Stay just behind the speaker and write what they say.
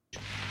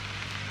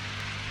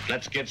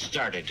Let's get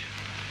started.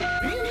 Now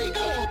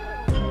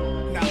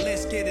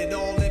let's get it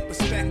all in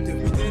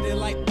perspective. We did it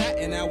like that,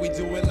 and now we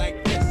do it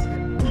like this.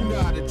 Do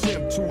not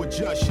attempt to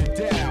adjust your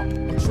dial.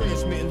 I'm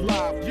transmitting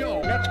live. Yo,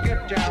 Let's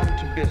get down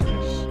to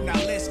business. Now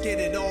let's get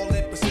it all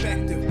in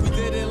perspective. We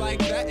did it like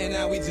that, and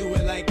now we do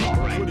it like this. All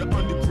right. for the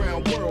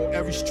underground world,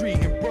 every street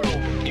and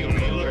borough. You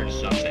may learn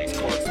something.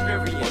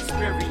 Experience.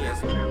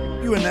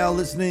 You are now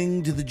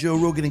listening to the Joe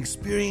Rogan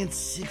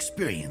Experience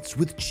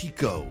with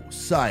Chico,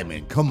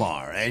 Simon,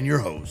 Kamar, and your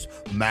host,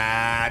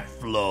 Matt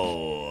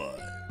Floyd.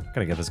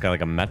 Gotta get this guy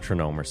like a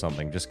metronome or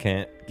something. Just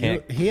can't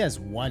He has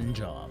one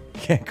job.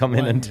 can't come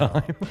in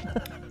time.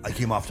 I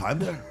came off time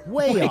there.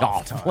 Way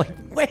off time.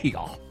 Like way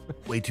off.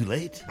 Way too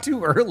late.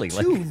 Too early.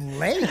 Too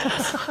Like late.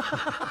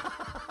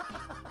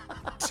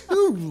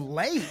 Too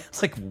late.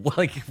 it's like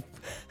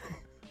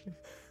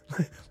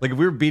if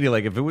we were beating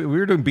if we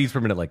were doing beats per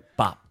minute like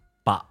bop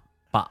bop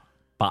bop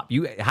bop.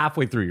 You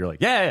halfway through you're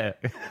like yeah.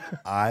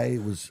 I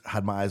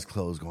had my eyes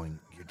closed, going,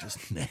 "You're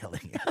just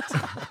nailing it."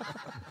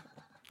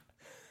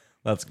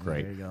 That's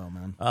great. There you go,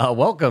 man.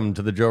 Welcome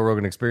to the Joe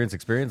Rogan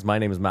Experience. My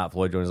name is Matt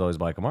Floyd, joined as always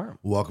by Kamar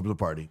Welcome to the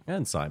party.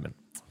 and Simon.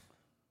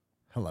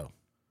 Hello.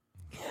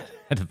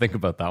 Had to think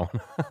about that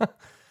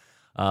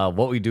one.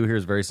 What we do here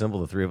is very simple.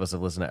 The three of us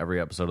have listened to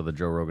every episode of the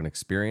Joe Rogan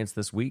Experience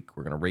this week.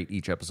 We're going to rate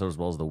each episode as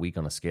well as the week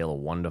on a scale of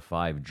 1 to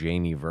 5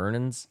 Jamie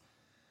Vernons.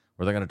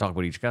 Where they're going to talk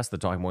about each guest, the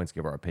talking points,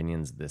 give our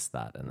opinions, this,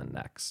 that, and the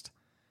next.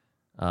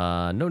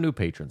 No new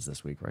patrons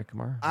this week, right,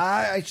 Kamar?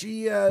 I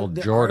actually,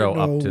 Jordo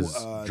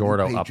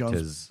upped patrons,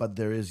 his- but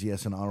there is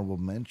an honorable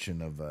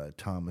mention of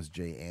Thomas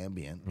J.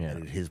 Ambient. Yeah.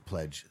 Added his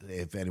pledge.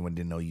 If anyone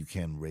didn't know, you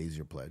can raise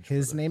your pledge.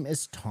 His name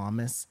is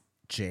Thomas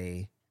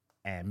J.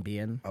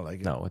 Ambien. I like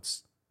it. No,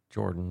 it's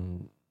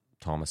Jordan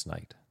Thomas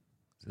Knight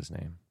is his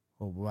name.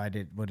 Well, what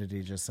did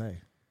he just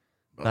say?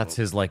 That's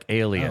his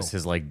alias,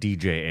 his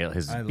DJ,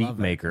 his I beat love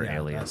it. maker Yeah,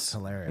 alias. that's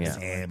hilarious.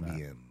 Yeah,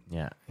 Ambient.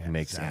 yeah, he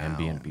makes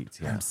ambient beats.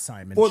 Yeah. I'm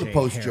Simon For the J.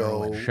 post,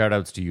 Heroin. Joe. Shout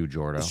outs to you,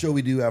 Jordo. The show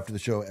we do after the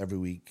show every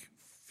week,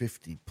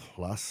 50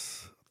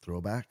 plus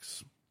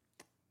throwbacks.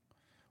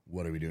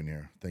 What are we doing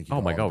here? Thank you. Oh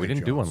to my all god, the we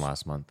didn't do patrons. one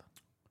last month.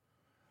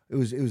 It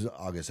was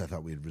August. I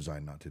thought we'd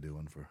resigned not to do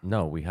one for.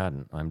 No, we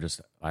hadn't.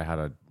 I had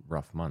a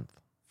rough month.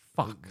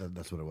 Fuck.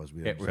 That's what it was.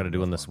 Yeah, we're gonna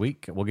do one this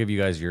week. We'll give you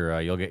guys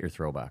you'll get your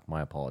throwback.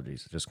 My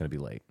apologies. It's just gonna be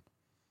late.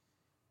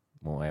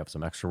 Well, I have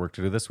some extra work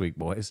to do this week,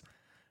 boys.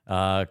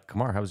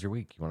 Kamar, how was your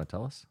week? You want to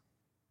tell us?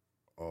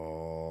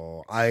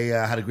 Oh, I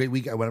had a great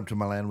week. I went up to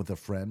Milan with a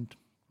friend,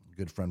 a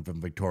good friend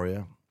from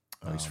Victoria.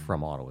 Oh, he's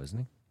from Ottawa, isn't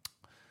he?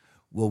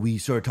 Well, we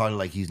sort of talked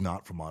like he's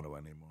not from Ottawa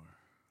anymore.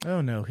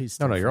 Oh no, he's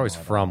No, still you're always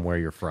Ottawa. from where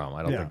you're from.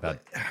 I don't Yeah. think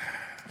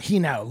that. He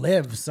now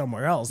lives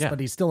somewhere else, Yeah. but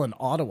he's still an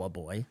Ottawa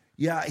boy.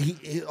 Yeah,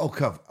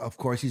 of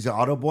course he's an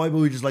Ottawa boy, but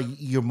we just like,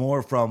 you're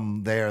more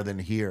from there than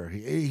here.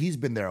 He's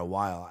been there a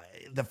while.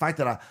 The fact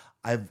that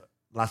I've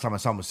last time I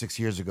saw him was 6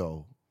 years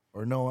ago,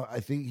 or no, I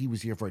think he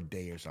was here for a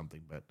day or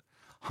something, but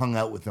hung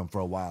out with him for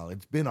a while.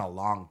 It's been a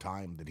long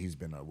time that he's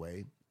been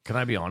away. Can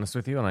I be honest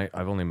with you? And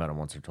I've only met him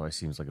once or twice.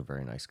 Seems like a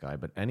very nice guy.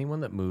 But anyone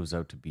that moves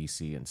out to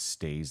BC and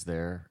stays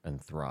there and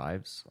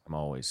thrives, I'm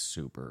always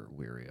super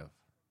weary of.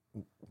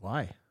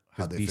 Why?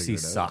 How Because they BC figured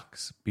it out.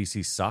 sucks.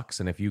 BC sucks.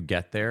 And if you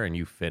get there and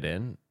you fit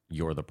in,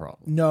 you're the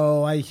problem.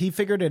 No, he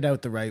figured it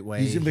out the right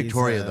way. He's in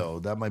Victoria a- though.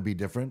 That might be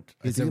different.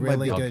 I he's think a it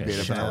might be really a good bit of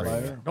an chef.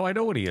 outlier. No, I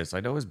know what he is. I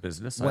know his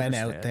business. I Went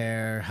out understand.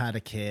 there, had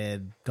a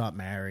kid, got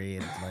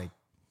married. Like,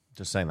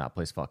 Just saying that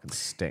place fucking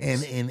stinks.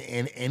 And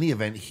in any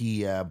event,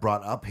 he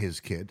brought up his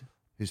kid,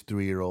 his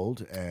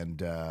 3-year-old, and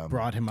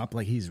brought him up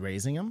like he's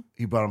raising him.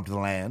 he brought him to the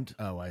land.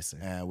 Oh, I see.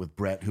 With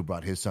Brett, who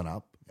brought his son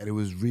up. And it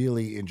was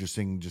really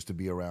interesting just to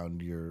be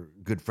around your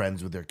good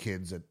friends with their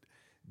kids at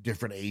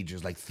different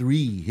ages. Like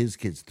his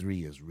kid's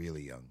 3 is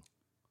really young.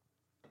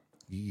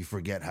 You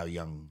forget how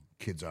young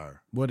kids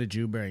are. What did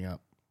you bring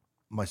up?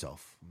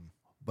 Myself.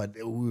 But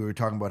we were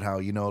talking about how,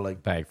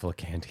 like Bag full of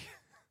candy.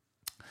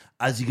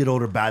 as you get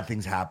older, bad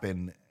things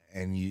happen.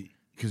 And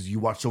because you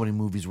watch so many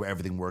movies where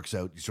everything works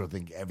out, you sort of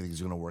think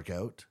everything's going to work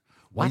out.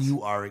 What? When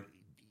you are,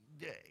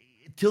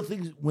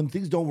 when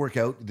things don't work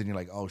out, then you're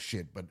like, oh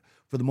shit. But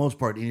for the most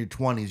part, in your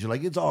 20s, you're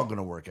like, it's all going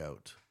to work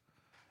out.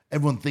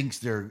 Everyone thinks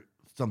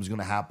something's going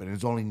to happen. And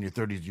it's only in your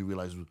 30s you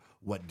realize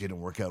what didn't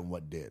work out and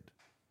what did.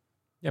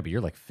 Yeah, but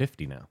you're like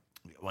 50 now.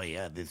 Well,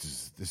 yeah, this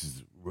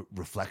is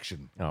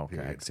reflection. Oh, okay. I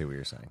period. can see what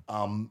you're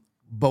saying.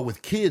 But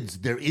with kids,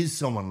 there is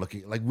someone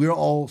looking. Like, we're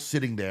all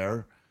sitting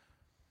there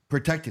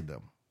protecting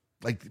them,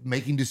 like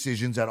making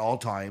decisions at all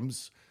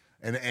times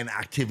and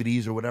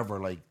activities or whatever.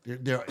 Like,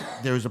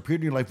 there's a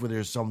period in your life where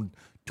there's someone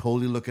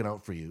totally looking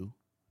out for you,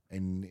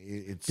 and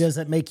it's Does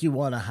it make you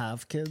want to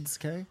have kids,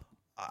 Kay?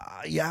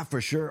 yeah,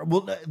 for sure.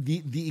 Well,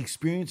 the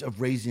experience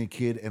of raising a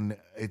kid, and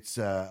it's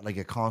like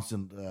a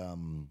constant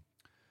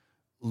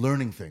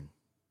learning thing.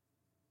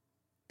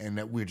 And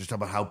that we were just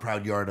talking about how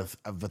proud you are of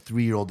a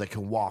 3-year-old that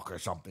can walk or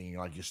something.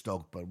 You're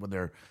stoked. But when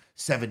they're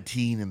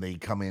 17 and they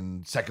come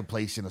in second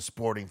place in a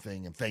sporting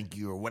thing and thank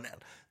you or whatever,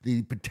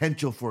 the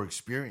potential for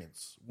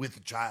experience with a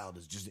child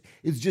is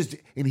just,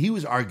 and he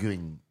was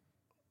arguing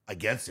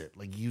against it.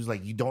 Like he was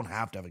like, you don't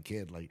have to have a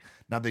kid. Like,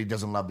 not that he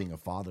doesn't love being a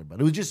father, but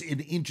it was just an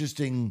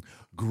interesting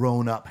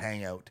grown up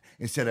hangout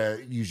instead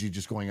of usually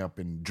just going up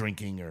and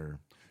drinking or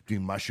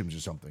doing mushrooms or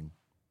something.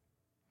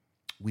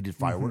 We did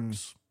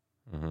fireworks.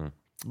 It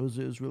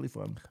was really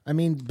fun. I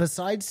mean,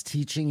 besides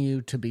teaching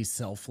you to be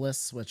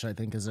selfless, which I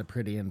think is a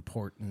pretty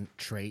important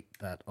trait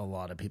that a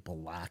lot of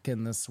people lack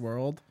in this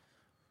world,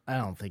 I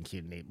don't think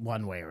you need,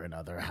 one way or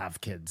another, have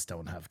kids,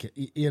 don't have kids.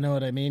 You know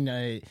what I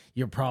mean?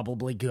 You're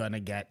probably going to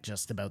get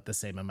just about the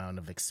same amount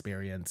of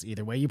experience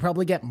either way. You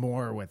probably get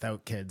more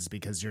without kids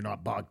because you're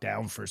not bogged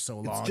down for so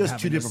long. It's just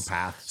having two to different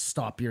paths.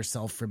 Stop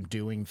yourself from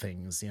doing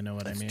things. You know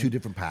what I mean? Two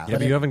different paths. Yeah,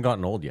 but you haven't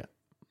gotten old yet.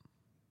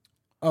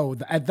 Oh,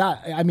 at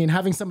that, I mean,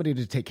 having somebody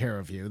to take care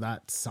of you,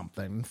 that's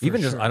something. For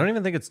Even just, sure. I don't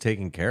even think it's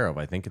taken care of.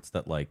 I think it's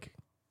that, like,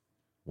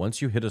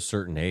 once you hit a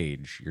certain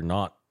age, you're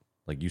not,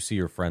 like, you see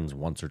your friends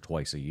once or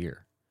twice a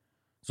year.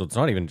 So it's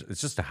not even,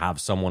 it's just to have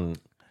someone,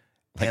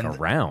 like,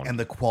 around. And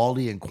the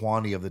quality and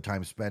quantity of the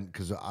time spent,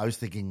 because I was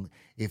thinking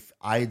if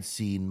I had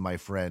seen my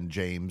friend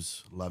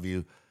James, love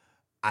you,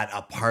 at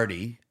a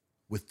party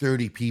with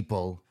 30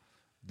 people,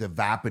 the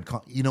vapid,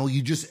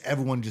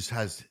 everyone just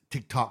has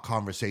TikTok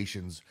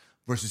conversations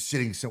versus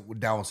sitting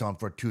down with someone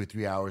for 2 or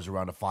 3 hours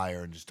around a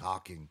fire and just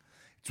talking.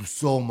 It's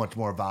so much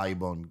more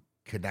valuable and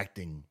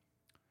connecting.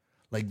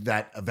 Like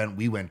that event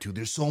we went to,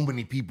 there's so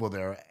many people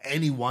there.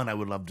 Anyone I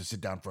would love to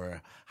sit down for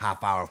a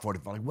half hour,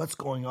 45, like what's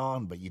going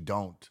on? But you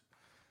don't.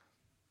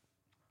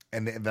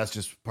 And that's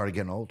just part of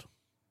getting old.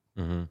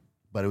 Mm-hmm.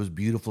 But it was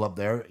beautiful up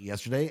there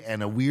yesterday.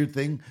 And a weird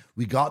thing,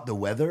 we got the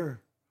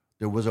weather.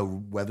 There was a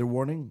weather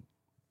warning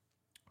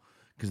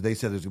because they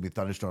said there's going to be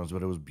thunderstorms,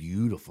 but it was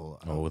beautiful.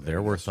 Oh,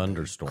 there were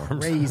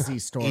thunderstorms. Crazy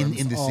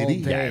storms In the all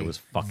city? day. Yeah, it was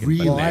fucking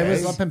Really? Well, I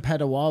bananas. was up in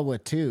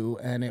Petawawa too,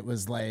 and it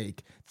was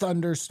like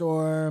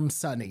thunderstorm,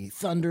 sunny,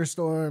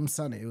 thunderstorm,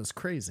 sunny. It was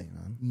crazy,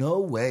 man. No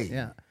way.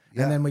 Yeah.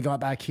 Yeah. And then we got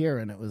back here,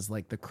 and it was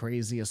like the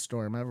craziest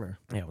storm ever.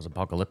 Yeah, it was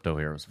apocalypto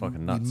here. It was fucking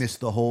We nuts.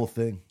 missed the whole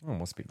thing. Oh,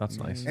 must be. That's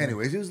nice.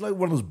 Anyways, it was like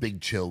one of those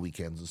big chill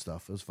weekends and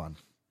stuff. It was fun.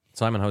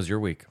 Simon, how's your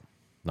week?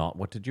 Not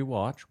what did you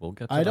watch? We'll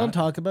get to I don't that.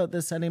 talk about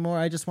this anymore.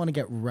 I just want to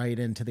get right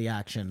into the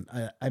action.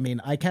 I mean,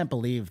 I can't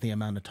believe the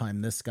amount of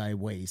time this guy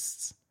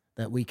wastes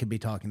that we could be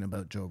talking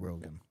about Joe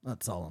Rogan.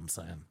 That's all I'm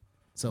saying.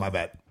 So My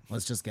bad.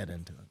 Let's just get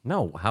into it.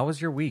 No, how was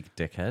your week,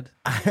 dickhead?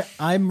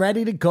 I'm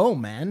ready to go,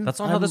 man. That's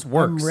not how this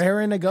works. I'm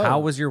raring to go.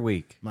 How was your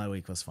week? My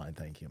week was fine.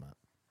 Thank you, Matt.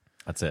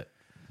 That's it.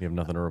 You have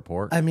nothing to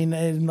report? I mean,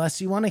 unless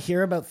you want to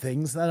hear about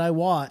things that I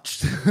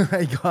watched,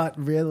 I got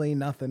really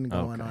nothing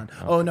going on.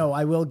 Oh no,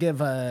 I will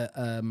give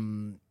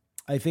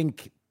I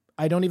think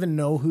I don't even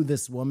know who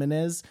this woman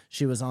is.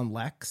 She was on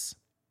Lex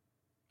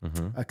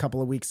a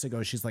couple of weeks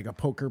ago. She's like a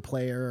poker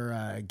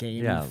player,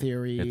 game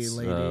theory it's,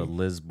 lady.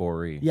 Liz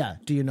Borey. Yeah.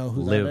 Do you know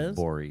who Liv that is?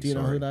 Borey. Do you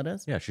know sorry. who that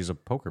is? Yeah, she's a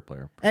poker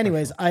player.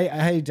 Anyways,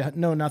 I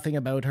know nothing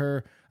about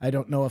her. I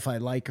don't know if I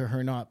like her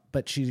or not,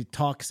 but she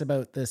talks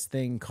about this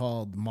thing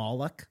called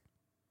Moloch.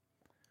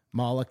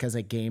 Moloch as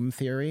a game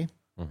theory.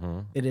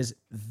 It is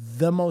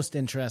the most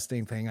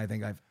interesting thing I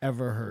think I've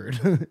ever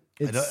heard.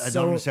 I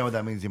don't understand what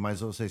that means. You might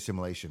as well say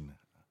simulation.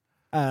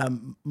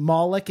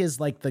 Moloch is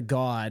like the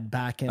god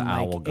back in The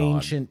owl like god.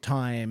 ancient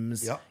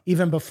times, Yep.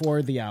 even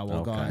before the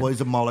owl god. Well,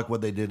 he's a Moloch, what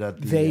they did at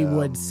the They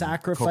would Coconut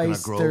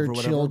sacrifice Grove their or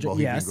whatever, children.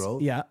 Bohemian Yes,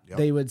 Grove. yeah. Yep.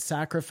 They would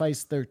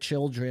sacrifice their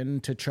children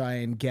to try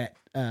and get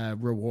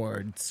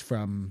rewards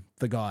from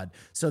the god.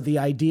 So the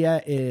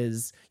idea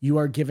is you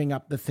are giving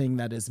up the thing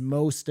that is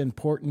most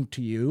important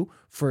to you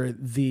for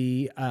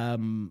the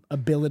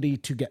ability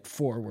to get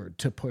forward,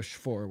 to push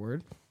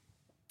forward.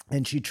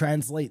 And she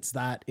translates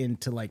that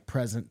into like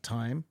present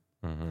time.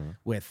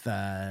 With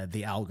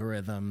the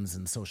algorithms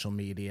and social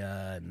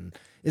media, and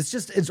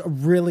it's a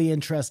really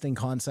interesting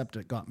concept.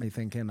 It got me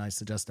thinking. I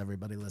suggest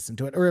everybody listen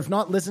to it, or if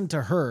not, listen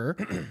to her.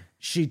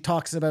 She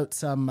talks about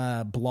some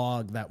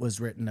blog that was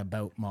written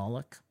about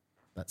Moloch.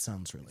 That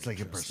sounds really It's like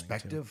a interesting, too.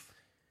 perspective.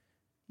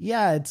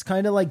 Yeah, it's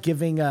kind of like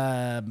giving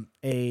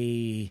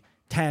a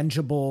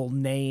tangible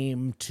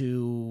name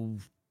to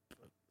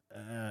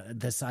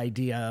this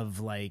idea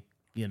of like,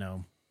 you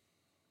know,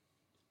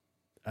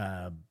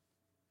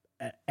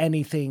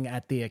 anything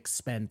at the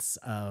expense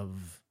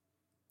of,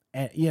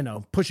 you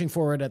know, pushing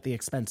forward at the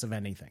expense of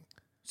anything.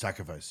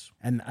 Sacrifice.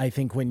 And I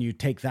think when you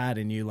take that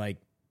and you like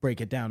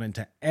break it down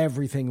into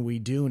everything we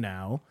do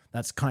now,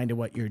 that's kind of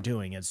what you're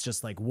doing. It's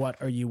just like,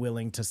 what are you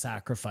willing to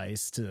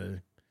sacrifice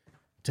to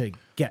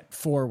get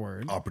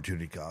forward?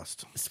 Opportunity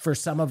cost. For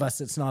some of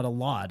us, it's not a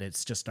lot.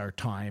 It's just our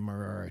time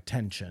or our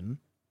attention.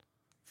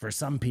 For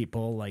some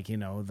people, like, you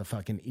know, the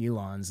fucking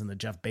Elons and the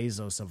Jeff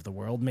Bezos of the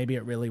world, maybe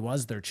it really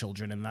was their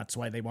children, and that's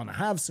why they want to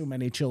have so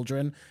many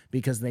children,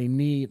 because they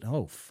need,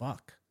 oh,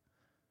 fuck.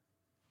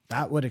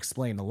 That would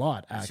explain a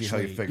lot, actually. See how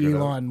you figure it out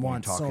when Elon you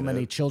wants talk so it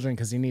many out. children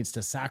because he needs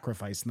to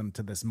sacrifice them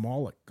to this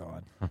Moloch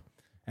god.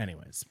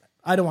 Anyways,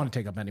 I don't want to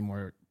take up any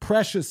more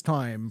precious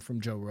time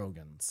from Joe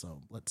Rogan.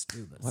 So let's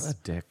do this. What a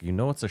dick. You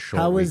know it's a short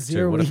How week, was too.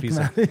 your What a week, piece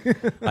of-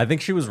 Matthew? I think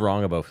she was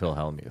wrong about Phil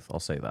Hellmuth. I'll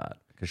say that.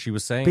 Because she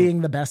was saying...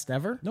 Being the best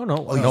ever? No,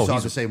 no. Oh, you no, saw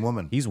he's, the same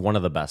woman. he's one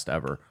of the best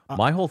ever.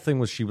 My whole thing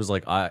was she was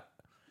like, I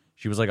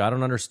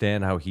don't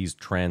understand how he's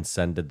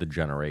transcended the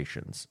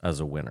generations as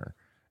a winner.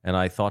 And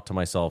I thought to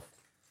myself,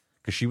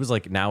 because she was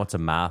like, now it's a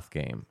math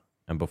game.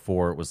 And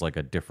before it was like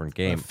a different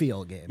game. A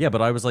feel game. Yeah,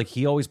 but I was like,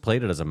 he always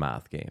played it as a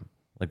math game.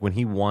 Like when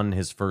he won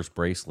his first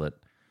bracelet,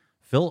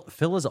 Phil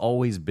has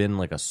always been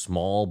like a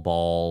small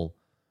ball.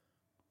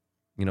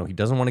 You know, he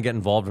doesn't want to get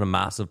involved in a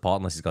massive pot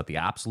unless he's got the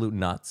absolute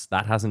nuts.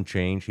 That hasn't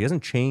changed. He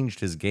hasn't changed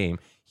his game.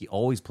 He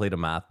always played a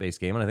math-based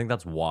game, and I think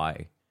that's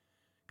why.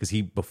 Because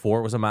before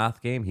it was a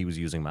math game, he was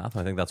using math,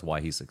 and I think that's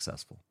why he's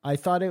successful. I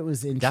thought it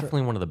was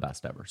Definitely one of the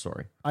best ever,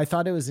 sorry. I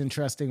thought it was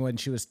interesting when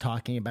she was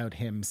talking about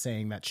him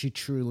saying that she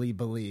truly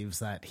believes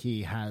that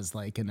he has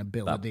like an That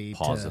ability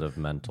positive to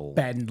mental...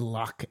 bend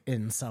luck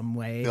in some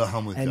way. Bill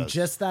Hellmuth And does.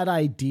 just that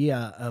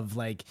idea of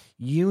like,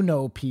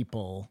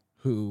 people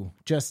who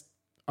just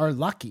are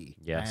lucky.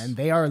 Yes. And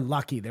they are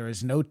lucky. There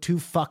is no two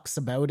fucks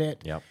about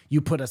it. Yep.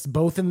 You put us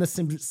both in the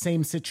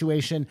same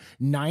situation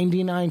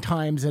 99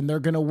 times and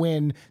they're going to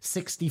win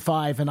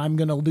 65 and I'm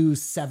going to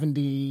lose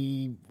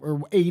 70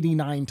 or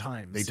 89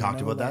 times. They talked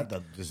about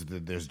that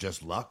there's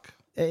just luck.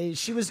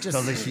 She was just...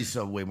 Sounds like she's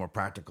way more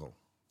practical.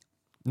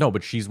 No,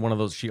 but she's one of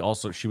those... She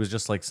was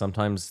just like,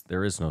 sometimes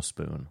there is no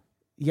spoon.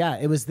 Yeah,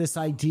 it was this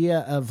idea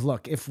of,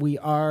 look, if we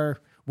are,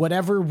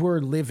 whatever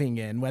we're living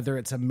in, whether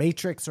it's a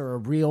matrix or a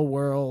real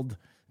world,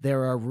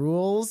 there are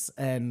rules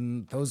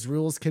and those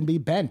rules can be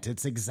bent.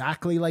 It's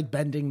exactly like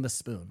bending the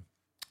spoon.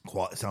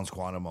 It sounds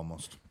quantum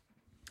almost.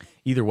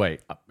 Either way,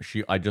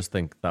 I just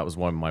think that was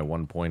my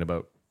one point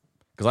about...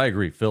 Because I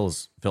agree, Phil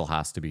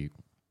has to be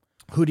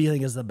Who do you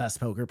think is the best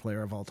poker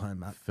player of all time,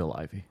 Matt? Phil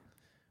Ivey.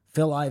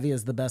 Phil Ivey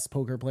is the best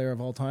poker player of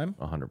all time?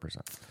 100%.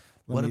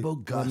 What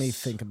about Gus? Let me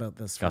think about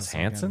this for a Gus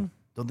second. Hansen?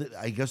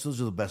 I guess those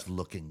are the best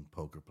looking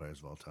poker players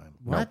of all time.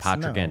 No, What?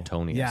 Patrick No.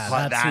 Antonius. Yeah,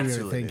 But that's that's who who you're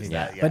it is. thinking.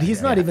 Yeah, But he's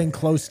yeah, not even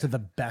close to the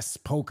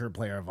best poker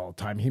player of all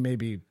time. He may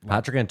be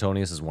Patrick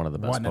Antonius is one of the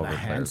best One of the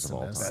poker players of all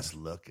time. handsomest. Best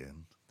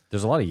looking.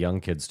 There's a lot of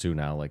young kids too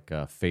now, like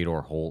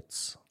Fedor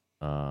Holtz.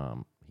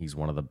 He's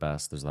one of the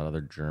best. There's that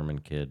other German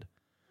kid.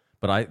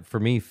 But for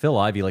me, Phil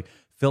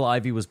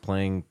Ivey was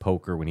playing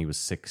poker when he was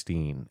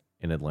 16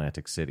 in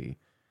Atlantic City.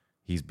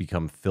 He's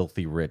become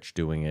filthy rich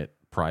doing it,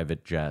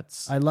 private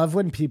jets. I love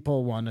when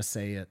people want to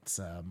say it's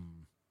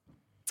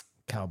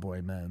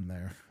Cowboy Man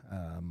there.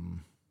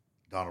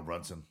 Donald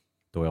Brunson.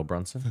 Doyle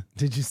Brunson.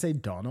 Did you say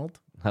Donald?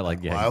 I like,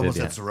 yeah, Well, I he almost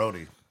did, said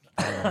yeah.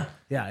 Cerrone.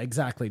 Yeah,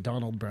 exactly.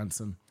 Donald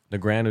Brunson.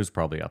 Negreanu's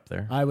probably up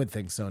there. I would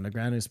think so.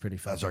 Negreanu's pretty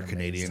fucking That's our amazing.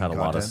 Canadian He's had a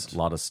content.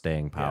 lot of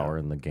staying power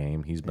in the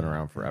game. He's been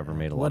around forever,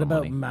 made a lot What of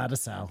about money.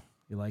 Mattisau?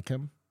 You like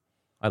him?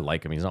 I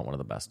like him. He's not one of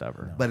the best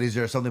ever. But is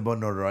there something about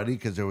notoriety?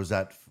 Because there was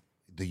the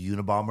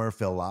Unabomber,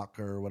 Phil Locke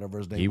or whatever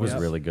his name He was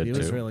was. really good He too.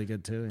 was really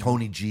good too. yeah.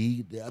 Tony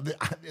G.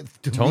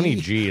 To Tony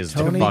me- G is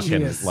Tony fucking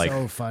G is like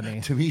so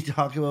funny. To me,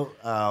 talking about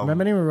Remember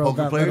when he rode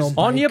poker that players,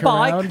 little on your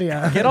bike. around?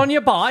 Yeah. Get on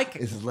your bike.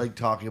 is like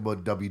talking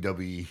about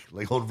WWE,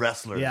 like old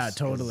wrestlers. Yeah,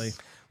 totally.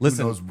 Who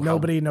Listen, knows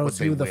Nobody what knows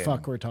they who the win.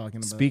 fuck we're talking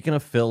about. Speaking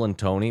of Phil and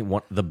Tony,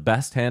 the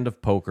best hand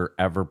of poker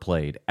ever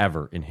played,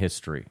 ever in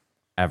history,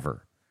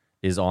 ever,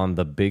 is on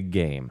the big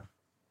game.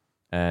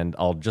 And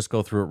I'll just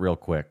go through it real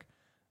quick.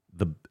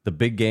 The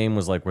big game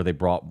was like where they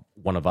brought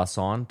one of us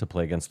on to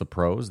play against the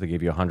pros. They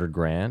gave you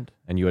 $100,000,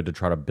 and you had to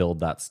try to build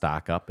that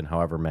stack up in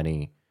however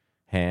many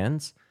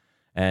hands.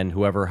 And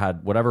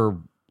whatever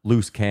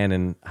loose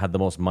cannon had the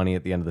most money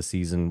at the end of the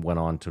season went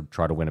on to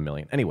try to win $1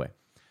 million. Anyway,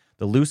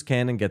 the loose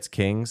cannon gets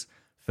kings.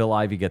 Phil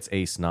Ivey gets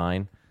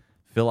ace-9.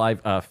 Phil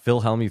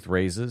Hellmuth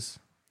raises.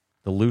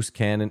 The loose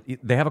cannon,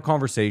 they have a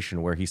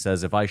conversation where he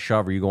says, if I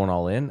shove, are you going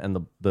all in?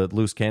 And the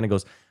loose cannon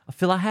goes,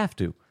 Phil, I have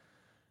to.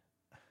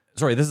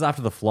 Sorry, this is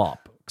after the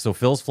flop. So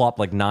Phil's flopped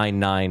like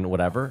 9-9,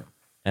 whatever.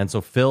 And so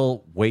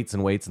Phil waits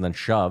and then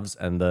shoves.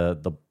 And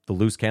the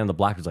loose cannon, the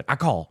black, is like, I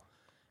call.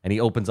 And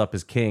he opens up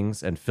his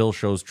kings, and Phil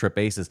shows trip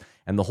aces.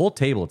 And the whole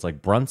table, it's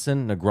like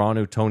Brunson,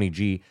 Negreanu, Tony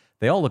G.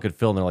 They all look at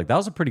Phil and they're like, that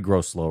was a pretty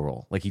gross slow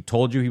roll. Like, he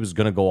told you he was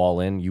going to go all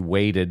in. You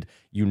waited.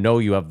 You know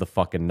you have the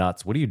fucking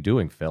nuts. What are you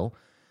doing, Phil?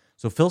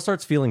 So Phil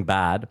starts feeling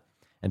bad.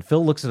 And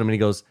Phil looks at him and he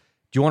goes,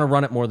 do you want to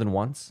run it more than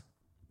once?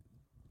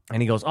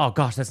 And he goes, oh,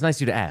 gosh, that's nice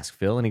of you to ask,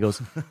 Phil. And he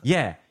goes,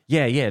 yeah,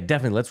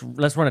 definitely.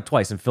 Let's run it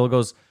twice. And Phil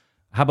goes,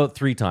 how about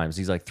 3 times?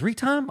 He's like, 3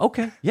 times?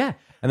 Okay, yeah.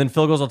 And then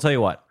Phil goes, I'll tell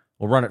you what.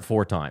 We'll run it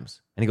 4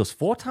 times. And he goes,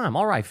 4 times?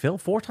 All right, Phil,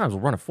 4 times.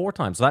 We'll run it 4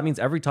 times. So that means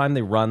every time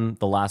they run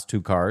the last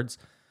 2 cards,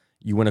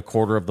 you win a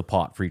quarter of the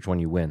pot for each one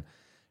you win.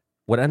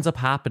 What ends up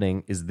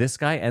happening is this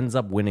guy ends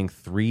up winning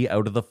 3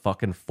 out of the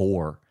fucking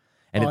 4.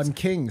 And on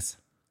Kings.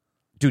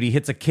 dude, he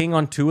hits a king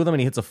on 2 of them and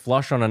he hits a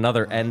flush on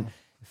another. And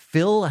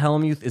Phil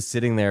Hellmuth is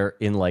sitting there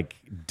in like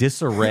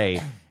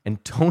disarray.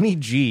 And Tony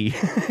G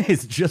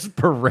is just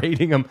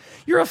parading him.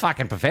 You're a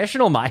fucking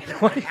professional, mate.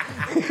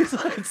 He's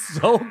like,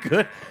 so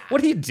good.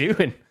 What are you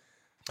doing?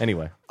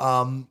 Anyway.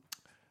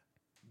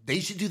 They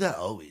should do that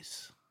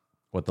always.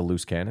 What, the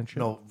loose cannon shit?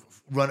 No,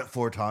 run it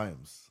 4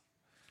 times.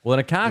 Well, in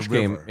a cash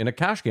river.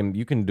 game,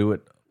 you can do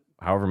it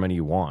however many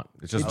you want.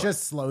 It's It just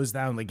just slows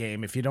down the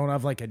game if you don't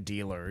have like a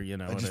dealer, you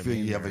know. I just what feel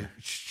mean? you have a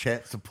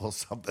chance to pull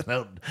something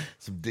out,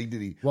 some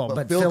dignity. Well,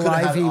 but Phil could have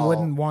had Ivey all.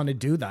 wouldn't want to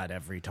do that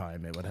every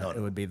time. It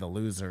would be the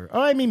loser.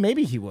 Oh, I mean,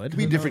 maybe he would. It'd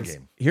be a Who different knows?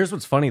 game. here's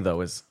what's funny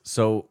though is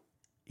so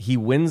he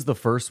wins the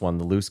first one,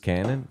 the loose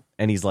cannon,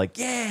 and he's like,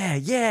 yeah,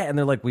 and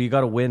they're like, well, you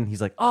got to win.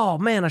 He's like, oh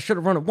man, I should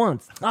have run it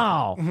once.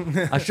 Oh,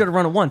 I should have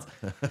run it once.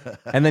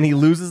 And then he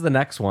loses the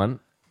next one.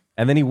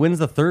 And then he wins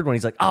the third one.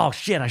 He's like, oh,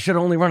 shit, I should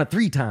have only run it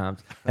 3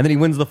 times. And then he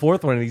wins the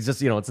fourth one, and he's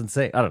just, it's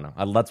insane. I don't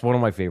know. That's one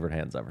of my favorite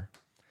hands ever.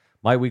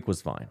 My week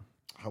was fine.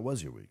 How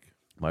was your week?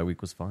 My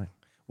week was fine.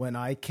 When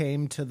I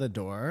came to the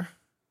door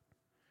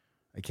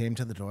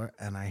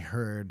and I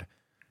heard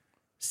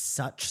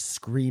such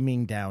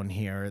screaming down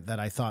here that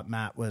I thought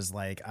Matt was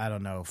like, I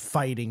don't know,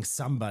 fighting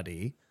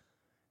somebody.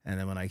 And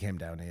then when I came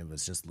down, he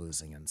was just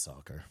losing in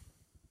soccer.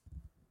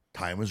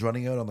 Time was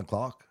running out on the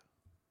clock.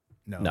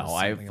 No, No, it was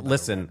something about a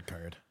listen. red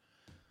card.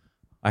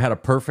 I had a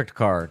perfect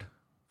card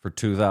for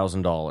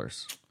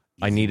 $2,000.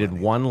 I needed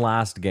one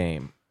last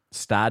game.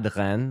 Stade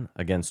Rennes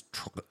against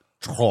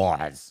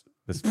Troyes,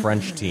 this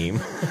French team.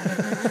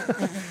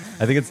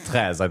 I think it's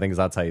Trez. I think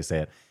that's how you say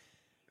it.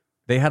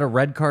 They had a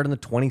red card in the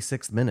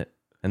 26th minute,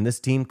 and this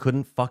team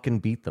couldn't fucking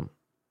beat them.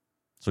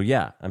 So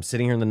yeah, I'm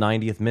sitting here in the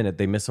 90th minute.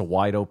 They miss a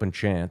wide open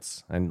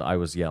chance, and I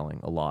was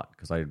yelling a lot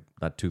because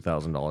that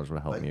 $2,000 would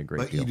have helped me a great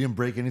But deal. you didn't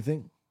break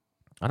anything?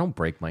 I don't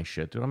break my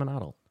shit, dude. I'm an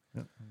adult.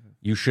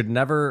 You should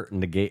never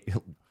negate.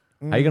 How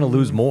are you going to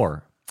lose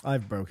more?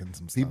 I've broken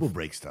some stuff. People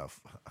break stuff.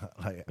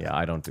 Yeah,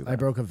 I don't do that. I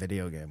broke a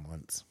video game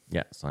once.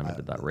 Yeah, Simon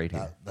did that right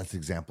here. That's the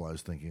example I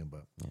was thinking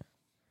about.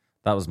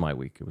 That was my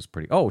week. It was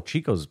pretty. Oh,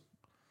 Chico's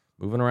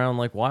moving around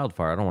like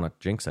wildfire. I don't want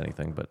to jinx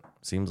anything, but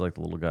seems like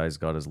the little guy's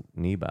got his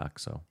knee back.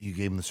 So You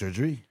gave him the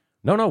surgery?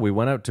 no, we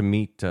went out to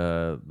meet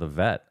the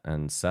vet,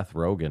 and Seth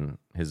Rogen,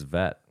 his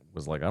vet,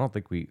 was like, I don't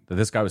think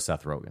this guy was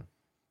Seth Rogen.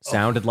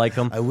 Sounded like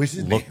him. I wish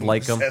his looked name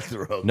like was him. Seth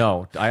Rogen.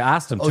 No, I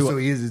asked him Oh, too. so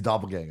he is his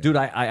doppelganger. Dude,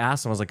 I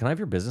asked him. I was like, "Can I have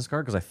your business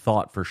card?" Because I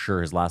thought for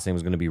sure his last name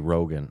was going to be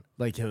Rogan.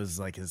 Like it was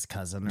like his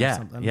cousin or Yeah,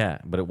 something. yeah,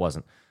 but it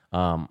wasn't.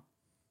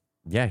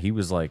 Yeah, he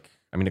was like,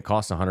 I mean, it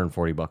cost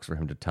 $140 for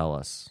him to tell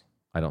us.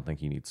 I don't think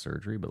he needs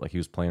surgery, but like he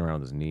was playing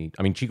around with his knee.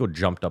 I mean, Chico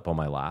jumped up on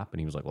my lap, and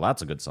he was like, "Well,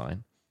 that's a good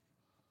sign."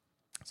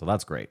 So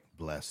that's great.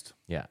 Blessed.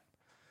 Yeah.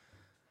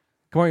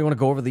 Come on, you want to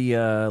go over the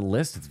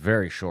list? It's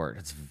very short.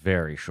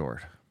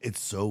 It's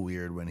so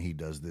weird when he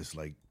does this,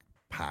 like,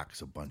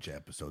 packs a bunch of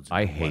episodes in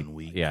I 1 hate.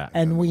 week. Yeah,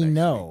 And then we the next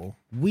know,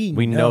 week.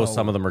 we know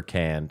some of them are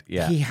canned.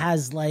 Yeah, he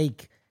has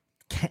like,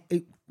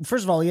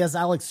 first of all, he has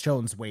Alex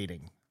Jones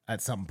waiting at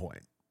some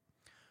point.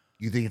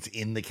 You think it's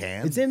in the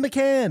can? It's in the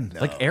can.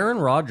 like Aaron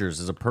Rodgers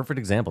is a perfect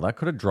example. That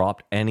could have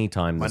dropped any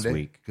time this Monday?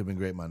 week. Could have been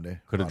great Monday.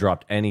 Could have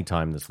dropped any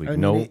time this week. I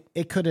mean, No,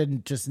 it could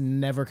have just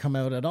never come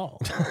out at all.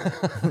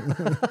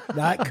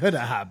 That could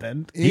have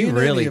happened. he In any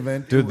really,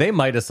 event, dude. They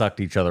might have sucked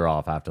each other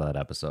off after that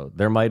episode.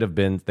 They might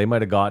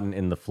have gotten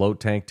in the float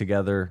tank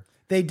together.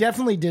 They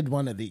definitely did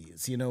one of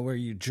these, where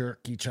you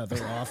jerk each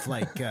other off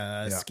like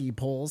ski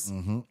poles.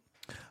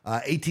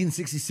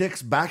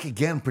 1866, back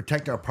again,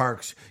 protect our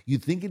parks.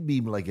 You'd think it'd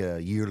be like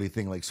a yearly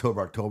thing, like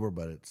Sober October,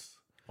 but it's,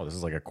 Oh, this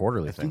is like a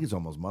quarterly I think thing. it's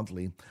almost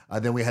monthly.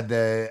 Then we had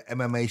the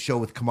MMA show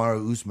with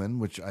Kamaru Usman,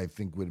 which I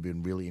think would have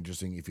been really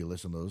interesting if you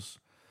listen to those.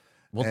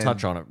 We'll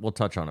touch on it. We'll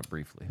touch on it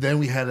briefly. Then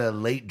we had a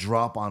late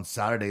drop on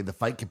Saturday, the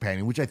Fight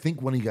Companion, which I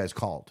think one of you guys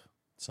called.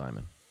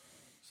 Simon.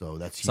 So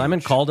that's huge.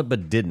 Simon called it,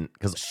 but didn't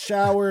because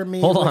Shower me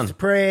Hold with on.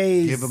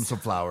 praise. Give him some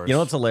flowers. you know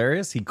what's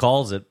hilarious? He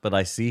calls it, but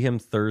I see him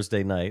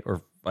Thursday night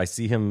or I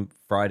see him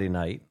Friday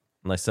night,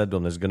 and I said to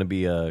him, "There's going to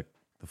be the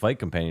Fight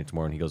Companion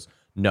tomorrow," and he goes,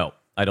 "No,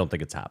 I don't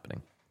think it's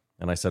happening."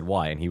 And I said,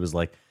 "Why?" And he was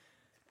like,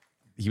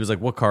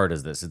 "What card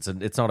is this?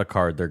 It's not a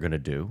card they're going to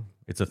do.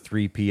 It's a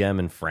 3 p.m.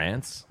 in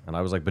France." And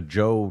I was like, "But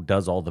Joe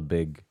does all the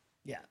big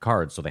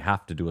cards, so they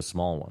have to do a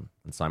small one."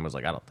 And Simon was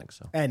like, "I don't think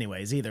so."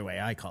 Anyways, either way,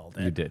 I called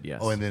it. You did, yes.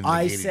 Oh, and then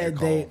I negated your said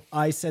call.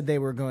 I said they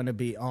were going to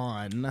be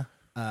on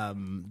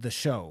the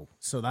show,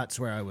 so that's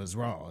where I was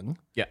wrong,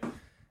 yeah.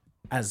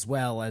 as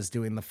well as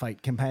doing the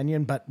Fight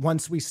Companion. But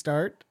once we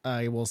start,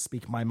 I will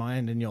speak my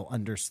mind, and you'll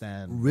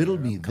understand. Riddle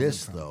where me I'm coming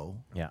this, from. though.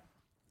 Yeah.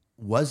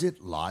 Was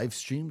it live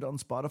streamed on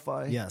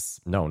Spotify? Yes.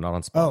 No, not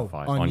on Oh,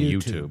 Spotify. on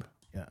YouTube. YouTube.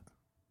 Yeah.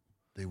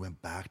 They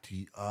went back to...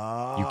 You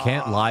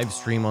can't live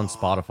stream on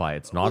Spotify.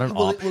 It's not an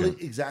option.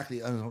 Exactly.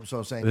 So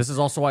I'm saying... This is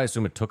also why I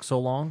assume it took so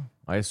long.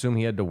 I assume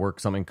he had to work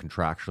something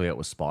contractually out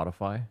with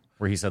Spotify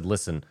where he said,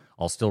 "Listen,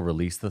 I'll still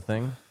release the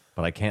thing,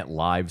 but I can't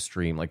live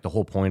stream." Like the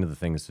whole point of the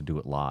thing is to do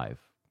it live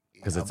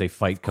because it's a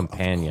fight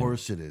companion, Of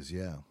course it is,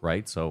 yeah.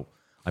 right? So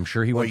I'm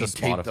sure he Or went you to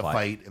tape Spotify. the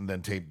fight and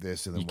then tape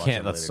this and then You watch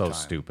can't. it That's later so time.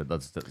 stupid.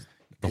 That's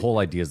the whole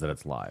idea is that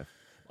it's live.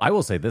 I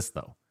will say this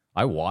though.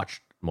 I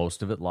watched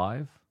most of it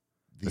live.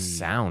 The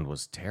sound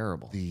was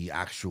terrible. The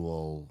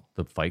actual...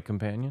 The fight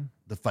companion.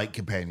 The Fight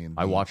Companion.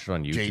 I watched it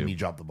on YouTube. Jamie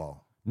dropped the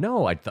ball.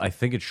 No, I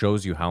think it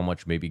shows you how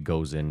much maybe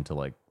goes into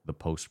like the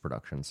post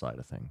production side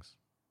of things.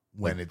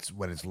 when it's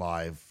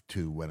live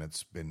to when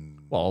it's been.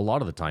 Well, a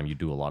lot of the time you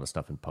do a lot of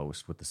stuff in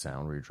post with the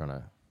sound where you're trying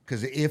to.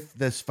 Because if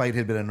this fight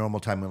had been a normal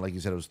time, like you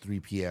said, it was 3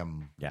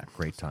 p.m. Yeah,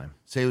 great time.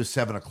 Say it was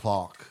 7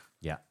 o'clock.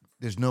 Yeah.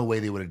 There's no way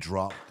they would have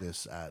dropped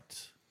this at.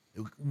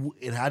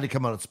 It had to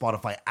come out on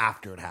Spotify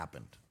after it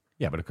happened.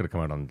 Yeah, but it could have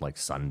come out on like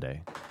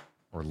Sunday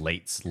or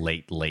late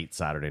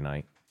Saturday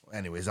night.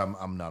 Anyways,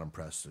 I'm not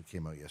impressed. It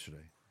came out yesterday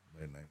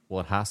late at night.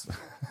 Well, it has.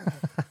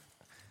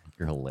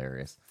 You're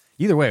hilarious.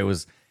 Either way, it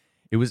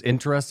was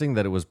interesting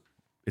that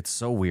it's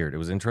so weird. It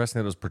was interesting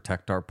that it was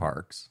Protect Our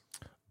Parks.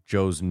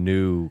 Joe's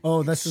new.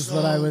 Oh, this is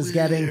what I was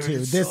getting to.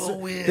 It's This so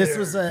weird. this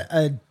was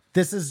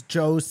this is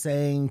Joe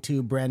saying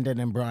to Brendan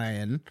and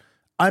Brian,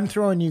 I'm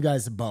throwing you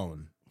guys a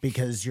bone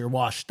because you're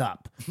washed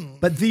up.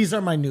 But these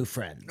are my new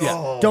friends.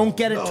 Don't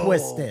get it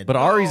twisted. But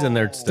Ari's in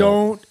there still.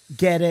 Don't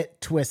get it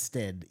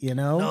twisted, you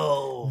know?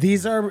 No.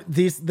 This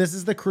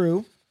is the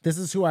crew. This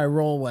is who I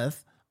roll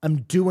with. I'm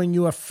doing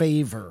you a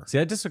favor. See,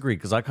 I disagree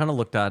because I kind of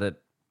looked at it.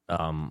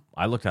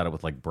 I looked at it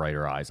with like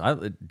brighter eyes.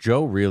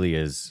 Joe really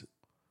is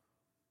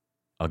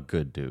a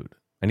good dude,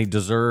 and he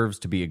deserves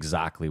to be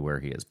exactly where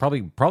he is.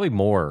 Probably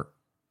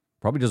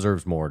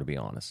deserves more, to be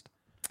honest.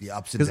 The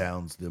ups and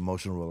downs, the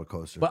emotional roller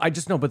coaster. But I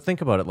just know. But think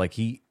about it. Like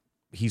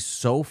he's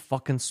so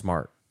fucking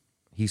smart.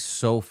 He's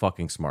so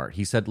fucking smart.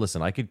 He said,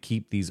 "Listen, I could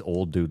keep these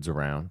old dudes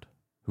around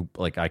who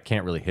like I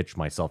can't really hitch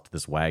myself to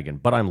this wagon,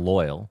 but I'm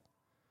loyal."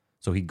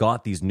 So he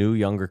got these new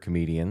younger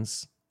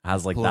comedians,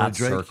 has like that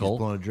circle. He's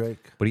pulling a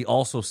Drake. But he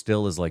also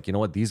still is like, you know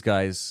what? These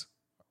guys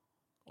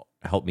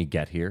helped me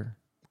get here.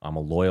 I'm a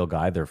loyal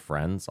guy. They're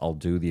friends. I'll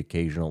do the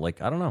occasional,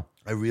 like, I don't know.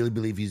 I really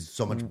believe he's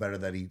so much better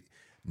that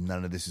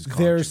none of this is conscious.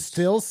 There's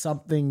still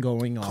something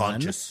going on.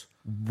 Conscious.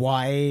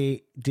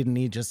 Why didn't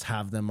he just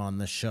have them on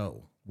the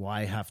show?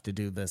 Why have to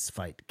do this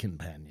fight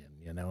companion?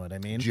 You know what I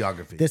mean?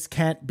 Geography. This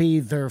can't be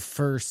their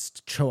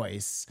first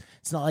choice.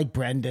 It's not like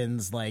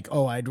Brendan's like,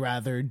 oh, I'd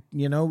rather,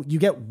 you know, you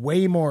get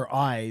way more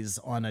eyes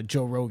on a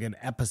Joe Rogan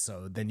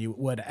episode than you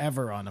would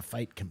ever on a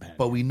fight companion.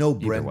 But we know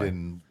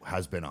Brendan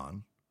has been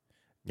on.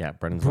 Yeah,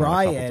 Brendan's on a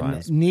couple Brian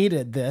times.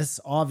 needed this,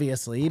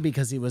 obviously,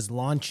 because he was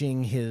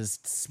launching his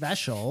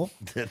special.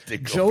 That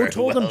did go Joe very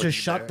told him well to in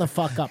shut there. the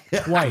fuck up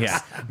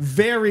twice.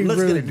 Very Let's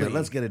rudely. get into it.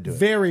 Let's get into it.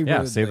 Very Yeah,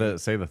 rudely.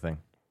 say the thing.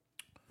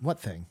 What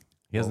thing?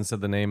 He hasn't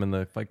said the name in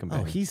the fight Oh,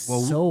 companion. he's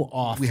so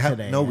off We have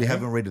today. no. We eh?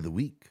 haven't rated the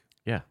week.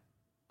 Yeah.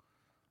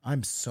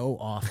 I'm so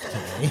off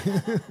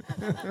today.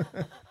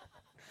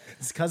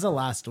 It's because of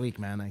last week,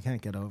 man. I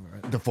can't get over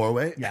it. The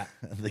 4-way. Yeah.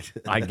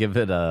 I give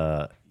it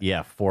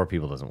 4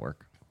 people doesn't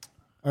work.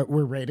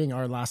 We're rating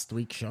our last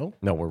week show.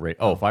 No, we're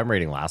rating. Oh, if I'm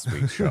rating last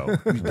week's show,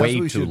 That's what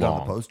way we should too have done on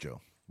the long. post, Joe.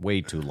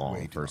 Way too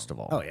long, first of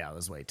all. Oh yeah, it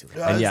was way too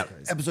long. And yeah,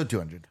 Episode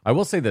 200. I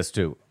will say this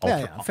too.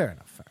 Yeah, fair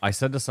enough. Fair. I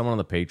said to someone on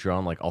the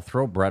Patreon, like, I'll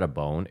throw Brett a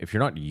bone. If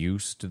you're not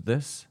used to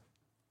this,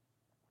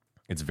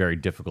 it's very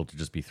difficult to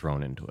just be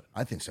thrown into it.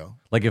 I think so.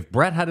 Like, if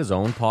Brett had his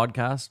own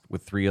podcast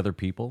with 3 other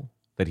people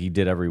that he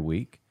did every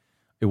week,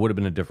 it would have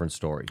been a different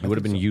story. He would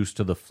have been used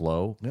to the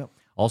flow. Yep.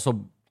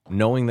 Also,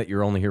 knowing that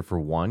you're only here for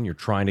one, you're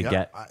trying to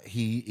get.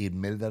 He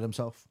admitted that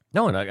himself.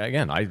 No, and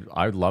again,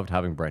 I loved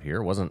having Brett here.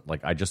 It wasn't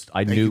like I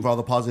Thank knew you for all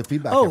the positive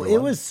feedback. Oh, everyone.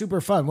 it was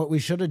super fun. What we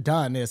should have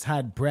done is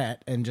had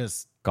Brett and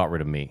just got rid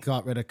of me.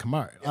 got rid of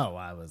Kamar. Oh,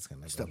 I was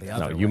going to go the No,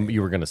 other way.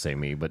 you were going to say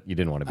me, but you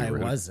didn't want to be I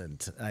rude.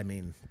 wasn't. I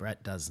mean,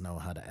 Brett does know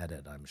how to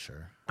edit, I'm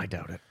sure. I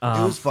doubt it.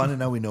 It was fun, and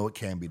now we know it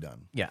can be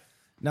done. Yeah.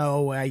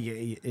 No,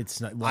 it's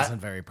not. It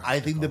wasn't very practical.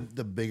 I think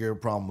the bigger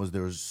problem was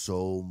there was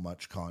so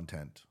much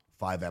content.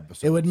 5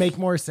 episodes. It would make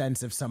more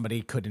sense if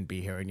somebody couldn't be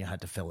here and you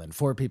had to fill in.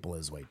 4 people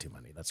is way too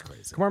many. That's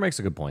crazy. Kamar makes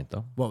a good point,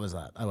 though. What was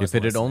that? I If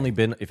it had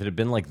listening. if it had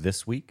been like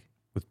this week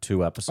with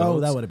 2 episodes, Oh,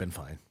 that would have been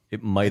fine.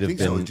 it might have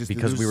think so. been It's just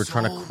because that we were there's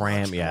trying so to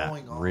cram. much Yeah,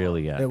 going on.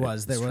 really. Yeah, There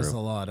was it's a true.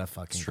 lot of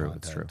fucking true,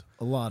 content. it's true.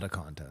 A lot of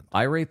content.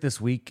 I rate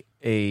this week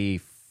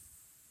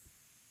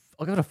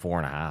I'll give it a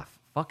 4.5.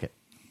 Fuck it.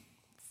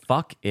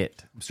 Fuck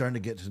it. I'm starting to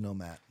get to know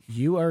Matt.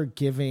 You are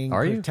giving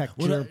Are you? Protect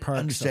Well, Your I Parks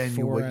understand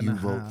a you what you 4.5.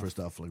 vote for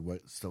stuff like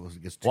what stuff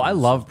gets. Well, I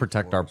 2s, love 3s,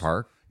 Protect Our 4s.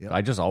 Park. Yep.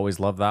 I just always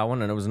loved that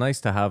one, and it was nice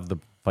to have the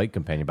fight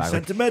companion back.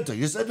 Like, Sentimental.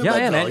 You're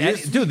sentimental. yeah, You're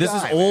a dude, this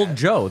is guy, old man.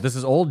 Joe. This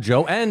is old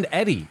Joe and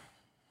Eddie.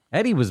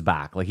 Eddie was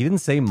back. Like, he didn't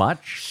say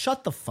much.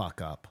 Shut the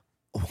fuck up.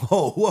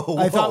 Whoa.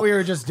 I thought we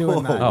were just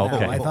doing that. Oh, now.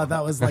 okay. I thought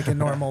that was like a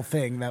normal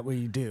thing that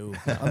we do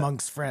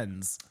amongst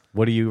friends.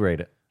 What do you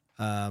rate it?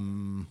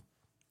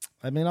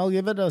 I mean, I'll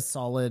give it a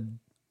solid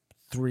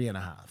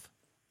 3.5.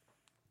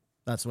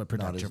 That's what Not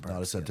Protect Your as, Parks not as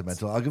gets.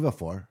 sentimental. I'll give it a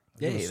 4.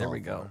 Yay, there we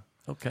go.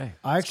 Okay.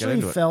 I let's get actually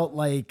into it. felt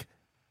like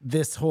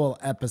this whole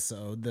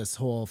episode, this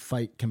whole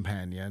fight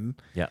companion,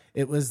 Yeah.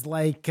 it was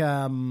like, you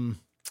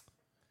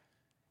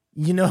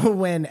know,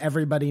 when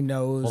everybody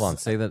knows. Hold on.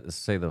 Say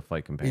the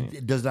fight companion.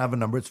 It doesn't have a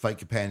number. It's Fight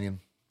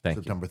Companion. Thank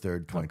you. September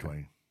 3rd,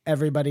 2020.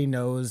 Everybody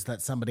knows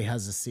that somebody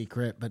has a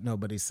secret, but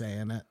nobody's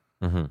saying it.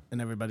 Mm-hmm. And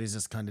everybody's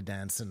just kind of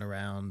dancing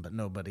around, but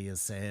nobody is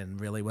saying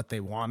really what they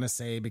want to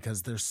say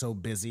because they're so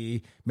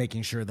busy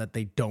making sure that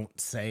they don't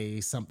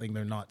say something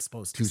they're not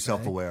supposed to Too say.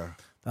 self-aware.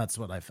 That's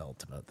what I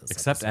felt about this.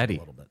 Except episode Eddie. A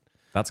little bit.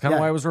 That's kind of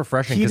why it was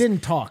refreshing. He 'cause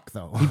didn't talk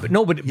though. but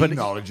He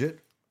acknowledged it.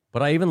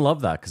 But I even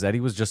love that because Eddie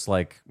was just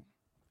like,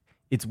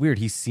 it's weird.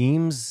 He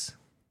seems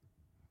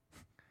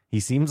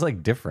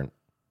like different.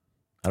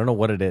 I don't know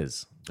what it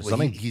is. There's Well,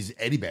 something. he's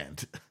Eddie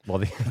Band.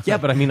 Well, yeah,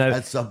 but I mean,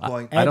 At some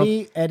point. I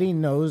don't- Eddie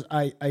knows.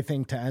 I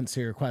think to answer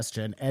your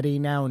question, Eddie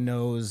now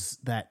knows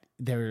that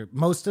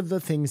most of the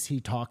things he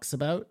talks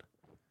about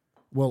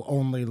will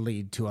only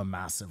lead to a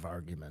massive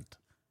argument.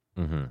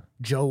 Mm-hmm.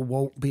 Joe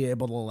won't be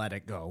able to let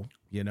it go.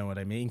 You know what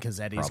I mean? Because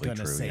Eddie's Probably going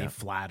to true, say yeah.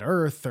 flat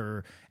Earth,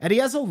 or Eddie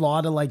has a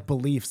lot of like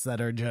beliefs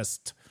that are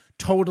just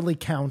totally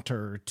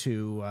counter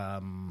to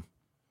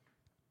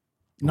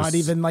not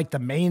even like the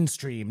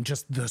mainstream,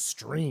 just the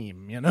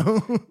stream. You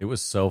know? It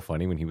was so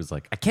funny when he was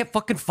like, I can't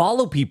fucking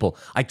follow people.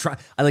 I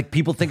like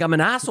people think I'm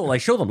an asshole. I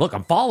show them, look,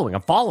 I'm following.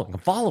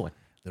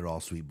 They're all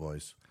sweet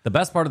boys. The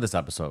best part of this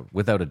episode,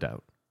 without a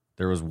doubt,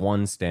 there was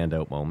one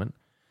standout moment,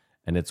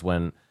 and it's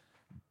when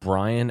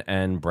Brian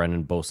and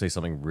Brendan both say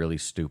something really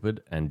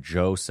stupid, and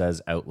Joe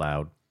says out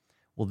loud,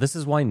 well, this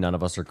is why none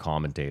of us are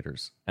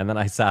commentators. And then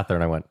I sat there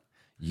and I went,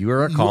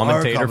 you're a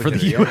commentator for the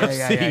UFC.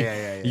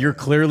 Yeah. You're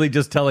clearly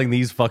just telling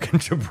these fucking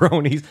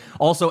jabronis.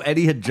 Also,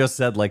 Eddie had just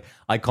said, like,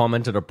 I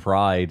commented a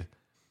Pride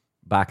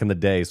back in the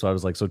day. So I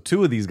was like, so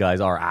two of these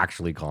guys are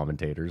actually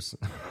commentators.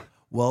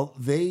 Well,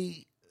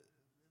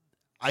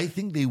 I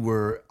think they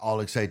were all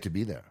excited to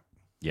be there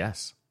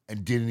Yes.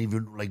 and didn't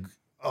even like,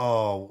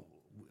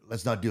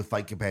 let's not do a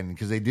fight companion,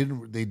 because they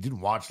didn't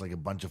watch like a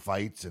bunch of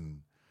fights.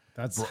 And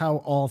That's how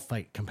all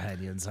fight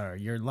companions are.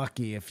 You're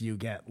lucky if you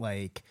get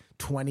like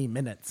 20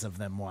 minutes of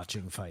them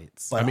watching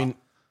fights. but I mean,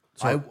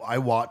 I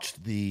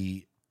watched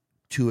the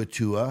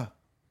Tua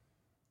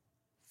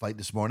fight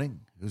this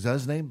morning. Was that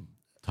his name?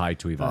 Tai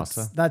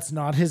Tuivasa. That's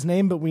not his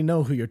name, but we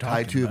know who you're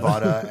Tai talking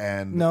about. Tuivasa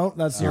and No,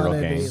 that's Cyril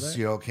not it Kane. either.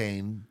 Cyril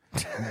Kane. The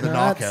That's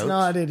knockout.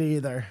 not it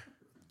either.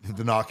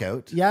 The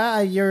knockout.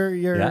 Yeah,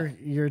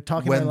 you're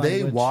talking When my they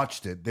language.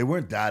 watched it, they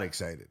weren't that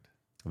excited.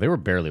 They were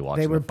barely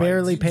watching. They were the fights.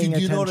 barely paying Do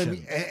you attention. know what I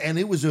mean? And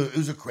it was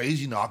a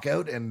crazy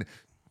knockout. And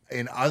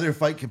in other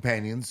fight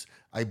companions,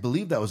 I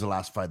believe that was the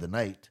last fight of the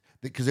night,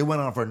 because they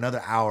went on for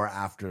another hour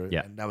after.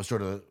 Yeah. And that was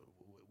sort of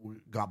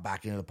got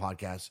back into the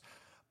podcast.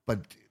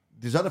 But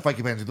there's other fight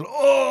companions that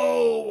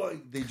go,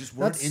 they just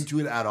weren't That's- into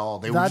it at all.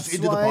 They were just That's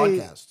into the why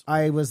podcast.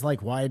 I was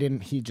like, why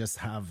didn't he just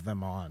have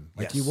them on?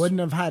 Like, you Yes. wouldn't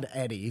have had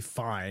Eddie,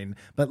 fine.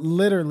 But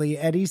literally,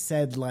 Eddie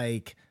said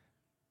like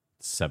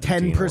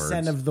 17 10%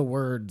 words. of the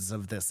words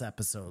of this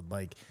episode.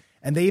 Like,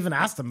 and they even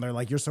asked him, they're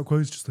like, you're so quiet.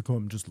 He's just like, oh,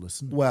 I'm just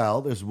listening.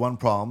 Well, there's one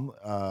problem: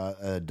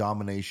 a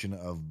domination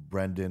of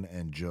Brendan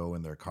and Joe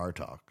in their car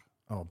talk.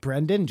 Oh,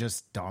 Brendan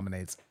just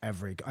dominates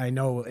every. I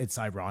know it's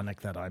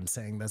ironic that I'm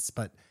saying this,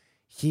 but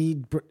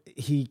he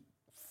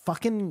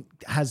fucking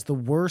has the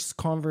worst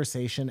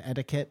conversation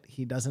etiquette.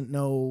 He doesn't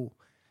know.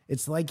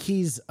 It's like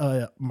he's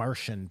a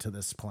Martian to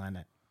this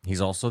planet.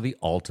 He's also the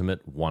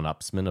ultimate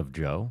one-upsman of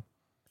Joe.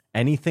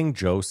 Anything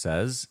Joe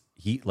says,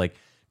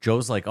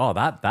 Joe's like, oh,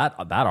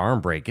 that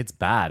arm break, it's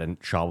bad, and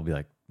Shaw will be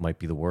like, might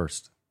be the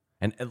worst.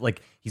 And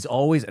like he's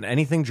always, and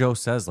anything Joe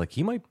says, like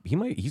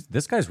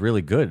this guy's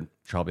really good.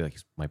 Shaw will be like, he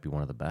might be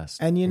one of the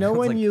best. And you know It's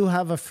when like, you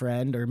have a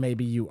friend, or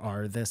maybe you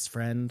are this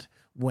friend,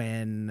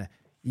 when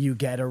you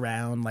get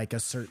around like a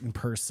certain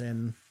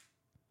person,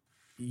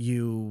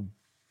 you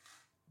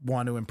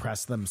want to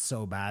impress them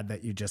so bad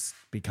that you just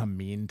become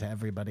mean to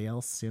everybody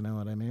else. You know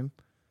what I mean?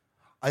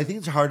 I think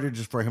it's harder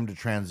just for him to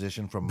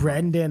transition from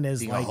Brendan is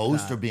being like a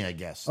host that. or being a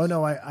guest. Oh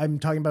no, I'm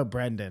talking about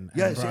Brendan and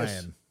Yes, Brian.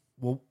 yes.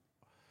 Well,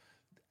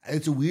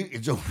 it's a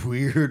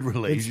weird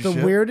relationship. It's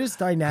the weirdest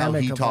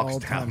dynamic how he of talks all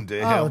down time.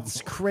 to Oh, him.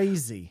 it's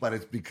crazy. But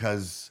it's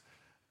because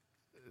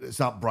it's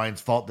not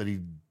Brian's fault that he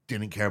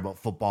didn't care about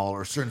football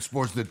or certain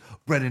sports that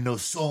Brendan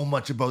knows so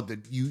much about that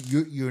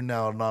you're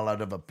now not allowed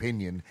to have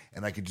opinion,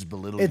 and I could just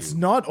belittle It's you.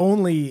 not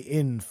only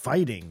in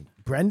fighting.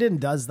 Brendan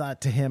does that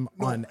to him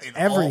on in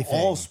everything.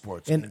 all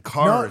sports, in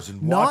cars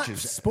and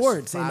watches, not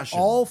sports, fashion.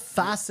 in all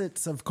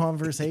facets of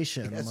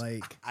conversation. Yes,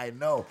 like I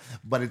know,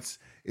 but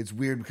it's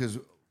weird because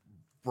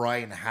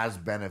Brian has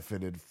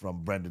benefited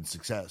from Brendan's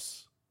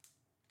success.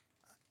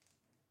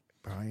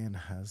 Brian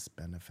has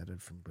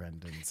benefited from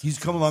Brendan's. He's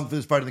come along for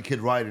this fight of the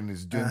Kid Ride and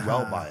is doing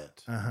well by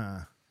it.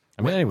 I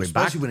mean, anyway,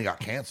 Especially when he got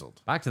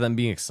canceled. back to them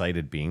being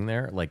excited being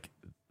there. Like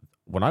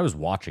when I was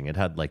watching, it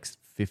had like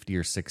 50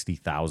 or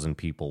 60,000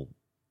 people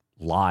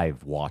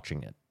live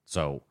watching it.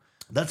 So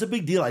That's a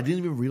big deal. I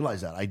didn't even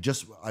realize that.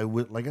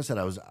 Like I said,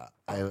 I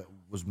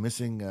was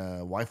missing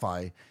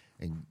Wi-Fi,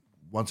 and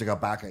once I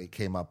got back, it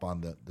came up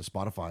on the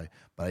Spotify,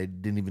 but I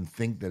didn't even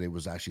think that it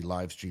was actually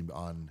live streamed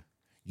on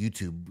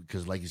YouTube,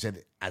 because like you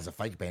said, as a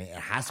fight band, it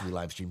has to be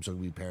live streamed so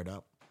we paired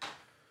up.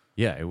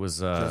 yeah, it was.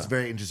 So it's a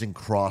very interesting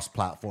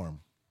cross-platform.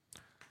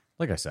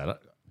 Like I said,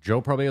 Joe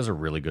probably has a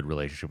really good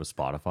relationship with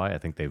Spotify. I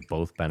think they've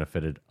both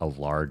benefited a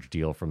large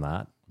deal from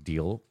that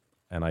deal.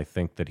 And I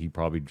think that he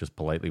probably just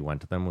politely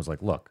went to them and was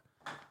like, look.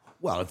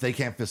 Well, if they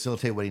can't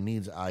facilitate what he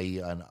needs, i.e.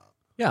 an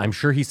Yeah, I'm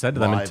sure he said to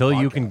them, Live until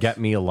you can podcast. get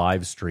me a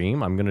live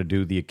stream, I'm going to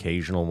do the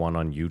occasional one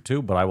on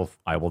YouTube, but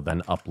I will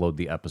then upload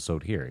the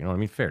episode here. You know what I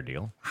mean? Fair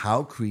deal.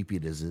 How creepy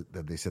is it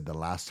that they said the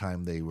last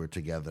time they were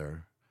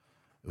together,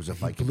 it was a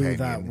fight blew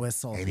companion, that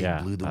whistle. and he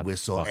Yeah, blew the that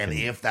whistle. And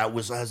fucking- if that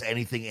whistle has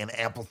anything and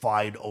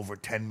amplified over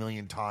 10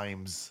 million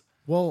times,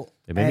 Well,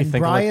 It made me and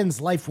think of, like-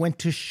 Brian's life went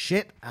to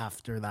shit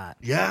after that.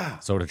 yeah,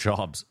 So did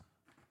Jobs.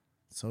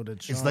 So did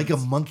it's Sean's. like a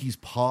monkey's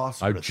paw.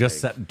 Sort I of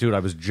just thing, said, dude, I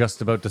was just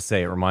about to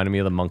say it reminded me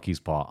of the monkey's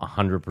paw,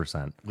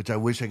 100%. which I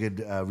wish I could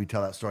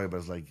retell that story, but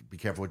it's like, be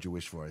careful what you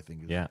wish for. I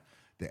think is Yeah.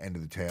 the end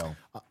of the tale.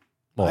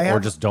 Well, I or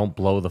have- just don't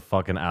blow the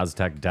fucking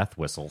Aztec death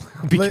whistle.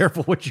 Be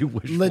careful what you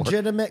wish for.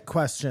 Legitimate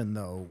question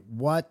though.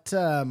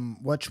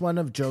 Which one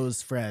of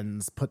Joe's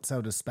friends puts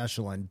out a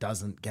special and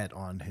doesn't get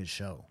on his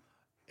show?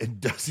 And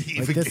does he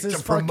Like, even this get is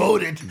to fucking-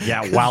 promote it?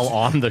 Yeah, while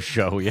on the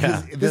show,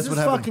 yeah. This is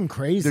fucking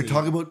crazy. They're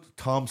talking about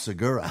Tom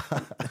Segura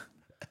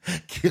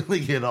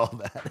killing it, all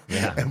that.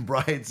 Yeah. And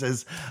Brian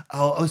says,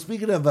 "Oh,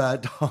 speaking of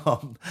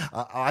Tom,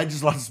 I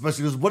just lost a special."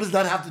 He goes, "What does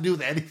that have to do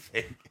with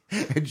anything?"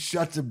 And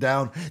shuts him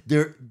down.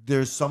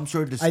 There's some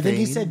sort of disdain. I think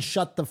he said,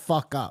 "Shut the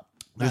fuck up."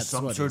 there's That's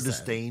some what sort he of said.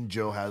 disdain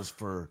Joe has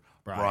for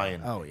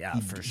Brian. Oh, yeah,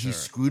 He- for He sure.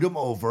 screwed him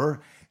over,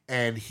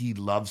 and he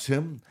loves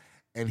him,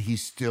 and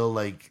he's still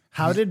like.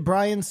 How did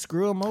Brian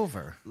screw him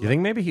over? You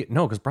think maybe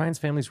no, because Brian's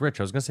family's rich.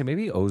 I was gonna say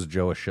maybe he owes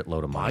Joe a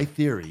shitload of My money.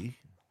 theory.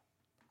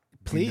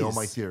 Please. You know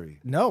my theory.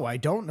 No, I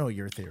don't know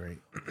your theory.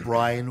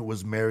 Brian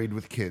was married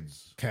with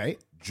kids. Okay.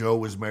 Joe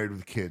was married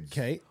with kids.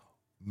 Okay.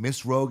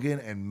 Miss Rogan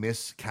and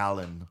Miss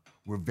Callan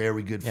were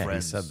very good Yeah,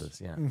 friends. he said this.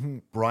 Yeah,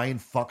 Brian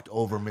fucked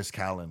over Miss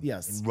Callan.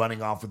 Yes. And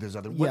running off with his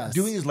other, Yes.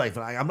 doing his life.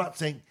 And I'm not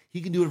saying he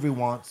can do whatever he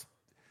wants.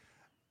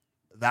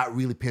 That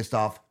really pissed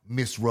off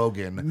Miss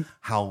Rogan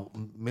how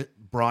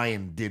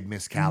Brian did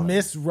Miss Callan.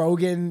 Miss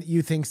Rogan,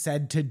 you think,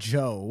 said to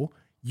Joe,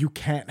 "You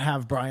can't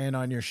have Brian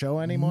on your show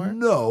anymore."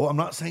 No, I'm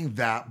not saying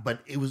that,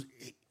 but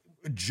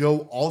Joe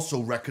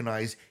also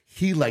recognized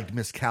he liked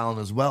Miss Callan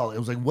as well. It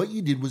was like, what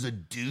you did was a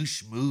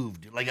douche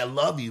move. Dude. Like, I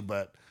love you,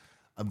 but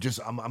I'm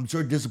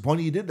sort of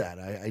disappointed you did that.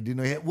 I didn't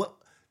know. What?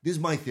 This is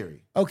my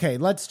theory. Okay,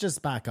 let's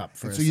just back up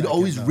for a So you'd second,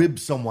 always though. rib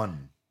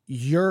someone.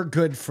 Your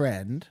good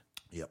friend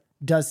Yep.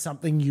 does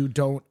something you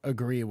don't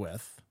agree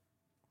with.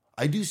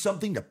 I do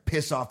something to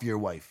piss off your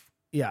wife.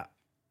 Yeah.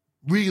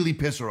 Really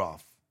piss her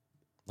off.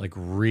 like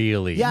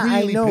really. Yeah,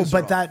 Really I know, piss her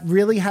but that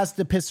really has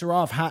to piss her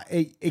off.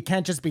 It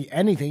can't just be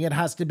anything. It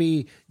has to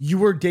be you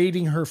were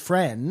dating her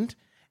friend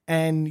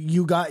and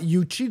you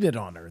cheated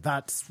on her.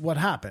 That's what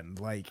happened.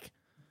 Like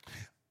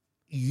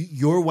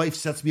Your wife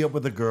sets me up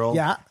with a girl.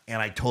 Yeah.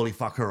 And I totally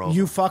fuck her over.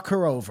 you fuck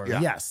her over.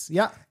 Yeah. Yes.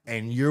 Yeah.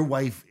 And your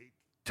wife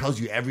tells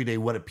you every day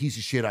what a piece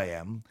of shit I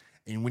am.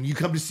 And when you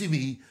come to see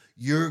me,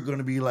 you're going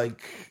to be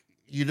like,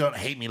 you don't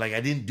hate me. Like, I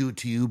didn't do it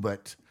to you,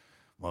 but,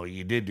 well,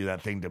 you did do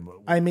that thing to me.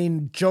 I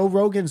mean, Joe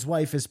Rogan's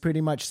wife is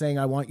pretty much saying,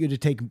 I want you to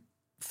take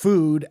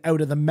food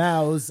out of the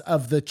mouths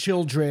of the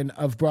children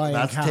of Brian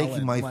That's Callen.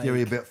 taking my Like,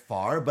 theory a bit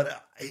far,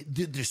 but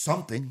there's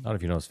something. Not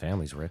if you know his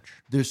family's rich.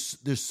 There's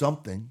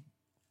something.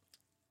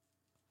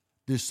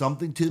 There's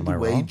something to Am the I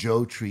way wrong?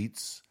 Joe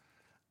treats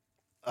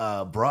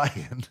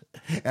Brian,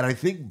 and I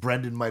think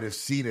Brendan might have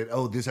seen it.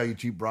 Oh, this is how you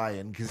treat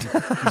Brian, because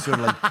he's sort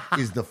of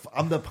like,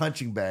 I'm the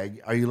punching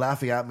bag. Are you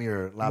laughing at me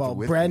or laughing Well,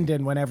 with me?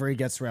 Brendan, whenever he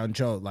gets around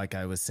Joe, like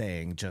I was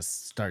saying,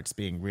 just starts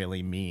being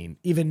really mean,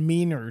 even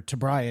meaner to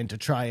Brian to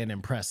try and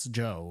impress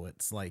Joe.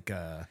 It's like,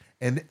 And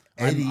I'm-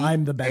 Eddie,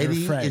 I'm the better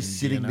Eddie friend, is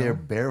sitting you know? there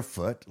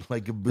barefoot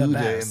like a Buddha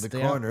best, in the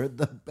yeah. corner.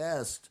 The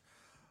best.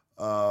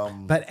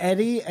 but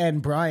Eddie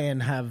and Brian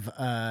have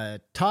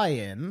a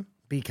tie-in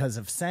because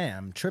of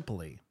Sam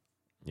Tripoli,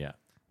 Yeah.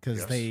 because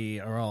Yes. they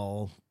are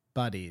all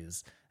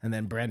buddies. And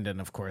then Brendan,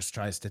 of course,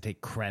 tries to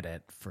take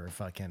credit for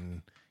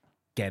fucking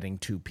getting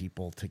two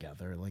people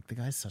together. Like the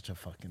guy's such a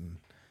fucking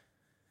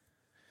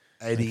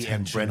Eddie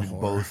and Attention Brendan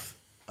whore. both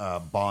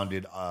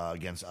bonded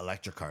against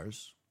electric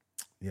cars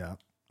yeah.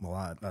 Well,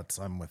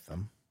 I'm with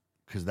them.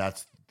 because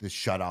that's the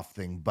shut off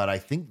thing. But I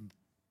think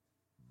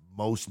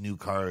most new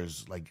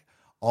cars, like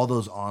all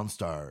those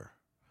OnStar,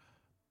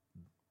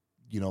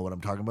 you know what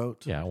I'm talking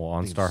about? Yeah. Well,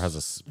 OnStar has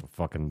a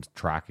fucking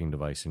tracking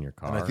device in your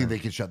car. And I think they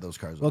can shut those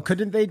cars Well, off.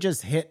 couldn't they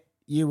just hit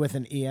you with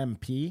an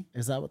EMP?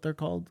 Is that what they're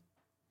called?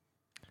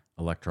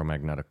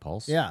 electromagnetic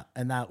pulse. Yeah,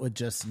 and that would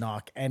just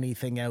knock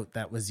anything out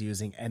that was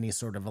using any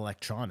sort of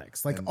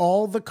electronics. Like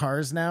all the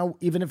cars now,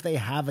 even if they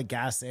have a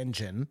gas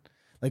engine,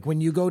 like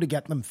when you go to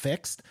get them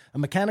fixed, a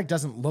mechanic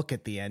doesn't look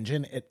at the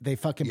engine. They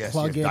fucking Yes,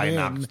 plug yes, it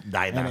in.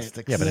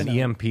 diagnostics. Yeah, but an you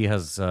know. EMP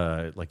has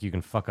like you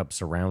can fuck up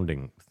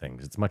surrounding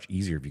things. It's much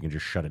easier if you can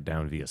just shut it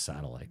down via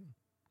satellite.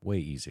 Way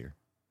easier.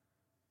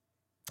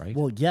 Right?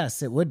 Well,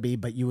 yes, it would be,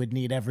 but you would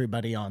need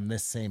everybody on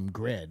this same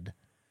grid.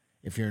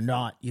 If you're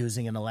not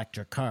using an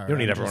electric car, you don't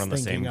need I'm everyone just on the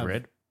same thinking of-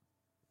 grid.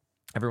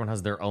 Everyone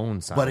has their own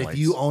But satellites. if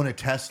you own a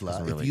Tesla,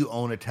 Doesn't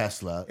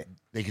really-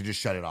 they could just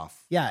shut it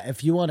off. Yeah,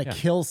 if you want a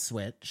kill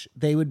switch,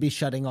 they would be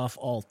shutting off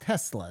all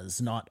Teslas,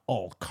 not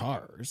all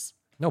cars.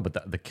 No,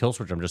 but the kill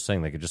switch, I'm just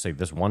saying they could just say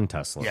this one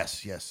Tesla.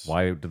 Yes, yes.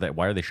 Why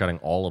are they shutting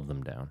all of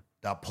them down?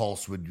 that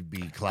pulse would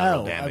be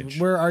collateral damage.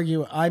 we're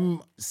arguing.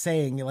 I'm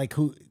saying like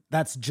who?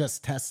 That's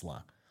just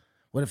Tesla.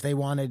 What if they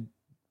wanted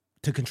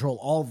to control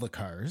all the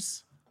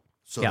cars?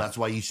 So Yeah. that's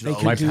why you should They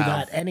always could do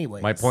have. that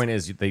anyways. My point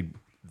is they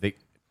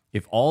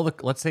if all the,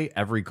 let's say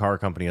every car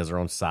company has their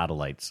own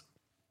satellites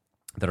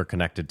that are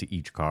connected to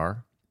each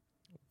car,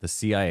 the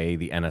CIA,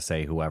 the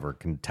NSA, whoever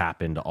can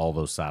tap into all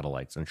those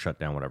satellites and shut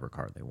down whatever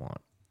car they want.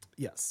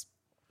 Yes.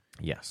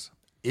 Yes.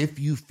 If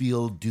you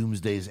feel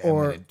doomsday is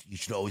Or- imminent, you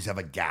should always have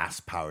a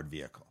gas-powered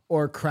vehicle.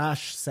 Or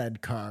crash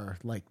said car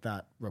like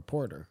that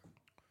reporter.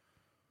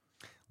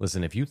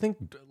 Listen, if you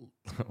think,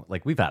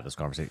 like we've had this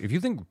conversation, if you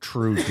think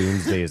true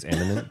doomsday is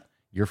imminent,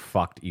 you're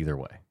fucked either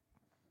way.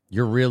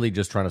 You're really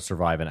just trying to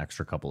survive an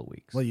extra couple of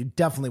weeks. Well, you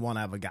definitely want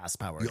to have a gas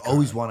powered. You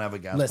always want to have a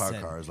gas-powered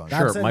Listen, car as long as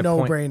that's Sure, a my no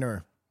point-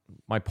 brainer.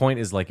 My point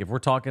is, like, if we're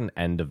talking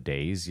end of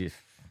days,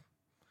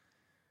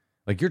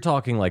 like you're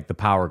talking like the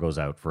power goes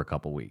out for a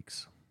couple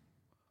weeks.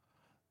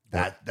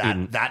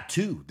 that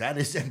too. That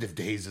is end of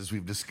days, as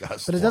we've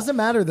discussed. But it doesn't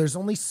matter. There's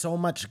only so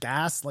much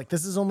gas. Like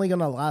this is only going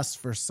to last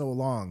for so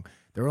long.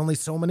 There are only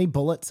so many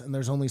bullets and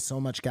there's only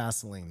so much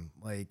gasoline.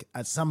 Like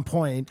at some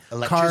point,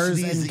 cars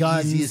Electricity is and the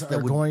guns easiest that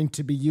are would- going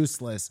to be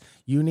useless.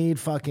 You need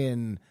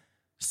fucking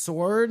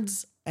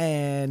swords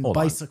and Hold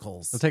on.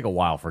 bicycles. It'll take a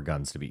while for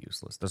guns to be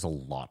useless. There's a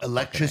lot of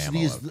Electricity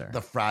fucking is ammo out the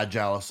there.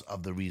 fragilest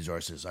of the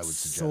resources, I would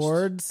suggest.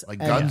 Swords Like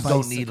and guns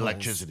don't need bicycles.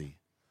 electricity.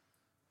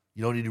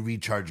 You don't need to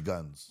recharge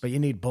guns. But you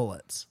need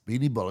bullets. You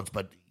need bullets,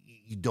 but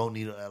you don't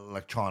need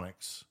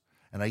electronics.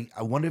 And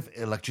I wonder if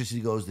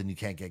electricity goes, then you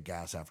can't get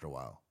gas after a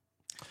while.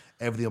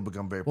 Everything will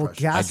become very Well,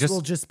 precious. gas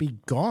will just be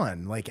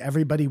gone. Like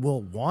everybody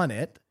will want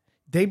it.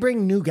 They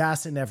bring new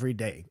gas in every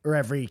day or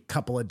every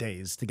couple of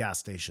days to gas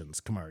stations.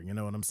 Kamar, you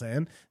know what I'm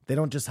saying? They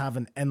don't just have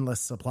an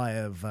endless supply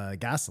of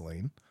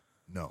gasoline.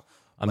 No.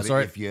 I'm But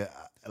sorry.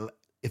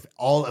 If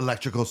all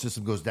electrical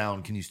system goes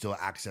down, can you still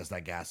access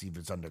that gas even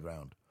if it's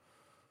underground?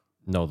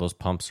 No, those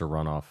pumps are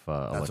run off what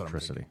I'm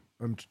electricity.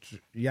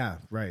 Yeah,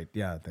 right.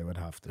 Yeah, they would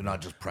have to. They're not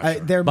just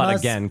pressure. There But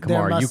must, again, there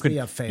Kamar, must you could be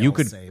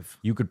a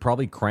you could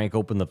probably crank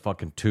open the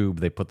fucking tube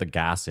they put the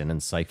gas in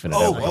and siphon it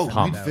Oh, out with a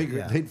pump.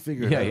 they'd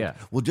figure it Yeah, out. yeah.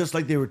 Well, just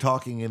like they were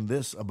talking in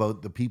this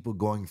about the people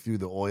going through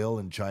the oil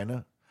in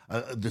China,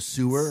 the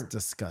sewer,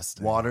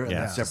 disgusting. water, and Yeah,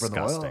 then it's separate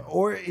the disgusting. oil,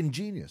 or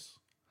ingenious.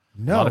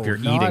 No, Not if you're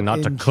eating,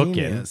 not to cook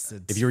in. ingenious.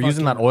 If It's you're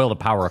using that fucking oil to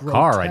power a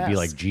car, I'd be grotesque.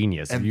 like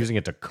genius. If And- you're using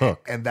it to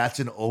cook, And that's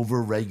an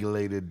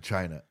over-regulated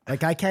China.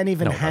 Like I can't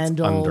even No, that's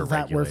handle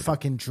that we're underregulated.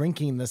 fucking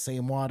drinking the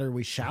same water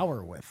we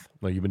shower with.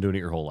 well, you've been doing it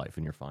your whole life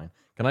and you're fine.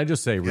 Can I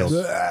just say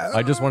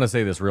I just want to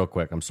say this real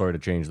quick. I'm sorry to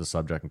change the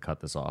subject and cut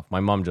this off. My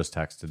mom just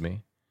texted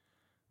me.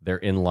 They're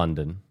in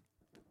London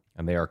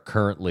and they are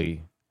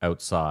currently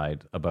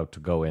outside about to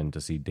go in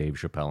to see Dave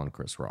Chappelle and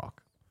Chris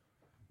Rock.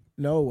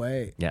 No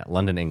way. Yeah,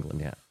 London,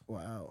 England, yeah.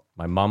 Wow.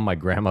 My mom, my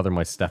grandmother,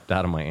 my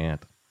stepdad, and my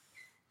aunt.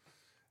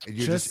 And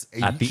you're Just,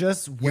 just, at the-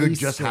 just you're wasted.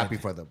 just happy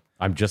for them.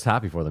 I'm just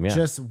happy for them, yeah.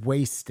 Just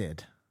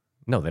wasted.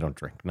 No, they don't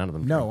drink. None of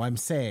them drink. No, I'm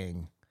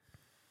saying,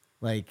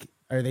 like,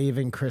 are they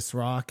even Chris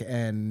Rock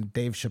and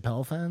Dave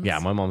Chappelle fans? Yeah,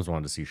 my mom's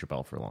wanted to see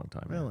Chappelle for a long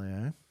time. yeah. Really?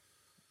 Eh?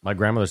 My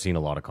grandmother's seen a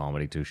lot of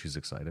comedy too. She's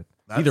excited.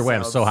 That Either way,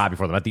 I'm so sounds- happy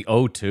for them. At the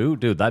O2,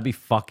 dude, that'd be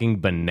fucking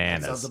That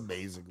bananas. sounds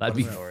amazing. That'd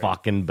What be a story.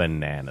 fucking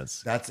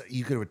bananas.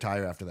 You could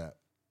retire after that.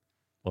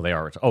 Well, they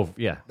are. Oh,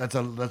 yeah. That's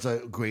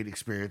a great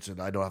experience,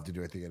 and I don't have to do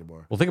anything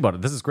anymore. Well, think about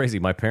it. This is crazy.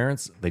 My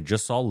parents, they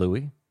just saw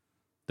Louis.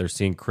 They're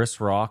seeing Chris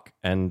Rock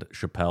and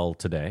Chappelle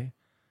today.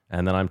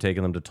 And then I'm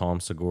taking them to Tom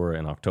Segura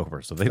in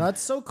October. So they,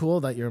 That's so cool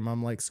that your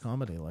mom likes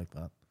comedy like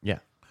that. yeah.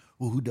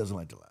 Well, who doesn't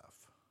like to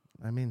laugh?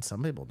 I mean,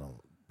 some people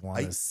don't want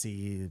I- to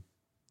see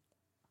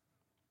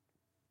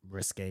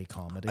risque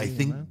comedy. I you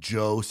think know?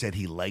 Joe said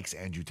he likes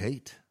Andrew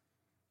Tate.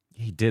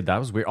 He did. That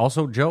was weird.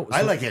 Also, Joe.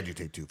 I like Andrew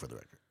Tate too, for the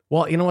record.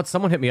 Well, you know what?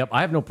 Someone hit me up.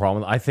 I have no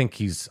problem. I don't think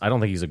he's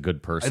a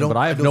good person, but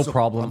I have no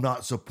problem. I'm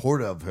not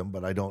supportive of him,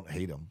 but I don't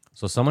hate him.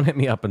 So someone hit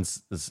me up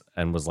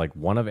and was like,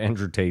 one of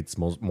Andrew Tate's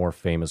more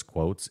famous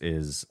quotes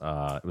is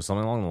it was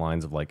something along the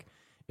lines of like,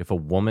 if a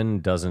woman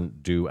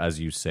doesn't do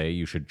as you say,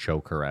 you should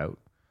choke her out.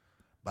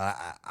 But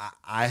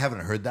I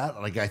haven't heard that.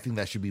 Like, I think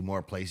that should be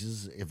more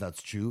places if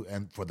that's true,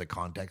 and for the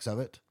context of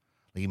it.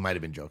 Like, he might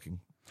have been joking.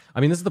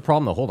 I mean, this is the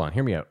problem though. Hold on,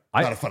 hear me out.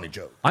 Not a funny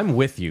joke. I'm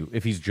with you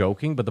if he's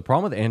joking, but the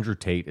problem with Andrew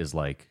Tate is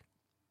like,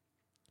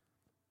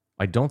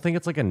 I don't think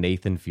it's like a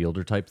Nathan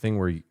Fielder type thing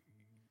where, you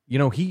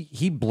know,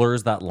 he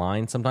blurs that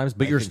line sometimes,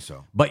 but I you're think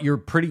so. but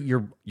you're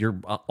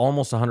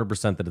almost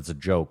 100% that it's a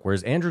joke.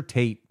 Whereas Andrew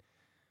Tate,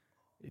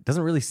 it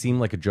doesn't really seem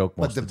like a joke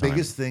most But the of the time.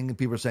 biggest thing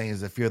people are saying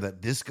is the fear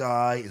that this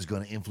guy is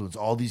going to influence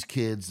all these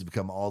kids to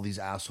become all these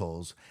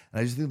assholes.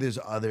 And I just think there's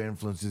other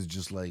influences,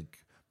 just like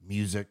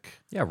music.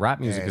 Yeah,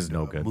 rap music is and,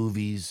 no good.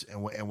 Movies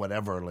and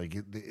whatever. Like,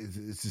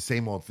 it's the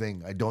same old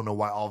thing. I don't know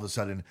why all of a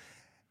sudden,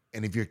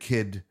 and if your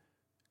kid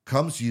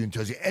comes to you and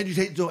tells you, Andrew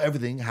Tate know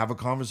everything, have a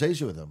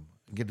conversation with him.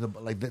 Get to the,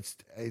 like, that's,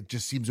 it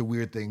just seems a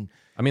weird thing.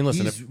 I mean,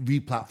 listen, he's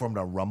re-platformed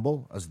on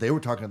Rumble, as they were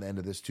talking at the end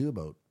of this too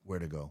about where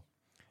to go.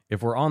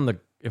 If we're on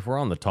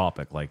the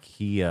topic, like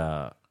he,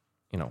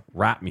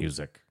 rap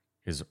music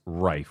is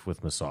rife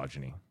with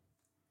misogyny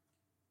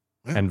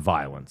and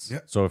violence. Yeah.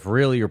 So if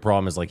really your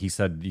problem is, like he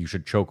said, you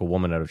should choke a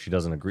woman out if she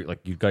doesn't agree, like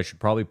you guys should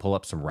probably pull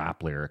up some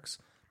rap lyrics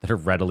that are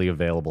readily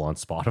available on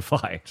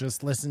Spotify.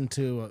 Just listen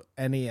to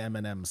any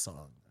Eminem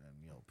song and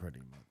you'll pretty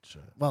much.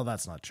 Well,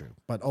 that's not true,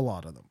 but a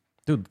lot of them.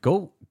 Dude,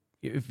 go,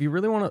 if you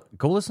really want to,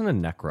 go listen to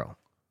Necro.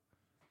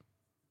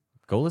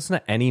 Go listen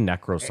to any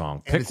Necro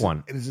song. Pick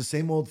one. And it's the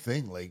same old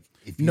thing. Like,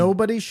 if you,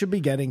 Nobody should be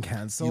getting you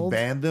canceled.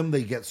 ban them,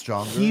 they get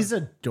stronger. He's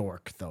a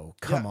dork, though.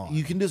 Come Yeah, on.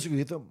 You can disagree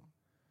with them.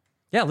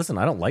 Yeah, listen,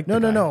 I don't like No,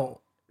 the guy.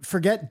 no.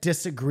 Forget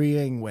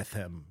disagreeing with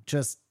him.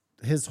 Just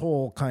his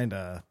whole kind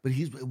of. But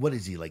he's, what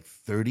is he, like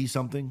 30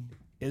 something?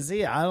 Is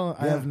he? I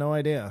have no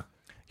idea.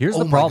 Here's Oh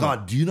the my problem.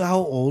 God. Do you know how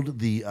old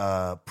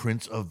the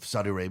Prince of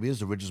Saudi Arabia is,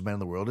 the richest man in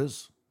the world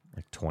is?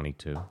 Like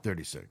 22.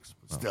 36.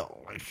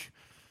 Still, like,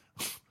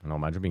 No,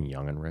 imagine being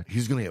young and rich.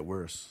 he's going to get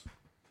worse.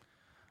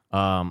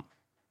 My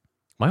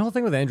whole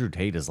thing with Andrew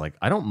Tate is like,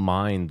 I don't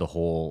mind the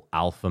whole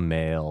alpha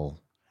male,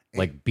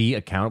 like be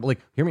accountable. Like,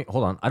 hear me,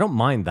 hold on. I don't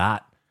mind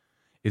that.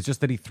 It's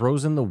just that he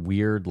throws in the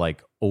weird,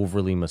 like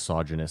overly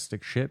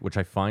misogynistic shit, which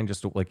I find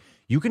just like,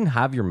 you can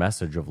have your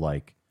message of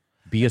like,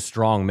 be a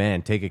strong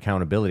man, take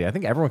accountability. I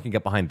think everyone can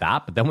get behind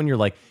that. But then when you're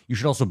like, you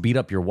should also beat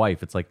up your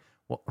wife, it's like,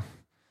 well, I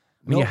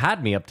mean, you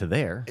had me up to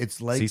there.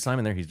 It's like- see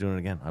Simon there, he's doing it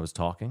again. I was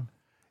talking.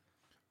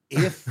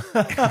 If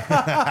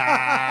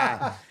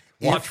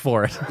Watch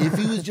for it. if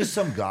he was just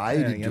some guy who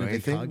you didn't do gotta be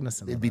anything,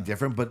 cognizant of it'd be that.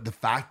 different. But the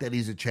fact that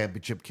he's a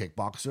championship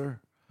kickboxer,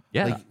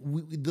 Yeah.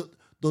 like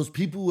those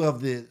people who have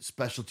the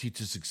specialty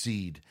to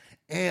succeed,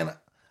 and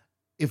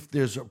if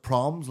there's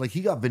problems, like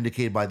he got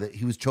vindicated by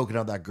he was choking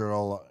out that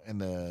girl in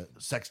the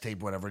sex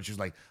tape, or whatever, and she was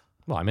like,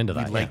 Well, I'm into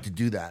 "We'd that. like Yeah. to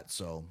do that."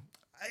 So,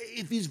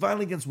 if he's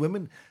violent against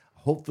women,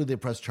 hopefully they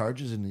press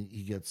charges and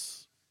he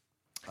gets.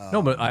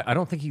 No, but I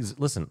don't think he's.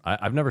 Listen,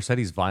 I've never said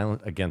he's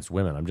violent against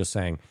women. I'm just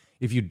saying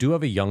if you do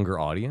have a younger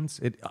audience,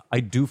 I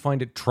do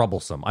find it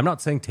troublesome. I'm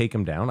not saying take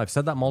him down. I've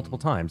said that multiple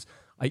times.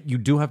 You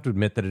do have to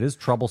admit that it is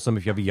troublesome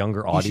if you have a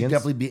younger He should audience.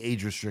 definitely be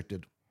age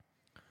restricted.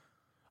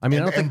 I mean,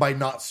 I don't And think. by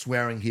not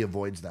swearing, he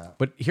avoids that.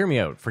 But hear me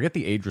out. Forget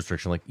the age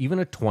restriction. Like even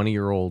a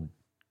 20-year-old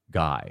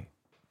guy,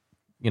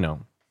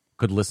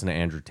 could listen to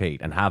Andrew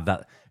Tate and have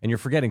that. And you're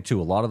forgetting too.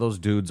 A lot of those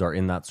dudes are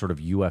in that sort of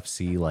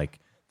UFC. Like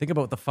think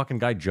about the fucking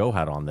guy Joe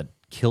had on that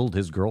killed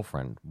his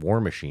girlfriend, War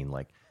Machine.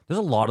 Like there's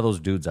a lot of those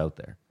dudes out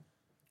there.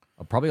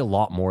 Probably a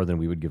lot more than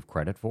we would give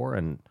credit for.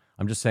 And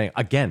I'm just saying,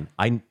 again,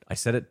 I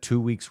said it 2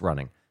 weeks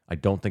running. I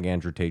don't think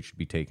Andrew Tate should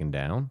be taken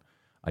down.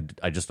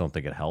 I just don't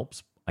think it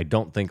helps. I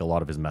don't think a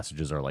lot of his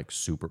messages are like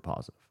super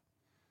positive.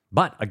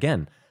 But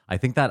again, I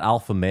think that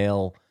alpha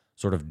male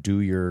sort of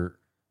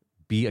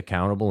be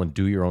accountable and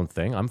do your own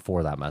thing. I'm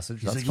for that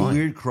message. He's That's like fine. a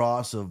weird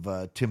cross of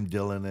Tim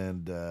Dillon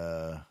and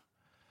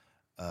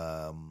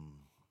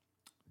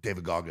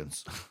David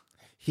Goggins.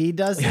 He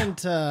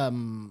doesn't.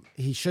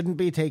 He shouldn't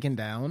be taken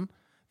down.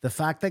 The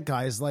fact that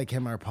guys like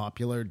him are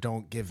popular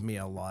don't give me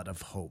a lot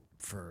of hope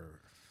for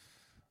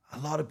A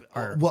lot of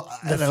the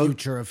and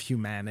future of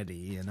humanity.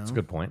 You know, That's a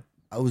good point.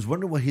 I was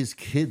wondering what his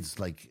kids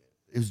like.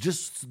 It was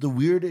just the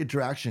weird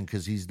interaction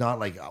because he's not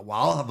like, well,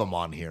 I'll have them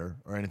on here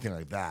or anything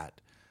like that.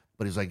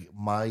 But he's like,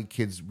 my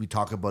kids, we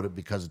talk about it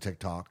because of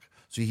TikTok.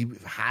 So he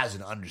has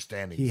an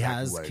understanding. he exactly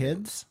has what it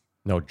kids. is.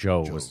 No,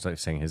 Joe was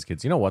saying his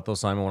kids. You know what though,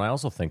 Simon? When I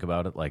also think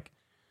about it, like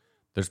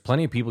there's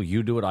plenty of people,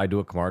 you do it, I do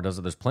it, Kamar does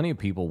it. There's plenty of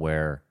people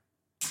where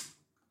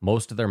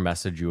most of their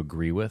message you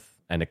agree with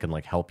and it can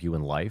like help you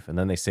in life. And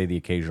then they say the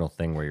occasional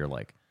thing where you're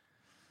like,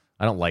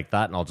 I don't like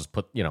that. And I'll just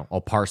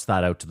I'll parse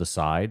that out to the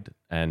side.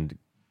 And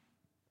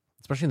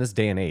especially in this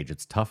day and age,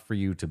 it's tough for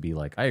you to be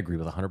like, I agree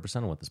with 100%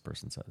 of what this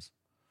person says.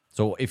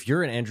 So if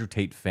you're an Andrew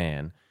Tate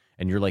fan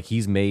and you're like,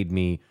 he's made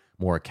me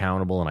more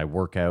accountable and I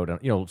work out and,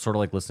 sort of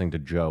like listening to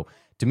Joe.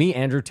 To me,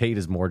 Andrew Tate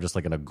is more just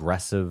like an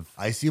aggressive,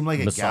 I see him like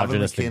a Gavin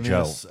misogynistic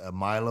Joe. McInnes, a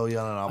Milo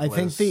Yiannopoulos. I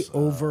think the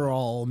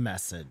overall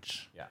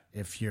message, Yeah.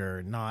 if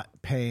you're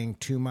not paying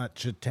too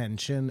much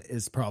attention,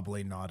 is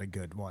probably not a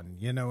good one.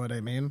 You know what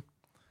I mean?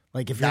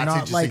 Like if you're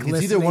That's not like interesting.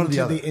 It's either listening one or the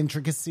to other. the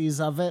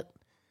intricacies of it,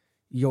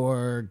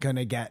 you're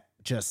gonna get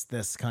just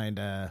this kind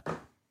of,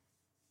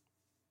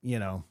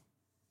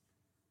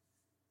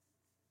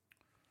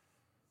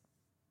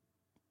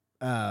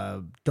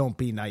 don't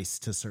be nice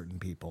to certain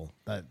people.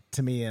 That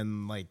to me,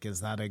 and like,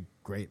 is that a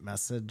great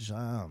message?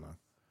 I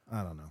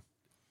don't know.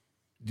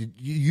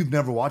 You've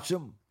never watched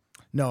him?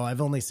 No,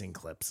 I've only seen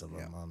clips of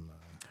him on.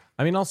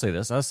 I mean, I'll say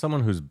this as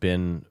someone who's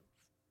been,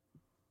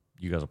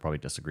 you guys will probably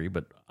disagree,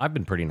 but I've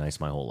been pretty nice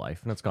my whole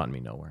life and it's gotten me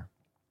nowhere.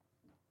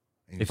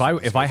 If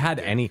I had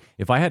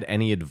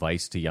any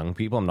advice to young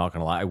people, I'm not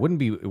gonna lie, it wouldn't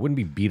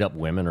be beat up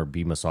women or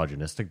be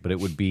misogynistic, but it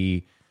would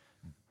be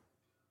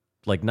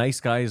like nice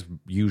guys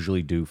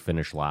usually do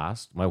finish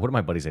last. What do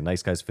my buddies say?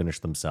 Nice guys finish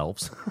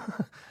themselves.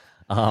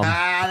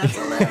 That's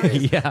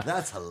hilarious. Yeah.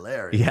 That's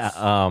hilarious.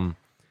 Yeah.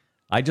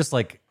 I just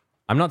like,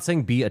 I'm not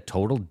saying be a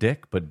total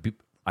dick, but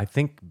I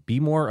think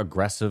be more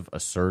aggressive,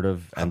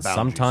 assertive, and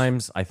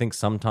boundaries.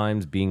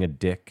 sometimes being a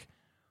dick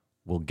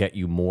will get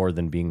you more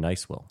than being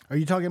nice will. Are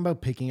you talking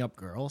about picking up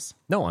girls?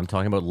 No, I'm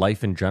talking about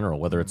life in general,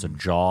 whether it's a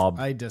job.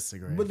 I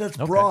disagree. But that's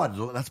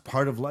broad. That's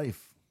part of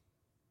life.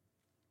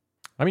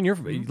 I mean,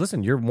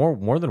 you're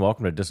more than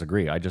welcome to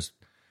disagree.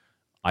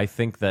 I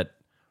think that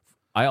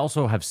I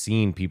also have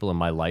seen people in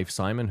my life,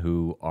 Simon,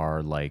 who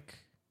are like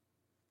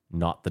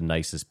not the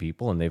nicest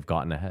people, and they've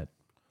gotten ahead.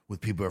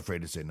 With people who are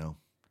afraid to say no.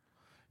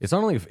 It's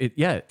not only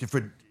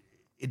Different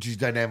interesting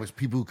dynamics.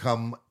 People who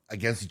come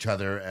against each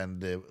other,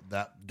 and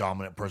that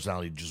dominant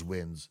personality just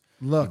wins.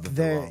 Look, even if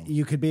they're wrong.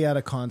 you could be at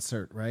a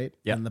concert, right?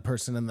 Yeah. And the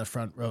person in the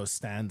front row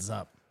stands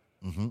up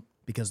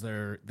because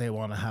they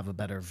want to have a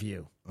better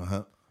view.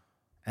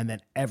 And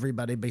then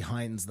everybody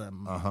behind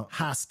them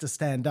has to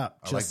stand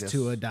up just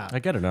to adapt. I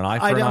get it. An eye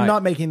for an I'm eye.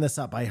 not making this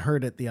up. I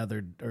heard it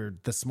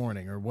this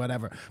morning or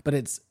whatever. But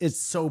it's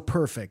so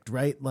perfect,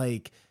 right?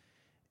 Like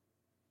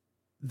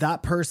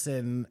that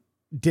person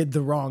did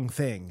the wrong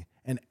thing,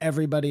 and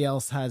everybody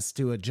else has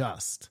to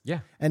adjust.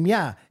 Yeah. And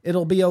yeah,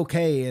 it'll be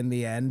okay in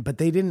the end, but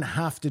they didn't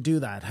have to do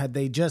that. Had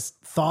they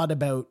just thought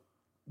about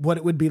what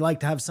it would be like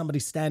to have somebody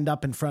stand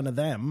up in front of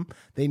them,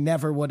 they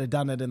never would have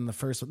done it in the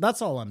first one.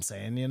 That's all I'm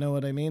saying. You know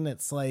what I mean?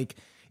 It's like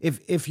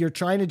if you're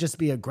trying to just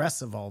be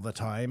aggressive all the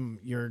time,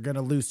 you're going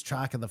to lose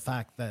track of the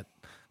fact that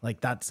like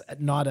that's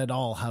not at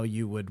all how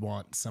you would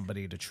want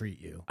somebody to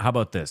treat you. How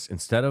about this?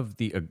 Instead of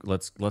the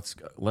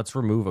let's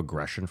remove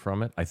aggression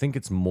from it. I think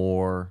it's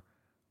more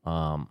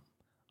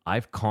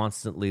I've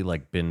constantly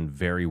like been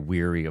very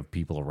weary of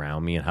people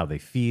around me and how they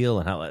feel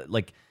and how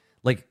like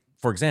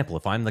for example,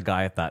 if I'm the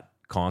guy at that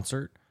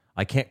concert,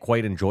 I can't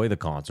quite enjoy the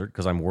concert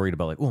because I'm worried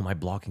about like, oh, am I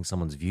blocking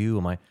someone's view?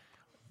 Am I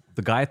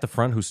the guy at the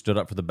front who stood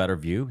up for the better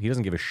view? He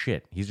doesn't give a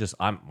shit. He's just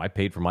I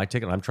paid for my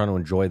ticket. I'm trying to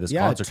enjoy this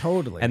concert. Yeah,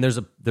 totally. And there's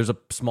a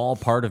small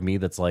part of me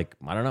that's like,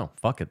 I don't know,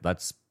 fuck it.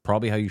 That's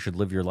probably how you should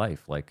live your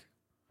life. Like,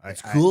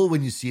 It's cool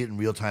when you see it in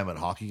real time at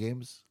hockey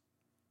games.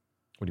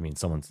 what do you mean?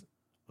 Someone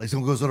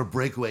goes on a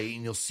breakaway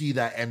and you'll see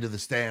that end of the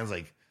stands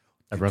like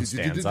Everyone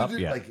stands up,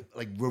 yeah.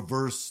 like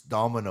reverse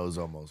dominoes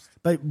almost.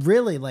 But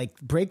really,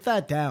 like, break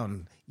that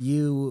down.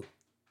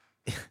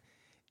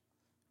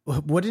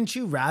 Wouldn't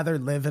you rather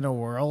live in a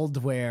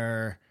world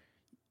where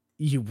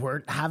you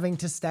weren't having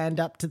to stand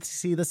up to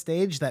see the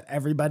stage, that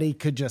everybody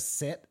could just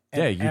sit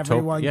and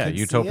everyone could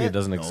utopia see it?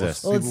 doesn't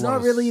exist. Well, it's People not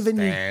wanna really even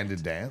stand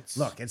and dance.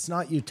 Look, it's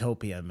not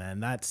utopia,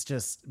 man. That's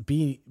just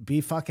be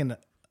fucking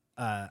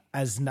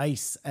as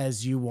nice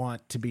as you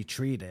want to be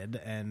treated,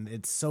 and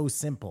it's so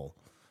simple.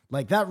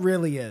 Like, that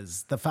really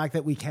is. The fact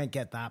that we can't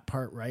get that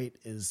part right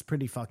is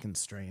pretty fucking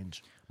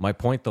strange. My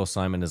point, though,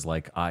 Simon, is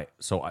like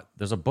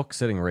there's a book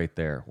sitting right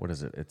there. What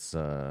is it? It's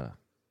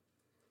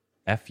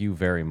F You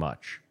Very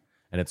Much,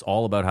 and it's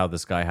all about how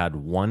this guy had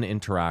one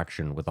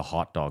interaction with a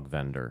hot dog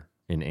vendor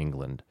in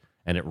England,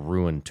 and it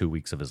ruined 2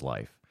 weeks of his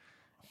life.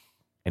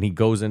 And he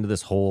goes into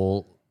this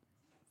whole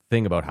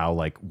thing about how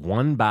like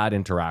one bad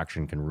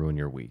interaction can ruin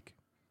your week.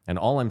 And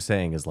all I'm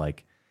saying is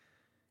like,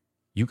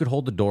 you could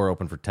hold the door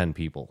open for 10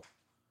 people,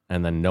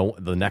 and then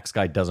the next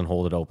guy doesn't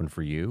hold it open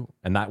for you,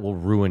 and that will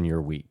ruin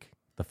your week.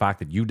 The fact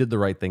that you did the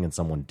right thing and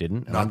someone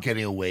didn't. Not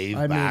getting a wave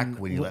back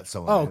when you let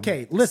someone in.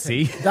 Okay, listen,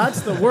 See?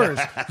 that's the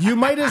worst. You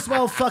might as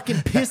well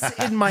fucking piss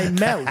in my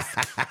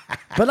mouth.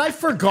 But I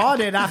forgot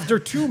it after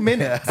 2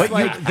 minutes. But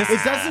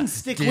it doesn't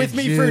stick with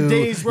me for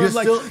days where I'm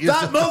like,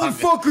 that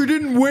motherfucker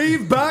didn't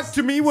wave back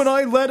to me when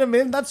I let him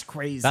in. That's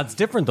crazy. That's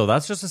different, though.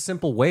 That's just a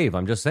simple wave.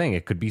 I'm just saying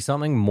it could be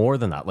something more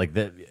than that. Like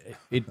that,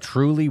 it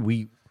truly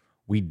we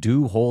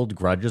do hold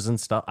grudges and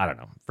stuff. I don't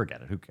know.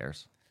 Forget it. Who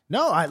cares?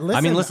 No,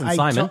 listen,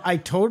 Simon. I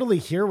totally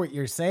hear what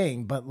you're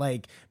saying, but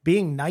like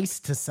being nice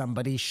to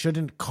somebody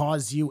shouldn't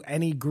cause you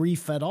any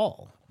grief at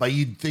all. But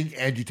you'd think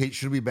Andrew Tate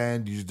should be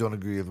banned. You just don't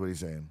agree with what he's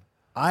saying.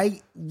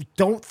 I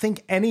don't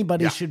think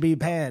anybody should be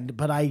banned,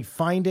 but I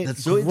find it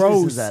That's so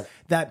gross interesting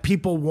that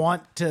people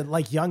want to,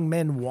 like, young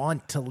men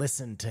want to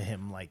listen to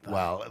him like that.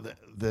 Well,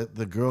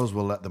 the girls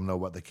will let them know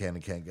what they can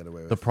and can't get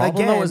away with. The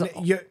problem though is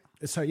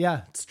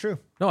yeah, it's true.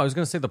 no. I was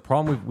going to say the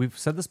problem we've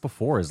said this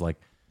before is like,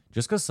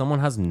 just because someone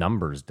has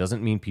numbers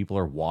doesn't mean people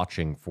are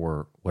watching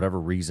for whatever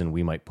reason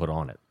we might put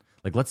on it.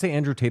 Like, let's say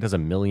Andrew Tate has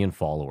 1 million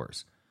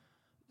followers.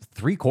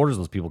 3/4 of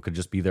those people could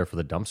just be there for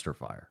the dumpster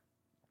fire.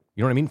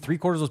 You know what I mean?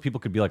 3/4 of those people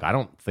could be like, I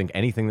don't think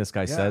anything this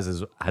guy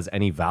says has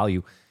any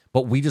value.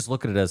 But we just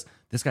look at it as,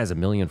 this guy has 1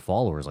 million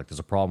followers. Like, there's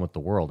a problem with the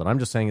world. And I'm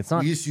just saying it's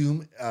not. We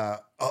assume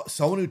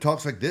someone who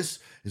talks like this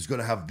is going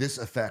to have this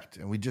effect,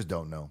 and we just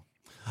don't know.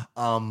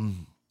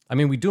 I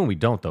mean, we do and we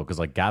don't, though, because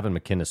like Gavin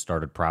McInnes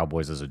started Proud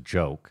Boys as a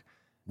joke.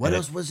 What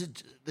else was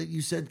it that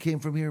you said came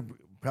from here?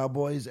 Proud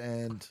Boys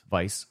and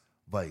Vice.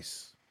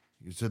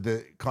 You said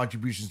the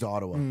contributions to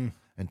Ottawa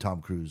and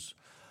Tom Cruise.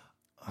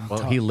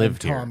 Well, he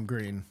lived here. Tom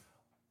Green.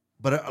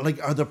 But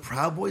are the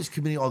Proud Boys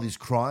committing all these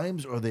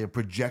crimes, or are they a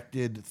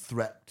projected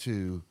threat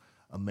to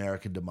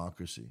American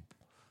democracy?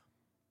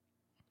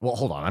 Well,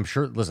 hold on. I'm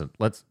sure. Listen,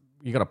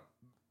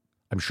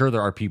 I'm sure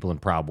there are people in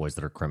Proud Boys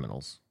that are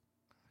criminals.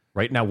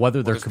 Right now,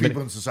 whether they're committing,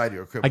 people in society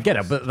are criminals. I get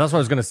it, but that's what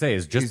I was going to say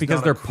is just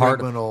because they're part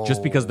of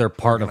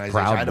organization,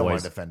 Proud I don't want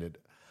Boys. to defend it.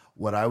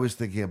 What I was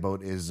thinking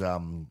about is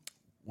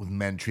with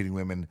men treating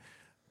women.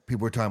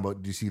 People were talking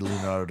about. Do you see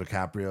Leonardo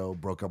DiCaprio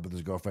broke up with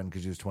his girlfriend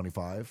because he was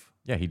 25?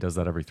 Yeah, he does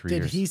that every 3 Did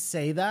years. he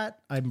say that?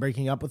 I'm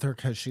breaking up with her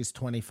because she's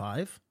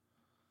 25?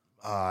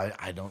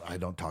 I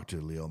don't talk to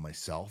Leo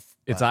myself.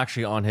 It's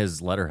actually on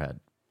his letterhead.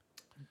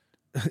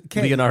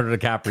 Okay. Leonardo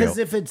DiCaprio.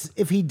 Because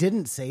if he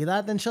didn't say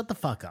that, then shut the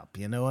fuck up.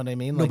 You know what I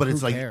mean? No, but who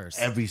it's like cares?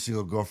 every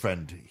single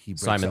girlfriend he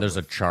breaks Simon, up there's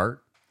with. a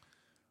chart.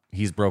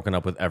 He's broken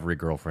up with every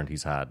girlfriend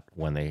he's had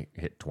when they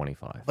hit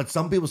 25. But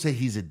some people say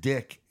he's a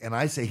dick, and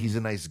I say he's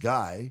a nice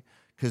guy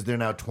because they're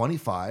now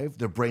 25,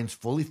 their brain's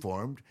fully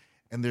formed,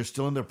 and they're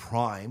still in their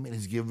prime, and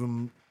he's giving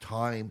them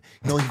time.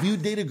 You know, if you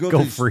date a girl Go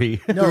till he's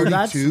free. No,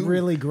 that's 32,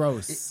 really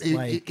gross.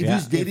 If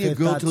he's dating a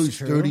girl till that's he's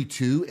true.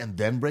 32 and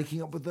then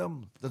breaking up with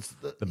them, that's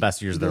The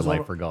best years of their does all-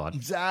 life for God.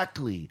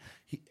 Exactly.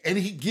 And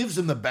he gives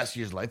them the best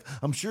years of life.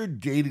 I'm sure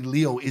dating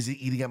Leo isn't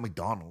eating at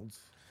McDonald's.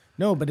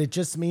 No, but it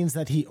just means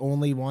that he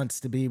only wants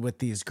to be with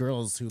these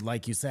girls who,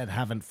 like you said,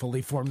 haven't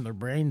fully formed their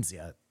brains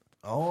yet.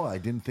 Oh, I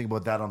didn't think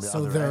about that on the So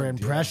other they're end.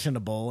 Yeah.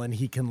 impressionable, and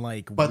he can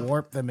But-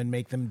 warp them and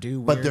make them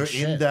do weird But they're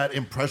shit. in that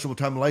impressionable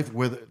time of life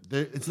where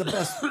it's the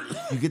best.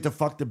 You get to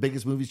fuck the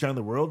biggest movie star in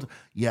the world.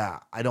 Yeah,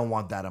 I don't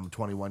want that. I'm a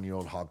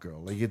 21-year-old hot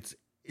girl. Like it's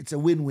a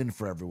win-win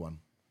for everyone.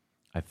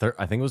 I think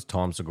it was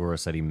Tom Segura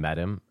said he met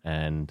him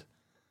and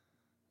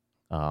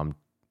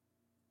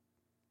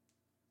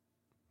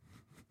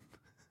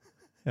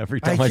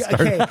every time I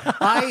start Okay,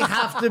 I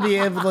have to be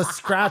able to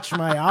scratch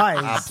my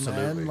eyes,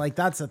 Absolutely. man. Like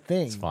that's a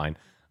thing. it's fine.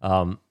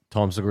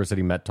 Tom Segura said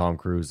he met Tom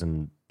Cruise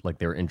and like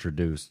they were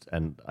introduced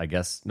and I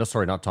guess no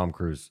sorry, not Tom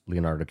Cruise,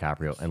 Leonardo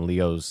DiCaprio, and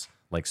Leo's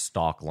like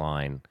stock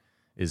line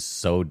is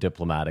so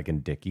diplomatic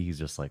and dicky. He's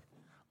just like,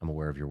 I'm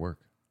aware of your work.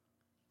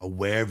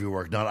 Aware of your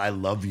work, not I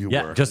love your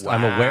Yeah, work. just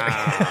I'm Wow.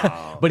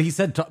 aware. But he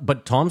said,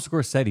 but Tom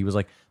Segura said he was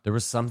like, there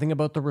was something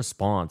about the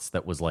response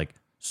that was like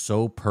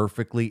so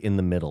perfectly in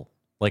the middle.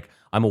 Like,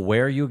 I'm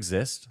aware you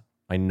exist.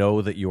 I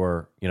know that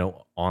you're,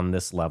 on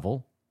this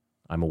level.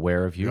 I'm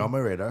aware of you. You're on my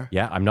radar.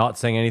 Yeah, I'm not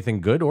saying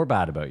anything good or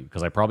bad about you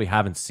because I probably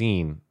haven't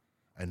seen.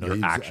 I know Your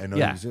you. action- I know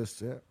yeah. you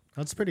exist. Yeah.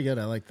 That's pretty good.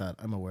 I like that.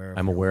 I'm aware of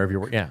I'm aware of your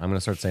work. Yeah, I'm going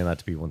to start saying that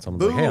to people when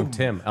someone's like, hey, I'm Boom.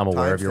 Tim. I'm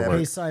aware of your Timestamp. work.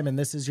 Hey, Simon,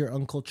 this is your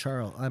Uncle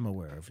Charles. I'm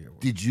aware of your work.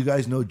 Did you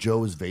guys know Joe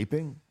was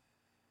vaping?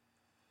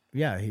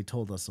 Yeah, he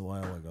told us a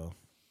while ago.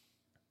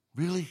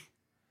 Really?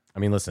 I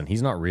mean, listen,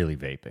 he's not really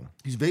vaping.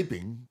 He's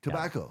vaping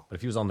tobacco. But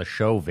if he was on the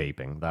show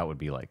vaping, that would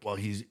be like, Well,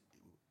 he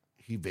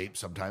vapes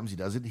sometimes. He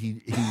doesn't.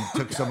 He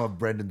took some of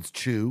Brendan's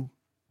chew,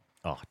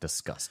 oh,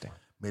 disgusting.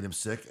 made him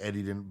sick.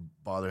 Eddie didn't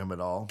bother him at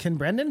all. Can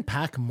Brendan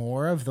pack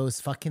more of those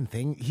fucking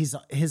things?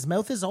 His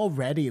mouth is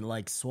already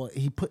like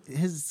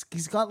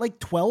he's got like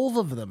 12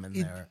 of them in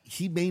there.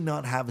 He may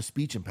not have a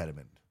speech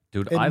impediment.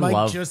 Dude, It I might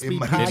love just it be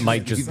might- packs it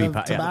might just be of pa-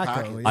 yeah.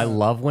 tobacco. Pack- I yeah.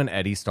 love when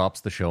Eddie stops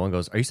the show and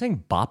goes, "Are you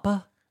saying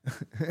Bappa?"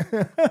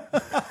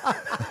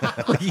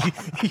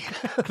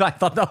 I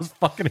thought that was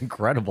fucking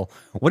incredible.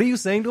 What are you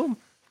saying to him?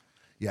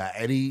 Yeah,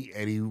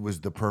 Eddie was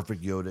the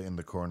perfect Yoda in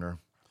the corner.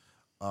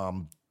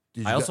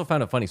 Did I you also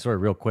found it funny. Sorry,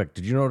 real quick.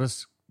 Did you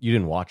notice you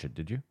didn't watch it?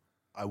 Did you?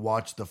 I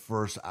watched the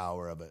first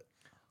hour of it.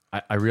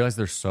 I realize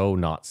they're so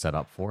not set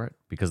up for it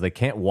because they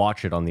can't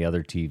watch it on the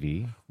other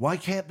TV Why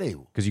can't they?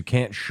 because you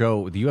can't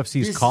show the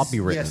UFC is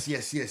copywritten.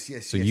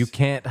 Yes. So you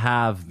can't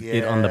have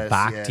it on the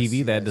back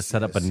TV. They had to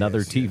set up another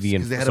TV,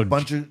 and because they had so, a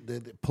bunch of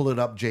they pull it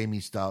up Jamie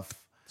stuff,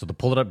 so to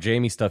pull it up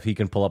Jamie stuff, he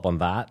can pull up on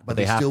that, but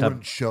they have still to.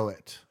 wouldn't show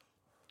it.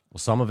 Well,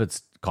 some of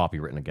it's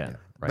copywritten again,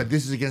 right? But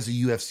this is against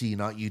the UFC,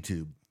 not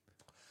YouTube.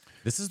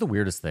 This is the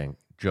weirdest thing.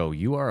 Joe,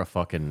 you are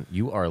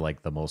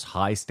like the most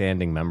high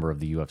standing member of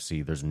the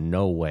UFC. There's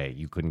no way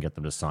you couldn't get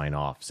them to sign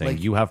off saying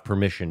Like- you have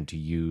permission to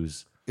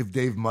use. If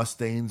Dave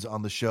Mustaine's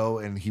on the show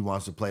and he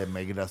wants to play a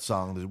Megadeth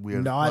song, there's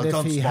weird. Not it's if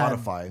on he had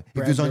Spotify.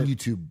 If it's on Brendan-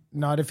 YouTube,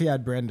 Not if he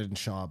had Brendan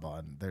Schaub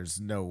on.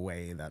 There's no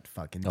way that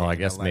fucking. Oh, I Dana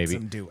guess lets maybe.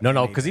 him do No,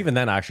 because anything. even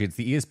then, actually, it's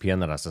the E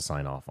ESPN that has to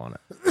sign off on it.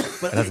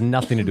 It has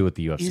nothing to do with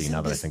the UFC isn't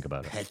now that I this think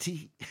about it.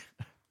 petty?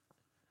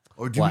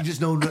 Or do What? we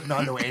just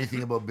not know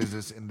anything about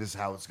business in this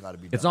how it's got to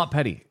be done? It's not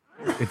petty.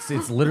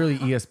 It's literally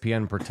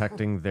ESPN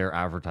protecting their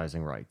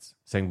advertising rights,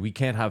 saying we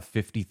can't have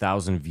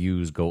 50,000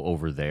 views go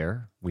over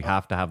there. We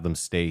have to have them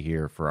stay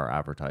here for our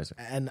advertising.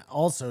 And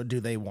also, do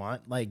they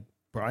want like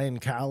Brian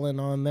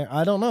Callen on there?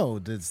 I don't know.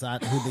 Is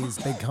that who these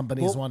big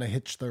companies want to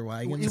hitch their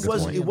wagons?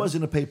 It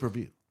wasn't a pay per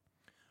view.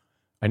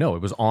 I know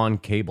it was on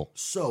cable.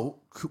 So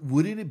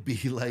wouldn't it be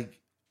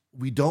like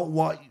we don't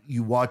want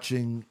you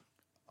watching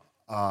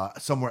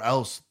somewhere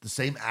else the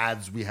same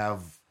ads we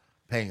have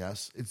paying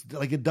us? It's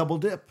like a double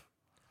dip.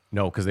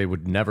 No, because they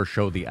would never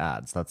show the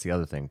ads. That's the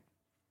other thing.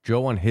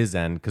 Joe on his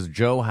end, because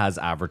Joe has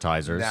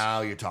advertisers.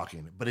 Now you're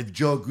talking. But if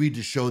Joe agreed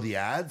to show the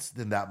ads,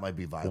 then that might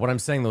be viable. What I'm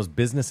saying, those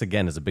business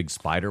again is a big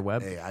spider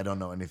web. Hey, I don't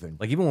know anything.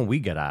 Like even when we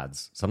get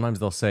ads, sometimes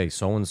they'll say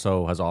so and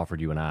so has offered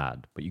you an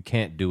ad, but you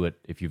can't do it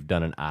if you've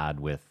done an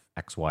ad with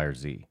X, Y, or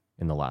Z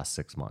in the last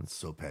 6 months.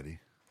 So petty.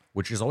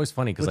 which is always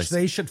funny because Which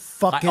they should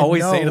fucking I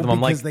always know say to them, I'm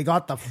because like, they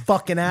got the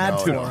fucking ad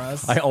for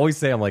us. I always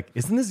say, I'm like,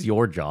 isn't this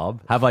your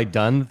job? Have I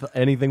done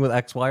anything with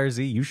X, Y, or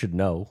Z? You should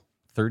know.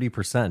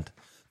 30%.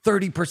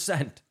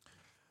 30%.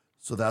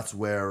 So that's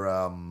where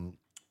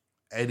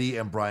Eddie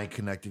and Brian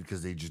connected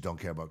because they just don't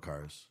care about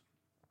cars.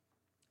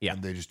 Yeah.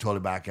 And they just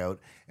totally back out.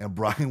 And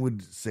Brian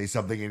would say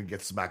something and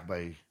get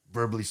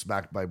verbally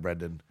smacked by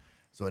Brendan.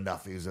 So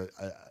enough. He was a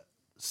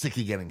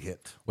sicky getting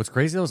hit. What's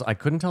crazy though is I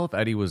couldn't tell if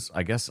Eddie was,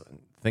 I guess,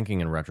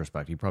 thinking in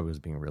retrospect, he probably was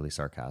being really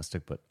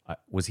sarcastic, but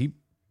was he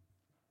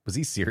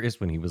serious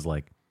when he was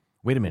like,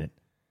 wait a minute,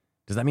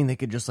 does that mean they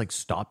could just like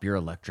stop your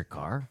electric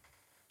car?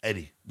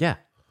 Eddie. Yeah.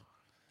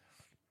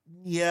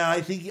 Yeah,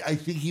 I think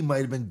he might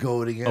have been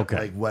goading it. Okay.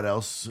 Like, what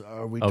else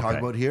are we Okay. talking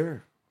about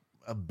here?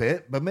 A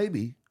bit, but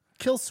maybe.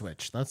 Kill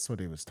switch. That's what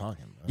he was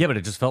talking about. Yeah, but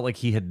it just felt like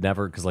he had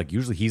never, because like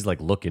usually he's like,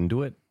 look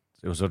into it.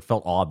 It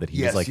felt odd that he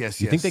Yes, was like,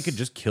 yes, you think they yes. could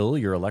just kill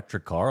your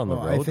electric car on the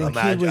Well, I road? think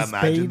Imagine- he was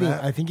imagine baiting.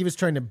 that. I think he was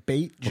trying to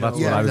bait Joe. Well,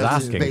 that's what I was his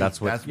asking. bait.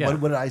 That's what- yeah.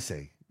 What did I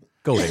say?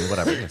 Goading,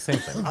 whatever. Yeah, same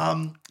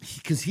thing.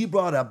 Because he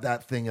brought up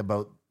that thing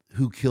about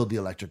who killed the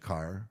electric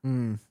car,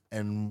 Mm.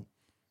 and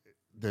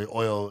the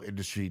oil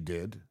industry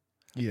did.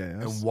 Yes.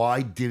 And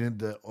why didn't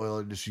the oil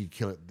industry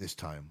kill it this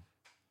time?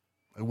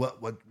 And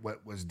what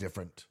was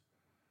different?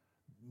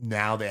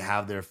 Now they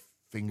have their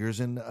fingers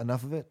in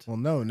enough of it. Well,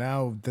 no,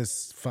 now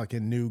this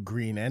fucking new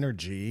green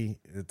energy,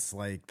 it's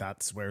like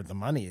that's where the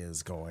money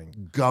is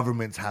going.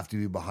 Governments have to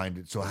be behind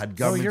it. So had No,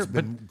 governments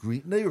been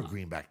green, they were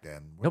green back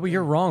then. No, but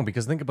you're wrong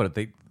because think about it.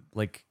 They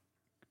like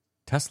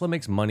Tesla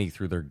makes money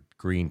through their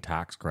green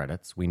tax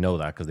credits. We know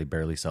that because they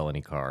barely sell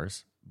any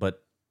cars.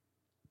 But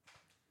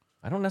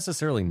I don't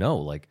necessarily know.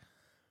 Like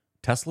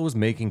Tesla was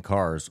making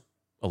cars,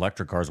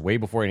 electric cars, way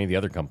before any of the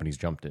other companies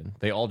jumped in.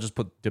 They all just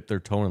dipped their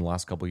toe in the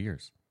last couple of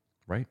years,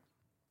 right?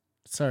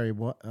 Sorry,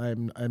 what?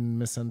 I'm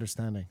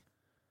misunderstanding.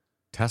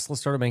 Tesla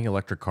started making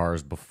electric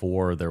cars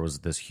before there was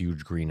this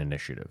huge green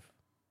initiative.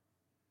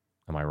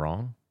 Am I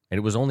wrong? And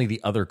it was only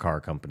the other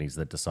car companies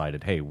that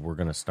decided, hey, we're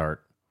going to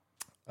start.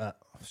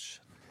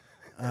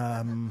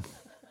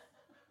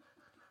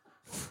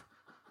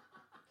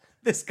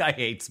 This guy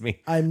hates me.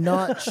 I'm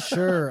not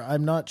sure.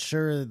 I'm not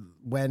sure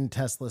when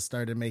Tesla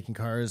started making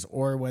cars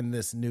or when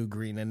this new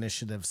green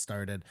initiative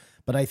started.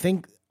 But I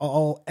think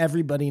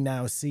everybody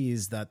now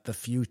sees that the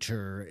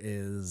future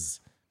is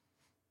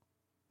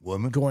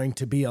Woman. going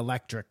to be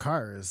electric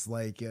cars.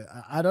 Like,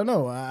 I don't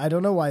know. I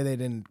don't know why they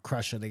didn't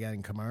crush it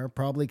again, Kamar.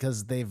 Probably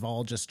because they've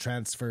all just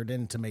transferred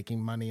into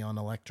making money on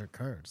electric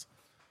cars.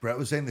 Brett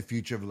was saying the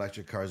future of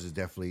electric cars is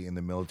definitely in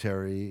the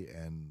military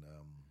and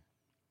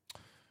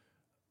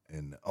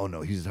oh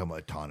no, he's talking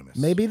about autonomous.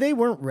 Maybe they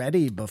weren't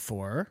ready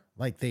before.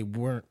 Like, they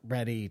weren't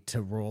ready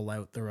to roll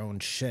out their own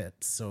shit.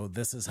 So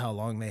this is how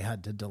long they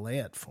had to delay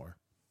it for.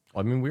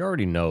 I mean, we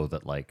already know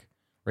that, like,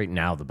 right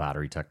now the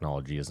battery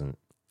technology isn't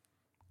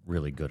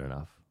really good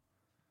enough.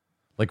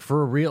 Like,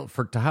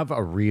 to have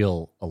a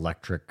real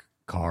electric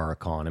car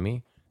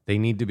economy, they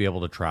need to be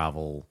able to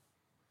travel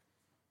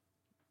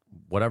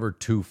whatever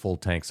 2 full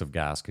tanks of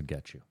gas could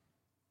get you.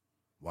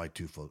 Why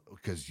 2 full?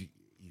 Because you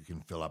can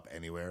fill up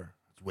anywhere.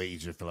 It's way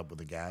easier to fill up with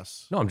the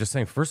gas. No, I'm just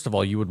saying, first of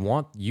all,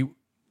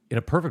 in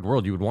a perfect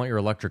world, you would want your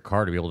electric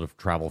car to be able to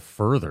travel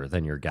further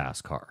than your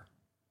gas car,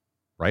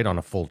 right? On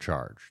a full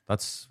charge.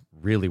 That's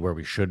really where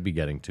we should be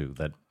getting to.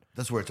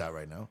 That's where it's at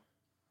right now.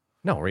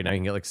 No, right now you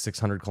can get like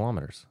 600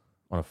 kilometers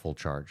on a full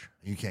charge.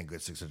 You can't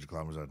get 600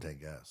 kilometers on a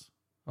tank gas.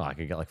 Oh, I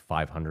could get like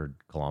 500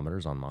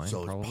 kilometers on mine.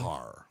 So probably. it's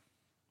par.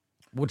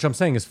 Which I'm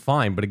saying is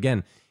fine. But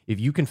again, if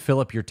you can fill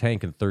up your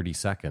tank in 30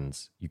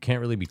 seconds, you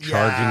can't really be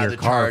charging your the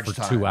car charge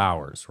for time. 2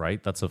 hours,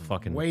 right? That's a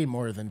fucking... Way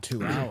more than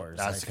 2 hours.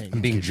 I That's- think.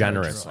 I'm being to charge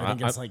generous. it. I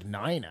think it's like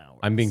 9 hours.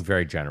 I'm being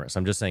very generous.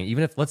 I'm just saying,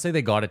 even if, let's say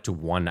they got it to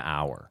 1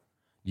 hour,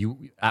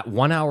 at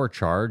 1 hour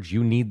charge,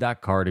 you need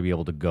that car to be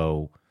able to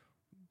go,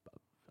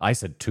 I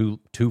said two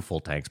full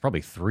tanks,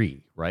 probably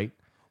 3, right?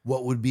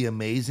 What would be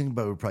amazing,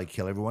 but would probably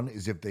kill everyone,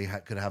 is if they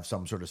could have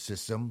some sort of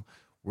system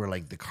where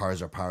like the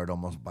cars are powered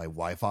almost by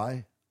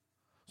Wi-Fi.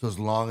 So as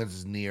long as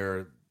it's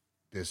near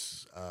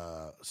this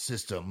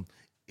system,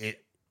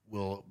 it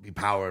will be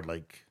powered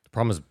like, The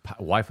problem is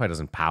Wi-Fi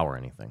doesn't power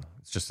anything.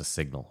 It's just a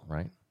signal,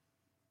 right?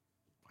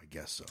 I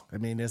guess so. I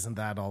mean, isn't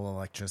that all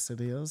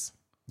electricity is?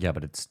 Yeah,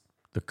 but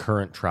the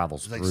current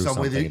travels Like through some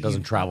way something. that It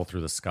doesn't you- travel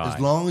through the sky. As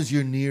long as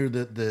you're near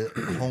the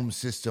home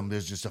system,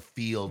 there's just a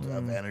field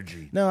of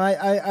energy. No,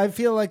 I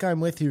feel like I'm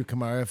with you,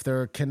 Kamar. If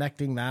they're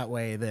connecting that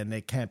way, then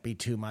it can't be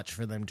too much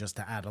for them just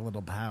to add a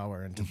little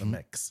power into the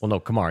mix. Well, no,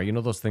 Kamar, you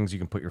know those things you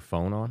can put your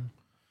phone on?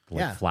 Like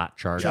Yeah. flat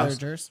chargers?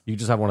 Chargers. You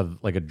just have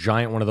like a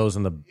giant one of those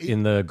in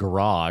the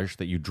garage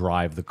that you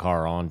drive the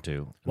car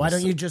onto. Why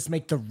don't you just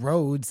make the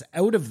roads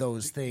out of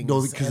those things?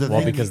 No, because and the Well,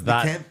 thing, because the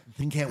that-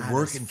 thing can't That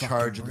work is and fucking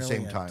charge at the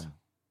same brilliant. time.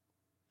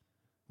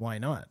 Why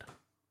not?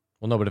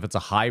 Well, no, but if it's a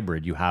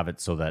hybrid, you have it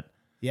so that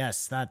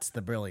Yes, that's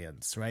the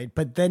brilliance, right?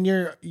 But then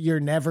you're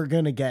never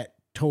gonna get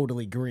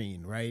totally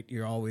green, right?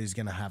 You're always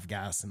gonna have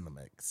gas in the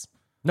mix.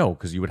 no,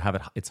 because you would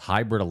have it's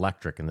hybrid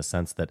electric in the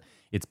sense that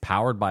it's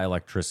powered by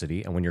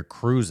electricity, and when you're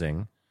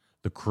cruising,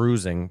 The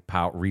cruising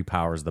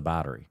repowers the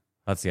battery.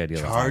 That's the idea.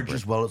 of a Charge hybrid.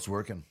 as well it's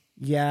working.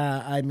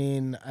 Yeah, I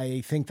mean,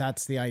 I think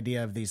that's the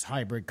idea of these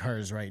hybrid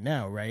cars right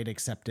now, right?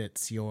 Except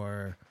it's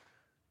your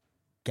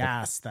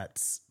gas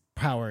that's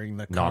powering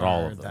the car. Not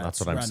all of them. That's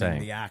what I'm running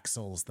saying. The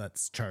axles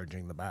that's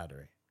charging the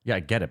battery. Yeah, I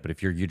get it. But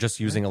if you're just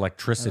using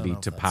electricity know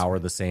if to that's power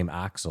the same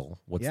axle,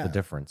 what's the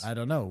difference? I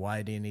don't know.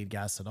 Why do you need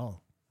gas at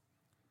all?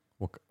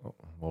 Well,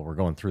 we're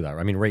going through that.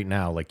 I mean, right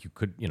now, like you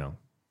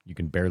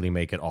can barely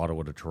make it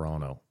Ottawa to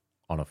Toronto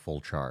on a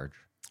full charge.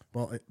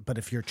 Well, but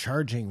if you're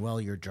charging while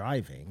you're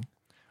driving,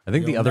 I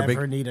think the other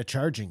never big need a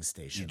charging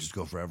station. You just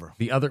go forever.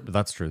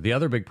 that's true. The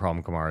other big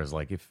problem, Kamar, is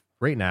like if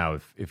right now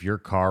if your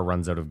car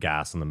runs out of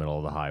gas in the middle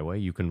of the highway,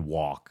 you can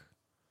walk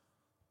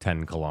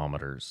 10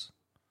 kilometers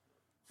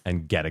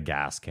and get a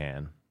gas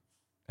can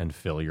and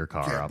fill your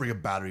car Can't up. bring a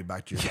battery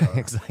back to your car.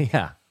 Exactly.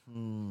 Yeah.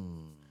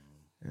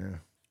 Yeah.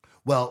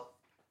 Well,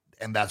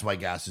 and that's why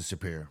gas is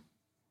superior.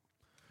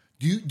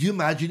 Do you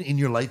imagine in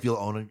your life you'll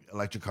own an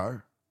electric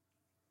car?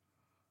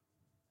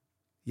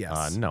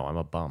 Yes. No, I'm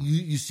a bum.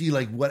 You see,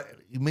 like, what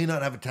you may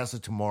not have a Tesla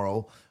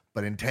tomorrow,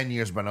 but in 10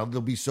 years by now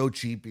they'll be so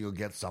cheap you'll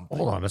get something.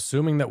 Hold on.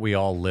 Assuming that we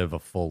all live a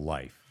full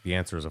life, the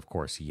answer is, of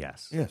course,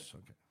 yes. Yes.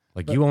 Okay.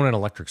 Like you own an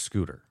electric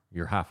scooter.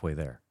 You're halfway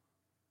there.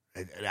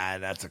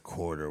 That's a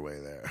quarter way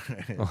there.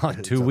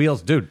 Two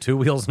wheels, dude. 2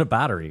 wheels and a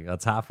battery.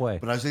 That's halfway.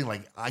 But I was saying,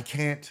 like, I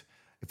can't,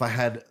 if I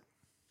had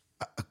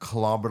a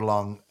kilometer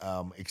long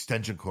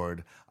extension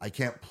cord, I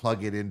can't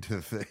plug it into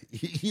the,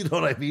 you know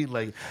what I mean?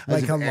 Like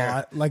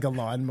like a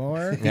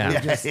lawnmower. Yeah. You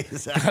just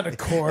exactly. got a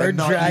cord And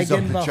not use up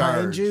dragging the behind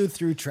charge. you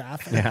through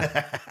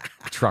traffic.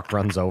 Truck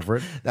runs over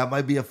it. That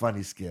might be a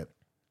funny skit.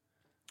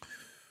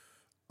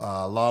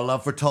 Lala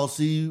for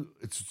Tulsi,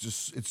 it's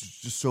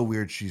just so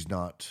weird she's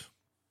not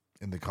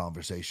in the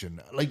conversation.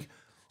 Like,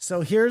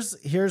 So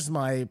here's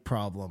my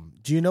problem.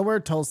 Do you know where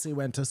Tulsi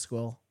went to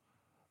school?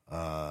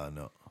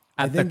 no.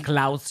 At the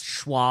Klaus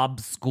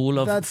Schwab School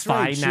of That's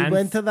Finance. right. She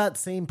went to that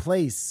same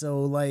place.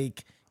 So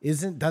like,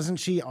 doesn't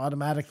she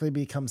automatically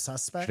become She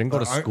suspect? didn't go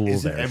to Aren't- school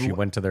isn't there. She everyone-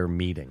 went to their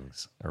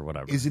meetings or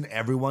whatever. Isn't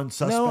everyone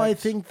suspect? No, I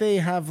think they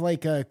have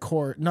like a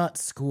court, not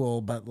school,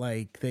 but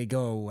like they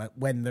go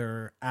when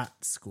they're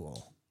at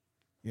school.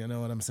 You know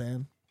what I'm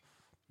saying?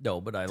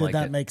 No, but I Did like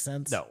that it. make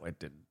sense? No, it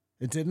didn't.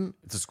 It didn't?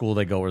 It's a school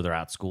they go where they're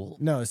at school.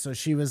 No, so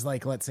she was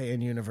like, let's say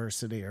in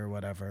university or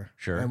whatever.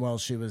 Sure. And while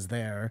she was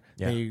there,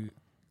 Yeah.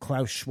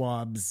 Klaus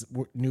Schwab's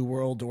New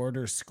World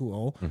Order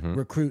School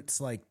recruits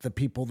like the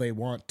people they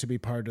want to be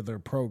part of their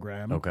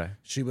program. Okay.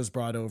 She was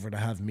brought over to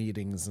have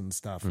meetings and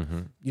stuff.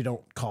 You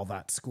don't call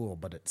that school,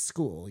 but it's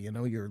school. You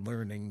know, you're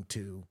learning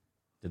to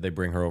Did they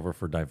bring her over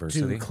for do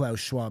diversity? It Klaus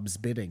Schwab's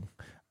bidding.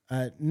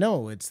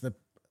 No, it's the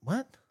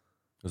what?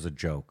 was a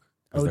joke.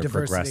 Oh, They're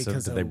diversity progressive.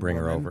 'cause Did of they bring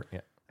her women? over? Yeah.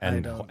 I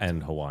And don't.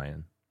 and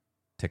Hawaiian.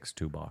 Ticks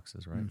 2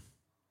 boxes, right?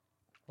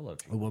 Hello,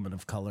 Chief. A woman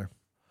of color.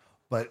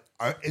 But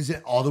is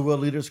it all the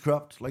world leaders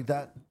corrupt like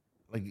that?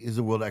 Like, is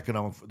the World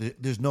Economic?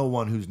 There's no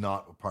one who's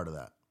not a part of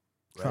that.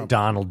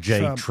 Donald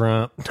J.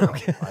 Trump.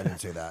 I didn't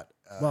say that.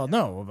 Well,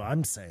 no,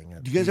 I'm saying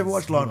it. Do you guys ever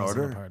watch Law and He wasn't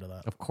a Order? part of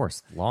that. Of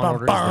course, Law and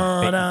Order is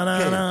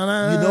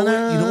the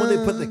Okay, you know when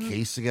they put the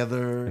case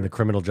together in the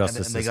criminal and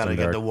justice they got to system.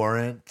 get They're- the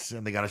warrant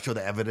and they got to show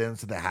the evidence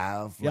that they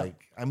have. Yeah.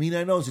 Like, I mean,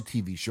 I know it's a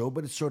TV show,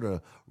 but it's sort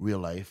of real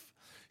life.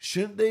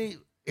 Shouldn't they,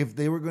 if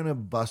they were going to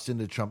bust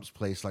into Trump's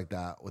place like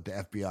that with the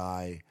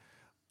FBI,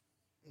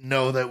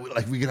 know that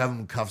like we could have him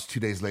in cuffs 2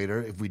 days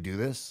later if we do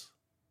this?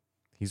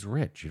 He's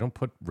rich. You don't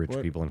put rich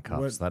people in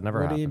cuffs. That never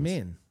What happens. do you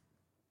mean?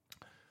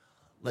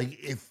 Like,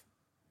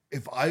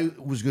 if I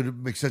was going to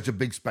make such a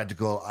big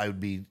spectacle, I would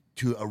be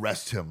to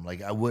arrest him.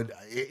 Like, I would,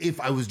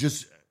 if I was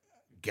just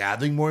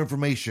gathering more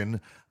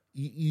information.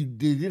 You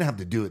didn't have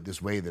to do it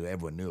this way that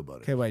everyone knew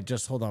about it. Okay, wait,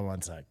 just hold on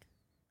one sec.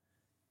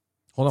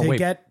 Hold on, wait.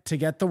 To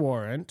get the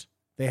warrant,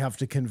 they have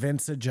to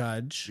convince a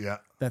judge Yeah.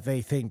 that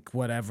they think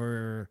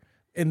whatever,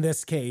 in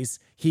this case,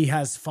 he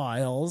has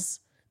files,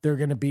 they're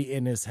going to be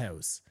in his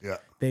house. Yeah.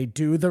 They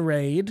do the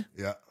raid.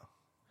 Yeah.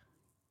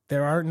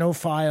 There are no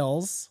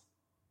files.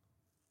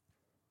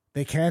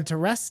 They can't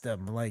arrest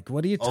him. Like,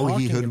 what are you talking Oh, about?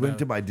 he hoodwinked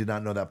him. I did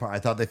not know that part. I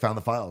thought they found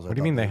the files. What do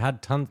you mean? They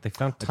had tons. They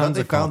found tons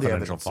they of found the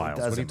confidential evidence. It files.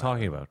 What are you doesn't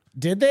talking about?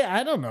 Did they?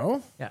 I don't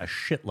know. Yeah, a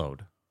shitload.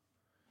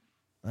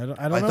 I don't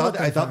I know. thought what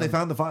I thought they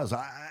found the files.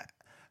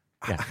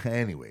 Yeah.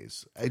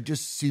 Anyways, it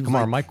just seems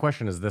Kamar, like my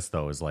question is this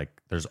though: is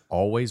like, there's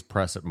always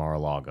press at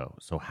Mar-a-Lago.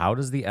 So how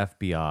does the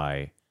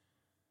FBI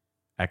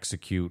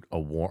execute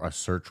a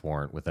search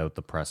warrant without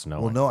the press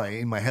knowing? well, no.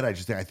 In my head, I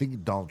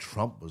think Donald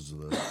Trump was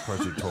the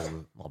person who told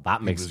it. Well, that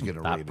he makes was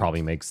getting that raided.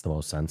 probably makes the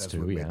most sense That's too.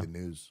 what made Yeah. the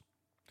news.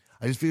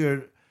 I just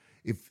figured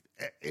if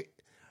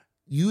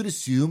you would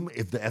assume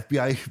if the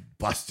FBI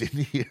bust in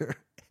here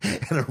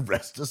and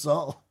arrest us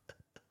all,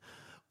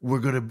 we're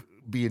going to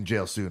be in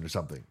jail soon or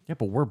something. Yeah,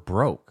 but we're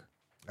broke.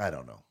 I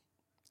don't know.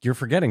 You're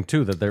forgetting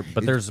too that there,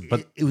 but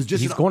it was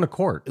just he's an- going to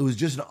court. It was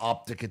just an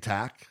optic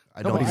attack.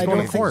 I No, don't. but he's I going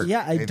don't to think. court. Yeah,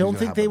 I Anything's don't gonna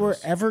think they happen were with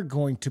this. ever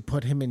going to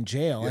put him in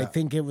jail. I Yeah.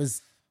 think it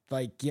was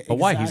like. Yeah, But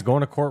why? He's exact-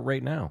 going to court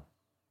right now.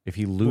 If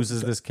he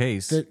loses this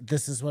case,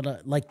 This is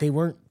what like they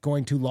weren't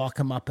going to lock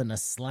him up in a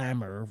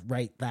slammer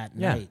right that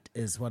Yeah. night.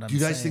 Is what I'm. Do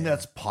you guys saying. think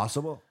that's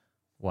possible?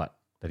 what?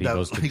 That he That,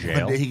 goes to like,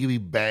 jail? One day he could be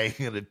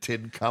banging a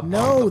tin cup. No,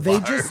 on the they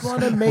bars, just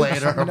want to playing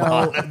make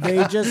harmonica.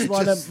 they just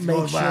want Just to make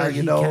going sure back,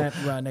 he can't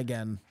run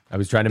again. I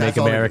was trying to make That's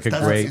all it is. America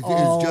That's great. It's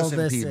All just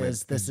this impeachment.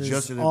 is this It's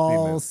just is an all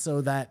impeachment.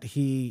 so that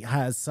he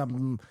has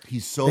some.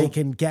 He's so they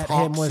can get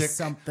him with toxic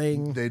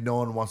something. that no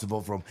one wants to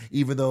vote for him.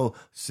 Even though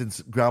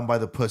since ground by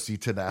the pussy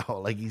to now,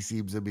 like he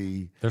seems to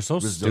be. They're so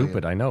resilient.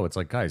 stupid. I know. It's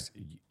like, guys,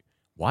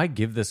 why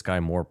give this guy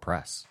more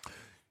press?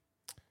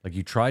 Like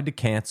you tried to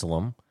cancel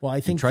him. Well, I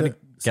You think tried to the-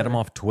 get him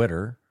off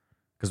Twitter.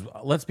 Because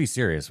let's be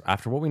serious.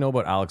 After what we know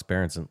about Alex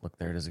Berenson, look,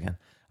 there it is again.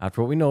 After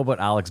what we know about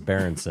Alex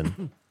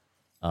Berenson,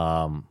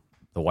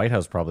 the White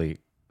House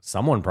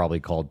someone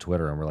probably called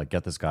Twitter and were like,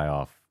 get this guy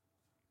off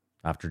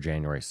after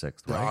January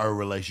 6th, There right? are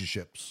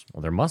relationships.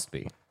 Well, there must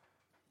be.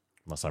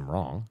 Unless I'm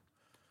wrong.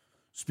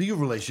 Speaking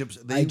of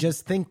relationships, I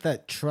just think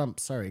that Trump.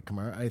 Sorry,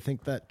 Kamar. I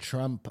think that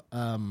Trump.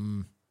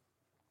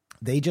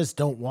 They just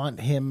don't want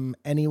him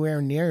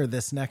anywhere near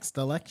this next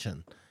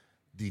election.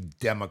 the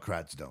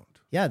Democrats don't.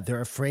 Yeah,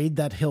 they're afraid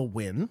that he'll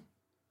win.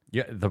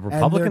 Yeah, the And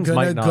Republicans they're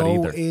might gonna not go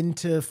either.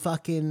 into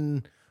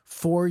fucking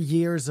 4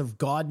 years of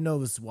God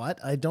knows what.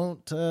 I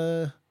don't.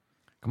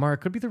 Kamara, it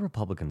could be the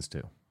Republicans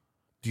too.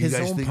 Do you His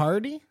guys own think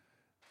party.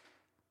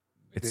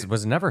 It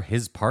was never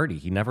his party.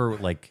 He never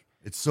like.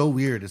 it's so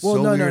weird? It's Well,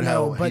 so no, weird no,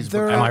 how but he's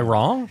they're- Am I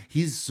wrong?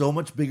 he's so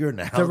much bigger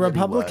now. The than he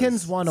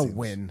Republicans was, want to seems.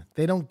 win.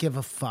 They don't give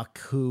a fuck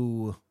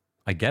who.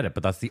 I get it,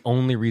 but that's the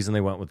only reason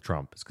they went with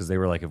Trump is because they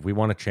were like, if we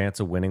want a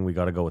chance of winning, we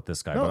got to go with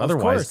this guy. No, but of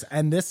otherwise, course.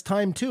 And this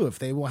time too, if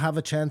they will have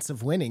a chance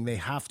of winning, they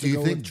have to Do you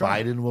go think with Trump.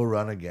 Biden will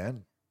run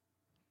again?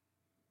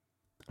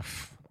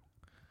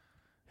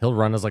 he'll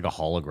run as like a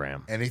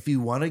hologram. And if he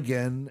won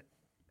again,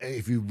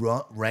 if he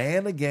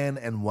ran again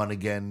and won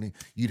again,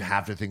 you'd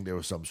have to think there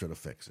was some sort of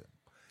fix it.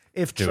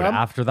 If Dude, Trump,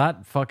 after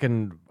that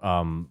fucking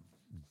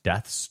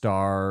Death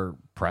Star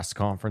press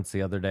conference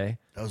the other day,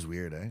 That was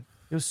weird, eh?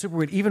 it was super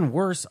weird. Even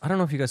worse, I don't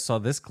know if you guys saw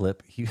this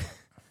clip.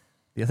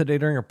 The other day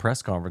during a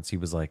press conference, he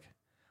was like,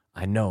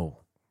 I know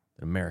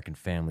that American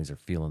families are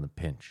feeling the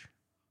pinch.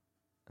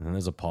 And then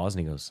there's a pause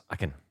and he goes, I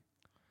can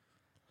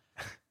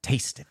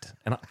taste it.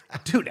 And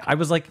dude, I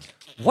was like,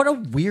 what a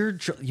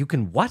weird, you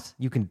can what?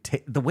 You can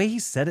the way he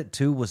said it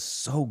too was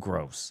so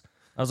gross.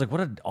 I was like,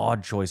 what an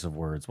odd choice of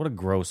words. What a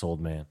gross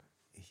old man.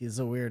 he's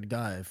a weird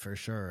guy for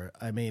sure.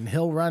 I mean,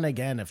 he'll run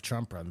again if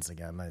Trump runs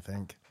again, I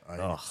think. It's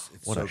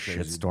What so a crazy.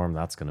 shitstorm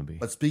that's going to be.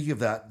 But speaking of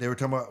that, they were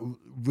talking about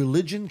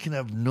religion can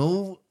have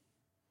no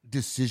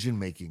decision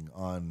making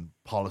on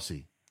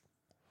policy.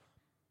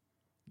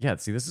 Yeah,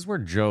 see, this is where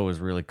Joe is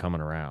really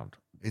coming around.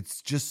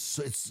 It's just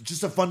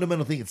a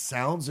fundamental thing. It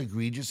sounds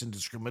egregious and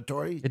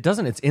discriminatory. It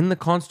doesn't. It's in the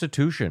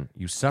Constitution.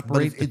 You but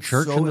separate the it's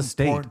church so and the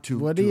state. important to-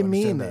 What to do you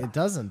understand mean? that. It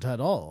doesn't at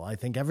all. I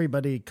think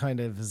everybody kind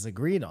of has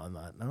agreed on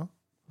that, no?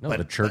 No, But-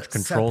 the church but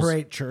controls.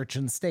 Separate church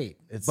and state.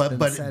 It's But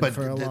been said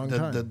for a the- long the-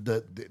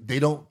 time. they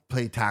don't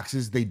pay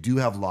taxes. They do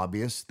have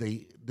lobbyists.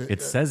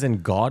 It says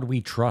in God we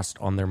trust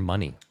on their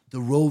money. The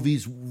Roe v.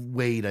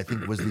 Wade, I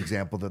think, was the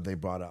example that they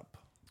brought up.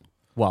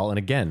 Well, and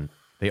again,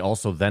 they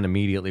also then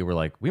immediately were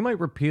like, we might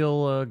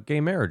repeal gay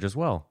marriage as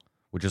well,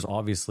 which is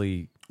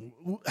obviously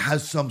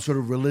Has some sort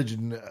of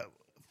religion,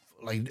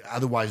 like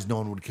otherwise no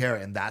one would care,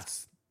 and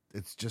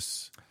it's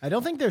just I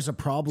don't think there's a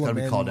problem Gotta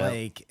be in called out.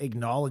 like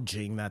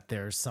acknowledging that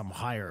there's some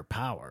higher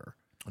power.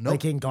 No,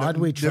 like in God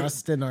no, we there-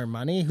 trust in our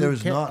money. Who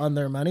there's not. on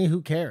their money?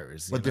 Who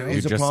cares? But you there know? you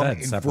is a just problem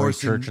said separate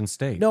enforcing. church and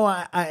state. No,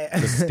 The I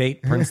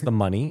state prints the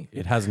money.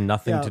 It has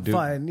nothing yeah, to do.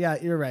 fine. Yeah,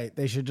 you're right.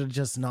 They should have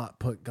just not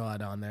put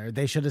God on there.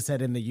 They should have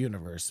said in the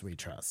universe we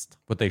trust.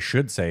 What they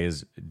should say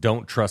is,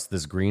 don't trust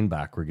this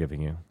greenback we're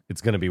giving you.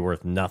 It's going to be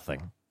worth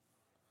nothing.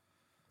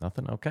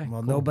 Nothing? Okay.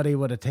 Well, cool. nobody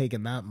would have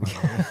taken that money.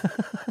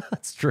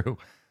 That's true.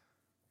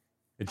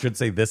 It should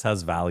say this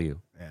has value.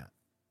 Yeah.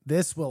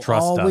 This will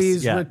Trust always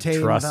us. Yeah,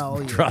 retain trust,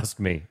 value. Trust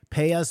me.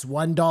 Pay us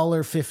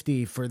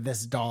 $1.50 for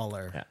this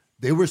dollar. Yeah.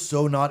 They were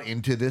so not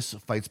into this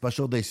fight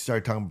special, they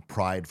started talking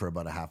pride for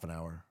about a half an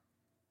hour,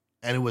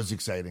 and it was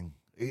exciting.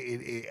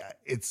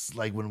 It's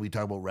like when we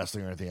talk about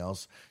wrestling or anything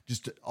else.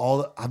 Just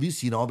all. Have you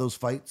seen all those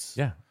fights?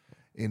 Yeah.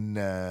 In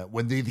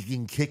when they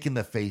can kick in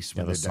the face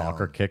Yeah, when the they're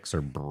soccer down. kicks are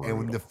And when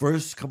brutal. the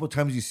first couple of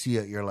times you see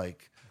it, you're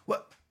like,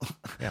 "What?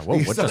 Yeah, whoa,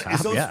 what just Is someone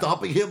happened? Yeah.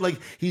 stopping him? Like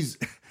he's,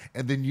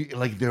 and then you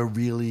like they're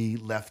really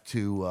left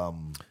to.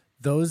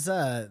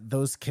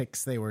 Those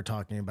kicks they were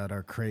talking about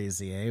are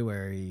crazy, eh?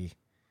 Where he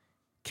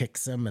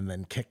kicks him and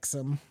then kicks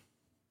him.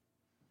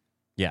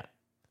 Yeah.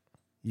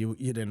 You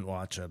didn't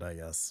watch it, I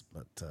guess,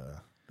 but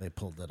they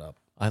pulled it up.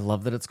 I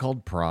love that it's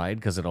called Pride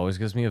because it always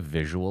gives me a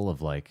visual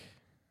of like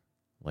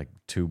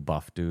two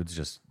buff dudes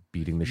just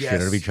beating the shit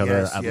out of each other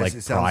at like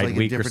it sounds Pride like a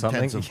Week or different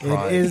tense something. of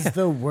pride. It is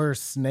the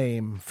worst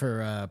name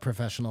for a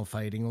professional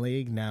fighting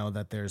league now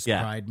that there's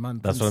Yeah, Pride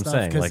Month. that's and what I'm stuff,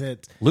 saying, 'cause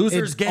like,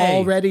 losers it gay.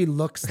 already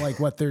looks like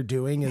what they're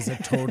doing is a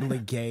totally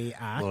gay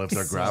act. Well, if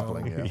they're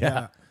grappling, yeah.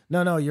 yeah.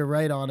 No, you're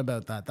right on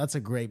about that. That's a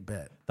great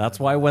bit. That's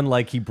why when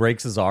like he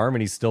breaks his arm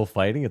and he's still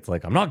fighting, it's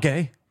like, I'm not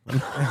gay.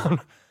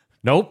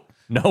 Nope.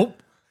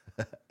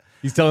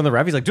 He's telling the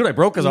ref, he's like, dude, I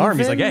broke his arm.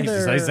 He's like, yeah,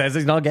 he says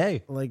he's not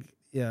gay. Like,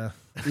 yeah,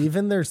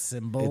 even their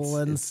symbol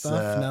and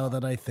stuff. Now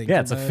that I think,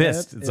 Yeah, it's a about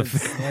fist. it, It's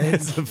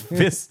a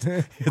fist.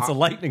 It's a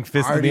lightning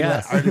fist in the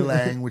ass. Artie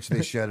Lang, which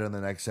they shared on the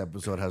next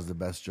episode, has the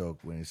best joke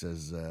when he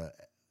says,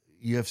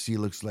 UFC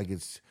looks like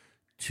it's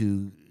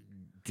two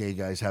gay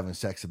guys having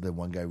sex and then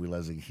one guy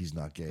realizing he's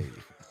not gay.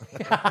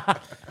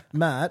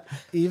 Matt,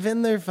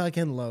 even their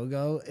fucking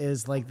logo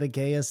is like the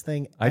gayest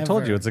thing I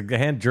told ever. you, it's a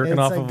hand jerking It's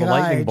off a of a guy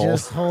lightning bolt.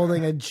 just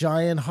holding a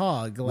giant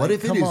hog. Like, What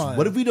if it come is? on.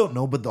 What if we don't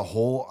know, but the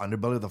whole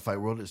underbelly of the fight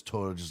world is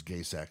total just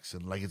gay sex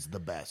and like it's the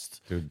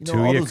best? Dude, You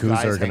know, all two those Yakuza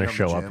guys are going hang to out in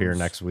show the up here gyms.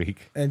 next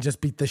week. and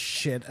just beat the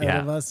shit out Yeah.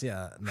 of us?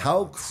 Yeah. No,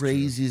 How it's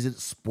crazy is it?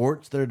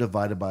 Sports that are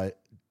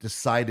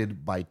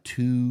decided by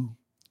 0.2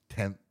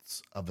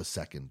 of a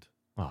second.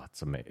 Oh,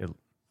 it's amazing.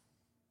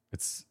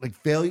 It's. Like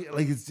failure.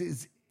 Like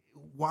it's.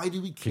 Why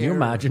do we care? Can you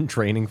imagine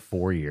training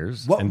 4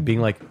 years What- and being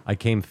like, I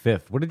came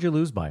fifth? What did you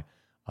lose by?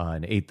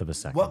 An eighth of a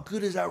second. What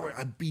good is that?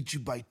 I beat you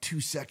by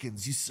 2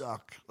 seconds. You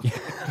suck.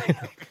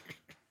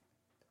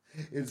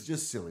 It's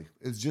just silly.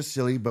 It's just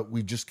silly, but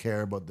we just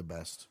care about the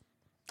best.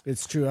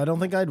 It's true. I don't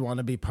think I'd want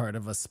to be part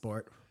of a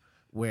sport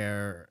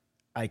where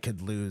I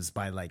could lose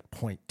by like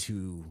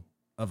 0.2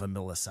 of a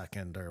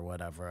millisecond or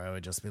whatever. I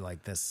would just be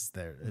like, this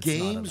there. It's not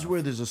Games enough.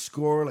 where there's a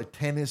score like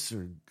tennis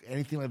or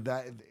anything like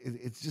that,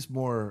 it's just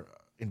more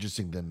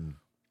interesting than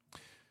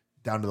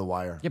down to the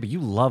wire. Yeah, but you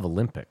love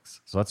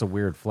Olympics. So that's a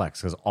weird flex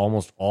because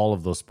almost all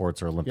of those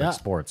sports are Olympic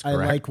sports, I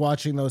correct? like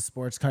watching those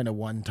sports kind of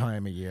one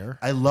time a year.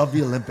 I love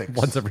the Olympics.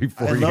 Once every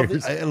 4 I love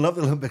years. I love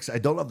the Olympics. I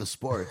don't love the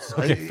sports.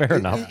 Okay, fair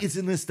enough. It's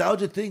a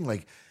nostalgia thing.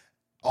 Like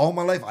all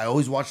my life, I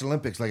always watch the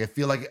Olympics. Like I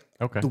feel like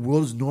Okay. the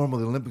world is normal.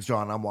 The Olympics are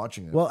on. I'm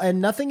watching it. Well,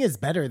 and nothing is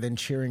better than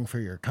cheering for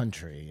your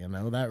country. You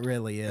know, that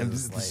really and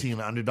is. to Like, see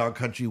an underdog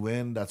country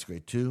win, that's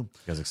great too. You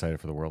guys excited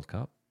for the World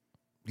Cup?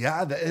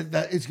 Yeah,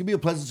 it's gonna be a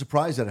pleasant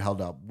surprise that it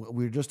held up.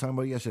 We were just talking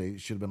about it yesterday.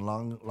 It should have been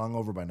long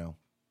over by now.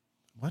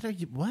 what are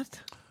you? What?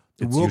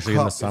 The It's World usually in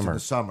Cup the is in summer. the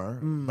summer,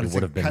 but It it's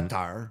would in have been-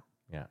 Qatar,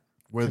 Yeah.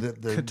 where the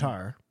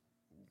Qatar.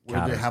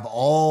 where they Qatar. have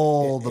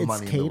all the It's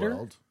money in Qatar? the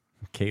world.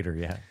 Cater,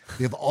 yeah.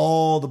 They have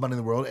all the money in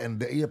the world, and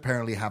they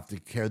apparently have to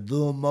care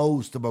the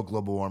most about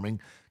global warming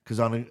because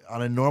on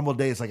a normal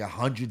day it's like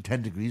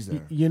 110 degrees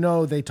there. You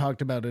know, they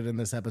talked about it in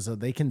this episode.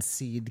 They can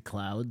seed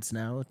clouds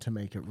now to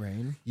make it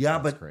rain. Yeah,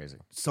 That's but crazy.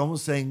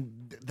 someone's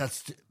saying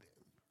that's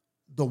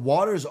the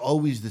water is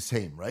always the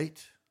same,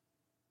 right?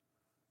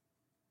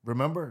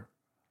 Remember?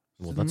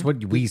 Well, that's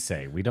what we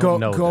say. We don't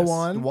know Go this. The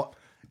on. wa-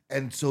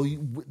 And so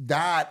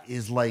that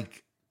is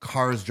like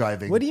cars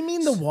driving. What do you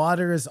mean the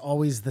water is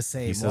always the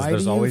same? He says Why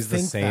there's do you always the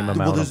think same that? amount.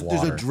 Well, there's of a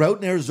water. drought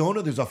in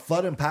Arizona. There's a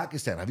flood in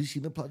Pakistan. Have you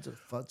seen the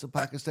floods in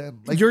Pakistan?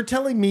 Like You're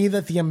telling me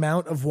that the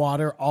amount of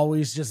water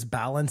always just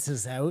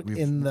balances out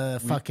in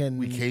the fucking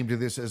we came to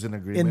this as an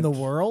agreement in the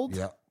world?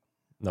 Yeah.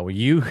 No,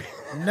 you.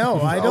 No,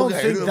 I don't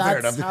Okay, think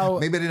fair that's enough. how.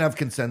 Maybe I didn't have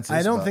consensus.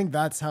 I don't but think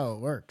that's how it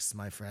works,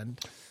 my friend.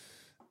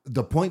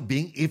 the point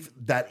being, if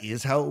that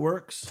is how it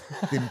works,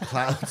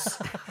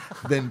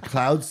 then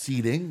cloud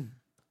seeding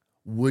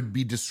would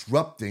be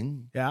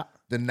disrupting Yeah,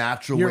 the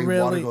natural you're way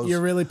water really goes.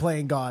 you're really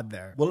playing God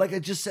there. Well, like I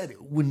just said,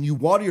 when you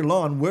water your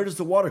lawn, where does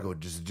the water go?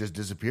 Does it just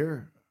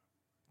disappear?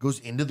 Goes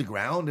into the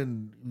ground,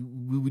 and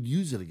we would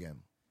use it again.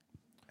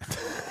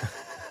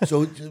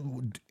 So,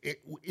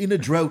 in a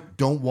drought,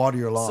 don't water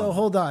your lawn. So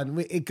hold on,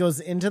 it goes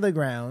into the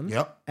ground.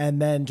 Yep.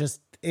 And then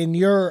just in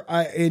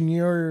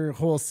your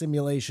whole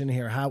simulation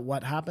here,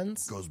 what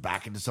happens? Goes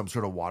back into some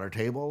sort of water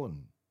table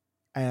and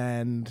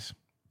And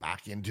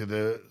back into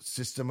the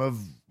system of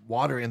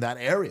water in that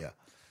area.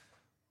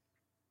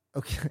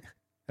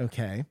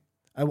 okay.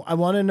 I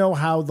want to know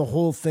how the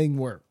whole thing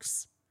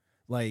works.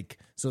 Like,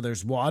 so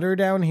there's water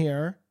down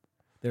here.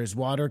 There's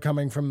water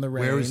coming from the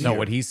rain. Where is No, Here.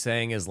 what he's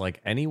saying is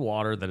like any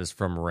water that is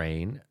from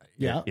rain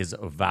Yeah. is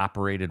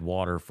evaporated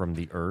water from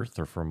the earth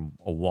or from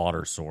a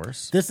water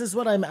source. This is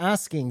what I'm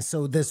asking.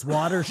 So this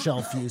water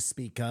shelf you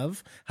speak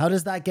of, how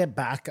does that get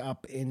back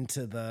up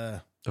into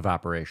the?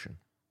 Evaporation.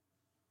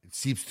 It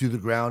seeps through the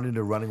ground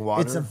into running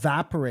water. It's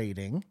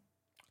evaporating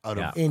out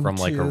Yeah, of from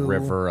like a into-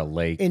 river, a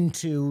lake,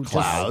 into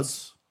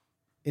clouds.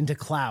 into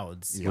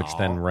clouds. which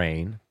then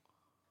rain,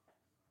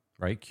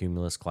 right?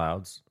 Cumulus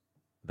clouds,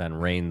 then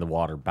rain the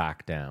water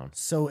back down.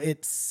 So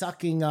it's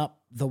sucking up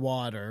the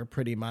water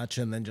pretty much,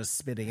 and then just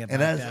spitting it And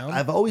back as down.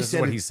 I've always This is said,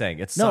 what it- he's saying.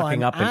 It's No,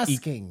 sucking I'm up and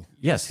asking.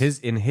 yes,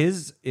 in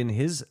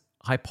his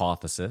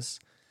hypothesis,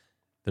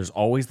 there's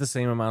always the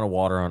same amount of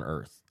water on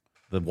Earth.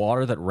 The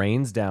water that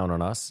rains down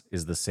on us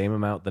is the same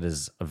amount that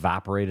is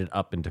evaporated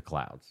up into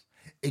clouds.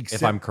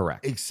 except, I'm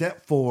correct.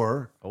 except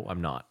for Oh,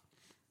 I'm not.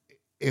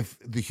 if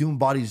the human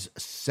body's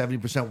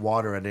 70%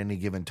 water at any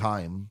given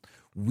time,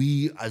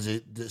 we as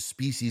the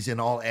species and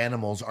all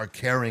animals are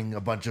carrying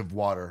a bunch of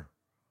water.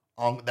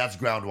 That's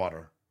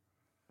groundwater.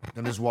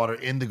 Then there's water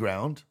in the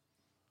ground,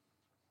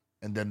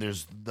 and then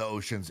there's the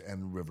oceans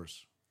and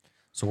rivers.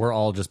 So we're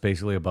all just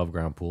basically above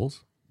ground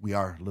pools. We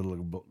are little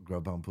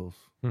grub pools.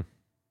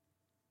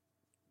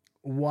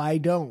 Why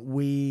don't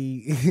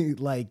we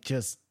like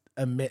just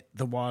emit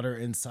the water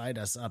inside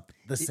us up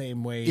the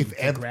same way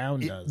the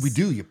ground does? We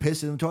do. You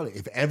piss in the toilet.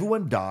 If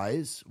everyone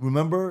dies,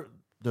 remember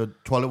the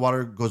toilet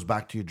water goes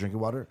back to your drinking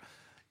water.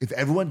 If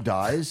everyone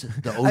dies,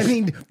 the ocean. I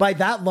mean, by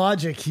that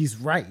logic, he's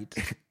right.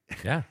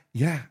 Yeah.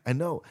 Yeah, I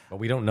know. But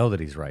we don't know that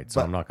he's right, so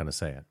But- I'm not going to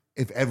say it.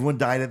 If everyone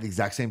died at the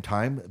exact same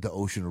time, the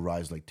ocean would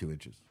rise like 2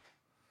 inches.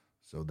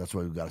 So that's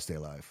why we've got to stay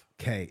alive.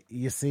 Okay,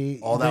 you see,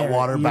 All that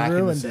water you back in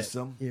the ruined it.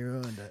 system. You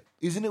ruined it.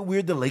 Isn't it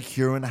weird that Lake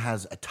Huron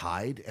has a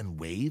tide and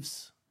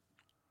waves?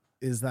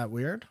 Is that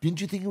weird? Didn't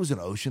you think it was an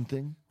ocean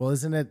thing? Well,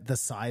 isn't it the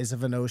size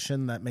of an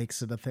ocean that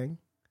makes it a thing?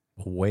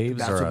 Waves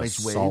That's are what a makes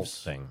salt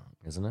waves. thing,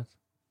 isn't it?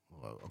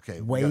 Well, okay.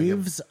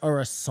 Waves are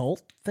a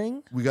salt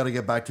thing? We got to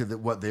get back to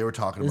what they were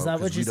talking Is about.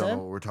 that what 'cause you we don't said?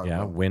 know what we're talking Yeah,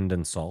 about. wind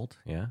and salt.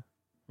 Yeah.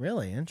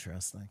 Really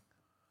interesting.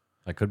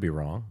 I could be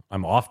wrong.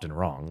 I'm often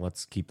wrong.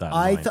 Let's keep that in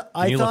I mind. Can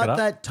I you look it thought up?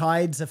 that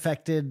tides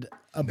affected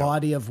a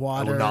body of I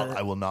water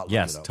will not look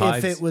Yes, it up.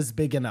 tides. if it was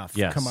big enough.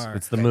 Yes, Kamar.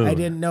 it's the moon. I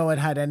didn't know it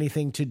had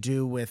anything to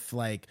do with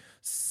like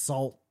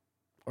salt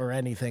or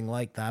anything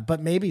like that,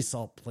 but maybe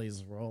salt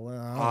plays a role.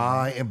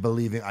 I don't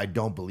know. I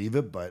don't believe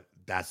it, but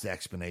that's the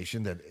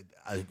explanation that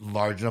a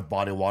large enough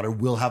body of water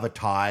will have a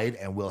tide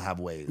and will have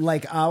waves.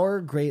 Like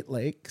our Great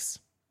Lakes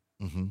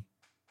Mm-hmm.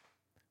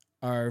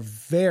 are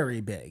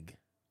very big.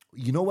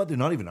 You know what? They're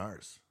not even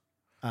ours.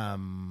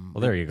 Well,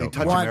 there you They go.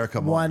 touch One,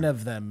 America more. one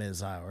of them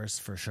is ours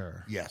for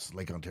sure. Yes,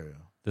 Lake Ontario.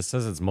 This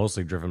says it's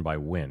mostly driven by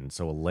wind.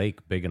 So a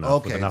lake big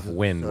enough with enough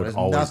wind would there's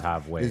always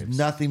have waves. There's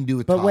nothing to do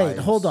with But wait, tides.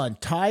 hold on.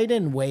 Tide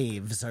and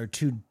waves are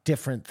two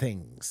different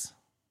things.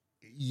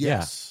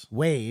 Yes.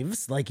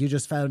 Waves, like you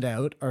just found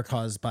out, are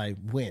caused by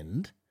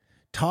wind.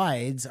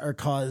 Tides are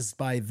caused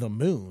by the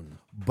moon.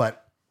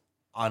 But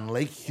on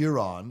Lake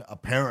Huron,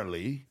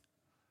 apparently,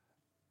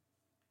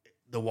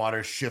 the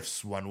water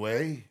shifts one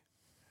way,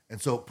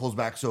 and so it pulls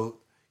back. So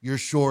your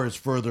shore is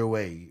further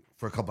away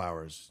for a couple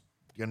hours.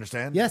 You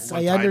understand? Yes, what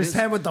I tide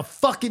understand is? what the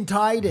fucking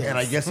tide is. And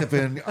I guess if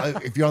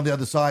you're on the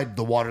other side,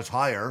 the water's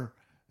higher,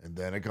 and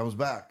then it comes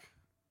back.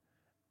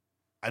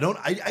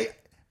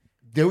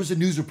 There was a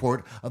news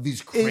report of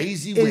these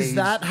crazy waves. Is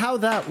that how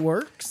that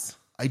works?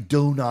 I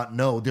do not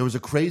know. There was a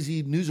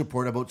crazy news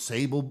report about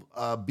Sable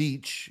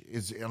Beach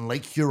is in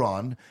Lake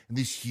Huron and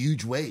these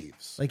huge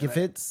waves. Like if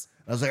it's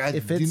I was like,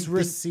 if it's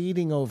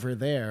receding over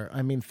there,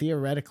 I mean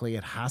theoretically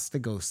it has to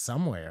go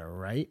somewhere,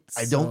 right?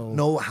 I don't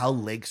know how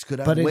lakes could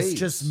have But waves. it's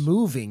just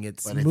moving.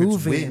 It's But if it's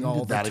moving wind,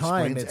 all the that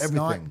time. explains It's everything.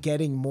 not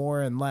getting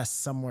more and less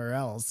somewhere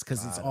else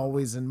because it's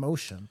always in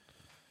motion.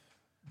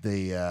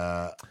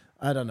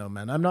 I don't know,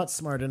 man. I'm not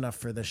smart enough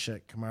for this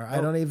shit, Kamar. I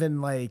don't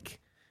even like.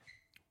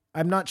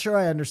 I'm not sure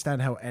I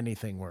understand how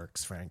anything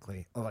works,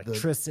 frankly.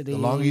 Electricity. The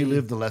longer you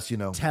live, the less you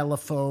know.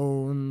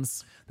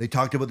 Telephones. They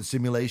talked about the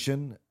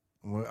simulation.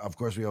 Of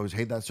course, we always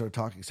hate that sort of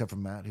talk, except for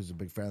Matt, who's a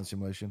big fan of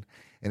simulation.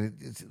 And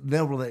it's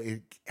inevitable that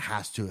it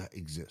has to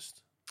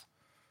exist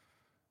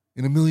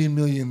in a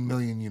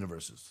million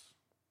universes.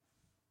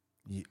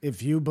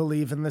 If you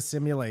believe in the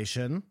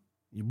simulation,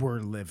 we're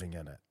living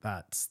in it.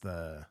 That's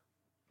the.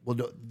 Well,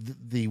 no,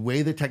 the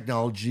way the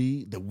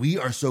technology that we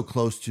are so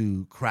close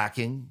to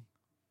cracking,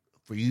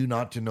 for you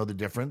not to know the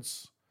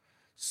difference,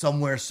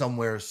 somewhere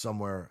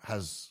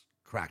has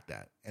cracked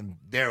that, and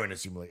they're in a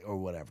simulation or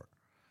whatever.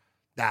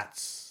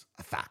 That's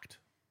a fact,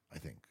 I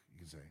think you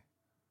can say.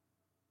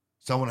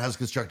 Someone has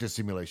constructed a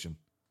simulation,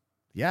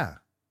 Yeah,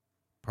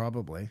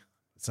 probably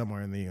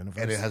somewhere in the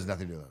universe. and it has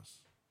nothing to do with us,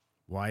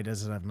 Why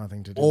does it have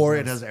nothing to do? or with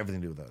it us? has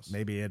everything to do with us.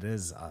 Maybe it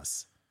is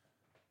us.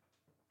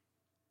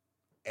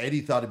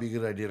 Eddie thought it'd be a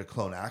good idea to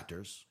clone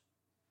actors.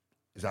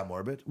 Is that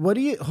morbid? What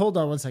do you hold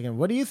on one second?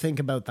 What do you think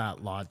about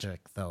that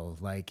logic though?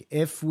 Like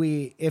if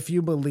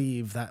you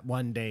believe that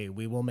one day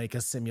we will make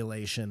a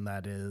simulation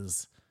that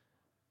is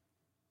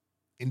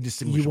you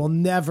Indistinguishable. will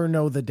never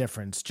know the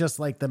difference, just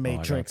like the gotta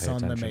Matrix pay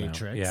on the attention now.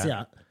 Matrix.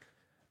 Yeah.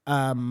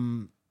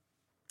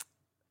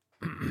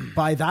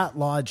 By that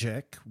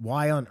logic,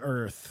 why on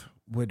earth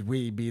would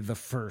we be the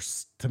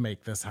first to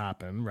make this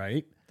happen,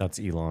 right? That's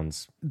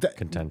Elon's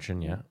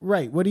contention, yeah.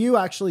 Right. What do you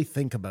actually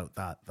think about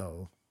that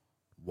though?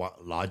 What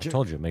I logic?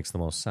 told you it makes the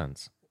most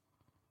sense.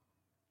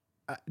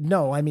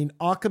 No, I mean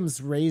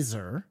Occam's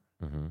razor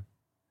Mm-hmm.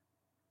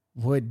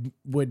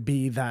 would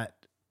be that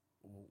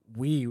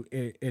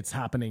it's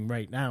happening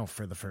right now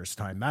for the first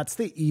time. That's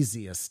the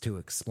easiest to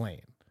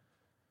explain.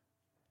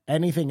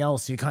 Anything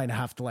else you kind of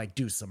have to like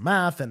do some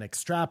math and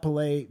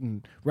extrapolate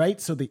and right.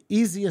 So the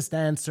easiest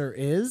answer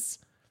is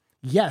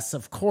yes,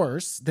 of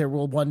course, there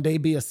will one day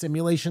be a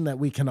simulation that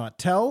we cannot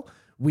tell.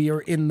 We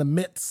are in the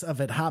midst of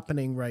it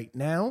happening right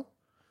now.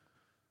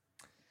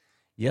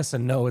 Yes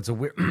and no. It's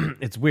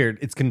it's weird.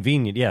 It's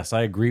convenient. Yes,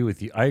 I agree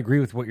with you. I agree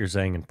with what you're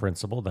saying in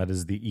principle. That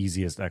is the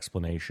easiest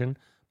explanation.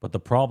 But the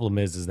problem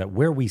is that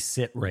where we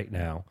sit right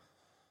now,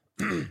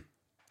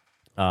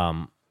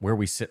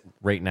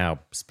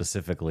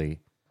 specifically,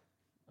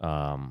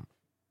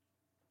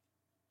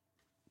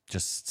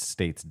 just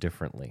states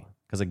differently.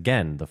 Because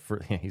again,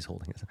 he's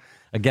holding it.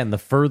 Again, the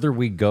further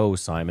we go,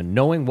 Simon,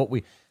 knowing what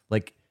we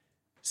like,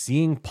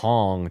 seeing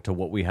Pong to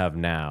what we have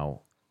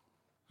now,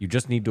 you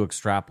just need to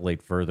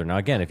extrapolate further. Now,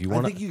 again, if you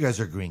want I think you guys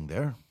are agreeing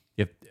there.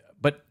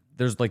 but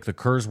there's like the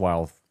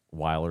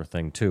Kurzweiler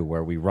thing too,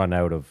 where we run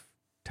out of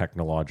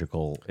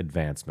technological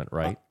advancement,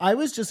 right? I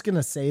was just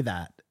gonna say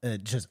that.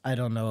 I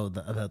don't know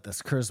about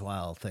this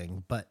Kurzweil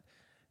thing, but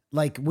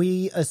like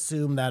we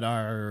assume that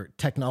our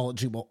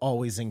technology will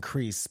always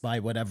increase by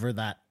whatever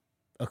that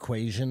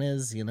equation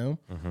is, you know.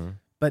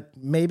 But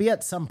maybe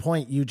at some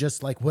point, you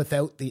just like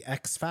without the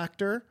X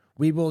factor,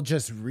 we will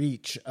just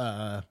reach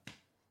a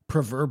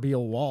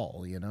proverbial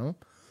wall, you know.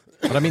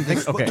 But I mean,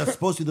 okay. That's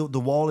supposed to the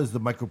wall is the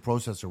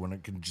microprocessor when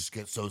it can just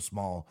get so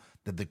small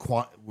that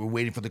we're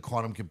waiting for the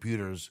quantum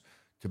computers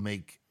to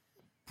make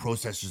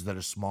processors that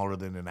are smaller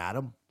than an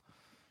atom.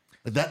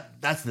 Like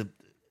that's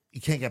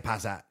you can't get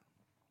past that.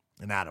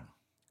 An atom.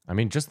 I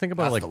mean, just think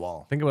about That's like the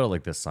wall. think about it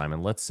like this,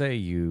 Simon. Let's say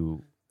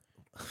you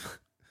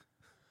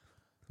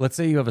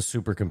have a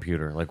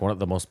supercomputer, like one of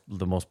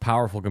the most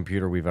powerful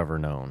computer we've ever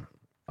known.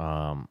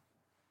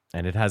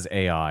 And it has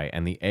AI,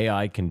 and the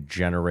AI can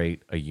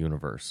generate a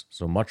universe.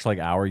 So much like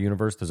our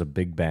universe, there's a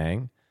big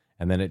bang,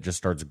 and then it just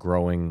starts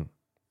growing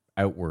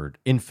outward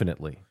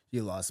infinitely.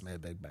 You lost me a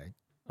big bang.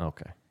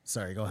 Okay.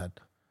 Sorry, go ahead.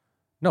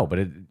 No,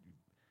 but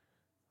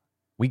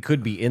we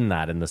could be in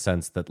that in the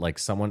sense that like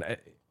someone,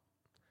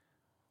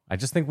 I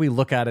just think we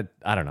look at it,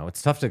 I don't know,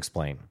 it's tough to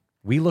explain.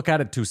 We look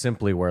at it too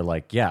simply where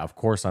like, yeah, of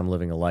course I'm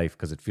living a life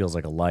because it feels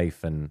like a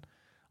life. And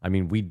I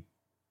mean,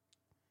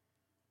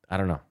 I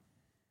don't know.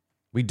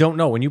 We don't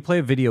know. When you play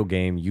a video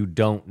game, you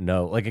don't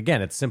know. Like,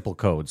 again, it's simple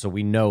code. So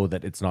we know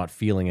that it's not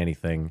feeling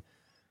anything.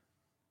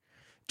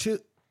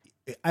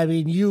 I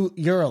mean,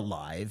 you're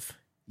alive.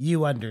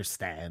 You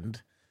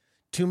understand.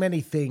 Too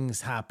many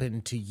things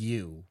happen to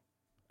you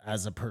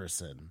as a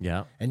person.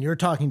 Yeah. And you're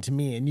talking to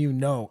me and you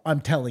know,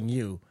 I'm telling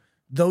you,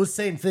 those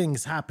same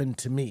things happen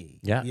to me.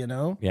 Yeah. You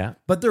know? Yeah.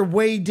 But they're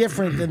way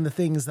different than the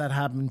things that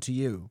happen to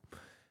you.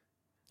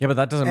 Yeah, but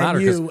that doesn't And matter.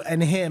 you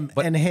and him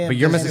but, and him. But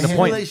you're and missing the him.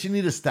 point. Simulation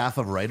need a staff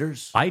of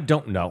writers. I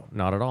don't know.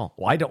 Not at all.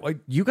 Well, I don't.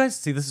 You guys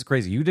see, this is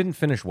crazy. You didn't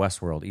finish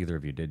Westworld, either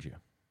of you, did you?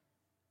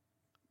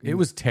 It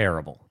was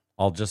terrible.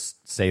 I'll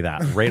just say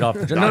that right off.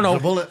 No,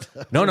 bullet.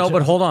 no.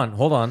 But hold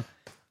on.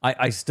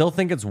 I still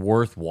think it's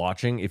worth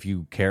watching if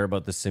you care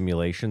about the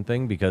simulation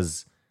thing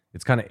because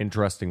it's kind of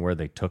interesting where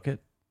they took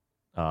it.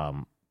 I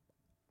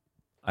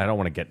don't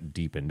want to get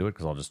deep into it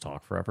because I'll just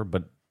talk forever.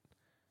 But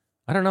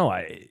I don't know.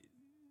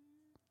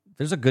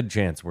 There's a good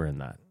chance we're in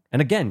that.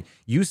 And again,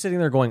 you sitting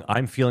there going,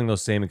 I'm feeling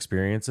those same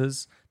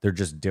experiences. They're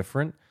just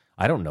different.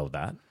 I don't know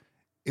that.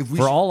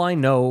 For all I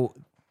know,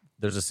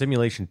 there's a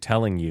simulation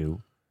telling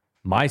you,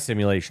 my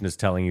simulation is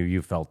telling you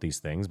you felt these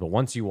things. But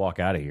once you walk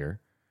out of here,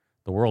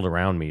 the world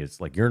around me is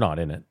like, you're not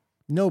in it.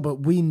 No,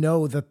 but we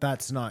know that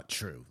that's not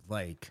true.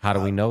 Like, How do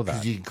we know that?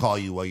 Because you can call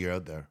you while you're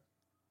out there.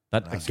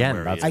 That That's again,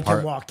 where that's I part.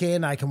 can walk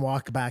in, I can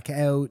walk back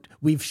out.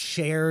 We've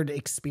shared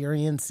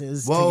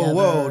experiences Whoa,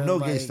 together. no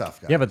gay like- stuff,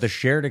 guys. Yeah, but the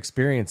shared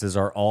experiences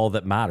are all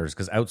that matters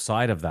because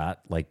outside of that,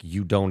 like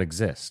you don't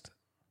exist.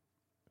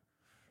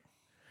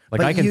 Like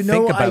But I can you know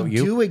think about I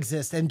you. do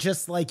exist, and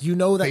just like you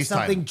know that FaceTime,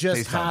 something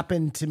just FaceTime.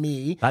 happened to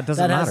me That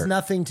doesn't has matter.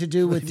 nothing to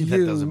do with that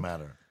you. doesn't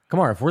matter.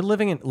 Come on, if we're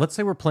living in, let's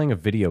say we're playing a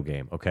video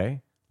game,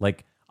 okay?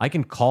 Like I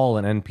can call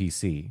an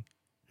NPC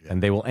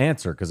and they will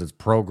answer because it's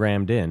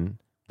programmed in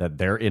that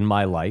they're in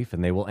my life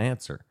and they will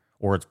answer.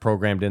 Or it's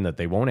programmed in that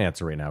they won't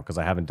answer right now because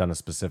I haven't done a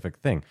specific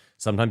thing.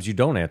 Sometimes you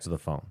don't answer the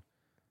phone.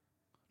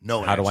 No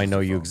one How do I answers know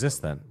the you phone.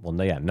 exist then? Well,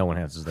 no, yeah, no one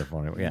answers their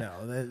phone. Yeah.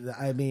 No,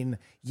 I mean,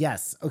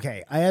 yes,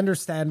 okay, I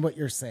understand what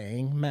you're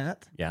saying,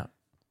 Matt. Yeah.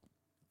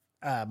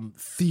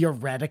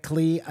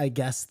 Theoretically, I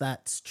guess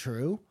that's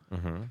true,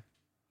 Mm-hmm.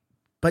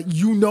 but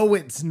you know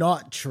it's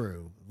not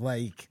true.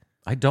 Like,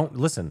 I don't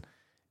listen.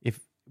 If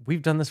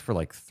we've done this for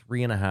like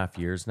 3.5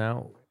 years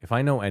now, if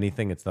I know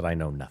anything, it's that I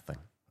know nothing.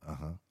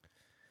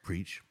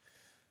 Preach.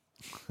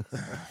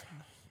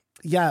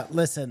 yeah,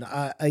 listen,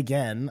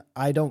 again,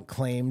 I don't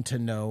claim to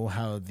know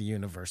how the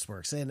universe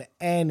works in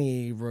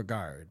any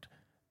regard.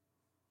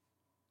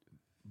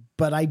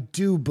 But I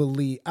don't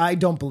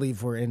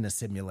believe we're in a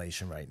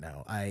simulation right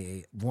now.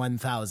 I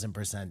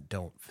 1000%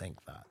 don't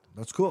think that.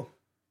 That's cool.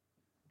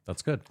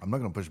 That's good. I'm not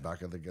going to push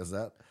back. I think as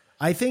that.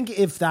 I think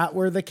if that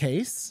were the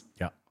case,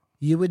 Yeah.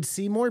 you would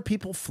see more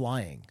people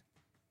flying.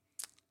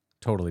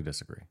 Totally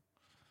disagree.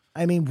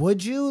 I mean,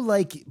 would you?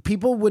 Like,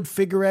 people would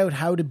figure out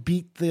how to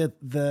beat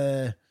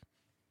the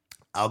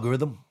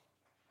Algorithm.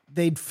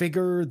 they'd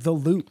figure the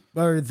loop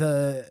or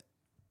the.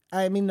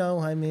 I mean, no.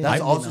 I mean,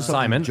 That's I- also something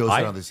Simon, Joe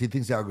said I- on this. He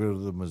thinks the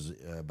algorithm was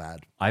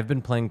bad. I've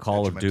been playing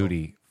Call of Detrimental.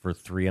 Duty for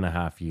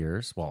 3.5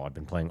 years. Well, I've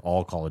been playing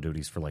all Call of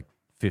Duties for like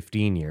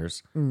 15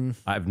 years.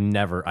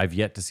 I've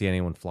yet to see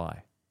anyone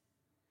fly.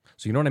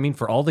 So you know what I mean?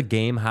 For all the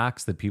game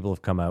hacks that people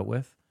have come out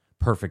with,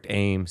 perfect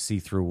aim, see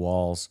through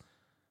walls,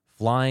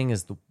 flying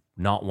is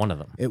not one of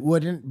them. it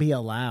wouldn't be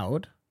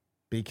allowed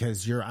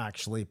because you're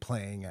actually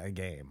playing a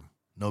game.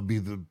 No, be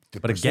the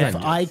But again,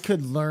 If I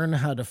could learn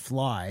how to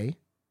fly,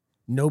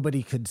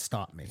 Nobody could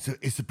stop me. So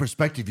it's the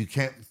perspective. You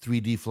can't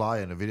 3D fly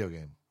in a video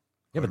game.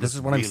 Yeah, but this That's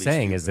is what I'm really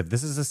saying is stupid. if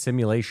this is a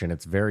simulation,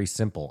 it's very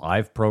simple.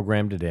 I've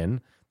programmed it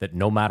in that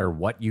no matter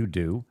what you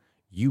do,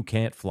 you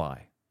can't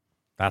fly.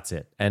 That's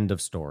it. End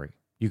of story.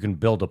 You can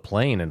build a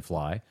plane and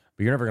fly,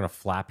 but you're never going to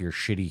flap your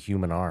shitty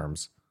human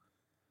arms.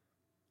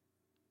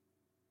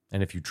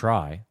 And if you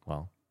try,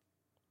 well,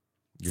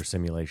 your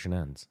simulation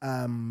ends.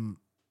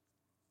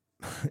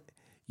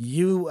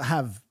 You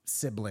have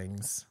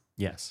siblings.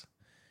 Yes.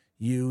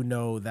 You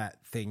know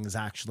that things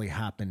actually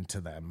happen to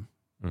them.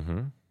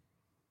 Mm-hmm.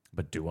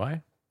 But do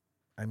I?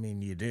 I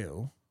mean, you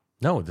do.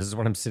 No, this is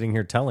what I'm sitting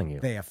here telling you.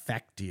 They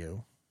affect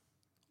you.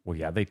 Well,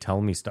 yeah, they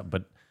tell me stuff,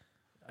 but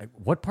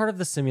what part of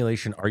the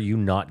simulation are you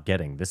not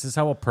getting? This is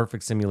how a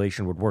perfect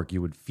simulation would work.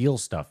 You would feel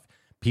stuff.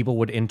 People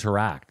would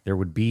interact. There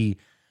would be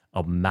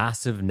a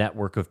massive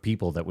network of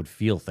people that would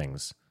feel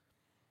things.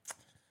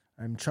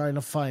 I'm trying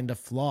to find a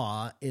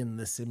flaw in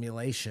the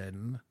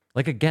simulation.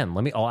 Like, again,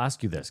 I'll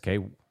ask you this,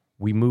 okay?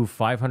 We move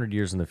 500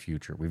 years in the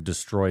future. We've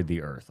destroyed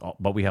the earth,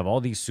 but we have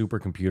all these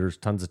supercomputers,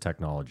 tons of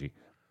technology.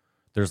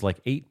 There's like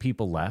 8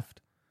 people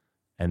left,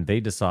 and they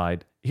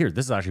decide, here,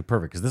 this is actually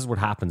perfect, because this is what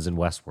happens in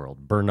Westworld.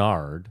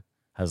 Bernard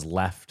has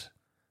left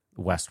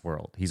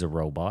Westworld. He's a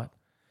robot.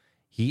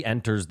 He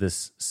enters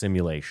this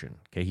simulation,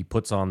 okay? He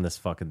puts on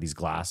these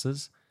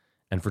glasses,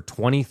 and for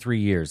 23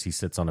 years, he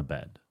sits on a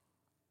bed.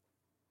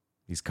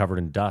 He's covered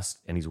in dust,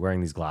 and he's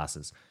wearing these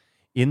glasses.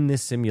 In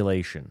this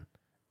simulation,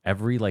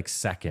 every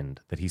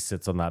second that he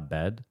sits on that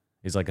bed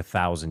is like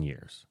 1,000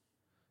 years.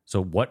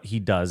 So what he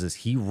does is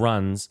he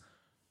runs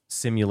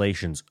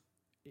simulations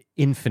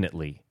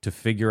infinitely to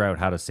figure out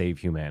how to save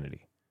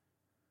humanity.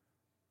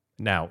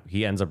 Now,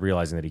 he ends up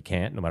realizing that he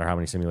can't. No matter how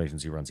many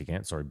simulations he runs, he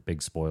can't. Sorry,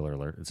 big spoiler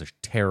alert. It's a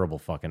terrible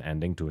fucking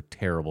ending to a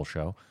terrible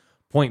show.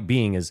 Point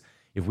being is,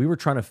 if we were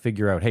trying to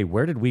figure out, hey,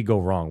 where did we go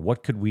wrong?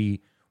 What could we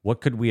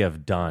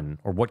have done?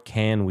 Or what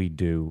can we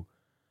do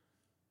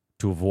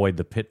to avoid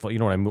the pitfall? You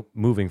know what I'm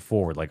moving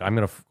forward. Like,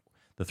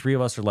 the 3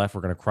 of us are left.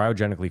 We're going to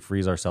cryogenically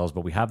freeze ourselves,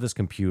 but we have this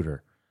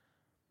computer.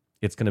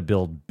 It's going to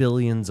build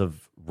billions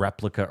of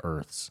replica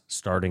Earths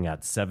starting at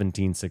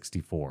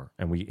 1764.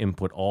 And we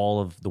input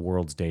all of the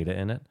world's data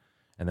in it.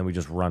 And then we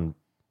just run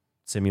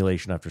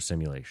simulation after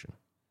simulation.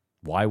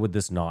 Why would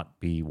this not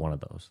be one of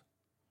those?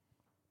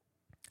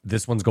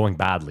 This one's going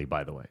badly,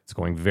 by the way. It's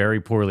going very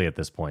poorly at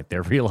this point.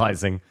 They're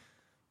realizing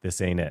this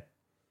ain't it.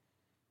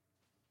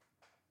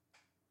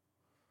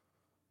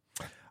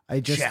 I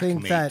just Checkmate.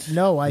 think that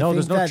I think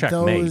there's no that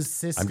checkmate. those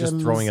systems. I'm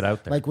just throwing it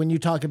out there. Like when you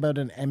talk about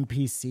an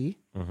NPC,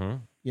 Mm-hmm.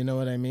 you know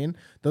what I mean?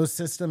 Those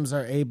systems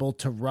are able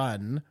to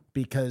run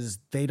because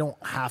they don't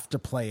have to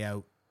play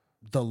out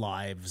the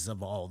lives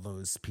of all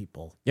those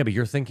people. Yeah, but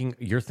you're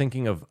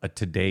thinking of a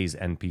today's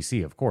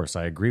NPC. Of course,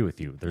 I agree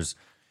with you. There's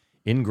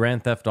in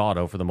Grand Theft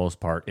Auto, for the most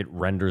part, it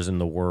renders in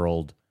the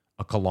world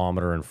a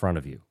kilometer in front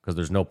of you because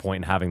there's no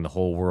point in having the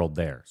whole world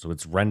there. So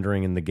it's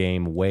rendering in the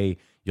game way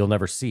you'll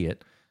never see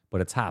it, but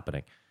it's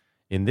happening.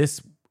 In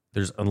this,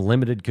 there's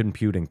unlimited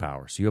computing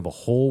power. So you have a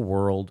whole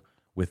world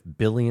with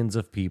billions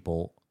of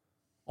people,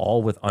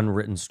 all with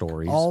unwritten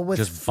stories, All with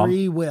just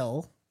free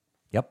will.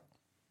 Yep.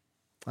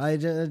 I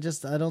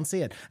don't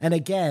see it. And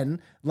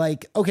again,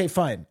 okay,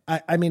 fine.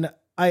 I mean,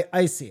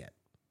 I see it.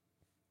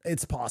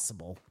 It's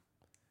possible.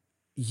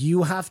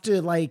 You have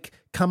to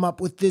come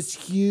up with this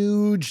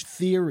huge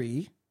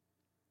theory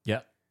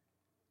Yep.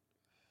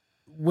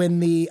 when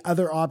the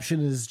other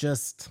option is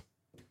just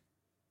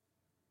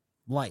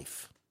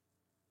life.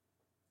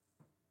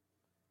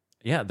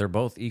 Yeah, they're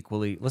both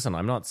equally. Listen,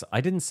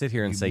 I didn't sit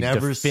here and say You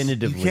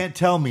definitively. can't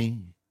tell me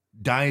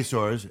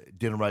dinosaurs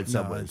didn't ride No,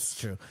 subways. it's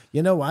true.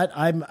 You know what?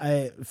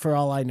 For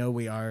all I know,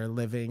 we are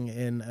living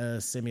in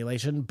a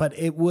simulation, but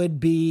it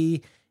would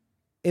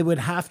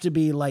have to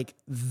be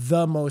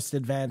the most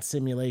advanced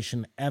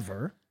simulation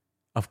ever.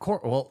 Of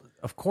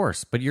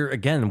course, but you're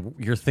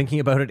thinking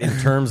about it in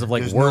terms of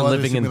There's we're no other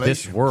living in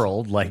this simulations.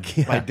 world,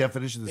 By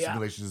definition, the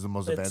simulation is the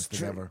most It's advanced thing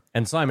true. ever.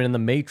 And Simon, in the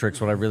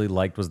Matrix, what I really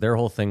liked was their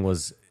whole thing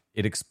was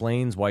it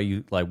explains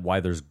why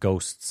there's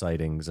ghost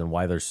sightings and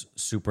why there's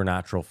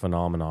supernatural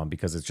phenomenon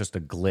because it's just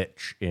a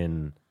glitch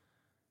in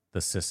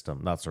the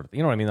system, that sort of thing.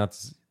 You know what I mean?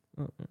 That's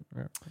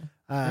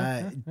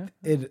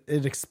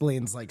It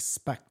explains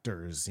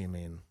specters. You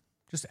mean?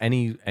 just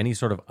any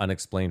sort of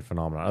unexplained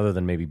phenomenon other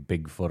than maybe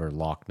Bigfoot or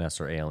Loch Ness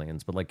or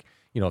aliens. But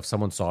if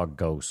someone saw a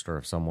ghost or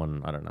if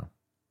someone, I don't know,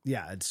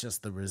 Yeah, it's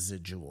just the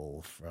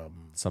residual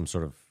from. some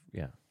sort of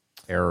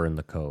error in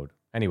the code.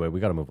 Anyway, we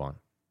got to move on.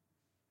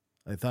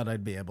 I thought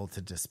I'd be able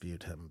to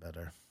dispute him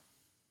better.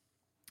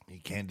 You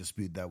can't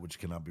dispute that which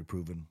cannot be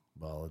proven.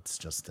 Well, it's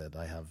just that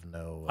I have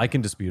no. I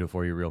can dispute it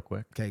for you real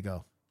quick. Okay,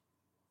 go.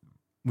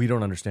 We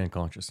don't understand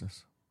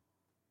consciousness,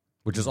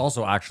 which is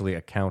also actually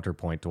a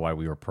counterpoint to why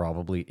we were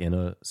probably in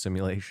a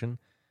simulation,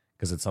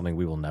 because it's something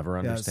we will never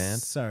understand.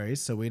 Yes, sorry,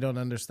 so we don't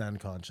understand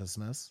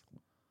consciousness.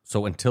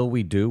 So until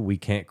we do, we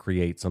can't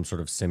create some sort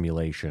of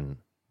simulation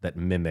that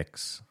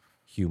mimics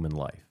human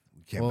life.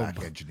 You can't Well,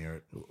 back engineer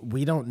it.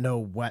 We don't know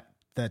what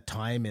the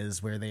time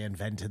is where they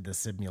invented the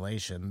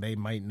simulation, they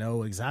might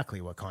know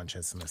exactly what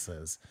consciousness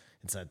is.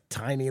 It's a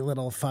tiny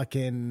little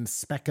fucking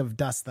speck of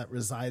dust that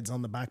resides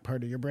on the back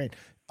part of your brain.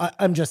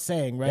 I'm just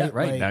saying, right? Yeah,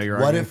 right. Like, Now you're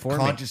What arguing if for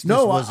me. consciousness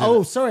no,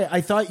 was sorry. I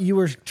thought you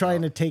were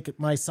trying to take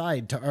my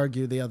side to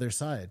argue the other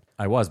side.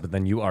 I was, but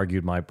then you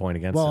argued my point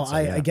against Well, it. So,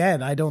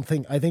 yeah.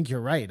 I think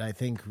you're right. I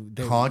think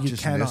that you cannot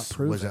consciousness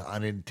prove was it. an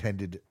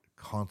unintended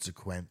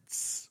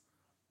consequence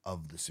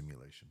of the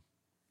simulation.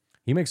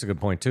 He makes a good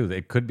point too.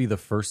 It could be the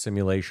first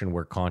simulation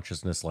where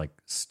consciousness like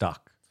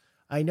stuck.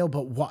 I know,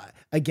 but why?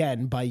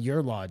 Again, by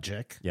your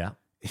logic, Yeah.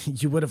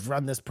 you would have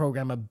run this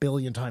program a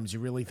billion times. You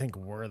really think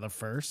we're the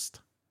first?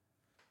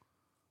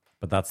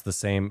 But that's the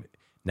same.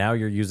 Now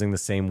you're using the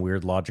same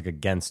weird logic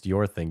against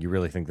your thing. You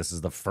really think this is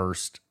the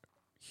first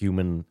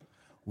human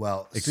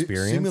Well,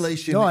 Experience?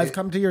 simulation. No, I've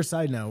come to your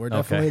side now. We're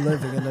definitely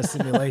living in a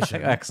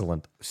simulation.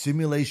 Excellent.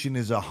 Simulation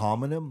is a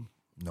homonym.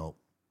 No,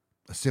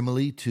 a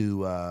simile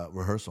to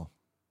rehearsal.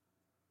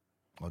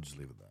 I'll just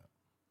leave it at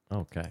that.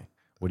 Okay.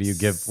 What do you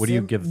give? What do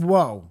you give?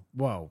 Whoa.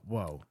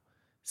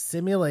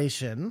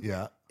 Simulation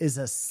Yeah, is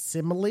a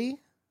simile.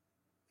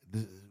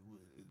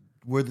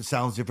 word that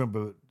sounds different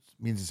but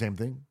means the same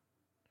thing.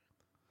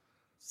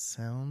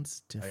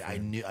 Sounds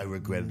different. I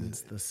regretted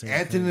Means it. the same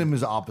Antonym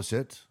is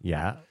opposite.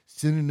 Yeah.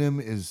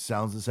 Synonym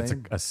sounds the It's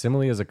same. a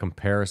simile is a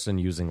comparison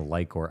using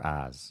like or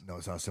as. No,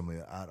 it's not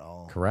simile at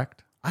all.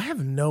 Correct. I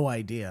have no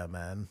idea,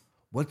 man.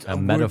 What's A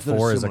word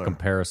metaphor that is a similar?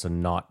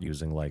 comparison not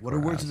using like What or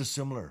are words as. that are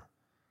similar?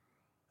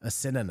 A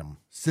synonym.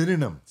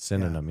 Synonym.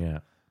 Synonym, yeah.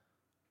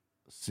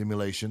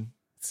 Simulation.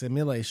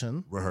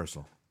 Simulation.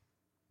 Rehearsal.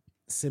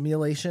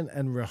 Simulation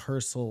and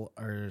rehearsal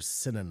are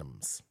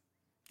synonyms.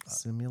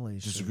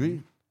 Simulation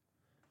Disagree?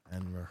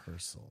 and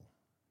rehearsal.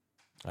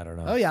 I don't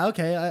know. Oh yeah,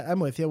 okay. I'm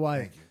with you. Why?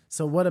 Thank you.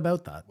 So what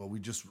about that? Well,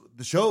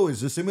 the show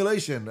is a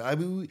simulation. I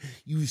mean,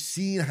 you've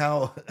seen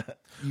how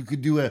you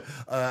could do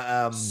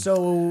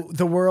So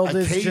the world a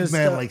is just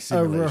caveman-like a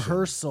simulation.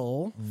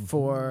 rehearsal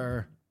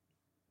for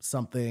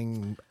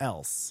something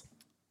else.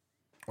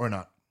 or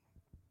not.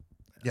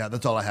 Yeah,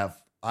 that's all I have.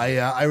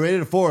 I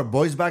rated it 4.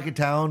 Boys back in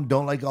town.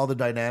 Don't like all the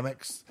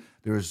dynamics.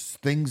 There's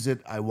things that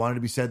I wanted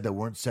to be said that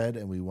weren't said,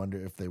 and we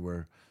wonder if they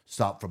were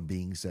stopped from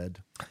being said.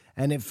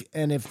 And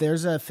if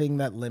there's a thing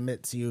that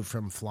limits you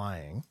from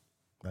flying,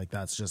 like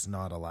that's just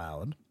not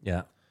allowed,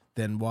 Yeah.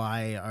 then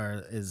why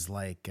is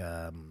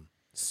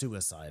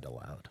suicide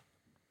allowed?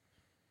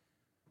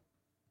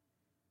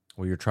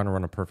 Well, you're trying to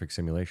run a perfect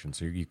simulation,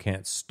 so you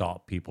can't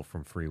stop people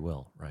from free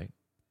will, right?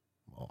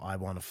 Well, I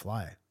want to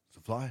fly. So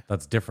fly.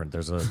 That's different.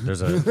 There's a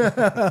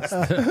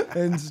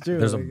It's true.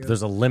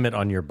 there's a limit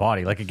on your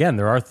body. Like again,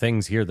 there are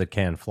things here that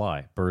can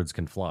fly. Birds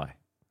can fly.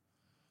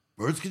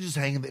 Birds can just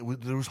hang in there.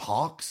 There was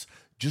hawks.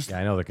 Just Yeah,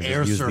 I know they can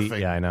air just use surfing. the.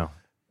 Yeah, I know.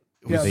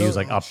 Yeah, they those- use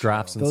like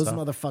updrafts and Those stuff.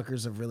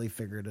 motherfuckers have really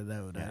figured it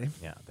out, eh?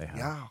 Yeah, they have.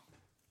 Yeah.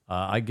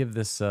 I give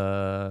this.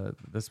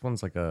 This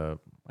one's like a.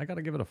 I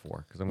gotta give it a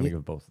 4 because I'm gonna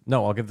give both.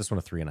 No, I'll give this one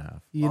a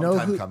 3.5. You Long know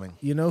time who? coming.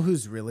 You know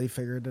who's really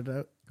figured it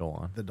out? Go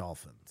on. The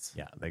Dolphins.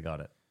 Yeah, they got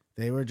it.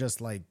 They were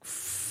just like,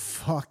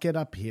 fuck it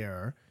up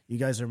here. You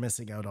guys are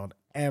missing out on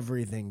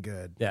everything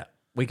good. Yeah,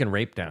 we can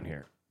rape down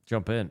here.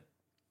 Jump in.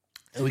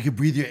 And we could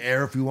breathe your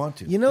air if we want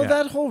to. You know Yeah.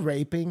 that whole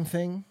raping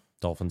thing?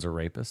 Dolphins are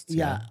rapists.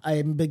 Yeah,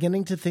 I'm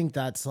beginning to think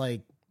that's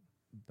like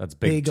That's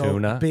big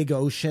tuna. big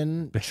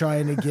ocean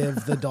trying to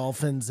give the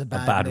dolphins a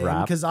bad, bad name.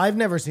 rap. Because I've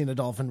never seen a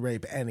dolphin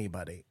rape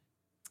anybody.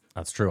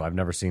 That's true. I've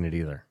never seen it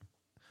either.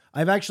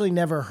 I've actually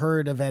never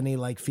heard of any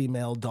like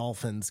female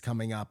dolphins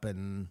coming up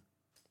and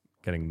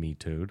Getting me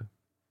too'd.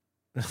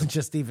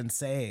 just even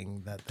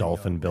saying that. they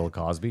Dolphin don't Bill rape.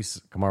 Cosby.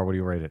 Kamar, what do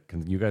you rate it?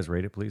 Can you guys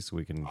rate it, please, so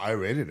we can I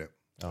rated it.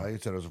 I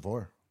said it was a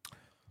 4.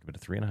 give it a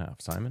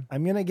 3.5? Simon.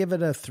 I'm gonna give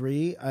it a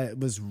 3. It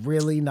was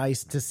really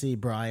nice to see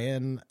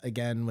Brian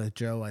again with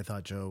Joe. I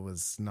thought Joe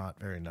was not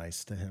very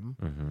nice to him.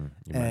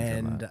 You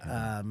mentioned And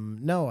that.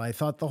 no, I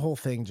thought the whole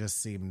thing just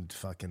seemed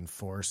fucking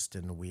forced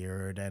and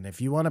weird. And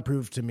if you want to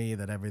prove to me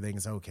that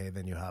everything's okay,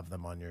 then you have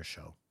them on your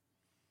show.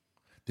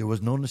 There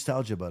was no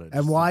nostalgia about it.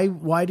 And Just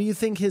why do you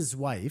think his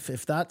wife,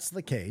 if that's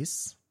the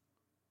case,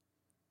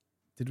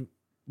 did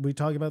we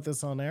talk about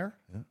this on air?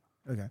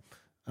 Yeah. Okay.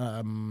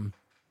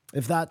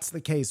 If that's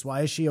the case,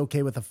 why is she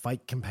okay with a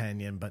fight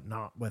companion but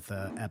not with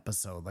a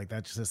episode? Like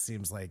that just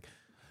seems like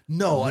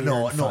No, weird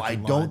no. I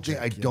fucking don't think. logic,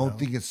 I you don't know?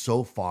 think it's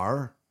so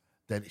far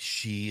that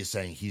she is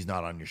saying he's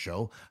not on your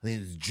show. I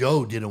think it's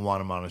Joe didn't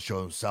want him on a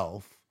show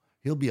himself.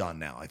 He'll be on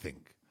now. I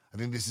think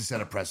this has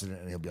set a precedent,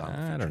 and he'll be on. in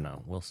the I future. don't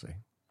know. We'll see.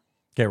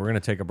 Okay, we're going to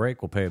take a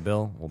break. We'll pay a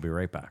bill. We'll be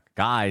right back.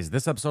 Guys,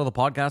 this episode of the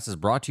podcast is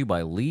brought to you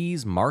by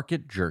Lee's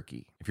Market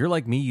Jerky. If you're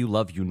like me, you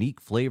love unique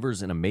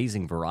flavors and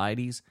amazing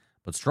varieties,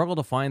 but struggle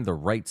to find the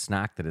right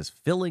snack that is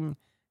filling,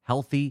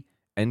 healthy,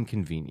 and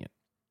convenient.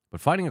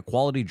 But finding a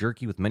quality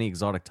jerky with many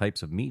exotic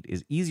types of meat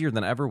is easier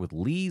than ever with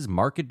Lee's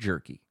Market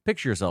Jerky.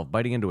 Picture yourself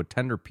biting into a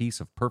tender piece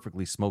of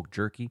perfectly smoked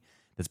jerky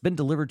that's been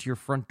delivered to your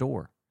front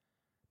door.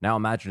 Now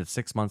imagine it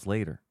 6 months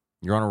later.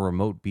 You're on a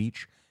remote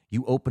beach.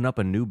 You open up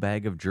a new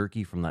bag of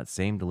jerky from that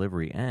same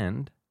delivery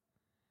and...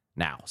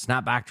 Now,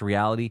 snap back to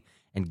reality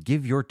and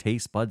give your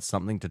taste buds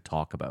something to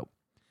talk about.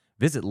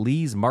 Visit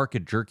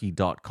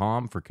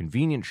leesmarketjerky.com for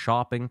convenient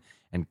shopping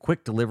and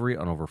quick delivery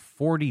on over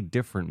 40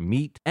 different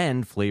meat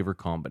and flavor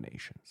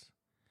combinations.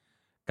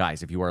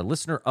 Guys, if you are a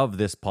listener of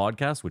this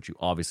podcast, which you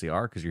obviously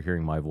are because you're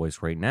hearing my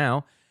voice right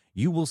now,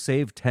 you will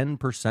save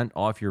 10%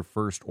 off your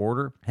first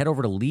order. Head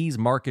over to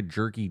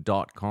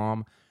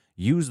leesmarketjerky.com,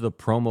 use the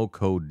promo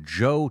code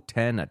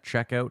JOE10 at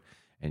checkout,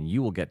 and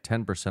you will get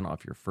 10%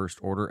 off your first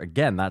order.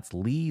 Again, that's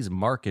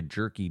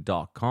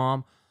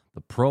leesmarketjerky.com.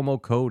 The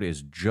promo code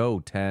is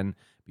JOE10.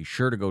 Be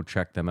sure to go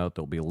check them out.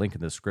 There'll be a link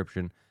in the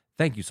description.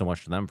 Thank you so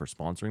much to them for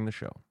sponsoring the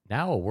show.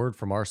 Now a word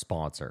from our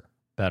sponsor,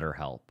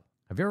 BetterHelp.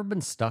 Have you ever been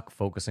stuck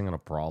focusing on a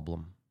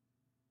problem,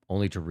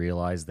 only to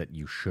realize that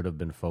you should have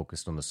been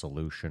focused on the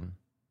solution?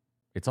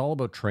 It's all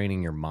about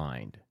training your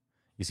mind.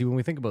 You see, when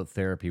we think about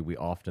therapy, we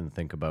often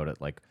think about it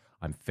like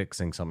I'm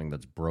fixing something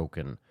that's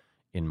broken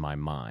in my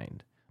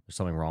mind. There's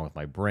something wrong with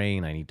my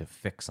brain. I need to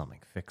fix something.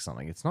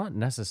 It's not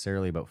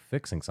necessarily about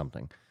fixing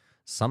something.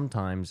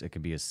 Sometimes it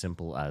could be as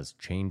simple as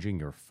changing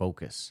your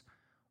focus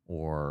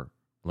or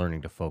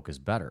learning to focus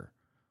better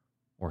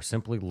or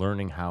simply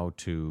learning how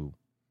to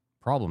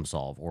problem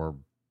solve or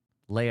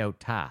lay out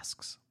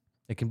tasks.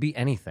 It can be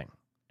anything.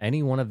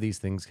 Any one of these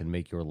things can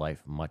make your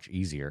life much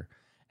easier,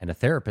 and a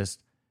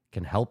therapist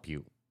can help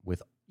you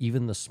with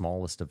even the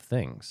smallest of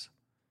things.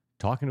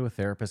 Talking to a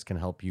therapist can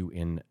help you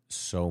in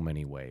so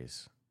many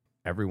ways.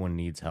 Everyone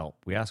needs help.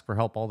 We ask for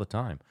help all the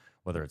time,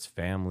 whether it's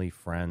family,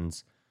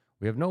 friends.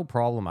 We have no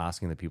problem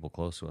asking the people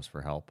close to us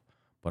for help,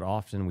 but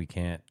often we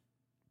can't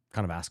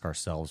kind of ask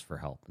ourselves for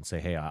help and say,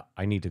 hey,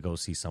 I need to go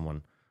see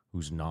someone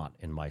who's not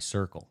in my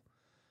circle.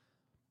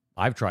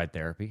 I've tried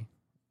therapy.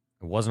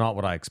 It was not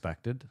what I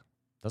expected.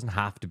 It doesn't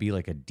have to be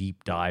like a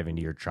deep dive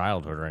into your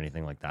childhood or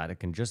anything like that. It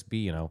can just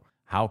be,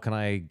 how can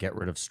I get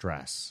rid of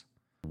stress?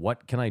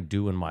 What can I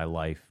do in my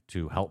life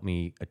to help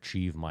me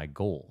achieve my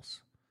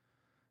goals?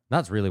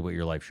 That's really what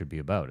your life should be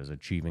about, is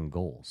achieving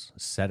goals,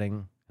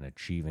 setting and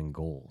achieving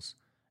goals.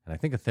 And I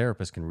think a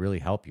therapist can really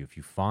help you if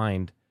you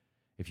find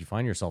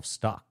yourself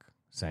stuck,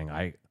 saying,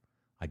 I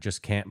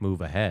just can't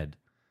move ahead.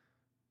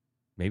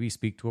 Maybe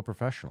speak to a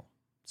professional,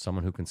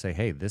 someone who can say,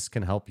 hey, this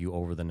can help you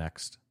over the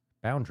next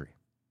boundary.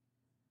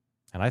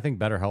 And I think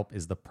BetterHelp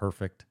is the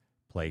perfect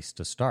place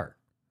to start.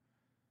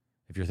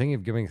 If you're thinking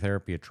of giving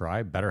therapy a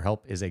try,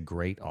 BetterHelp is a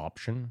great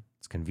option.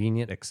 It's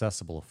convenient,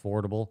 accessible,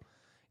 affordable.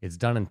 It's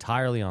done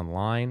entirely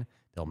online.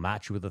 They'll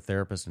match you with a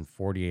therapist in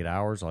 48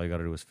 hours. All you got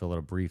to do is fill out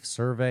a brief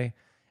survey,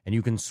 and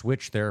you can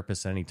switch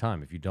therapists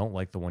anytime. If you don't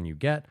like the one you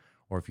get,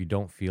 or if you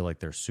don't feel like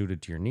they're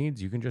suited to your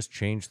needs, you can just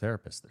change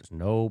therapists. There's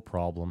no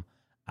problem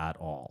at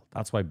all.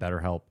 That's why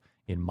BetterHelp,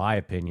 in my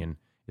opinion,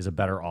 is a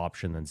better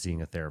option than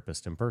seeing a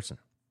therapist in person.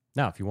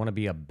 Now, if you want to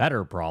be a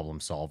better problem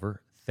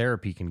solver,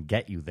 therapy can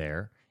get you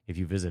there. If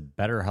you visit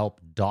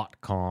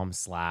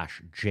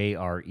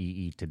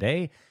betterhelp.com/JREE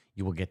today,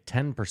 you will get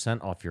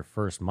 10% off your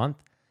first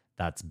month.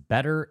 That's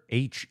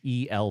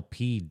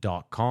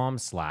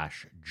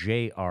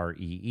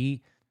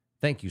betterhelp.com/JREE.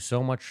 Thank you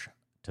so much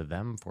to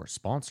them for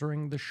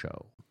sponsoring the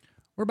show.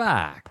 We're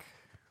back.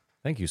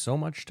 Thank you so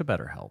much to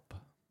BetterHelp.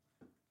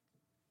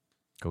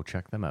 Go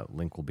check them out.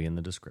 Link will be in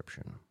the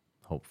description,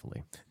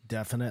 hopefully.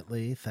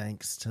 Definitely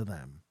thanks to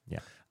them. Yeah.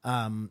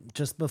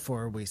 Just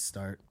before we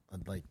start,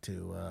 I'd like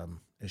to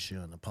issue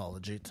an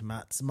apology to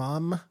Matt's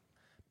mom,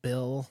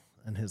 Bill,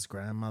 and his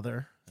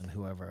grandmother, and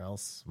whoever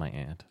else. My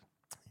aunt.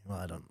 Well,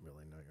 I don't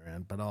really know your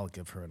aunt, but I'll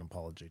give her an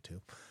apology too.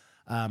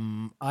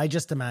 I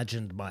just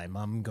imagined my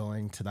mom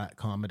going to that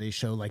comedy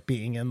show, like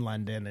being in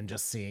London and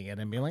just seeing it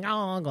and being like, oh,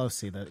 I'll go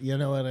see that. You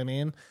know what I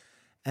mean?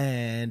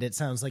 And it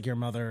sounds like your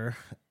mother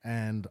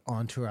and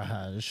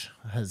entourage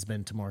has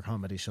been to more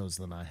comedy shows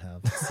than I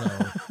have. So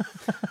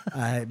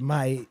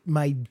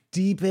my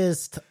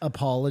deepest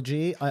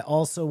apology. I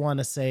also want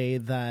to say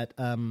that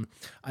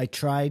I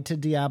tried to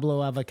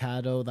Diablo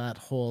Avocado that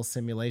whole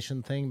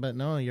simulation thing, but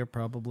no, you're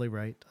probably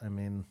right. I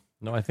mean,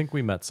 no, I think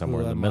we met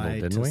somewhere in the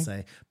middle, didn't we?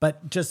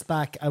 But just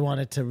back, I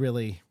wanted to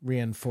really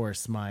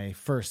reinforce my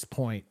first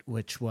point,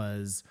 which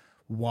was,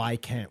 why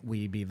can't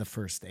we be the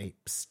first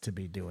apes to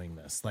be doing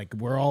this? Like,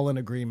 we're all in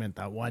agreement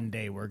that one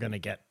day we're going to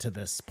get to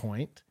this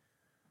point.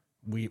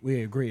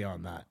 We agree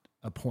on that.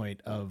 A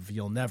point of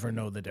you'll never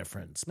know the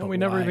difference. No, we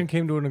never even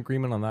came to an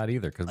agreement on that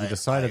either, because we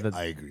decided that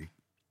I agree.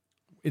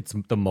 It's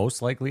the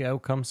most likely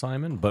outcome,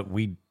 Simon, but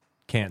we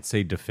can't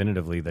say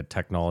definitively that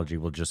technology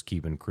will just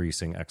keep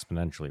increasing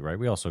exponentially, right?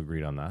 We also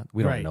agreed on that.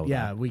 We don't know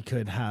that. We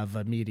could have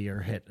a meteor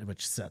hit,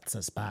 which sets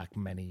us back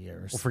many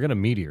years. Well, forget a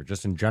meteor.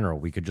 Just in general,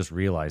 we could just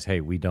realize, hey,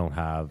 we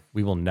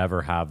will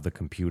never have the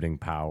computing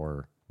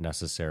power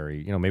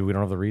necessary. Maybe we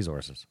don't have the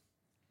resources.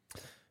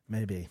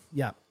 Maybe.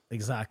 Yeah,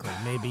 exactly.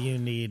 Maybe you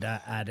need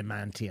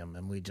adamantium,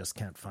 and we just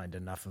can't find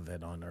enough of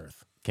it on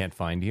Earth. Can't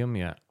find him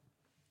yet.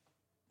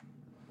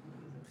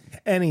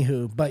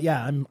 Anywho, but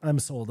yeah, I'm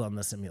sold on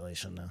the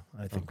simulation now.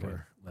 I think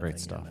we're great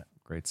stuff.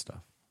 Great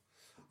stuff.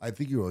 I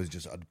think you're always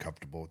just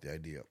uncomfortable with the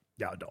idea.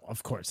 Yeah, no,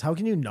 of course. How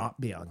can you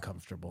not be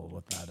uncomfortable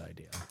with that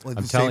idea? Like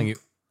I'm telling you,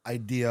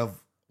 idea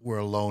of we're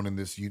alone in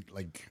this,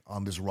 like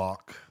on this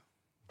rock.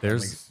 That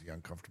There's makes you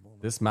uncomfortable.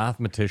 this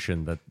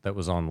mathematician that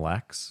was on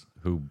Lex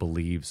who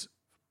believes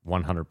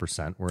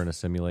 100% we're in a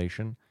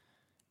simulation.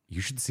 You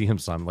should see him,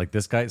 son. Like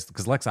this guy,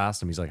 because Lex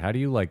asked him, he's like, how do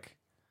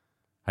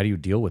you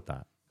deal with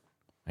that?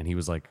 And he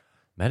was like,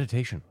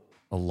 meditation.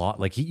 A lot.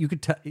 Like you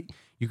could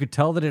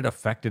tell that it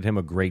affected him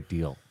a great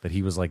deal. That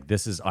he was like,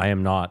 I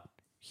am not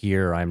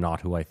here. I'm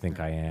not who I think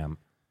I am.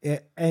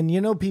 And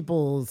you know,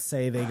 people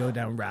say they go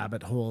down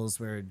rabbit holes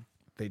where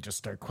they just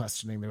start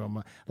questioning their own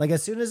mind. Like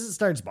as soon as it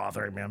starts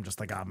bothering me, I'm just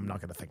like, I'm not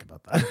going to think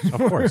about that.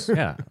 Of course,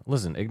 yeah.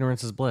 Listen,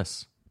 ignorance is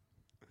bliss.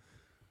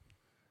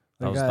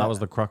 Like, that was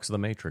the crux of the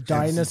Matrix.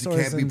 Dinosaurs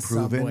It can't be in some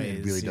proven. ways,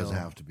 It really doesn't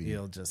you'll- have to be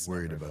you'll just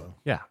worried never about. know.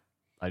 Yeah,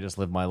 I just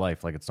live my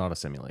life like it's not a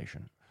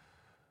simulation.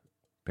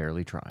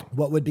 Barely trying.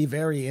 What would be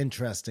very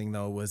interesting,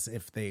 though, was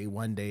if they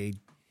one day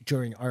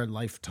during our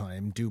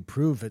lifetime do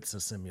prove it's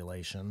a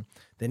simulation,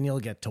 then you'll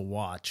get to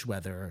watch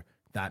whether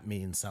that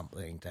means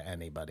something to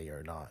anybody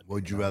or not.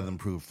 Would you rather than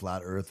prove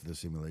flat Earth than a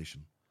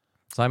simulation?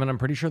 Simon, I'm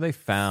pretty sure they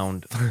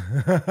found.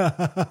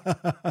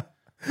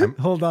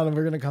 Hold on,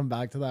 we're going to come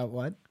back to that.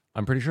 What?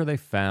 I'm pretty sure they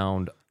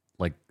found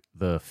like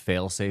the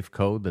fail-safe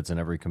code that's in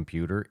every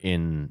computer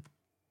in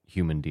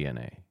human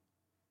DNA.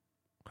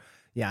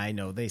 Yeah, I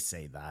know they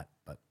say that,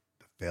 but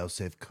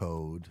Failsafe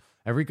code,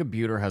 Every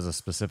computer has a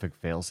specific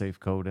fail-safe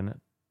code in it.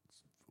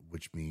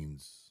 which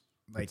means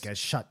like a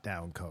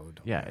shutdown code.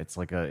 Yeah, it's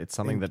like it's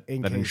something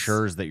In that case-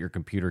 ensures that your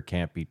computer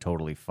can't be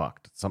totally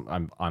fucked.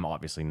 I'm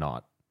obviously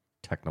not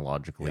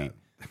technologically.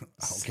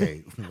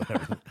 okay,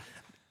 whatever.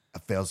 A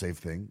failsafe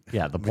thing.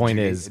 Yeah, the point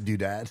is,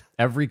 doodad.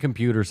 every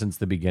computer since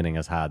the beginning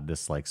has had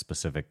this like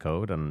specific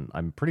code, and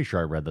I'm pretty sure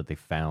I read that they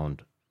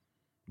found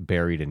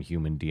buried in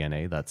human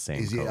DNA that same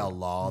Is code. it a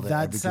law that,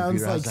 That every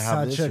sounds computer has like to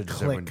have such this, a or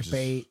does everyone just-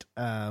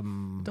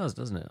 clickbait. It does,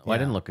 doesn't it? Well, I Yeah.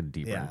 didn't look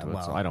deeper Yeah, into it,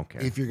 so well, I don't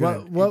care. If you're gonna,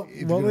 What if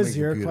you're what gonna was make a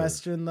your computer,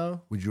 question,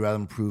 though? Would you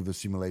rather prove the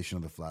simulation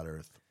of the flat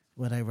Earth?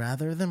 Would I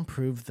rather them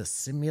prove the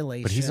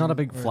simulation? But he's not a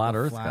big or flat the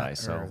Earth guy,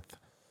 so-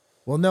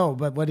 Well, no,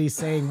 but what he's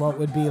saying, what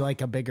would be like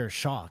a bigger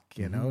shock,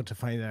 you know, to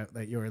find out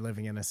that you were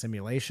living in a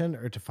simulation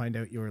or to find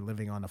out you were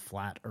living on a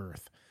flat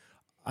Earth?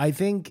 I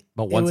think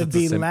But it once would it's a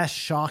be sim- less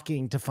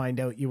shocking to find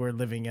out you were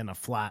living in a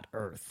flat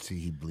Earth See,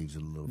 he believes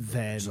it a little bit.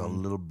 than Just a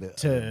little bit.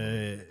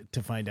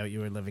 to find out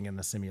you were living in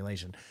the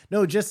simulation.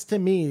 No, just to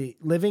me,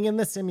 living in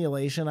the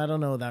simulation, I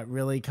don't know, that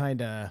really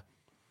kind of,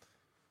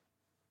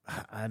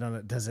 I don't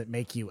know, does it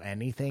make you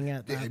anything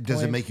at that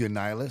Does it point? make you a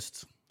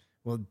nihilist?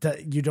 Well,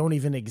 you don't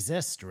even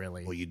exist,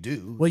 really. Well, you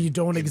do. Well, you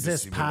don't in the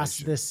exist past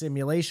simulation. this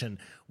simulation.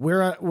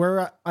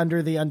 We're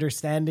under the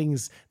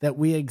understandings that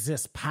we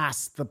exist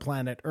past the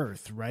planet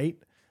Earth, right?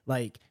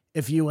 Like,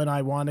 if you and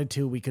I wanted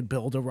to, we could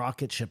build a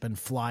rocket ship and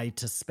fly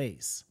to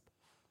space.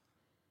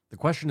 The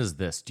question is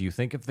this: do you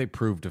think if they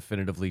prove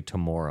definitively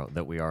tomorrow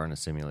that we are in a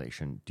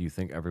simulation, do you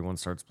think everyone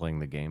starts playing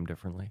the game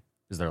differently?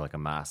 Is there like a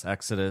mass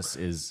exodus?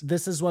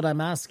 This is what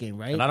I'm asking,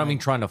 right? And I don't mean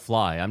trying to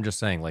fly. I'm just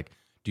saying, like,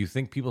 do you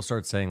think people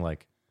start saying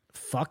like,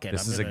 fuck it.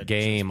 this I'm is a gonna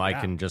game, just- I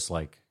yeah. can just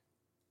like,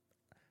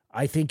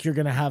 I think you're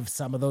going to have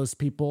some of those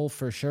people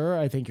for sure.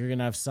 I think you're going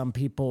to have some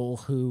people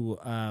who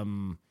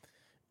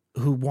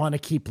want to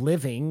keep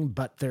living,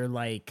 but they're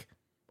like,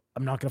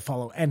 I'm not going to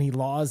follow any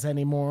laws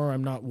anymore.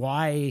 I'm not.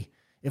 Why?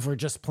 If we're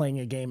just playing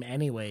a game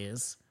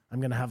anyways, I'm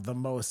going to have the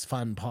most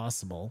fun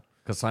possible.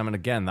 because Simon,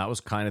 again, that was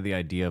kind of the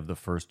idea of the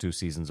first 2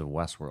 seasons of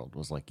Westworld,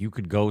 was like you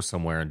could go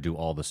somewhere and do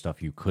all the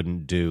stuff you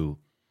couldn't do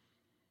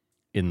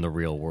in the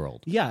real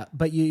world. Yeah,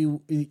 but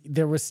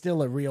there was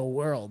still a real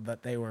world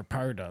that they were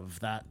part of.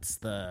 That's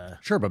the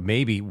Sure, but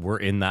maybe we're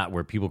in that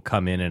where people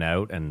come in and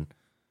out, and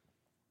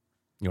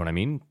you know what I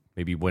mean?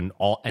 Maybe when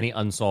any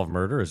unsolved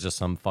murder is just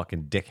some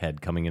fucking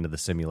dickhead coming into the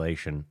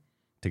simulation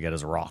to get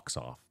his rocks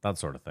off, that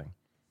sort of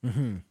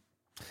thing.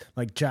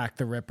 like Jack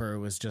the Ripper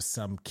was just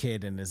some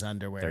kid in his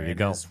underwear There you in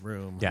go. his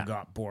room Yeah. who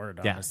got bored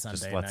on Yeah, a Sunday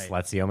just night.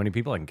 let's see how many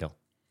people I can kill.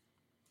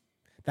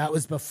 That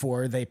was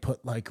before they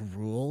put like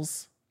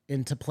rules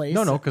into place.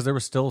 No, because there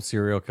were still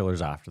serial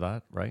killers after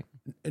that, right?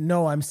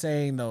 No, I'm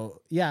saying though,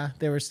 yeah,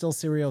 there were still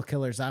serial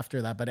killers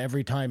after that, but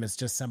every time it's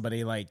just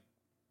somebody like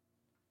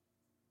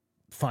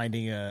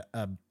finding a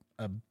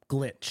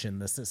glitch in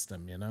the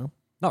system, you know?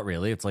 Not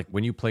really. It's like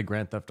when you play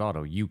Grand Theft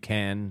Auto, you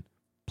can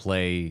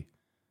play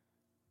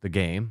the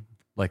game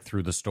like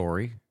through the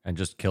story and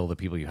just kill the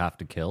people you have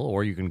to kill,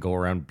 or you can go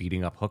around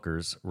beating up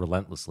hookers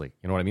relentlessly.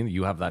 You know what I mean?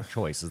 You have that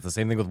choice. It's the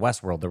same thing with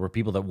Westworld. There were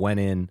people that went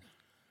in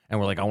and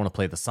were like, I want to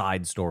play the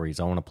side stories.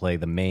 I want to play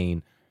the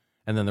main.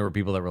 And then there were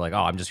people that were like,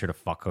 oh, I'm just here to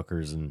fuck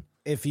hookers. And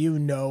If you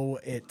know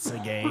it's a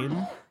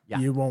game, Yeah.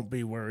 you won't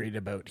be worried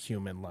about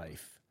human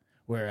life.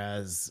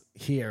 Whereas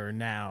here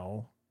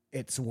now,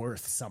 it's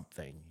worth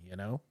something, you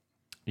know?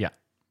 yeah.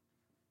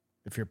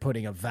 If you're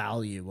putting a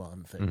value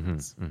on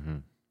things.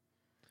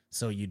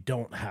 So you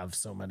don't have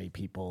so many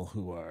people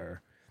who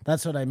are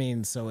That's what I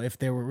mean. So if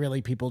there were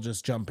really people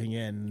just jumping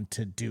in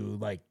to do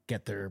like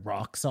get their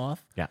rocks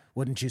off, Yeah.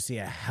 wouldn't you see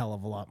a hell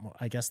of a lot more?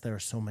 I guess there are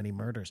so many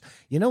murders.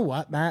 You know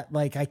what, Matt?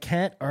 Like I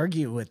can't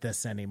argue with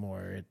this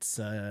anymore. It's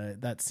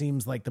that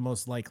seems like the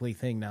most likely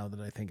thing now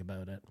that I think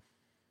about it.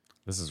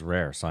 This is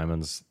rare.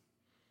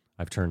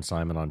 I've turned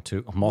Simon on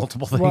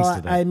multiple things Well,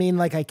 today. I mean,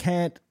 like I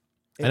can't.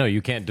 I know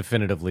you can't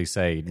definitively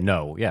say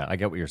no. Yeah, I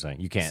get what you're saying.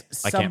 You can't.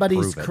 I can't Somebody's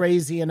prove it.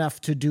 crazy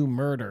enough to do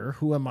murder.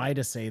 Who am I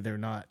to say they're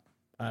not?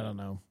 I don't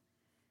know.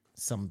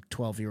 Some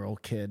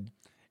 12-year-old kid.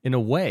 In a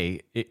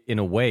way,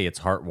 it's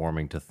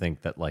heartwarming to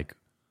think that like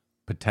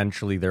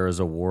potentially there is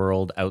a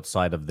world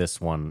outside of this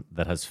one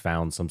that has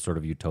found some sort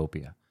of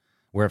utopia,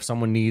 where if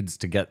someone needs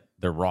to get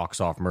their rocks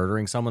off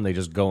murdering someone, they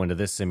just go into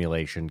this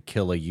simulation,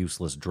 kill a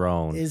useless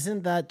drone.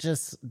 Isn't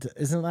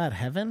that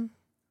heaven?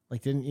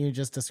 Like, didn't you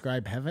just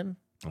describe heaven?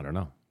 I don't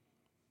know.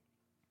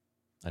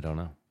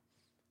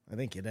 I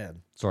think you did.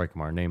 Sorry,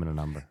 Kumar. Name and a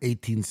number.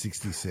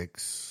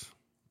 1866.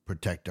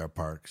 Protect our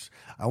parks.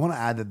 I want to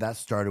add that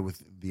started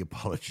with the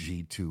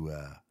apology to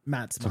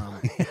Matt's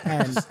mom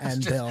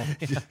and Bill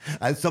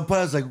at some point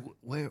I was like,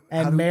 where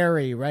and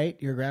Mary,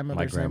 right? Your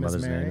grandmother's, My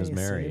grandmother's name is See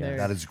Mary, yeah. there?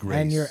 That is Grace.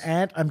 And your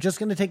aunt. I'm just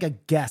going to take a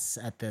guess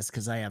at this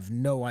because I have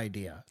no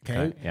idea.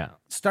 Okay? Yeah.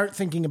 Start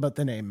thinking about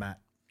the name, Matt.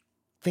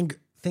 Think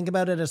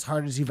about it as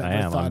hard as you've ever I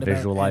am. thought I'm about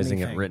visualizing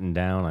it anything. written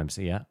down.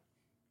 Yeah.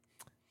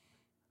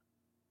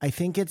 I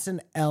think it's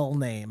an L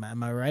name.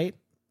 Am I right?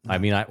 I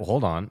mean,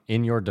 hold on.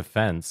 In your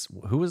defense,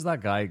 who is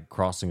that guy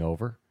crossing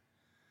over?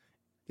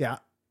 Yeah.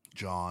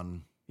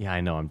 John. Yeah,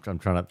 I know. I'm trying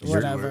to.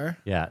 Whatever.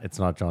 Yeah, it's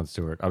not John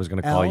Stewart. I was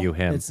going to call L? you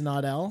him. It's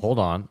not L. Hold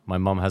on. My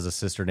mom has a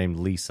sister named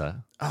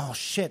Lisa, Oh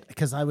shit!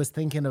 Because I was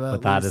thinking about.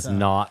 but that is Lisa.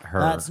 not her.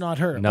 That's not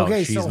her. No,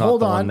 Okay, she's so not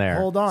hold the on. one there.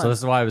 Hold on. So this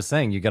is why I was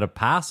saying you got to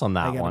pass on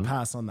I that gotta one.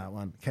 pass on that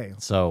one. Okay.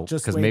 So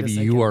Just because wait a maybe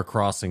you second. are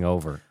crossing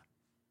over.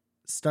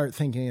 Start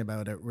thinking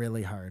about it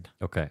really hard.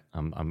 Okay,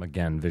 I'm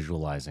again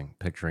visualizing,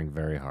 picturing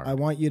very hard. I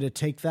want you to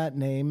take that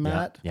name,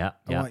 Matt. yeah,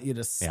 I want you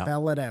to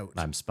spell it out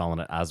I'm spelling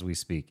it as we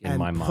speak in and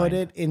my put mind.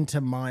 it into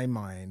my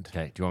mind.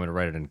 Okay. Do you want me to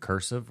write it in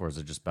cursive or is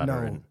it just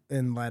better? No,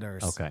 in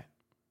letters. Okay.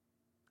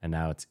 And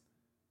now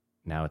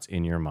it's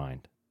in your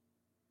mind.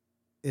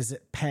 Is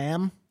it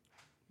Pam?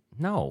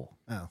 No.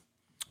 Oh,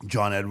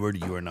 John Edward,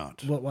 you are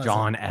not. what was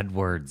John it?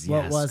 Edwards.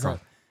 What Yes. was it?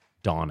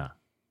 Donna.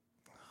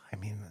 I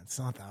mean, it's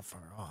not that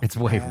far off. It's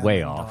way Pam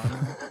and off.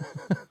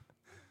 Donna.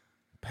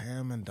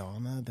 Pam and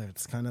Donna,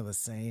 it's kind of the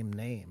same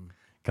name.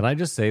 Can I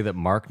just say that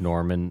Mark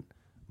Norman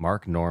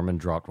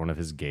dropped one of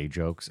his gay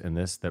jokes in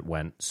this that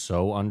went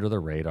so under the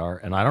radar,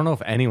 and I don't know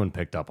if anyone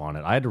picked up on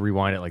it. I had to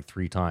rewind it like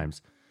 3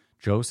 times.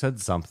 Joe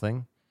said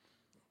something,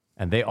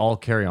 and they all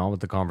carry on with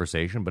the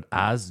conversation, but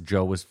as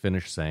Joe was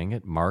finished saying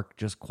it, Mark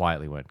just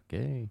quietly went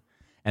gay.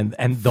 And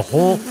the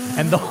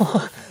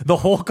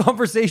whole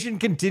conversation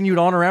continued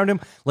on around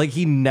him like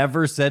he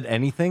never said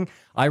anything.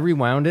 I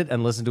rewound it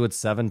and listened to it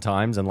 7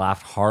 times and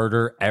laughed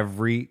harder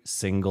every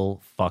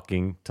single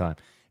fucking time.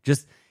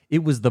 Just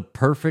it was the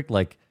perfect,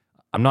 like,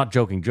 I'm not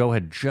joking. Joe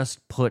had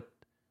just put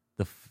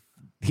the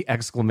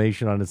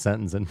exclamation on his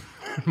sentence and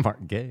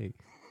Mark gay.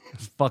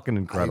 It's fucking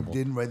incredible. I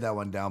didn't write that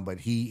one down, but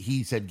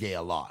he said gay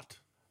a lot.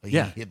 Like,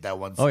 Yeah. he hit that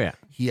one. Oh, yeah.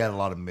 He had a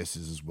lot of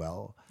misses as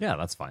well. Yeah,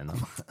 that's fine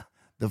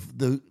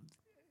though.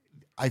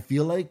 I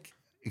feel like,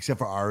 except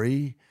for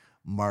Ari,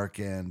 Mark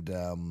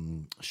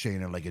and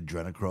Shane are like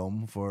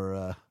adrenochrome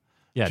for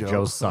Yeah, Joe.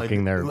 Joe's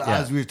sucking their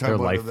as we were talking their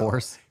about life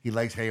force. He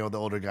likes hanging out with the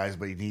older guys,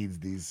 but he needs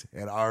these.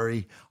 And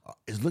Ari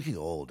is looking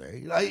old.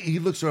 He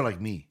looks sort of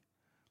like me.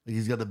 Like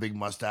he's got the big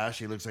mustache.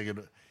 He looks like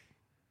an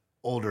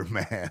older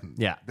man,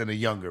 Yeah. than a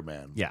younger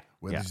man. Yeah,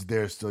 where yeah.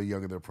 they're still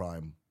young in their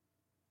prime.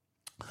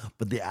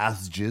 But the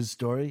ass jizz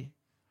story.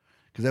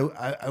 Because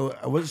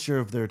I wasn't sure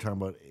if they were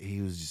talking about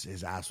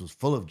his ass was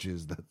full of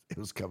jizz that it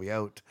was coming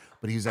out,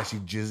 but he was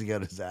actually jizzing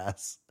out his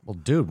ass. Well,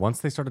 dude,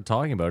 once they started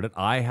talking about it,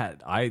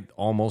 I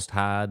almost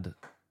had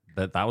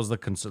that was the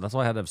concern. That's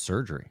why I had to have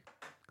surgery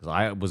because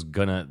I was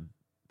gonna.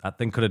 That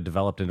thing could have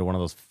developed into one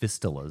of those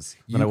fistulas,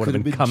 You and I would could have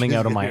have been been coming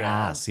out of jizzing my your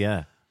ass.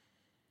 Yeah,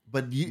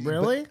 But you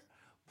Really?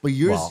 But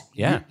yours, Well,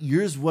 yeah.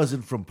 yours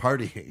wasn't from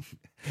partying.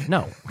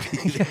 no,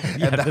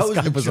 yeah, And that this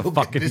guy the was a joke.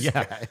 fucking This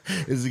yeah. guy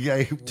is the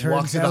guy who walks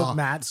Turns in out the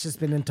Matt's just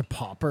been into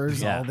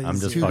poppers Yeah, all these I'm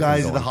just years. two fucking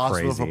guys in the going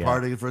hospital crazy, for yeah.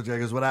 partying. First guy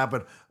goes, "What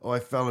happened?" "Oh, I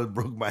fell and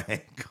broke my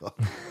ankle."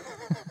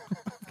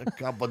 A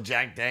couple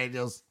Jack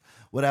Daniels.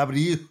 "What happened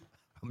to you?"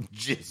 "I'm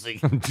jizzing.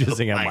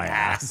 jizzing out my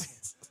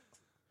ass.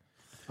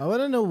 I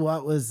want to know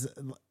what was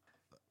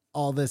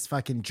all this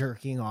fucking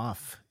jerking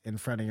off in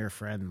front of your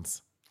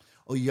friends.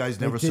 Oh, you guys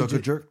never Like, did sucker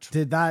you- jerked?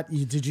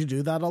 Did you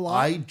do that a lot?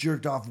 I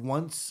jerked off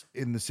once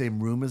in the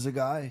same room as a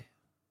guy,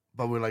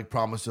 but we like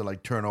promised to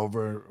like turn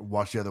over,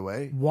 wash the other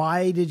way.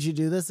 Why did you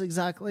do this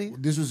exactly?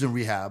 This was in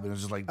rehab, and it was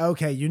just like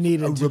Okay, you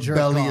needed a to jerk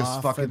rebellious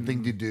off fucking and-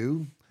 thing to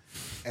do.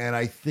 And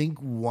I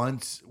think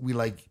once we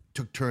like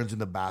took turns in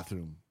the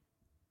bathroom.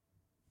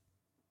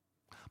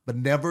 but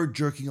never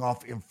jerking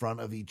off in front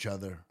of each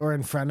other. Or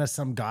in front of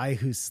some guy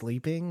who's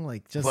sleeping.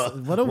 Like, just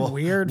what a Well,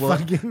 weird well,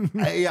 fucking.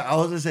 I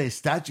was gonna say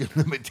statute of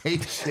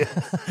limitations,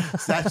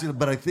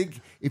 but I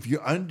think if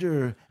you're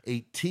under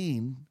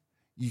 18,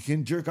 you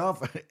can jerk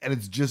off, and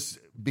it's just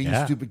being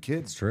Yeah, stupid It's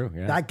kids. true.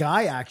 Yeah. That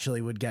guy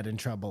actually would get in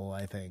trouble,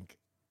 I think.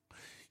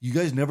 You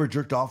guys never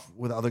jerked off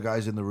with other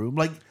guys in the room,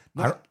 like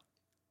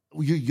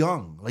you're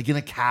young, like in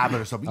a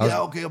cabin or something.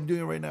 Yeah, okay, I'm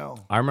doing it right now.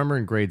 I remember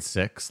in grade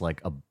 6,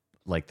 like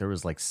there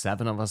was like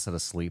 7 of us at a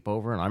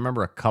sleepover, and I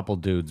remember a couple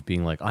dudes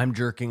being like, "I'm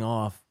jerking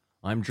off,"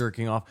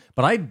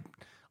 but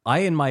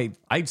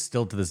I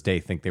still to this day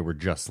think they were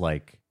just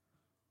like,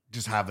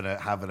 Just having a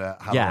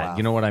yeah, laugh.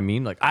 you know what I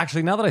mean? Like,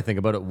 actually, now that I think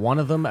about it, one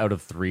of them out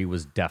of 3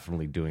 was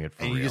definitely doing it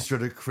for And real. you just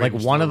sort of Like,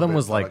 cringed one a of them little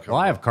was bit, like, thought,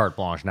 "Well, I have "Oh, carte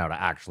blanche now to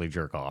actually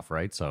jerk off,"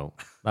 right? So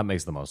that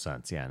makes the most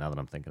sense. Yeah, now that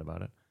I'm thinking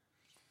about it,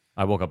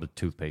 I woke up with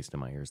toothpaste in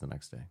my ears the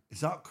next day.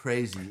 it's not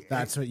crazy."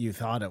 That's what you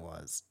thought it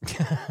was.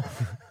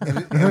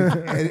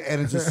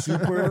 and it's a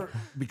super,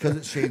 because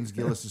it's Shane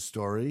Gillis'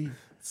 story.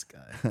 This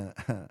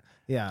guy.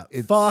 Yeah.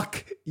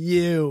 Fuck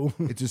you.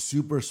 It's a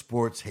super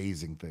sports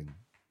hazing thing.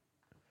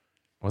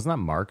 Wasn't that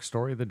Mark's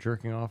story, the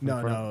jerking off? in No,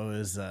 front? no, it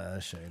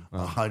was Shane.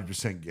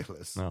 100%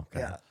 Gillis. Oh, okay.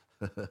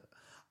 Yeah.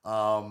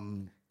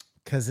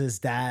 Because his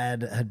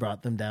dad had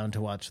brought them down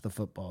to watch the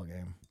football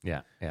game.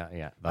 Yeah.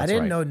 That's I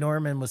didn't right. know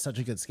Norman was such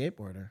a good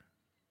skateboarder.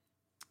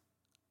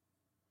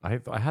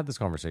 I had this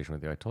conversation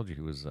with you. I told you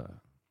he was.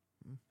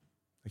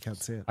 I can't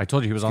see it. I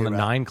told you he was on the Skate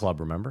rap. 9 Club.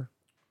 Remember?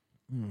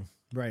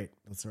 Right.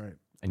 That's right.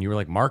 And you were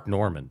like, Mark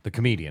Norman, the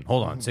comedian.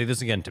 Hold on, say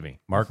this again to me.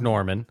 Mark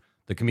Norman,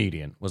 the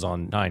comedian, was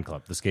on 9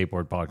 Club, the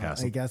skateboard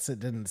podcast. I guess it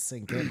didn't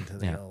sink into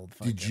the Yeah. old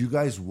fucking... Did you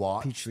guys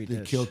watch Petri the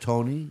dish. Kill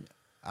Tony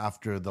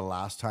after the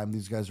last time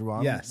these guys were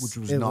on? Yes, Which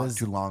was it not was-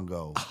 too long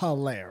ago.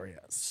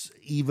 Hilarious.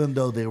 Even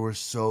though they were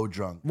so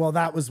drunk. Well,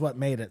 that was what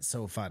made it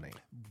so funny.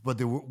 But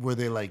were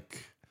they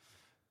like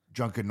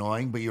drunk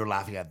annoying, but you were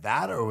laughing at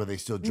that? Or were they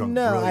still drunk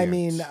No, I brilliant?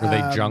 mean... Were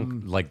they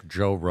drunk, like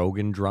Joe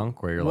Rogan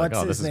drunk, where you're like,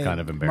 what's oh, this his is name? kind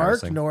of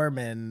embarrassing? Mark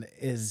Norman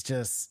is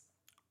just...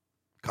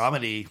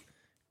 Comedy.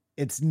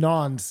 It's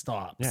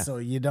nonstop, Yeah. so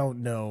you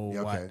don't know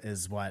Yeah, what okay.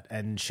 is what.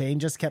 And Shane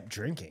just kept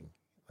drinking,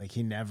 like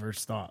he never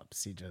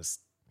stops. He just,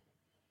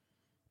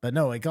 but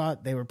no,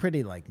 they were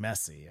pretty like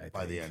messy. I think.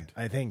 By the end.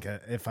 I think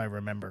if I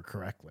remember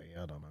correctly,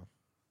 I don't know.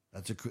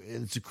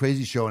 It's a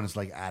crazy show, and it's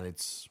like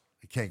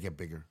it can't get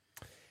bigger.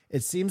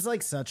 It seems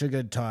like such a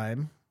good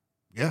time.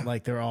 Yeah.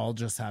 Like they're all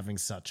just having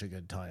such a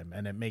good time,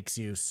 and it makes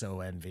you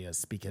so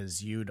envious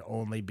because you'd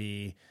only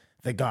be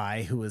the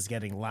guy who was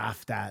getting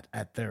laughed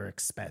at their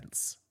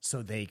expense,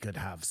 so they could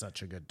have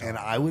such a good time. And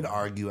I would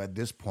argue at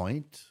this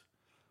point,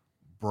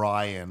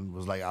 Brian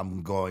was like,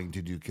 I'm going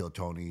to do Kill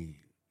Tony.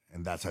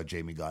 And that's how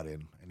Jamie got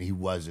in. And he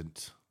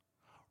wasn't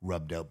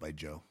rubbed out by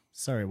Joe.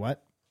 Sorry,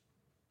 what?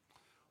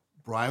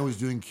 Brian was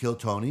doing Kill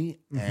Tony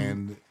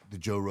and the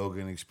Joe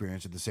Rogan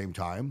Experience at the same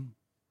time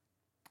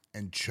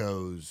and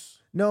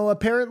chose. No,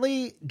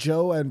 apparently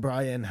Joe and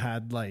Brian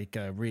had like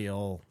a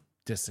real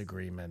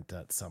disagreement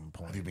at some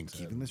point. Have you been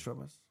keeping this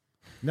from us?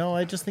 No,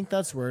 I just think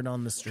that's word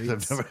on the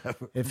streets. never-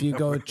 If you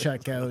go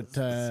check out,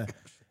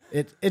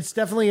 it's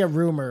definitely a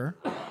rumor.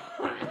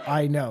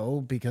 I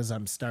know because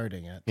I'm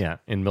starting it. Yeah,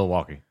 in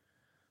Milwaukee.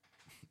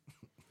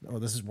 Oh,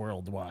 this is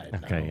worldwide.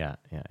 Okay, now.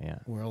 yeah.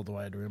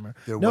 Worldwide rumor.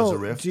 There no, was a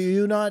rift? Do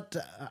you not?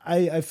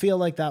 I feel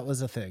like that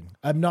was a thing.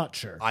 I'm not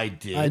sure. I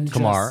did. I'm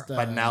Kamar, just,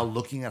 but now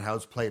looking at how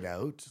it's played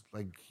out,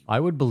 like, I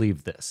would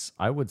believe this.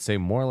 I would say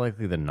more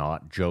likely than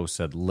not, Joe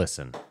said,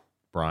 listen,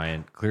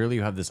 Brian, clearly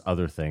you have this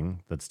other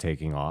thing that's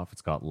taking off.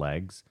 It's got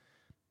legs.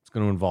 It's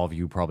going to involve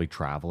you probably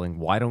traveling.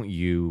 Why don't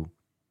you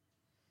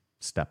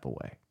step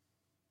away?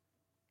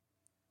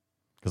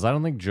 Because I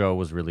don't think Joe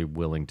was really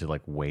willing to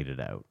like wait it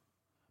out.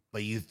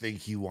 but you think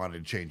he wanted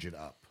to change it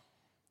up.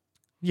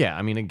 Yeah,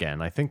 I mean,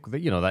 again, I think that,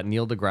 you know, that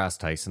Neil deGrasse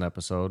Tyson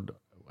episode,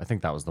 I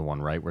think that was the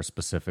one, right? Where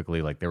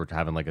specifically like they were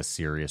having like a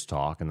serious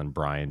talk and then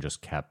Brian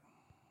just kept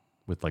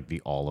with like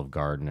the Olive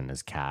Garden and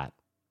his cat.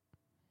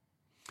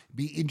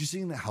 Be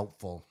interesting and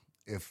helpful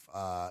if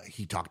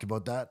he talked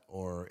about that,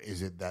 or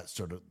is it that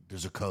sort of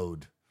there's a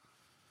code?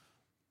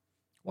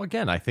 Well,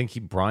 again, I think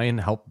Brian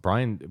helped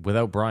Brian.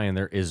 Without Brian,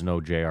 there is no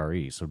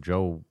JRE. So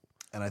Joe,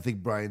 And I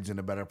think Brian's in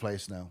a better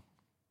place now.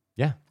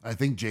 yeah. I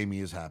think Jamie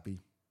is happy.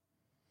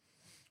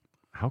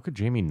 How could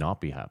Jamie not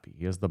be happy?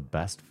 He has the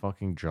best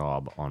fucking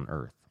job on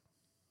earth.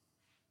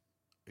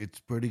 It's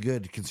pretty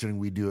good considering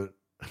we do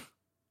it.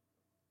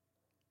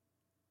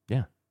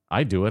 Yeah,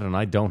 I do it, and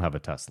I don't have a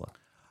Tesla.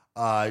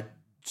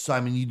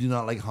 Simon, you do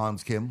not like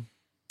Hans Kim?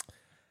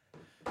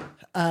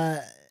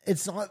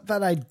 It's not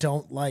that I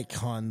don't like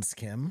Hans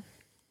Kim.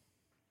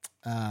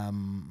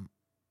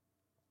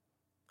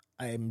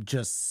 I'm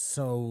just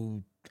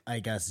so, I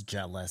guess,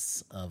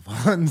 jealous of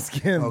Hans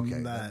Kim.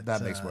 Okay,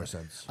 that makes more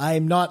sense.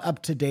 I'm not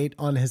up to date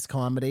on his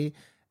comedy.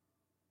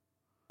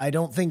 I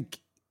don't think.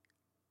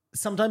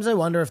 Sometimes I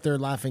wonder if they're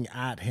laughing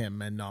at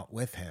him and not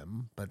with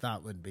him, but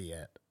that would be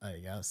it, I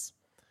guess.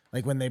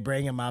 Like when they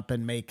bring him up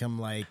and make him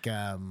like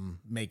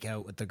make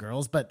out with the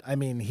girls, but I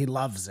mean he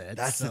loves it.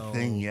 That's the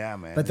thing, yeah,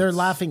 man. But they're It's-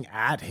 laughing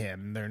at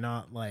him. They're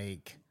not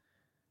like,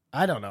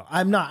 I don't know.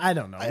 I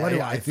don't know. What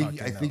do I think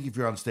fucking I think know? if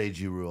you're on stage,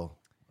 you rule,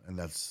 and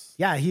that's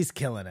Yeah, he's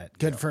killing it.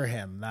 Good for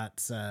him.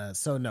 That's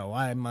so no.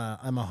 I'm a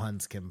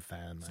Hans Kim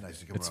fan. nice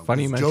to come It's around.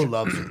 funny you Because Joe mention-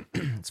 loves it.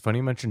 It's funny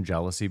you mentioned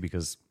jealousy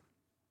because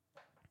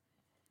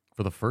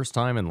for the first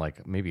time in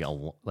like maybe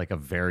a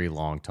very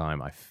long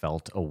time, I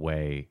felt a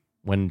way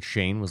when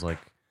Shane was like,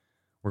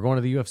 "We're going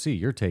to the UFC.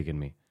 You're taking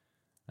me,"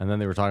 and then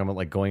they were talking about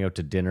like going out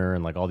to dinner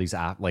and like all these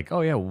like,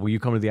 "Oh yeah, will you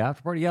come to the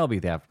after party?" Yeah, I'll be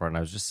at the after party. And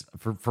I was just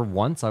for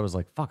once, I was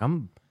like, "Fuck,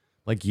 I'm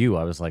like you."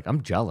 I was like,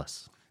 "I'm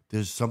jealous."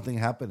 There's something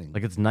happening.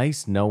 Like it's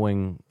nice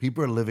knowing,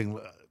 People are living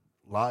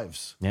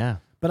lives. yeah.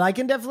 But I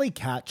can definitely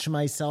catch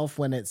myself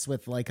when it's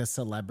with like a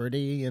celebrity,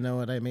 you know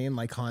what I mean?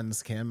 Like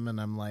Hans Kim, and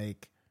I'm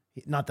like,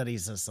 not that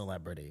he's a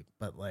celebrity,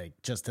 but like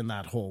just in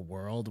that whole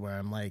world where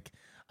I'm like,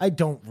 I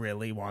don't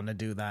really want to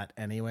do that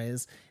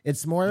anyways.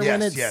 It's more when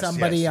Yes, it's yes,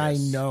 somebody yes, I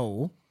yes.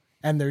 know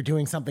and they're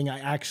doing something I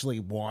actually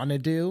want to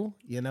do,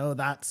 you know,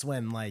 that's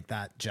when like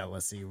that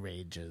jealousy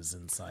rages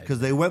inside. Because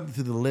they went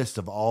through the list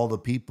of all the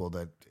people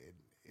that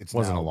it's It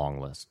wasn't now, a long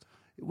list.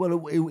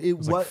 Well, it It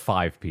was like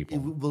 5 people.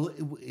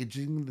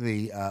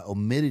 they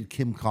omitted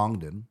Kim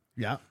Congdon,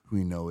 Yeah. who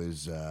we know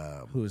is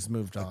Who's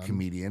moved a on.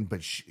 comedian,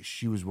 but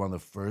she was one of the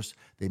first.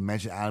 They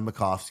mentioned Adam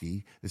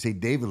Makovsky. They say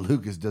David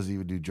Lucas doesn't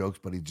even do jokes,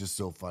 but he's just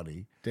so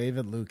funny.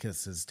 David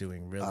Lucas is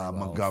doing really well.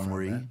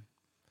 Montgomery. from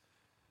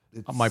it.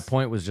 It's- My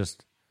point was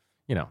just,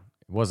 you know,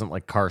 it wasn't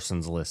like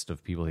Carson's list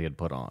of people he had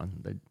put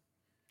on.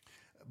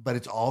 but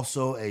it's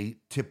also a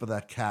tip of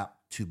that cap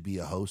to be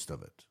a host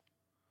of it.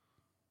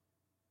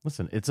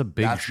 Listen, it's a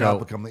big That's show. not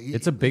becoming-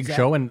 It's a big Exact-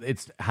 show, and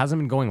it hasn't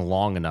been going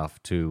long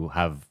enough to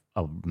have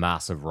a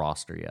massive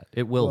roster yet.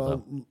 It will,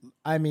 though. Well,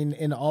 I mean,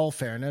 in all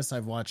fairness,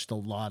 I've watched a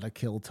lot of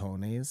Kill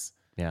Tonys.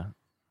 Yeah,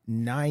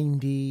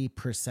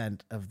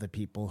 90% of the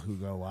people who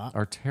go up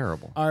are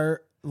terrible.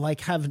 are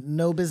like have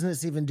no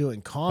business even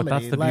doing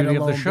comedy, the let beauty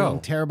of the alone show.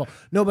 being terrible.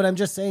 No, but I'm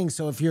just saying.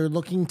 So if you're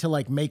looking to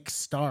like make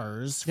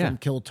stars from Yeah.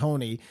 Kill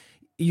Tony,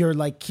 you're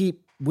like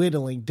keep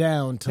whittling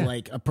down to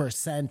like a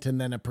percent and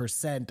then a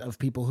percent of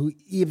people who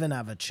even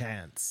have a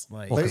chance.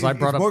 Like, Well, 'cause But I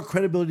brought it's up- more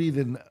credibility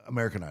than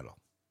American Idol.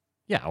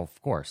 Yeah,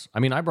 of course. I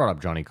mean, I brought up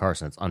Johnny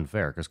Carson. It's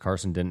unfair because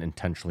Carson didn't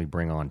intentionally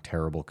bring on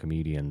terrible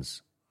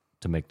comedians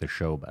to make the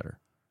show better.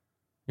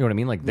 You know what I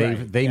mean? Like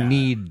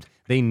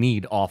they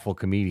need awful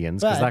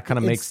comedians because but that kind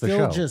of makes the it's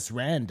show. still just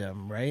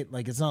random, right?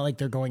 Like it's not like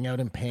they're going out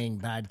and paying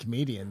bad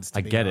comedians. To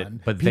I be get it,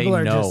 on. but people they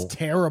are know- just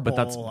terrible but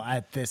that's-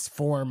 at this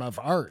form of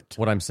art.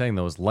 What I'm saying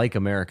though is like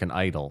American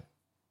Idol.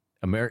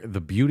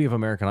 The beauty of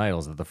American Idol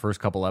is that the first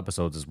couple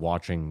episodes is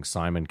watching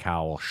Simon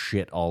Cowell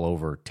shit all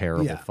over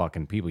terrible Yeah.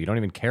 fucking people. You don't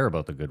even care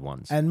about the good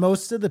ones. And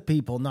most of the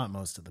people, not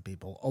most of the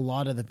people, a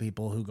lot of the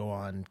people who go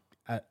on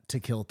to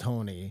Kill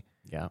Tony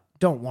Yeah.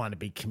 don't want to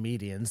be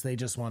comedians. They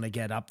just want to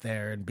get up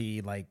there and be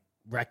like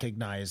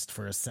recognized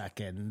for a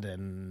second.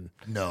 And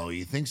No,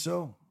 you think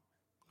so?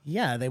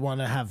 yeah, they want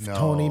to have No,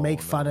 Tony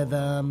make fun no, of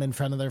them in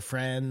front of their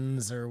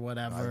friends or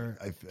whatever.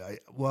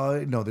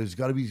 Well, no, there's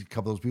got to be a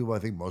couple of those people. I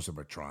think most of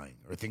them are trying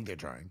or think they're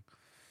trying.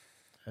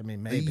 I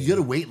mean, maybe You got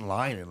to wait in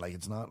line, and like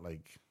it's not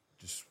like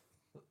just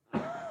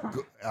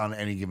go, on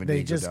any given day.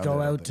 they just down go there,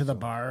 I don't out think to the so.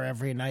 bar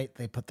every night.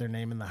 They put their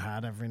name in the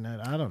hat every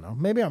night. I don't know.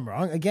 Maybe I'm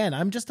wrong. Again,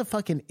 I'm just a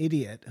fucking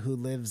idiot who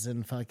lives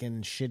in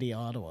fucking shitty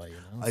Ottawa, you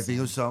know? I think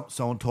it was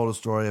someone told a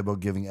story about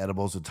giving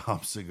edibles to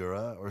Tom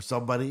Segura or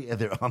somebody, and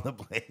they're on the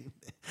plane,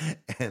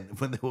 and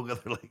when they woke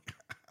up, they're like,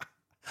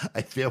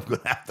 "I feel I'm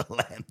gonna have to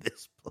land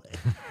this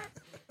plane."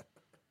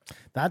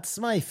 That's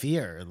my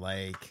fear.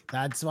 Like,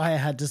 that's why I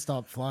had to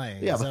stop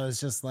flying. Yeah, So but- I was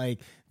just like,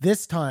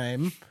 this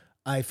time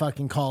I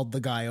fucking called the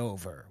guy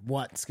over.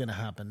 What's going to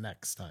happen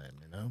next time,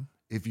 you know?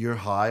 If you're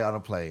high on a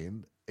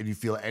plane and you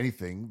feel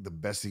anything, the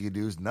best thing you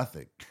do is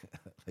nothing,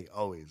 like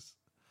always.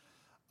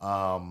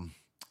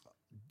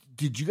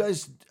 Did you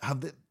guys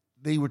have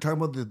they were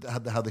talking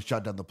about how they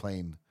shot down the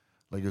plane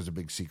like it was a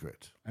big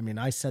secret, I mean,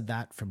 I said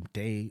that from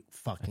day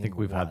fucking I think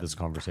we've had one. this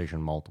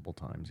conversation multiple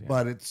times. Yeah.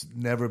 but it's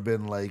never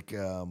been like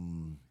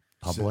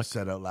Public?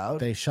 said out loud.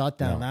 They shot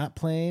down that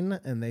plane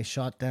and they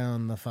shot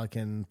down the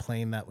fucking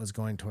plane that was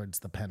going towards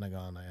the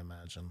Pentagon, I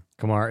imagine.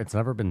 Kumar, it's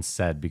never been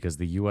said because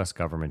the U.S.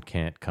 government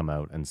can't come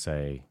out and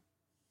say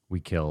we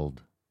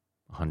killed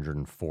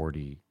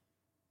 140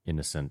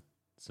 innocent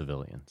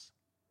civilians.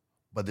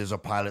 But there's a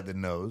pilot that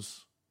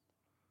knows.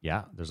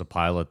 Yeah, there's a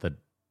pilot that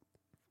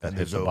hit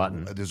there's the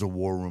button. There's a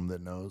war room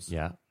that knows.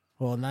 Yeah,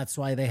 Well, and that's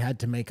why they had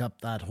to make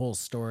up that whole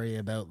story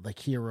about the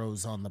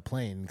heroes on the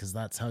plane, because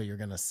that's how you're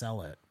going to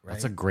sell it, right?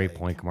 that's a great Like,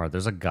 point, Kumar.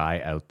 There's a guy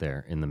out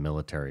there in the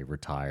military,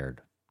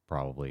 retired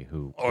probably,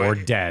 who or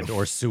dead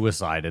or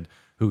suicided,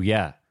 who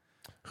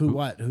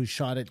Who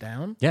shot it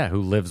down?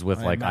 who lives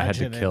with like I had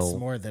to imagine kill. It's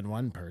more than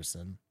one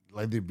person.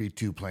 Like there'd be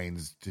two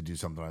planes to do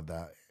something like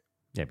that.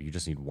 Yeah, but you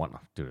just need one.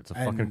 Dude, it's a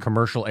And- fucking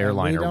commercial we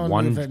airliner. don't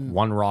One even-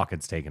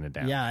 rocket's taking it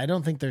down. Yeah, I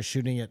don't think they're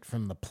shooting it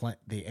from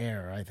the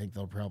air. I think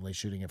they're probably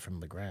shooting it from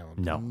the ground.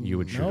 No, you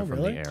would shoot No, it from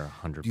really? the air,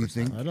 100%. Do you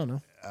think I don't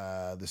know.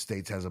 the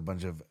States has a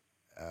bunch of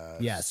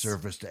Yes.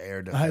 surface to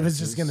air defenses? I was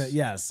just gonna.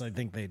 Yes, I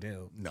think they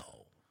do. No.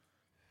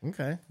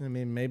 Okay, I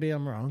mean maybe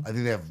I'm wrong. I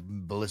think they have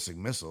ballistic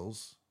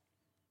missiles.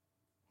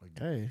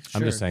 Okay, I'm just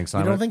sure. saying, You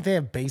Simon. don't think they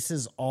have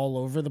bases all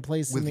over the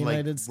place With in the like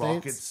United States?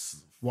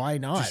 rockets. Why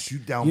not?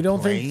 shoot down you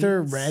don't think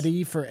they're planes?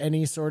 ready for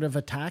any sort of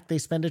attack? They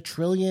spend $1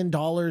 trillion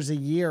a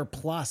year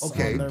plus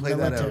Okay, on their play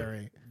military.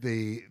 that out.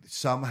 They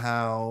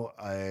somehow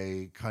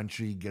a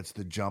country gets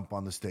the jump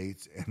on the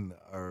States and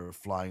are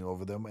flying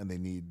over them, and they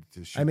need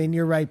to shoot. I mean,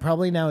 you're right.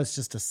 Probably now it's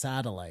just a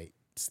satellite.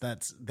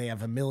 They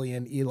have 1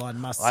 million Elon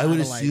Musk. I would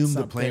satellites assume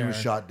the up plane there. was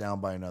shot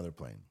down by another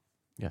plane.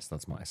 Yes,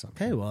 that's my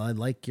assumption. Okay, well, I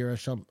like your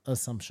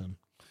assumption.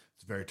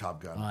 It's very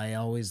Top Gun. I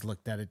always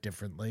looked at it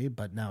differently,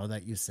 but now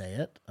that you say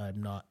it,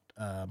 I'm not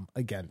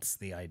against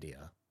the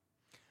idea.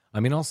 I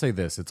mean, I'll say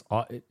this: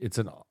 it's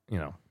an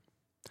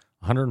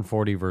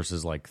 140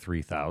 versus like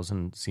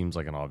 3,000 seems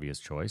like an obvious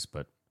choice,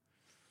 but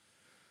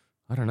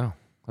I don't know.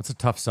 That's a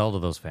tough sell to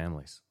those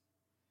families.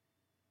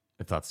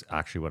 If that's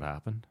actually what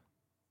happened,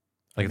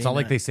 like it's not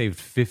like they saved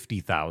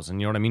 50,000.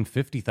 You know what I mean?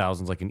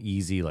 50,000 is like an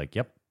easy, like,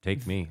 yep,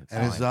 take me. It's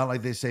and it's fine. not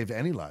like they saved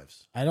any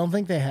lives, I don't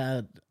think they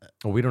had.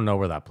 Well, we don't know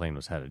where that plane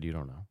was headed. You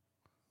don't know.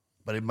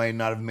 but it might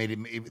not have made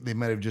it. They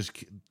might have just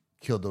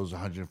killed those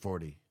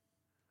 140.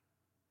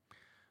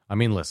 I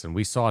mean, listen,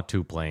 we saw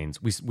 2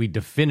 planes. We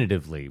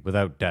definitively,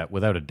 without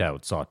a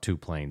doubt, saw 2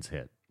 planes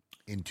hit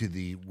Into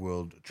the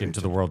World Trade into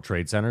the Center. World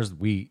Trade Centers.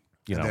 We,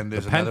 you And know, then the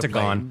there's another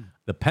Pentagon. plane.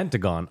 The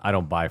Pentagon, I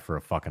don't buy for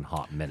a fucking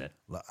hot minute.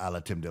 A la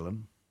Tim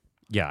Dillon.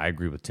 Yeah, I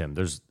agree with Tim.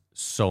 There's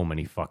so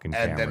many fucking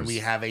And cameras. then we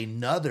have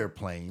another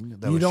plane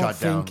that You was don't shot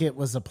down. think it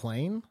was a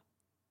plane?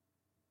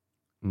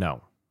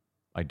 No,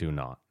 I do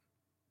not.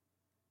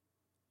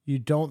 You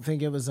don't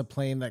think it was a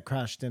plane that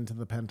crashed into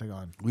the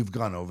Pentagon? We've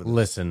gone over this.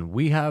 Listen,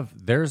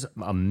 there's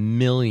a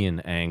million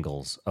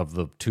angles of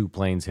the 2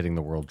 planes hitting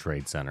the World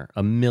Trade Center.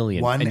 A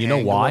million. One and you know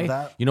angle why? of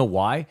that? You know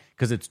why?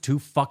 Because it's 2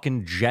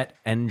 fucking jet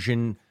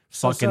engine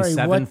So fucking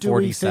sorry, what do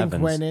we think 747s.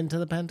 went into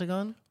the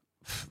Pentagon?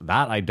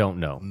 That I don't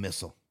know.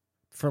 Missile.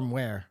 From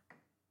where?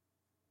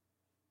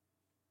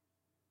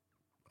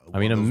 I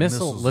mean, a Those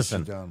missile. missiles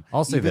Listen, shoot down.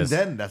 I'll say Even this.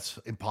 then, that's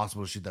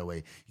impossible to shoot that way.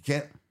 You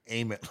can't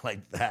aim it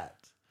like that.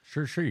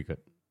 Sure, you could.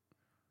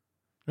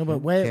 No, but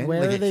where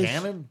like are a they?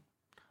 cannon?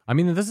 I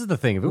mean, this is the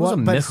thing. If it was a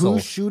But missile,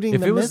 who's shooting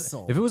if the it was,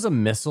 missile? If it was a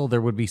missile,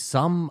 there would be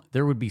some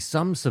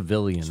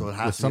civilian So it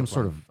has with to be some a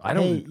sort plane. of. I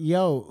don't. Hey,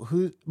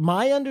 yo,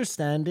 my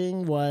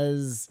understanding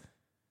was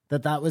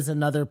that was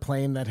another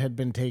plane that had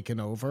been taken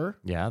over,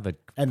 Yeah,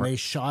 and they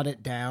shot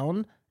it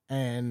down,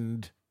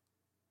 and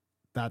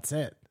that's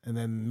it. And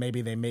then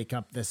maybe they make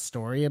up this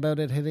story about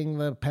it hitting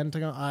the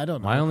Pentagon. I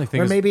don't know. My only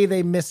thing or is- maybe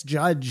they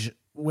misjudge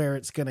where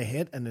it's going to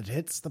hit, and it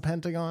hits the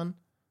Pentagon.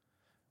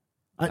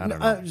 I don't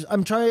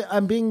know.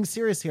 I'm being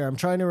serious here. I'm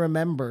trying to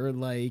remember,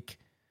 like,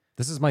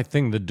 This is my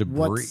thing. The debris.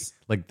 What's-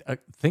 Like,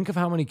 think of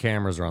how many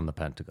cameras are on the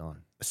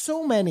Pentagon.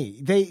 so many.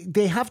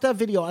 They have to have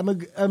video.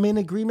 I'm in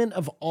agreement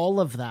of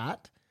all of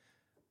that.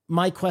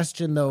 My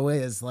question though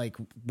is, like,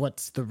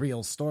 what's the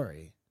real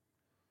story?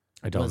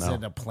 I don't Was know.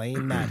 it a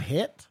plane that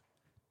hit?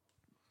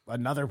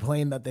 Another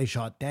plane that they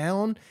shot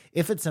down?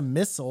 If it's a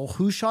missile,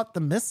 who shot the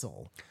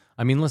missile?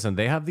 I mean, listen.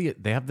 They have the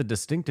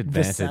distinct The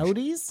advantage.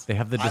 Saudis? They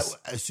have the.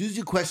 As soon as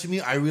you question me,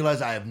 I realize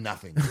I have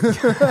nothing.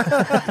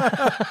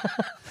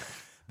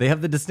 They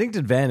have the distinct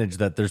advantage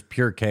that there's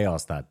pure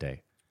chaos that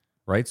day,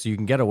 right? So you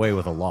can get away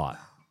with a lot.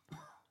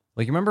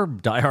 Like, you remember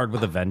Die Hard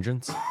with a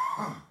Vengeance?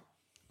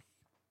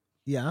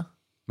 Yeah.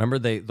 Remember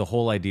the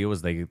whole idea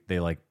was they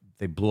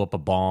blew up a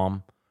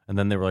bomb, and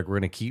then they were like, we're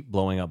gonna keep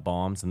blowing up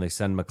bombs, and they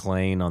send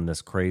McClane on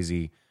this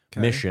crazy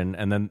mission,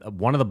 and then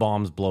one of the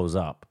bombs blows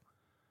up,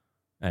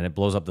 and it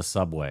blows up the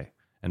subway.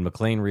 And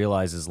McClane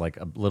realizes, like,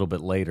 a little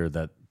bit later,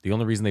 that the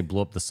only reason they blew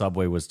up the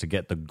subway was to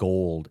get the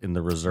gold in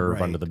the reserve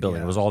Right, under the building.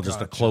 yeah, It was all just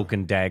a gotcha. cloak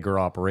and dagger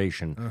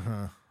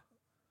operation.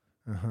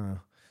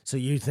 So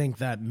you think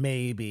that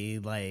maybe,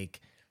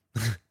 like,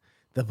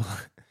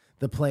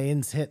 the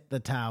planes hit the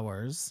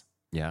towers,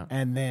 Yeah.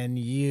 and then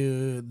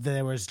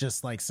there was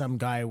just like some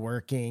guy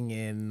working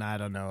in, I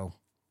don't know,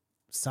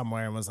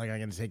 somewhere, and was like, I'm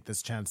going to take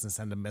this chance and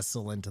send a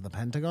missile into the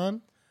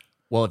Pentagon.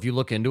 Well, if you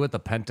look into it, the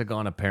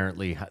Pentagon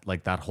apparently,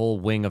 like, that whole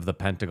wing of the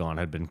Pentagon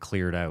had been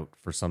cleared out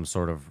for some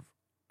sort of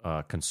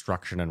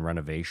construction and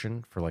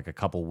renovation for like a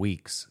couple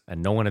weeks,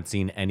 and no one had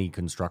seen any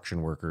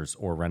construction workers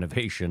or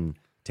renovation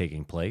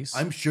taking place.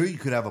 I'm sure you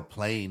could have a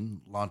plane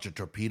launch a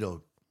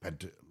torpedo,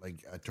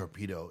 like a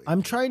torpedo.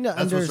 I'm trying to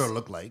That's what it understand,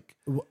 look like.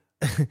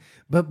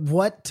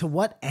 but to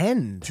what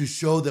end? To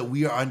show that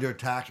we are under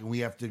attack and we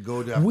have to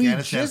go to We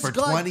Afghanistan just for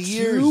got 20 two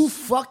years.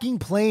 fucking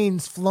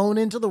planes flown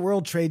into the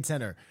World Trade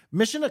Center.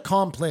 Mission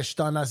accomplished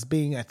on us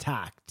being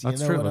attacked. You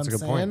That's know true. what That's I'm a good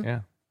saying? point. Yeah.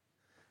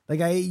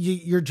 Like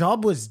your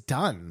job was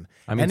done.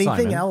 I mean, anything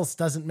Simon, else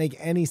doesn't make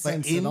any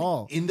sense at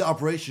all. In the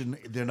operation,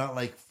 they're not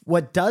like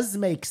What does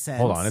make sense?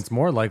 Hold on. It's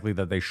more likely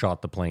that they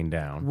shot the plane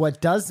down.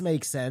 What does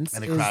make sense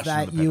And it is crashed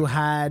that into the you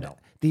Pentagon. had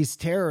these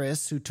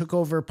terrorists who took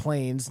over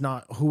planes,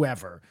 not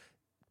whoever.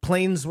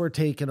 Planes were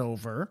taken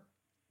over.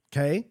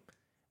 Okay.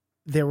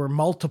 There were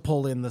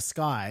multiple in the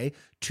sky.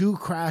 2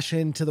 crash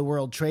into the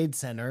World Trade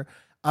Center.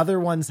 Other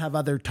ones have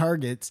other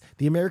targets.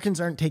 The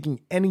Americans aren't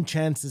taking any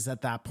chances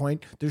at that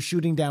point. They're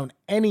shooting down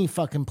any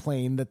fucking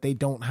plane that they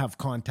don't have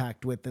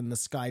contact with in the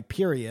sky,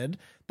 period.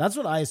 That's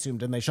what I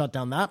assumed. And they shot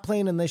down that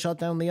plane and they shot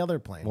down the other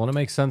plane. Well, it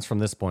makes sense from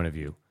this point of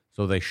view.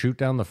 So they shoot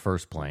down the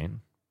first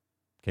plane.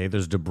 Okay,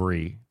 there's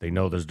debris. They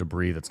know there's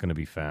debris that's going to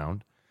be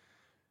found.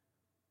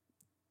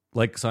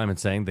 Like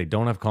Simon's saying, they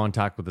don't have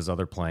contact with this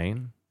other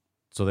plane.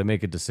 So they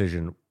make a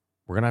decision.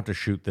 We're going to have to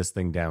shoot this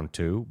thing down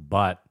too.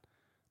 But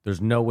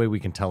there's no way we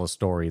can tell a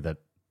story that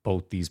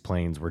both these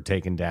planes were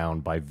taken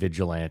down by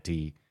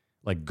vigilante,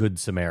 like good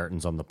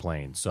Samaritans on the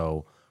plane.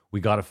 So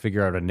we got to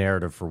figure out a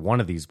narrative for one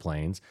of these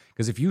planes.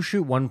 Because if you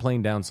shoot one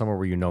plane down somewhere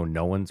where you know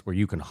no one's, where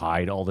you can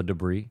hide all the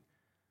debris.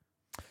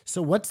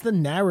 So what's the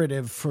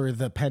narrative for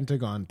the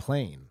Pentagon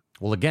plane?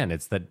 Well, again,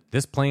 it's that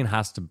this plane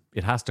has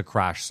to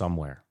crash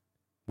somewhere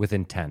with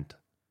intent.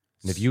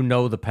 And if you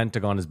know the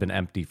Pentagon has been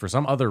empty for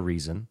some other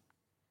reason,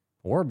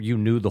 or you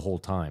knew the whole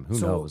time, who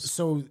knows?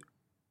 So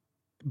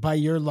by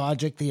your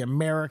logic, the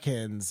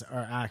Americans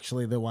are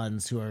actually the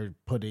ones who are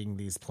putting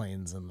these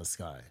planes in the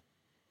sky.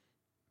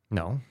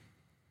 No.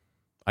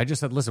 I just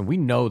said, listen, we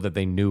know that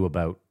they knew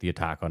about the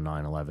attack on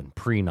 9/11,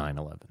 pre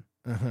 9/11.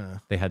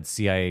 They had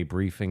CIA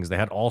briefings. They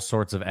had all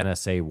sorts of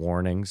NSA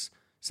warnings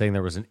saying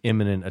there was an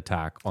imminent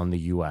attack on the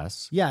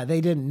U.S. Yeah,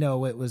 they didn't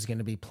know it was going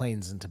to be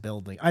planes into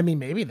building. I mean,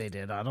 maybe they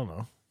did. I don't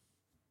know.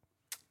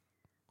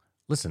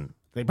 Listen,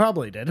 They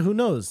probably did. Who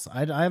knows?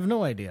 I have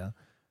no idea.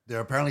 there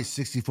are apparently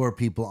 64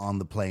 people on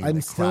the plane. I'm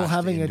that still crashed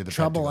having into a the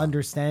trouble Pentagon.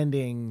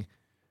 understanding.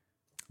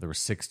 there were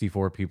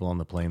 64 people on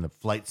the plane.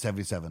 Flight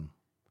 77,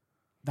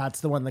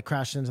 That's the one that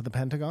crashed into the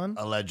Pentagon.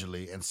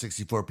 allegedly, and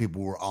 64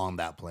 people were on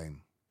that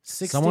plane,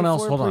 64 Someone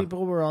else, hold on.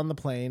 people were on the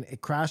plane. It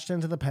crashed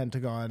into the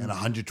Pentagon. and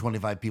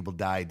 125 people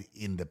died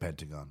in the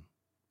Pentagon.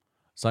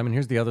 Simon,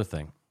 here's the other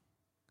thing.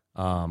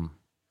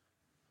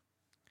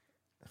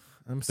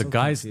 I'm The so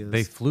guys, confused.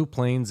 they flew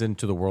planes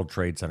into the World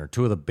Trade Center,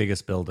 2 of the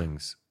biggest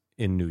buildings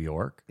in New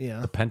York.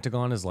 Yeah. The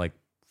Pentagon is like,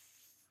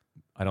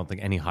 I don't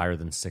think any higher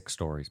than 6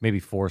 stories, maybe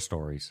 4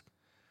 stories.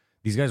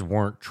 These guys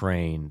weren't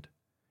trained.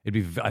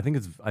 I think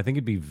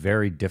it'd be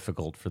very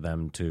difficult for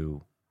them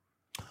to.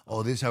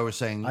 Oh, this is how we're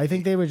saying. I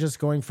think they were just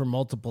going for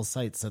multiple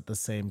sites at the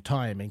same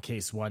time in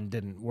case one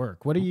didn't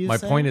work. What are you My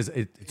saying? point is,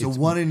 it's a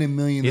 1 in a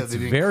million that it's they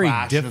didn't very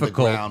crash into the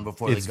difficult. ground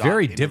before It's they got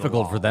very into the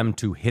difficult for wall. them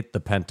to hit the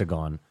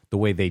Pentagon the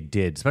way they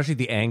did, especially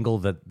the angle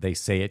that they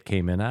say it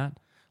came in at.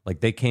 Like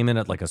they came in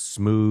at like a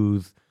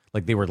smooth,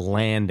 like they were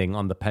landing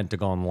on the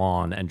Pentagon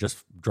lawn and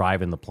just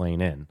driving the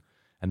plane in,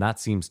 and that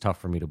seems tough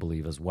for me to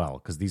believe as well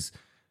because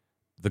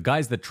the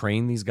guys that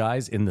train these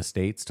guys in the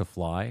States to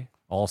fly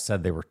all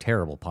said they were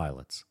terrible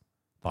pilots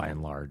by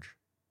and large.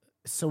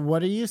 So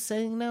what are you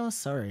saying now?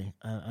 Sorry,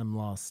 I'm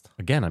lost.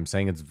 Again, I'm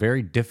saying it's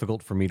very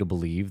difficult for me to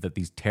believe that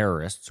these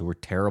terrorists who were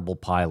terrible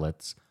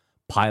pilots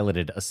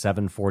piloted a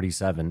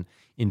 747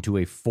 into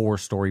a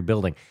 4-story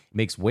building. It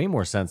makes way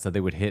more sense that they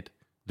would hit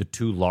the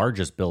 2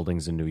 largest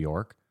buildings in New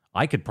York.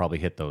 I could probably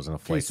hit those in a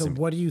Okay, flight so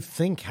what do you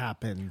think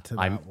happened to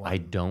that one? I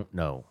don't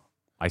know.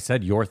 I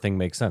said your thing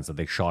makes sense that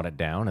they shot it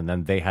down and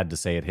then they had to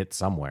say it hit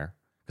somewhere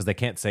because they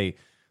can't say,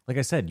 like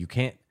I said,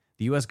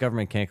 the U.S.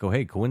 government can't go,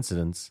 hey,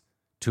 coincidence,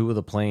 2 of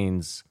the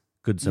planes,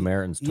 Good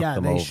Samaritans took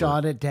them over. They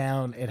shot it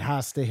down. It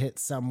has to hit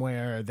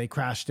somewhere. They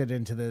crashed it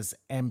into this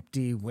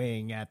empty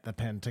wing at the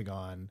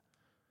Pentagon.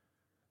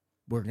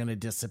 We're going to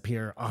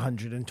disappear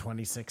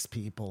 126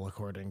 people,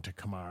 according to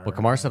Kamar. Well,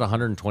 Kamar said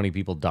 120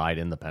 people died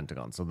in the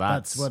Pentagon, so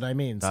That's what I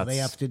mean. So they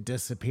that's- have to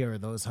disappear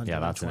those Yeah,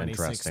 that's an 126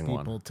 interesting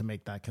people one. to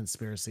make that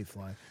conspiracy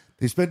fly.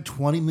 They spent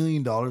 $20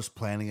 million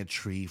planting a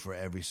tree for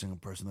every single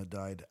person that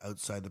died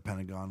outside the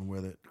Pentagon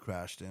where it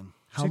crashed in.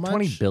 How Say much?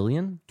 20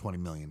 billion? 20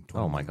 million.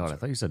 Oh my God, I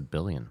thought you said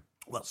billion.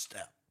 Well,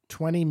 step.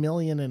 20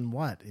 million in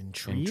what? In In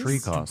trees? tree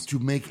cost. To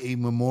make a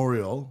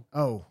memorial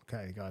Oh,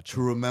 okay. Gotcha.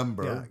 to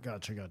remember Yeah,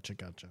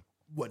 gotcha.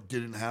 what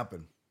didn't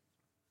happen.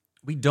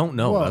 We don't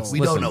know. Whoa. That's, We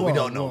listen, don't know. Whoa, We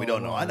don't know. whoa, We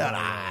don't know. whoa,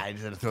 I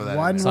just had to throw that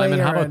One in. Simon,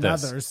 way how or about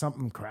this? another,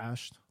 something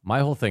crashed.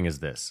 My whole thing is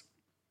this.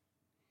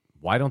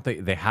 Why don't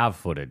they have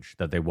footage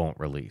that they won't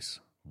release?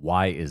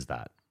 Why is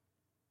that?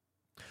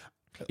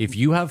 If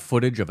you have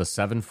footage of a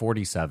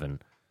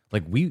 747,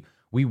 like we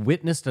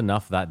witnessed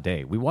enough that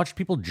day. We watched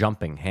people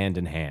jumping hand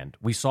in hand.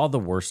 We saw the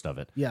worst of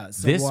it. Yeah,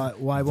 so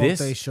why won't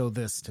they show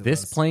this to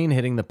This us? plane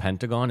hitting the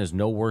Pentagon is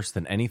no worse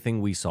than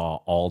anything we saw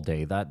all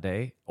day that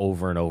day,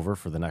 over and over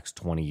for the next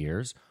 20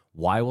 years.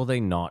 Why will they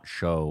not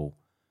show?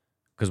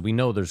 Because we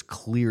know there's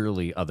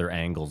clearly other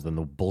angles than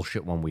the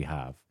bullshit one we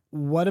have.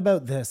 What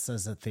about this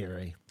as a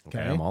theory? Okay,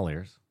 Okay. I'm all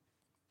ears.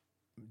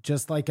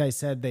 Just like I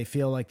said, they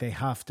feel like they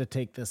have to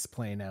take this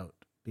plane out.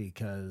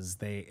 because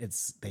they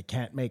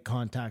can't make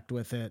contact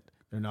with it.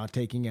 They're not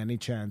taking any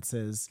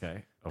chances.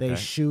 Okay. They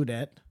shoot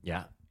it.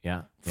 Yeah.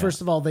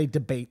 First of all, they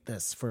debate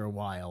this for a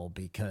while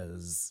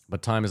because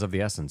But time is of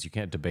the essence. You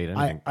can't debate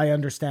anything. I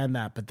understand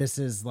that, but this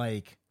is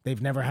like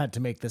they've never had to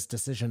make this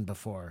decision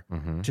before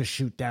to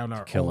shoot down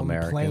our kill own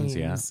Americans,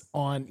 planes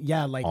on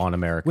On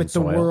American with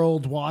soil. the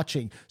world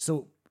watching.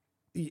 So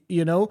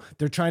you know,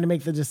 they're trying to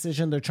make the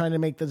decision.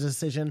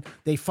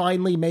 They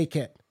finally make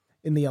it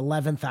in the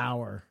 11th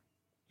hour,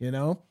 you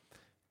know?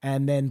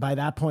 And then by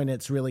that point,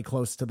 it's really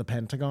close to the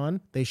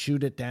Pentagon. They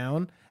shoot it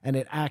down, and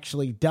it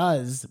actually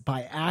does,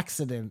 by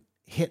accident,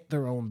 hit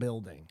their own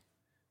building.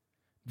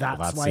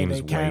 That's that why seems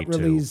they can't way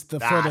too- release the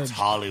That's footage.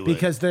 Hollywood.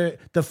 Because the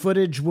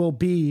footage will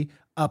be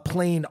a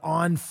plane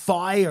on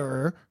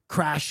fire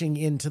crashing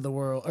into the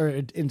world or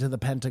into the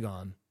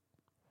Pentagon,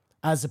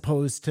 as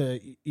opposed to,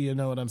 you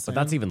know what I'm saying?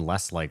 But that's even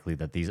less likely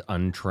that these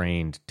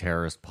untrained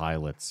terrorist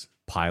pilots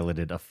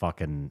piloted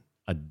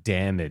a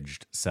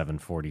damaged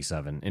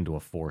 747 into a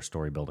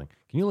 4-story building.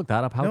 Can you look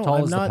that up? How no, tall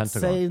I'm is the not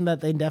Pentagon? saying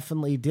that they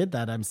definitely did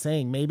that. I'm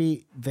saying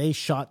maybe they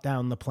shot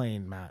down the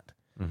plane, Matt.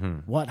 Mm-hmm.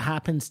 What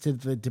happens to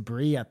the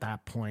debris at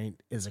that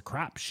point is a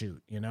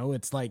crapshoot. You know,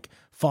 it's like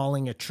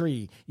falling a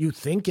tree. You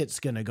think it's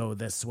going to go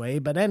this way,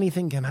 but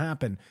anything can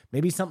happen.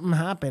 Maybe something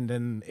happened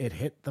and it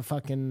hit the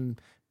fucking...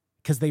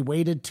 Because they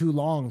waited too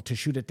long to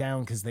shoot it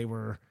down because they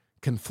were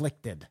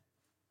conflicted.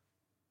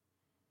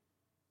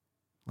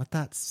 Let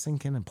that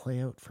sink in and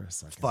play out for a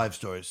second. 5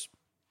 stories.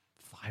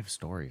 5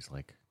 stories,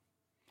 like...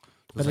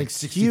 But like it's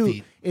 60 huge.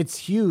 feet. It's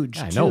huge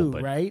Yeah, I too, know,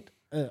 but right?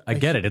 I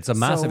get it. It's a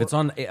massive.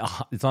 So-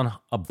 it's on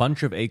a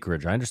bunch of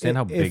acreage. I understand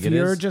how big if it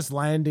you're is. just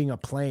landing a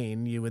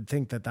plane, you would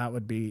think that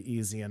would be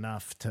easy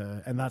enough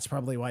to, and that's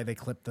probably why they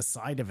clipped the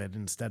side of it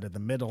instead of the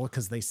middle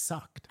because they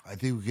sucked. I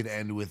think we could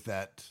end with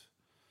that.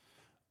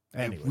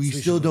 Anyways, we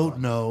still should move don't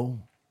on. know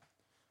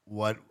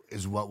what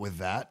is what with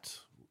that.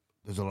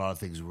 There's a lot of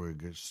things we're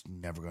just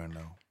never going to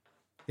know.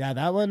 Yeah,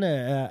 that one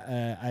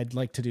I'd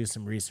like to do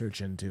some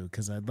research into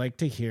because I'd like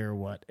to hear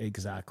what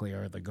exactly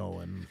are the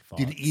going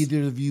thoughts. Did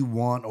either of you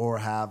want or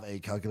have a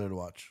calculator to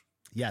watch?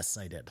 Yes,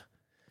 I did.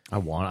 I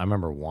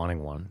remember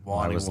wanting one. When I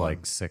Wanting was one.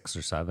 like 6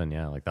 or 7.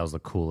 Yeah, like that was the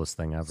coolest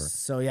thing ever.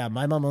 So yeah,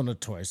 my mom owned a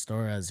toy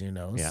store, as you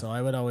know. Yeah. So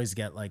I would always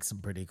get like some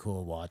pretty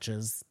cool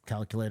watches.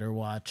 Calculator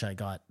watch. I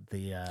got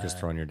the. Just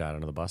throwing your dad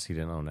under the bus. He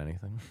didn't own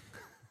anything.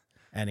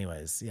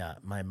 Anyways, yeah,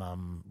 my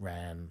mom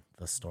ran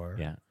the store.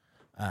 Yeah.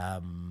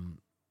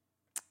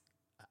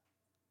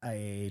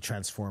 A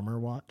Transformer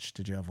watch.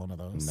 Did you have one of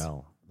those?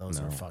 No. Those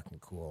no. are fucking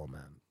cool,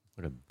 man.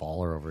 Look at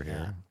baller over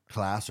here.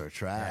 Class or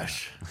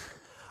trash?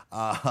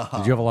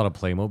 Did you have a lot of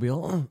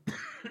Playmobil?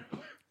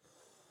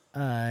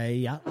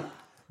 Yeah.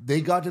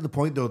 They got to the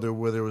point though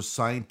where there was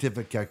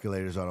scientific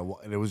calculators on it,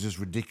 and it was just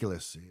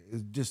ridiculous. It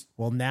was just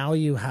Well, now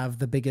you have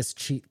the biggest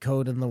cheat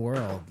code in the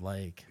world.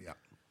 Like,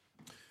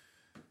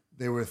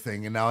 they were a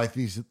thing, and now I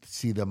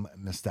see them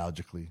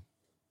nostalgically.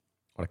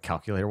 What a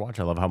calculator watch.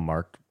 I love how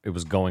Mark, it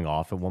was going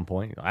off at one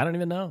point. I don't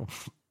even know.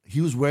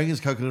 He was wearing his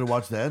calculator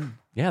watch then.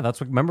 Yeah, that's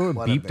what, remember it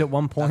What a beeped bit. at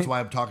one point? That's why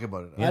I'm talking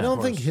about it. I don't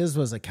Of think course. his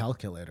was a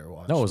calculator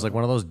watch. No, it was like though.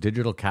 one of those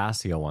digital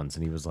Casio ones.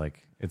 And he was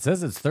like, it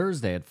says it's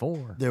Thursday at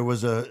 4. There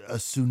was a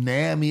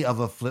tsunami of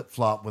a flip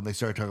flop when they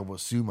started talking about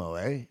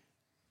sumo.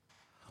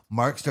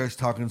 Mark starts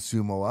talking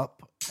sumo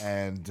up,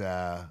 and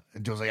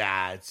Joe's like,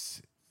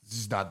 it's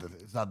just not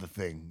the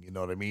thing. You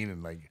know what I mean?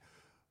 And like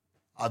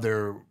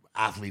other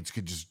athletes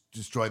could just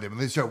destroy them,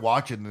 and they start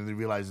watching, and they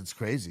realize it's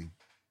crazy,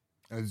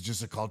 and it's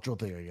just a cultural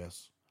thing, I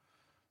guess.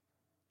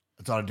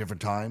 It's on at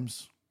different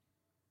times.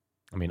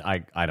 I mean,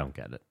 I don't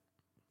get it.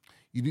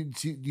 You didn't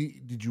see?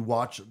 Did you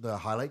watch the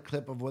highlight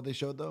clip of what they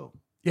showed though?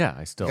 Yeah,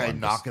 I still. The guy I'm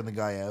just- knocking the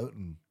guy out,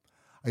 and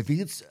I think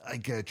it's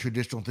like a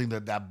traditional thing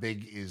that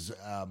big is.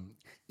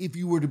 If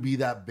you were to be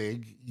that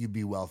big, you'd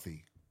be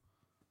wealthy.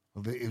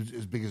 It was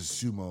as big as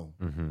a sumo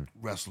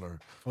wrestler.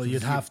 Well, So you'd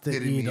this is have to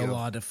epitome eat a of-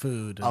 lot of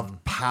food.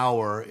 of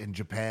power in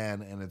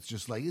Japan, and it's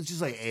just like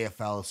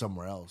AFL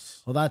somewhere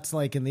else. Well, that's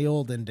like in the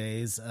olden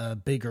days, a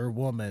bigger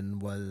woman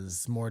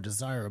was more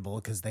desirable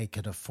because they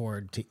could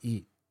afford to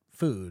eat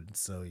food.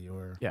 So you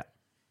were. Yeah.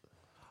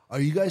 Are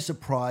you guys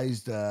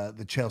surprised the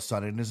Chael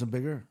Sonnen isn't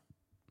bigger?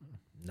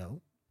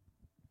 No.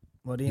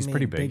 What do you He's mean?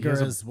 pretty big. He Bigger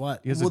has a- as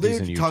what? he has a Well, they were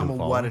decent talking YouTube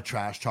about what following. a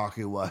trash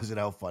talker he was and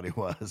how funny he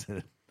was,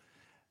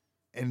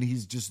 and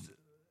he's just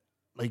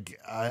like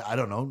I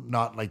don't know,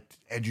 not like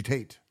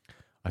edutate.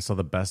 I saw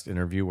the best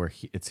interview where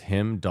it's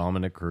him,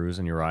 Dominic Cruz,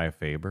 and Uriah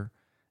Faber,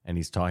 and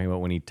he's talking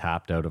about when he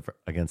tapped out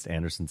against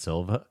Anderson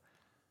Silva,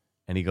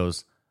 and he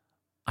goes,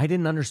 "I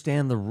didn't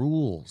understand the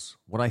rules.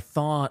 What I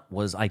thought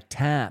was I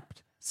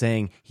tapped,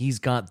 saying he's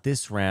got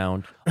this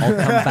round. I'll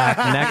come back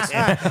next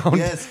round."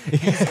 Yes,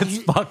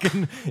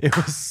 It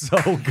was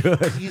so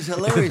good. He's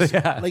hilarious.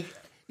 Yeah. Like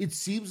it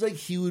seems like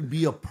he would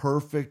be a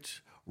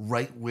perfect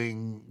right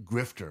wing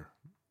grifter.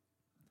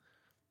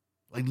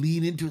 Like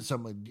lean into it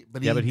something,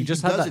 but Yeah, but he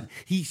just had doesn't. that-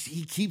 He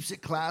keeps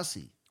it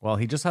classy. Well,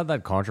 he just had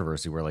that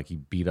controversy where like he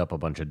beat up a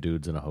bunch of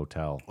dudes in a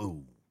hotel.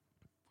 Oh,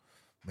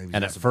 Maybe And at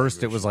that's some first,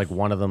 anger it was issues. like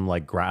one of them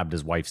like grabbed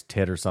his wife's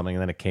tit or something,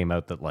 and then it came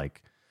out that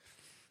like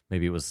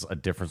maybe it was a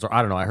different story.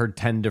 I don't know. I heard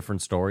 10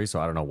 different stories, so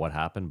I don't know what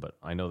happened, but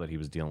I know that he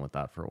was dealing with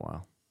that for a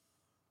while.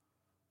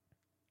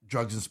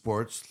 drugs and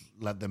sports,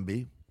 let them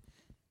be.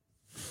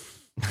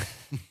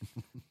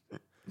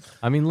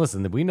 I mean,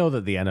 listen, we know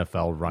that the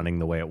NFL running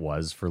the way it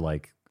was for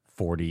like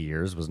 40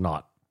 years was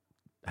not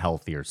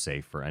healthy or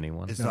safe for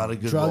anyone. It's not a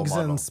good drugs role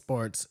model. and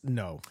sports,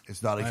 no.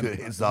 It's not a good.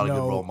 It's not a good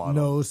role model.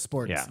 No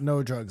sports, Yeah.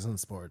 no drugs and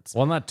sports.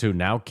 Well, not too.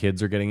 Now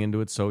kids are getting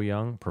into it so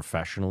young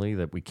professionally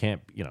that we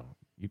can't,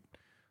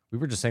 we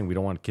were just saying we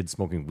don't want kids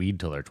smoking weed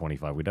till they're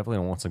 25. We definitely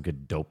don't want some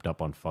kid doped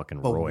up on fucking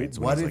But roids.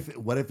 when he's like,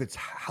 what if it's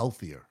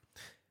healthier?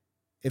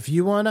 If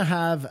you want to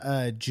have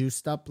a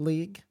juiced up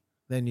league,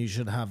 then you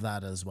should have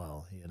that as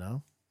well, you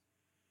know?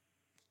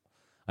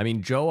 I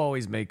mean, Joe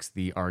always makes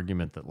the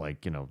argument that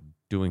like,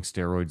 doing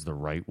steroids the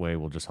right way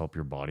will just help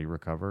your body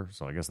recover.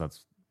 So I guess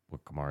that's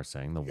what Kamar's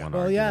saying. The one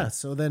Well, argument. yeah.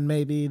 So then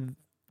maybe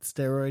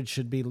steroids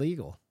should be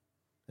legal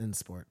in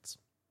sports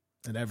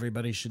and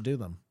everybody should do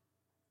them.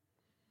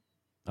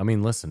 I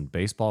mean, listen,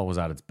 baseball was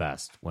at its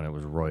best when it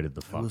was roided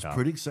the It fuck was up.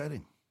 pretty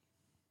exciting.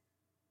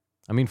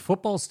 I mean,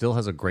 football still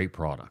has a great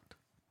product.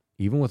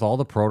 Even with all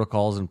the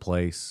protocols in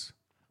place.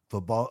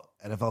 Football,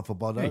 NFL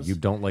football Yeah, does. you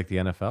don't like the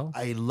NFL?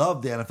 I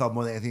love the NFL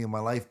more than anything in my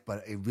life,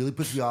 but it really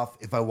puts me off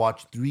if I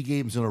watch 3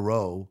 games in a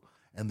row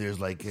and there's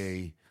like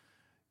a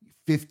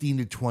 15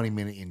 to 20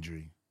 minute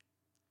injury.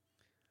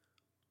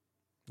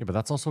 Yeah, but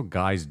that's also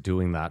guys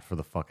doing that for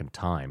the fucking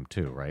time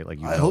too, right? Like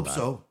I know hope that.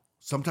 so.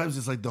 Sometimes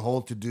it's like the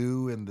whole to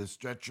do and the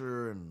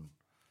stretcher and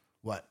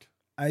what?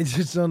 I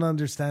just don't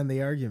understand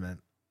the argument.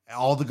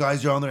 All the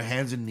guys are on their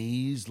hands and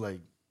knees. Like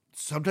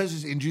sometimes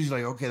it's injuries.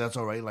 Like okay, that's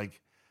all right.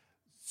 Like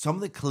some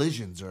of the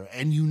collisions are,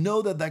 and you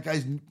know that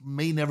guy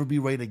may never be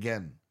right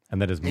again.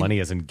 And that his money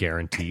isn't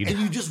guaranteed. And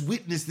you just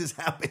witnessed this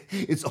happen.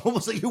 It's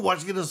almost like you're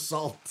watching an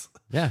assault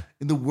Yeah.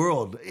 in the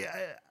world.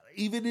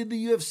 Even in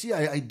the UFC,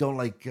 I don't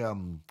like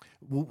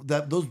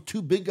those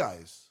 2 big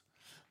guys.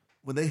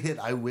 When they hit,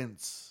 I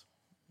wince.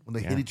 When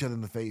they hit each other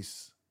in the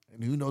face.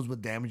 And who knows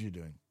what damage you're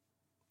doing.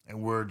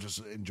 And we're just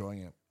enjoying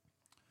it.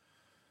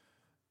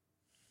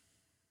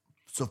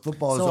 So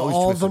football is So always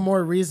all twisted. the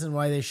more reason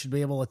why they should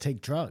be able to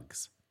take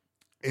drugs.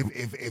 If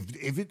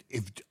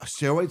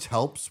steroids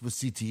helps with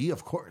CTE,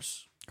 of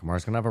course.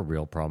 Kamar's going to have a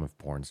real problem if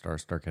porn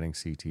stars start getting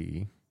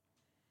CTE.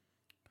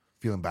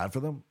 Feeling bad for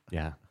them?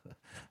 Yeah.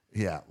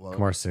 Yeah. Well,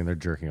 Kamar's sitting there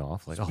jerking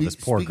off like, this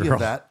poor speaking girl. of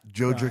that,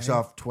 Joe jerks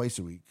off twice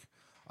a week.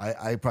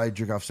 I probably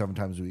jerk off 7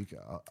 times a week.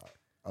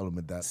 I'll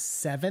admit that.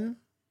 7?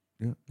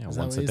 Yeah, Is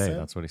that once what a you day. said?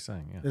 That's what he's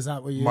saying. Yeah. Is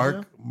that what you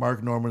do?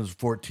 Mark Norman is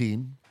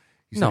 14.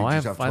 He said No, he I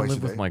jerks off twice a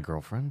live with day. my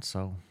girlfriend,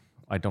 so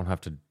I don't have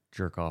to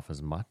jerk off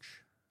as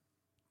much.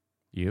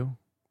 You?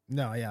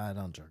 No, yeah, I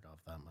don't jerk off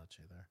that much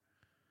either.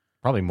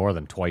 Probably more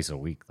than twice a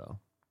week, though.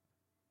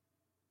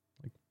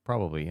 Like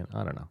probably,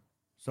 I don't know.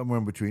 Somewhere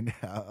in between.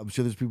 I'm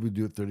sure there's people who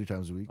do it 30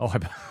 times a week. Oh, I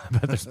bet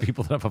there's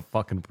people that have a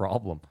fucking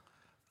problem.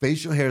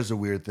 Facial hair is a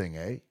weird thing,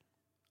 eh?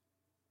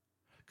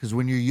 Because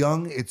when you're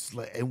young, it's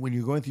like, and when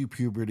you're going through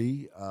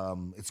puberty,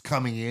 it's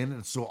coming in and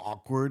it's so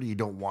awkward. You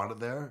don't want it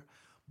there.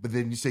 But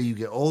then you say you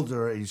get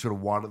older and you sort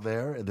of want it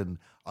there, and then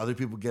other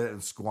people get it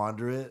and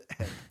squander it.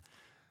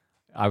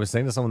 I was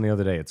saying to someone the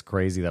other day, it's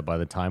crazy that by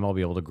the time I'll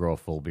be able to grow a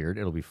full beard,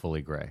 it'll be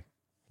fully gray.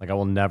 Like I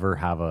will never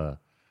have a.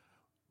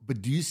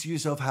 But do you see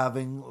yourself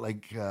having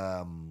like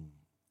a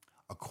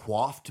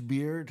coiffed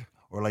beard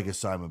or like a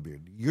Simon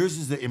beard? Yours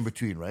is the in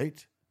between,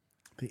 right?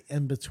 The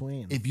in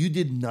between. If you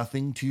did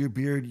nothing to your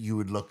beard, you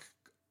would look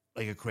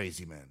like a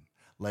crazy man.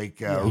 Like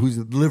who's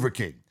the Liver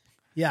King?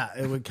 Yeah,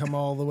 it would come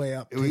all the way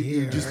up It to would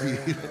here. just be,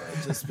 It'd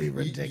just be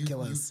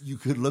ridiculous. You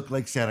could look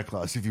like Santa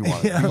Claus if you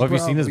wanted. Yeah, Well, have you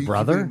seen his But you keep it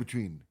brother? in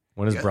between.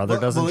 When his Yeah, brother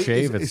but- doesn't but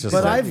shave, it's just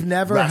But like I've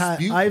never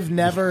Rasputin.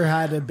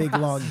 had a big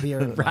long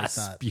beard like that.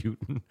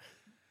 Rasputin.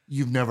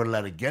 You've never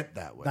let it get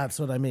that way. That's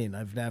what I mean.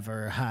 I've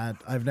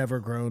never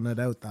grown it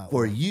out that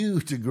For way.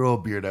 you to grow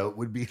a beard out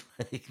would be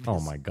like Oh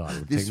this- my god, it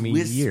would this take me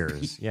wispy-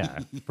 years. Yeah.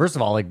 First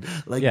of all, like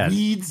yeah,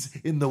 weeds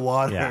in the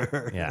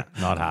water. yeah,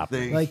 not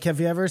happening. thing. Like, have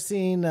you ever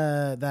seen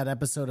that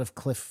episode of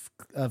Cliff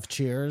of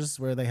Cheers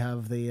where they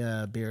have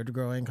the beard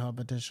growing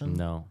competition?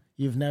 No,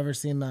 You've never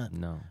seen that?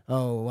 no.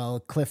 Oh, well,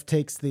 Cliff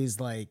takes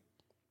these like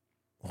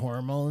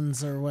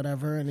hormones or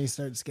whatever and he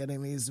starts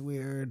getting these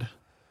weird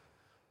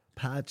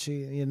patchy.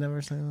 You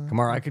never seen that?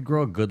 Kamar, I could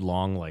grow a good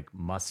long like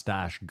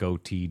mustache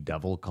goatee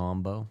devil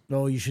combo.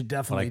 Oh, you should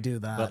definitely Like, do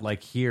that. But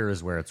like here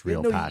is where it's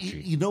real No,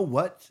 patchy. You know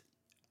what?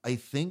 I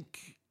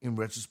think in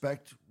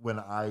retrospect, when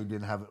I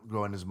didn't have it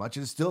growing as much,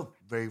 it's still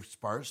very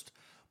sparse,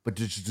 but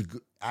just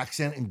to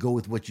accent and go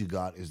with what you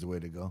got is the way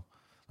to go.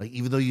 Like,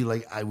 even though you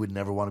like, I would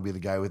never want to be the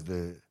guy with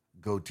the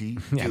goatee.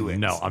 Yeah, Do it.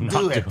 no, I'm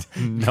Do not it.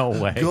 doing. No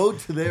way. Go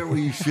to there where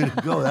you should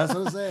go. That's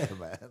what I'm saying,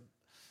 man.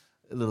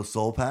 A little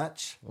soul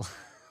patch.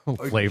 Or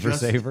Flavor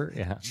just- saver.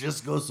 Yeah.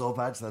 Just go soul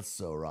patch. That's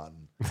so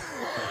rotten.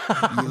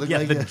 You look Yeah,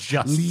 like the a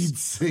just- lead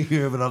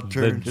singer of an The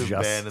alternative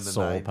just band in the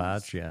soul 90s.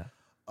 patch. Yeah.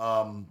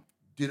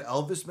 Did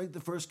Elvis make the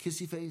first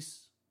kissy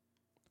face?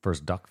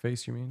 First duck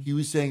face, you mean? He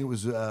was saying it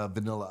was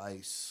Vanilla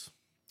Ice.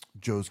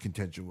 Joe's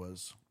contention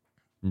was.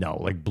 No,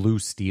 like Blue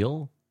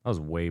Steel? That was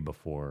way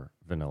before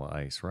Vanilla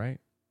Ice, right?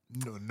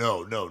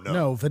 No.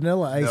 No,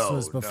 Vanilla Ice No,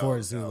 was before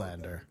no,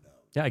 Zoolander.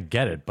 Yeah, I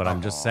get it, but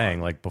I'm just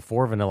saying, like,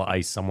 before Vanilla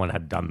Ice, someone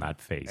had done that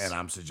face. And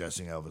I'm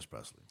suggesting Elvis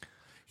Presley.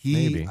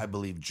 Maybe. I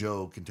believe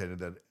Joe contended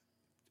that.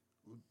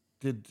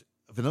 Did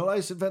Vanilla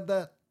Ice invent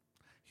that?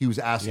 He was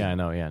asking. Yeah, I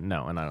know. Yeah,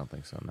 no, and I don't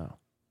think so. No,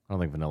 I don't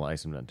think Vanilla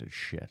Ice invented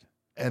shit.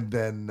 And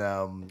then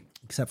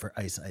Except for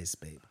Ice Ice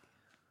Babe.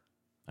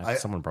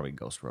 Someone probably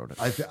ghost wrote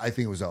it. I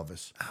think it was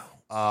Elvis.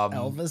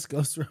 Elvis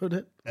Ghost wrote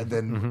it? And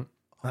then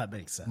That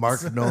makes sense.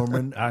 Mark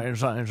Norman.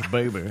 It's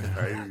baby.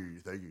 Hey,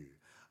 thank you.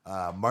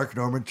 Mark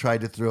Norman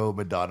tried to throw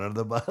Madonna under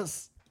the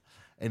bus.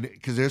 And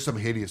because there's some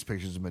hideous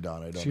pictures of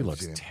Madonna. I don't She know if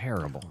looks you've seen them.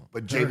 terrible.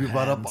 But Jamie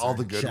brought up all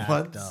the good Jacked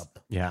ones. up.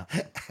 Yeah.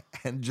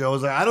 And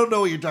Joe's like, I don't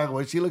know what you're talking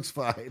about. She looks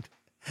fine.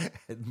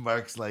 And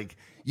Mark's like,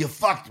 you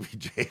fucked me,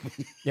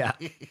 Jamie. Yeah.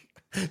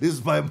 This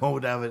is my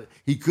moment of it.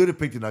 He could have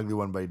picked an ugly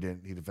one, but he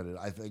didn't. He defended it.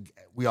 I think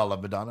we all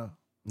love Madonna.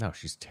 No,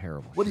 she's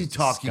terrible. What are you She's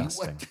talking?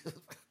 disgusting. What?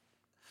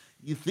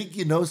 You think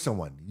you know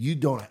someone. You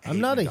don't. I'm hate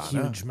not Madonna.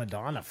 a huge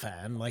Madonna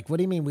fan. Like, what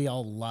do you mean we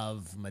all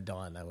love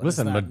Madonna? What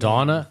Listen, does that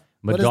Madonna. mean?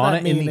 What does Madonna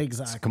that mean in the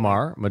exactly?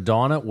 Kamar,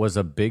 Madonna was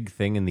a big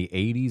thing in the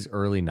 80s,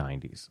 early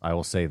 90s. I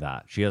will say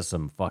that. She has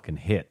some fucking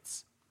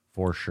hits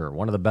for sure.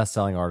 One of the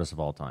best-selling artists of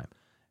all time.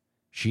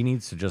 She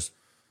needs to just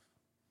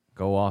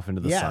go off into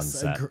the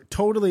sunset.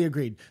 Totally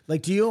agreed.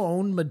 Like, do you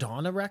own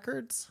Madonna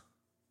records?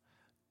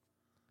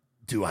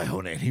 Do I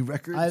own any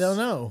records? I don't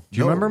know. Do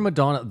you remember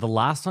Madonna? The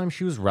last time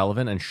she was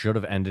relevant and should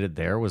have ended it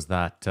there was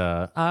that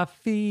I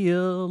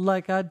feel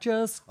like I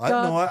just got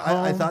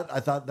I home.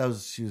 thought that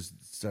was she was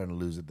starting to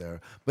lose it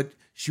there, but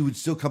she would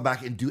still come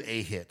back and do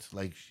a hit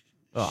like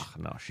Oh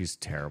no, she's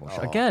terrible.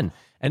 Oh. Again,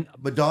 and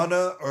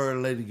Madonna or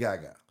Lady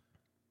Gaga.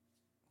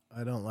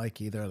 I don't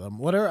like either of them.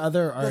 What are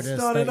other artists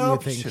not that an you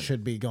option. think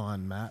should be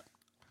gone, Matt?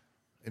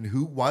 And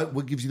who? Why?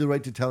 What gives you the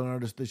right to tell an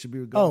artist they should be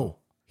gone? Oh,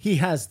 he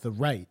has the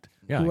right.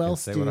 Yeah, I Who can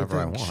else say do you whatever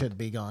I think want. should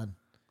be gone?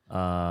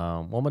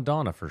 well,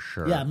 Madonna for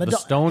sure. Yeah, the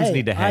Stones hey,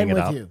 need to hang I'm it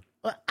with up. you.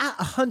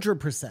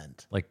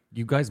 100%. Like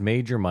you guys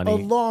made your money. A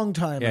long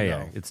time yeah, ago.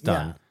 yeah, it's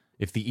done. Yeah.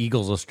 If the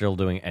Eagles are still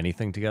doing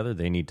anything together,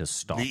 they need to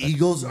stop the it.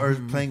 Eagles are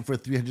playing for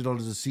 $300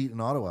 a seat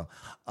in Ottawa.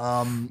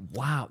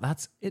 Wow,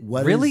 that's it.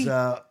 What really?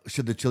 is,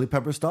 should the Chili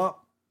Peppers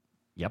stop?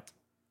 Yep.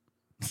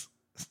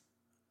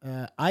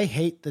 I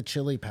hate the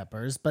Chili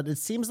Peppers, but it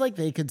seems like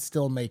they could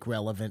still make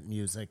relevant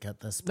music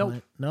at this Nope.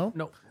 point. No?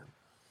 No.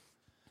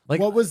 Like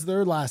What was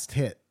their last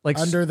hit? Like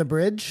Under the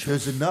Bridge?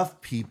 There's enough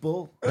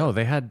people. no,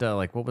 they had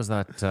like what was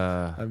that?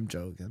 I'm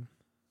joking.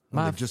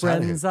 My they just had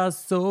a friends hit. are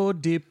so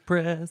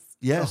depressed.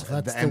 Yes, Oh,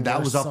 that's and the that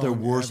was worst off their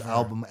song worst ever.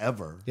 album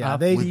ever. Yeah,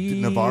 they with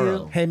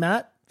Navarro. Hey,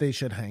 Matt, they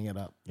should hang it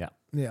up. Yeah.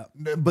 Yeah.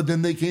 But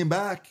then they came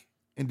back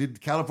and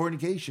did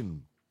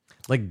Californication.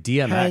 Like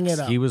Hang it DMX,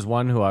 up. he was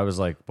one who I was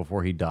like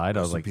before he died.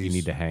 I was Rest in like, you peace.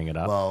 need to hang it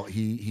up. Well,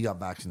 he got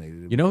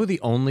vaccinated. You know who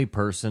the only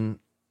person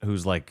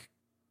who's like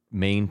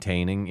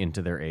maintaining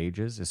into their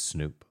ages is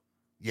Snoop.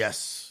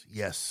 Yes.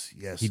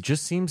 He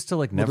just seems to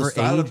like Well, the never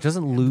style age, of-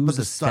 doesn't but lose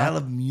the a style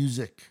step. of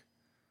music.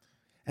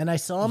 And I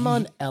saw him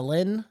on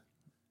Ellen.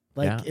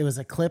 Like, Yeah. it was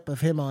a clip of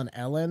him on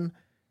Ellen,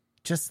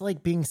 just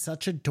like being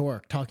such a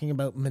dork, talking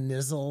about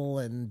Manizzle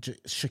and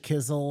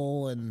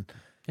Shakizzle and.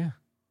 Yeah.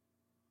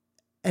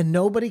 And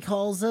nobody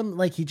calls him.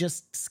 Like, he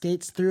just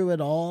skates through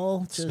it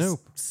all. Just Snoop.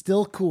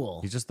 Still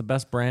cool. He's just the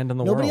best brand in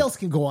the Nobody world. else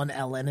can go on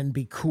Ellen and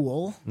be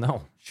cool.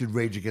 No, Should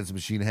Rage Against the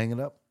Machine hang it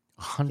up?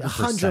 100%.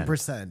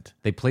 100%.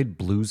 They played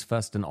Blues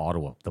Fest in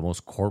Ottawa, the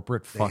most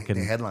corporate They, fucking,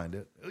 they headlined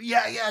it.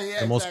 Yeah.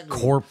 the most exactly.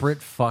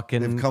 corporate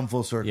fucking. They've come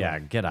full circle. Yeah,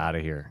 get out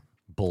of here.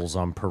 Bulls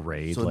on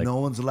parade. So like, no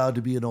one's allowed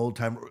to be an old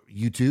timer.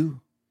 You too?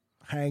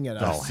 Hang it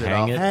oh, up. sit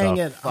hang up. it, Hang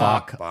the it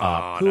fuck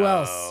up. Who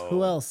else?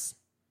 Who else?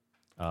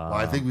 Well,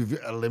 I think we've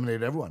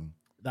eliminated everyone.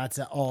 That's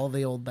all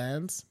the old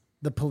bands.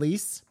 The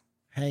Police,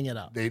 hang it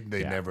up. They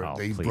Yeah, never oh,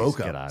 they please broke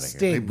get up. outta here.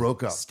 Sting. They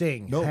broke up.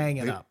 Sting, No, hang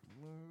it they- up.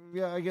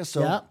 Yeah, I guess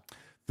so. Yeah.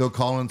 Phil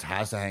Collins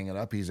has to hang it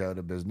up. He's out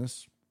of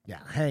business. Yeah,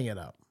 hang it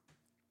up.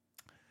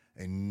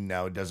 And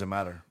now it doesn't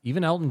matter.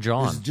 Even Elton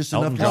John. There's just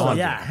Elton enough Oh, John.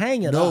 yeah,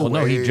 hang it No up. Well,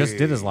 no, he way. just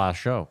did his last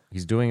show.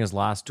 He's doing his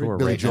last tour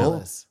Billy right Joel? now.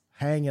 Elvis,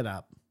 hang it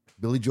up.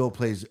 Billy Joel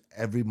plays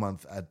every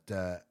month at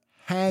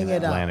Hang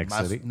it up. Atlantic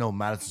City.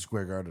 Madison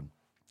Square Garden.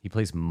 He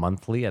plays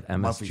monthly at MSG.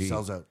 Monthly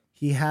sells out.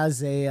 He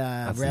has a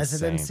That's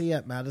residency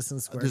at Madison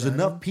Square There's Garden.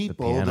 enough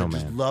people Piano that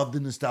just Man. love the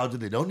nostalgia.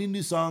 They don't need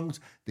new songs.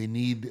 They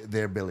need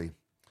their Billy.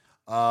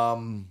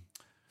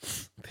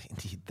 They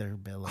need their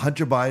bill.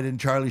 Hunter Biden,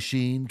 Charlie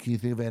Sheen. Can you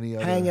think of any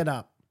other? Hang it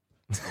up.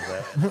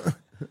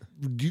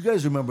 Do you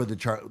guys remember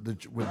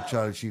when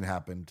Charlie Sheen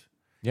happened?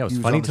 Yeah, it was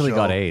He funny on the till he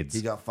got show, AIDS.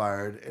 He got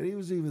fired, and he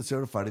was even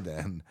sort of funny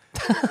then.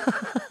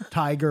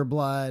 Tiger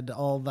blood,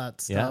 all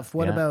that Yeah, stuff.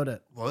 What yeah. about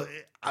it? Well,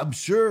 I'm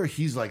sure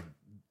he's like,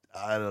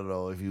 I don't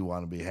know if you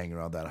want to be hanging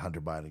around that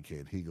Hunter Biden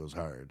kid. He goes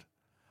hard.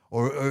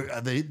 Or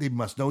are they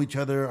must know each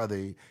other. Are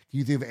they? Can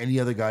you think of any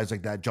other guys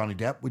like that? Johnny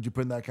Depp, would you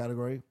put in that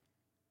category?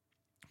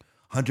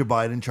 Hunter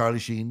Biden, Charlie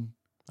Sheen.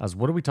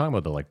 What are we talking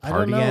about though? Like I don't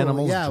party know.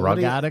 animals, Yeah, what drug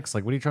do you- addicts?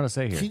 Like what are you trying to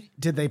say here?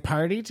 Did they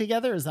party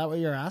together? Is that what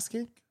you're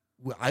asking?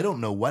 Well, I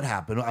don't know what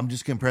happened. I'm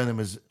just comparing them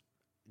as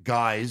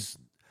guys.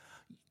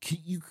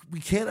 We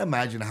can't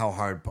imagine how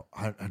hard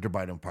Hunter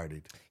Biden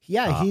partied.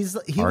 Yeah,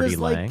 he Artie was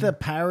like Lang? the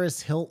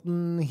Paris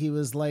Hilton. He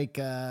was like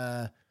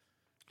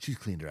She's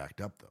cleaned her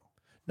act up, though.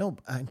 no,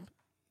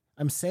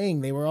 I'm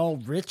saying they were all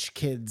rich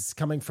kids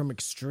coming from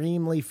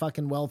extremely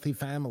fucking wealthy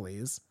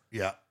families.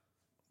 Yeah,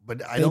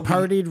 but I They don't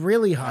partied think,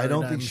 really hard. I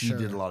don't I'm think she sure.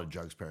 did a lot of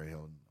drugs. Perry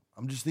Hilton.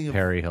 I'm just thinking of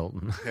Perry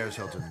Hilton. Paris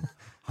Hilton,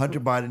 Hunter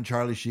Biden,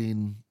 Charlie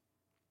Sheen.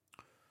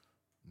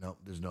 No,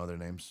 there's no other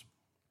names.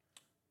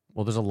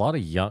 Well,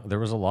 there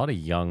was a lot of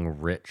young,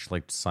 rich,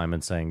 like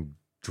Simon saying,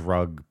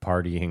 drug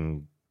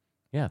partying.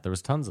 Yeah, there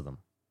was tons of them.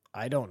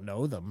 I don't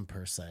know them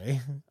per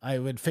se. I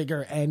would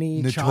figure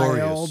any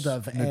Notorious. child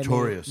of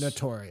Notorious. any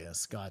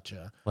notorious.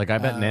 Gotcha. Like I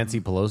bet Nancy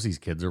Pelosi's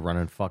kids are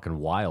running fucking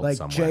wild Like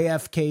somewhere.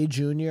 JFK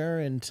Jr.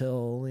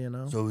 until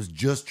So it was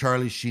just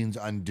Charlie Sheen's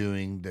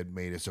undoing that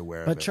made us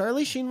aware of But it.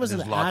 Charlie Sheen was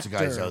And an there's lots of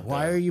guys actor. out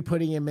Why there. are you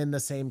putting him in the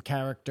same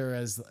category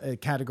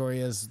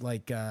as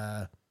like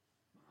a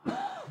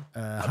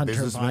Hunter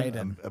businessman,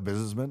 Biden? a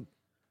businessman.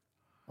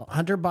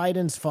 Hunter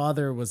Biden's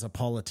father was a But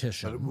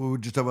politician. we were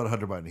just talking about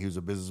Hunter Biden. He was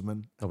a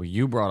businessman. Oh, well,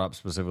 you brought up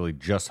specifically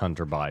just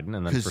Hunter Biden,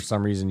 and then 'Cause- for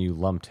some reason you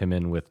lumped him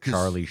in with 'Cause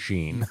Charlie He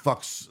Sheen.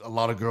 fucks a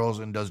lot of girls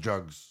and does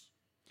drugs.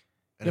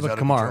 And Yeah, is but out of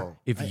Kamar, control.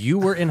 if you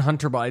were in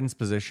Hunter Biden's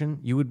position,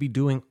 you would be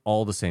doing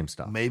all the same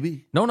stuff.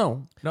 Maybe. No,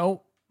 not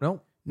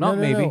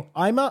maybe.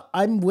 No.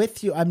 I'm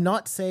with you. I'm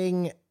not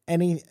saying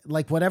any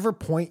like whatever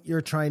point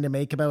you're trying to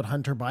make about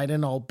Hunter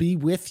Biden, I'll be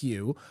with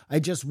you.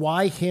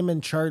 Why him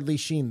and Charlie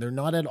Sheen? They're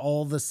not at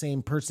all the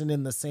same person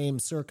in the same I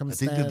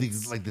circumstance. think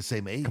they're like the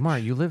same age. Kamar,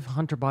 you live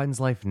Hunter Biden's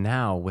life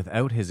now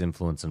without his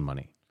influence and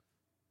money.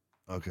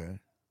 Okay.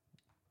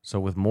 So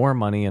with more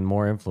money and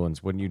more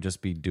influence, wouldn't you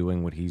just be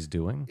doing what he's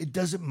doing? It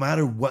doesn't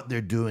matter what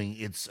they're doing.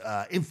 It's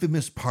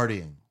infamous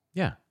partying.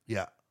 Yeah.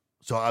 Yeah.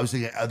 So I was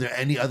thinking, are there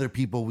any other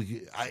people we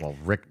could... Well,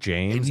 Rick and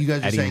James, you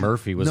guys are Eddie saying,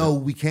 Murphy was no,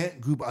 we can't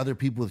group other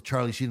people with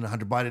Charlie Sheen and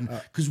Hunter Biden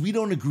because we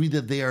don't agree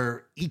that they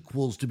are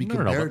equals to be no,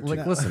 compared but,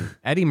 like, to. listen,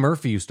 Eddie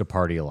Murphy used to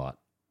party a lot.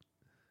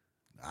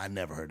 I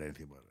never heard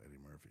anything about Eddie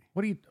Murphy.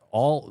 What do you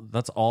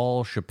that's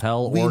all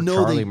Chappelle We or know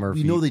Charlie they,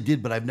 Murphy. We know they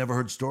did, but I've never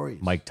heard stories.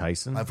 Mike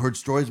Tyson. I've heard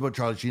stories about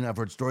Charlie Sheen. I've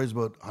heard stories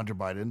about Hunter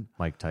Biden.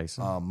 Mike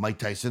Tyson. Mike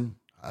Tyson.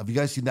 Have you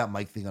guys seen that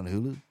Mike thing on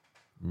Hulu?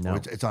 No. Or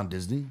it's on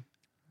Disney.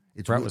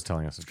 It's Brett wi- was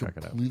telling us to it's check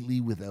it out.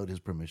 completely without his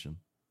permission.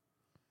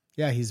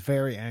 Yeah, he's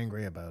very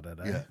angry about it.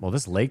 Yeah, Well,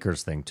 this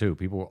Lakers thing too.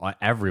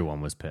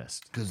 Everyone was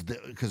pissed. because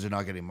they're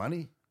not getting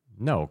money.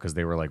 No, because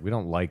they were like, we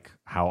don't like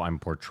how I'm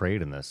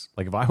portrayed in this.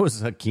 Like if I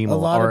was Hakeem, A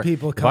lot of or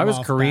people if come I was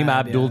off Kareem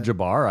bad,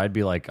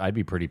 Abdul-Jabbar, I'd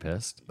be pretty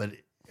pissed. But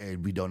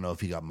we don't know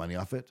if he got money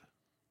off it.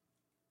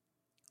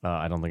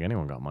 I don't think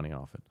anyone got money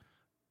off it.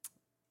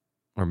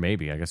 Or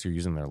maybe I guess you're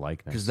using their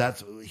likeness.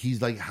 Because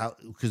he's like how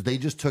because they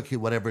just took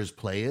whatever his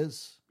play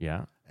is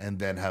Yeah, and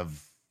then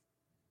have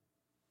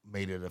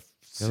made it a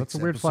yeah, that's a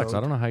weird flex. I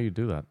don't know how you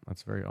do that.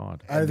 That's very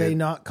odd. Are And they then-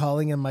 not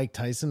calling him Mike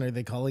Tyson? Are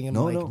they calling him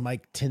No, like no.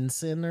 Mike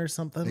Tinson or They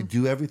something?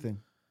 do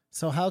everything.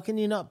 So how can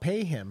you not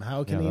pay him?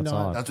 How can Yeah, he that's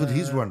not? odd. That's what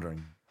he's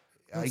wondering.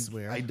 that's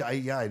weird. I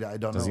don't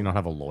Does know. he not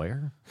have a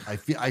lawyer? I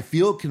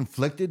feel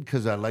conflicted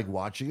because I like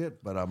watching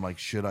it, but I'm like,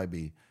 should I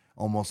be?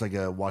 Almost like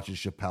watching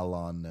Chappelle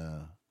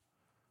on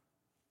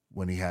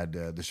when he had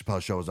the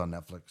Chappelle show was on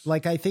Netflix.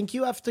 Like I think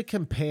you have to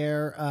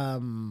compare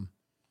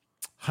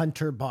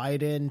Hunter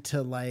Biden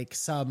to like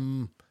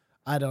some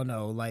I don't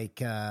know, like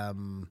a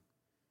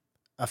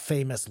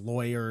famous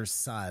lawyer's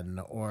son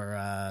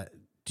or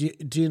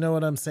do you know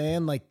what I'm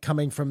saying? Like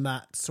coming from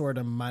that sort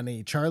of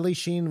money. Charlie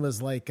Sheen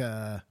was like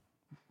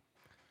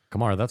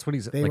Kamar, that's what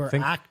he's. they like, were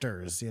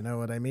actors, you know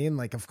what I mean?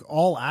 Like if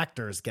all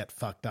actors get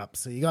fucked up,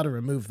 so you got to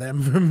remove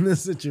them from the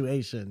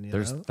situation.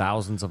 There's know?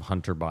 thousands of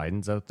Hunter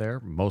Bidens out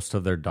there. Most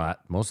of their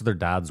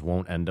dads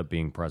won't end up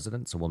being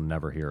president, so we'll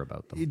never hear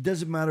about them. It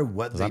doesn't matter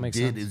what Does they that make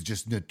did; sense? it's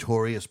just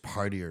notorious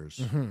partiers.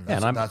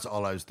 That's, and that's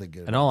all I was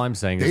thinking. And all I'm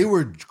saying they is,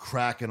 were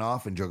cracking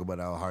off and joking about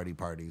how hard he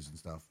parties and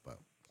stuff. But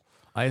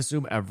I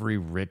assume every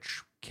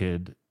rich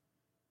kid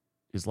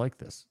is like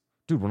this.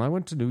 Dude, when I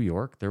went to New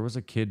York, there was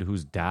a kid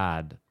whose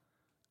dad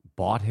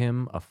bought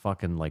him a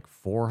fucking like and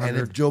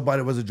 400. if Joe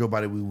Biden wasn't Joe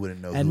Biden, we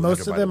wouldn't know. And who most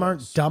Hunter of them Biden aren't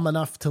was. dumb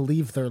enough to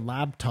leave their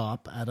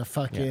laptop at a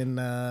fucking,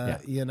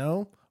 you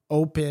know,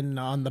 open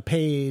on the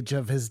page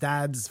of his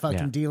dad's fucking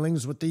Yeah.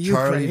 dealings with the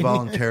Charlie Ukraine.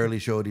 voluntarily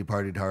showed he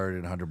partied hard,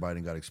 and Hunter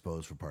Biden got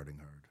exposed for partying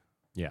hard.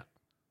 Yeah.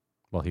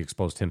 Well, he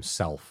exposed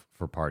himself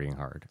for partying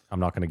hard. I'm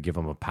not going to give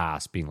him a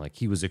pass being like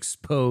he was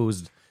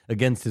exposed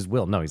against his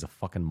will. No, he's a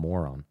fucking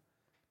moron.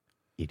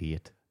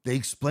 Idiot. They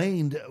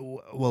explained,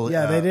 well,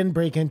 Yeah, they didn't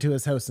break into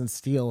his house and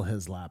steal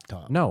his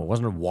laptop. No, it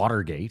wasn't a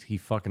Watergate. He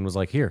fucking was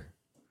like, here.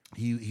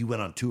 He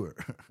went on tour.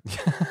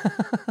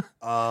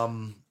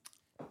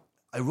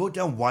 I wrote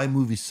down why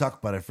movies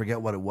suck, but I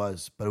forget what it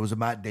was. But it was a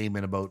Matt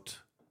Damon about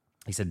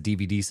He said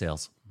DVD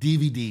sales.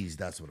 DVDs.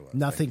 That's what it was.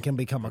 Nothing can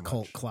become a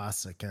cult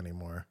classic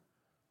anymore.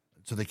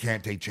 so they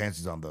can't take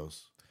chances on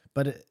those.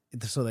 But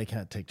so they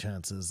can't take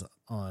chances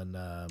on.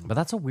 But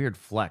that's a weird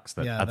flex.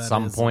 That Yeah, at that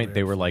some is a point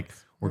they weird were like,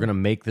 flex. "We're going to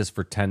make this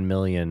for 10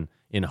 million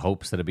in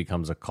hopes that it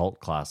becomes a cult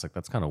classic."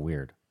 That's kind of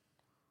weird.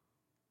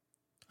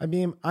 I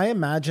mean, I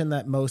imagine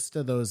that most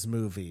of those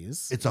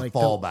movies, It's a like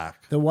fallback.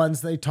 The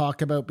ones they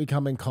talk about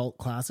becoming cult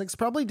classics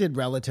probably did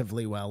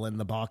relatively well in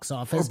the box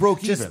office. Or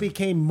broke just even.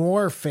 became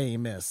more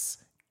famous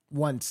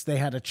once they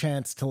had a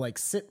chance to like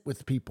sit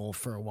with people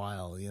for a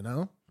while, you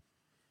know?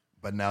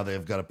 But now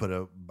they've got to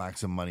put back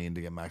some money in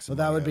to get max. So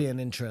that would be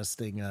an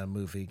interesting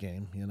movie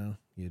game, you know?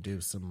 You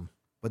do some.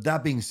 But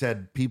that being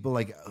said, people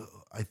like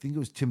I think it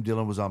was Tim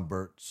Dillon was on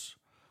Bert's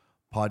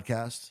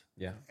podcast.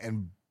 Yeah.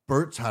 And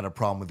Bert's had a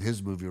problem with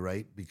his movie,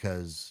 right?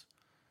 Because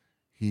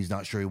he's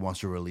not sure he wants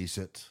to release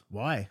it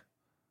Why?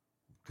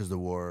 because the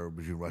war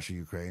between Russia and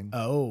Ukraine.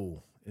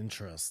 Oh,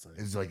 interesting.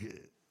 It's like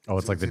Oh,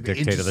 it's like the an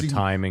dictate of the interesting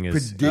timing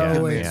is predicament.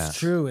 Oh, yeah, it's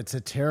true. It's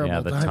a terrible yeah.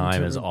 The time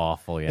time to- is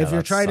awful. Yeah, if you're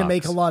that trying to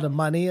make a sucks. lot of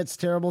money, it's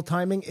terrible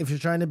timing. If you're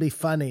trying to be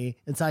funny,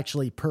 it's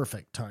actually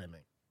perfect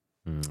timing.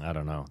 I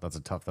don't know. That's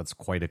That's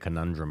quite a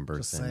conundrum,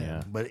 Bert's Just in. saying.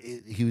 Yeah. But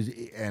he was,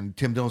 and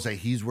Tim Dillon said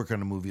he's working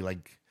on a movie.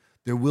 Like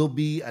there will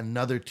be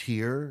another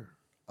tier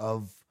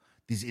of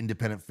these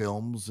independent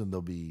films, and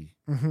they'll be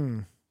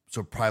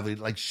so privately.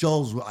 Like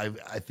Schulz,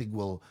 I think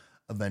will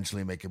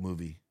eventually make a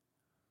movie.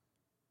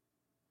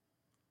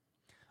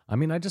 I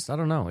mean, I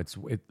don't know. It's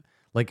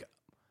like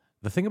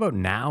the thing about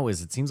now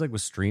is it seems like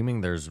with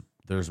streaming, there's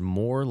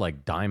more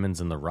like diamonds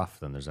in the rough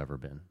than there's ever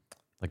been.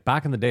 Like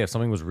back in the day, if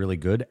something was really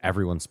good,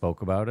 everyone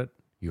spoke about it.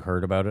 You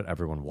heard about it.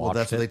 Everyone watched Well,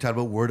 that's it. what they talk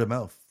about, word of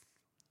mouth.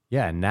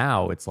 Yeah, and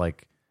now it's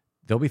like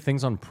there'll be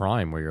things on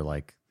Prime where you're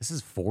like, this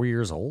is 4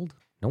 years old.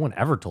 No one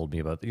ever told me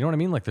about it. You know what I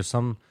mean? Like there's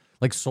some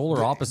like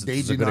Solar Opposites They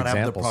is a did good not have the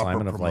example, proper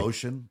Simon, of like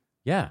promotion.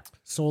 yeah.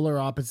 Solar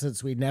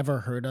Opposites we never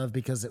heard of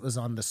because it was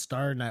on the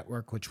Star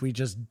Network, which we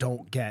just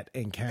don't get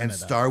in Canada. And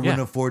Star wouldn't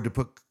Yeah. afford to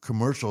put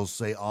commercials,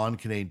 say, on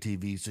Canadian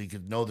TV, so you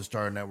could know the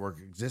Star Network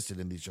existed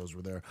and these shows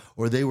were there,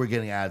 or they were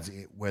getting ads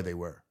where they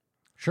were.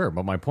 Sure,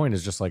 but my point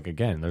is just like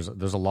again, there's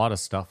a lot of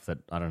stuff that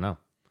I don't know.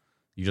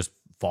 You just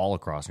fall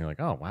across and you're like,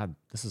 oh wow,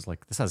 this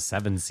has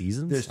 7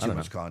 seasons. There's I too don't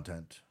much know.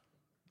 content.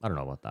 I don't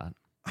know about that.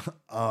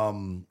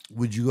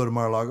 Would you go to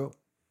Mar-a-Lago?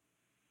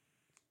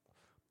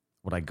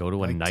 Would I go to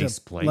a Like nice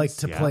to, place? like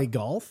to Yeah. play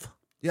golf?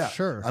 Yeah,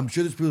 Sure. I'm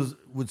sure there's people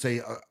would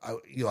say,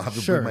 "You'll have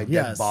to Sure. bring my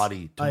yes. dead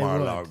body to I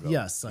Mar-a-Lago." would.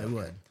 Yes, I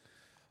would.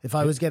 If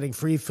I was getting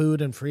free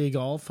food and free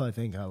golf, I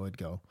think I would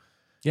go.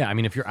 Yeah, I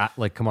mean, if you're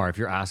like Kamar, if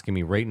you're asking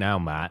me right now,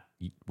 Matt,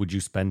 would you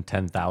spend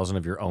 $10,000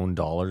 of your own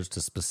dollars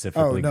to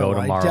specifically Oh, no, go to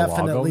I Mar-a-Lago?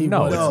 definitely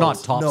No, would. it's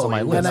not tops on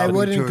my it list. And I would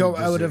wouldn't go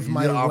turn out just of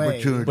my the way.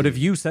 opportunity. But if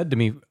you said to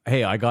me,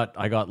 "Hey, I got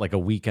like a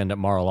weekend at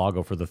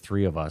Mar-a-Lago for the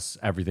 3 of us.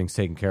 Everything's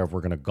taken care of.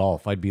 We're going to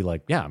golf." I'd be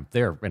like, "Yeah, I'm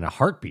there in a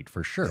heartbeat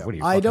for sure." What are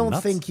you? I fucking don't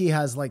nuts? think he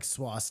has like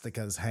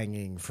swastikas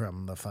hanging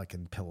from the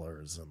fucking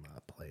pillars in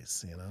that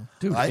place, you know?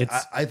 dude.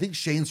 I think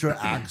Shane sort of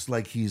acts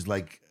like he's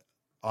like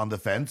on the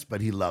fence,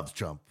 but he loves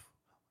Trump.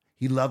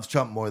 He loves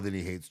Trump more than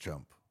he hates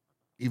Trump,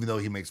 even though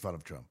he makes fun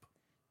of Trump.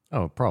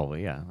 oh,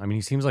 probably yeah. I mean,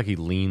 he seems like he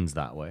leans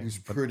that way. He's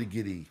pretty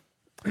giddy.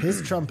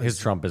 His Trump His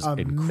Trump is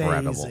amazing.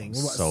 incredible.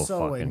 So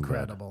fucking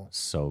incredible. good.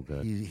 So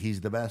good. He's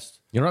the best.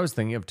 You know what I was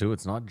thinking of too?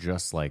 It's not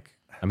just like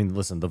I mean,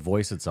 listen, the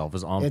voice itself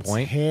is on It's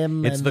point.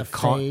 him It's and the the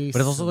face but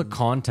it's also the and-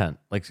 content.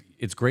 Like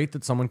it's great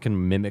that someone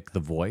can mimic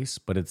the voice,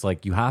 but it's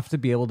like you have to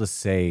be able to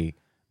say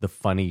the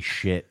funny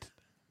shit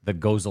that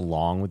goes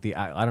along with the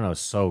I don't know,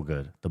 so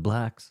good. The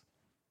Blacks.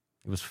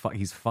 It was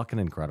he's fucking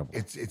incredible.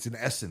 It's an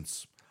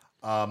essence.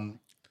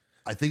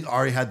 I think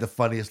Ari had the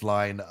funniest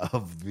line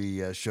of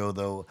the show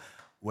though,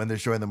 when they're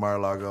showing the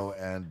Mar-a-Lago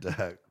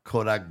and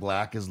Kodak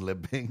Black is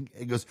limping.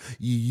 It goes,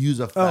 "You use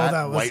a fat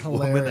that was white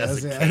woman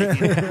as a hilarious,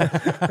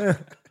 cane."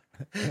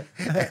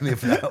 And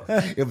if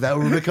that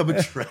were to become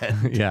a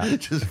trend, Yeah.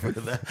 just for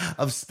the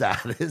of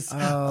status,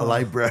 a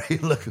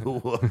librarian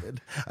looking woman.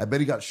 I bet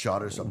he got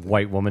shot or something.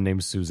 White woman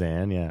named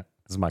Suzanne. Yeah.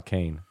 This is my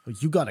cane.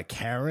 You got a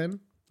Karen?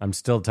 I'm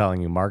still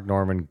telling you, Mark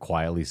Norman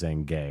quietly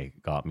saying gay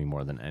got me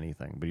more than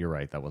anything. But you're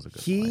right, that was a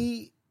good line.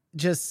 He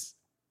just,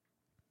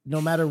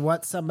 no matter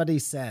what somebody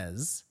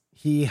says,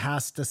 he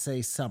has to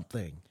say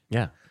something.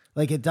 Yeah.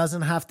 Like it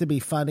doesn't have to be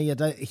funny,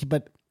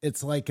 but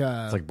it's like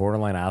It's like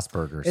borderline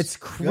Asperger's. it's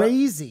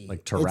crazy.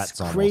 Like Tourette's It's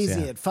almost,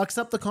 crazy. yeah. It fucks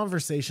up the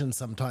conversation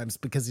sometimes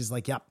because he's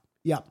like, yep,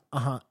 yeah,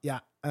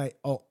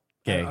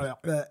 Gay.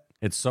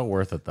 It's so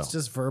worth it though. It's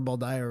just verbal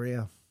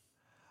diarrhea.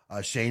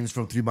 Shane's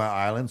from 3 Mile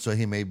Island, so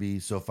he may be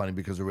so funny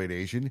because of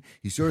radiation.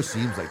 He sort of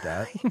seems like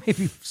that.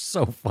 Maybe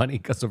so funny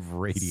because of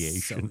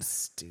radiation. So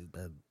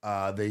stupid.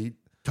 They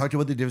talked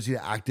about the difference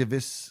between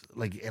activists,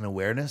 like, and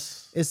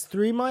awareness. Is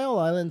 3 Mile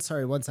Island,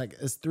 sorry, 1 second.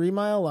 Is 3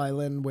 Mile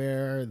Island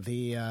where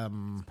the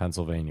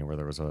Pennsylvania, where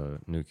there was a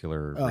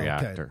nuclear oh,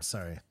 reactor. okay,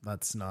 sorry.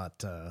 That's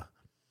not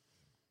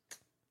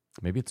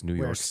Maybe it's New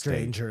where York State.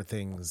 Stranger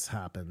Things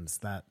happens.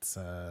 That's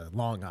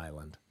Long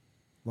Island.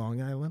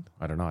 Long Island?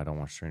 I don't know. I don't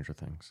watch Stranger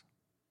Things.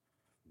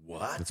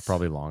 What? It's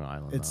probably Long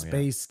Island. It's though, yeah.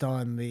 based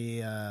on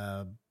the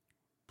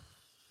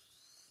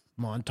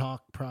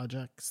Montauk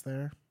projects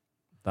there.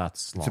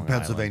 That's Long It's in Island.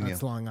 Pennsylvania.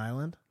 That's Long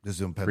Island. This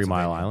is in 3 Pennsylvania.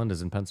 Mile Island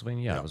is in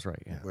Pennsylvania. Yeah, I was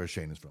right. Yeah. Where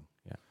Shane is from.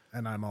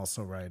 And I'm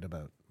also right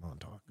about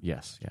Montauk.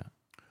 Yes. Yeah.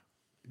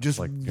 Just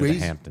like you're the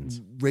Hamptons.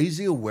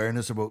 raising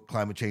awareness about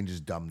climate change is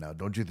dumb now,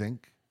 don't you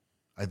think?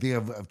 I think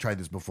I've tried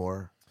this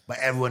before, but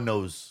everyone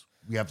knows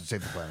we have to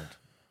save the planet.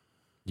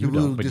 You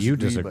People don't, but you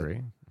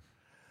disagree,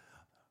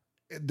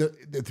 disagree.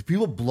 The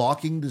people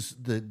blocking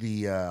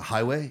the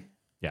highway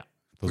Yeah.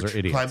 Those for are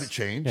idiots. climate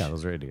change, Yeah,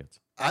 those are idiots.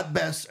 at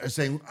best, are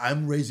saying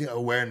I'm raising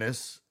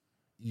awareness.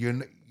 You're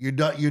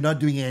not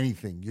doing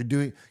anything. You're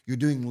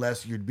doing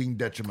less. You're being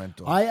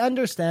detrimental. I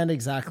understand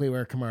exactly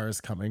where Kamara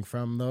is coming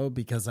from, though,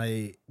 because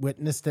I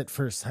witnessed it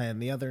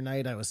firsthand. The other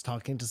night, I was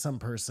talking to some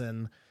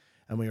person,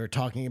 and we were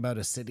talking about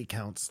a city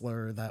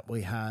councilor that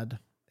we had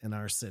in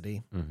our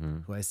city,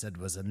 who I said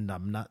was a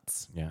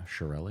numbnuts. Yeah,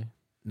 Shirelli.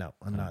 No,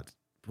 I'm not.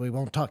 We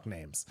won't talk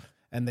names.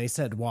 And they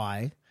said,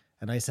 why?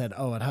 And I said,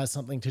 oh, it has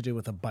something to do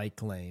with a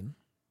bike lane.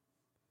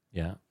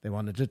 Yeah. They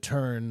wanted to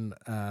turn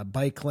a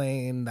bike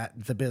lane that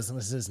the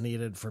businesses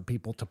needed for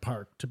people to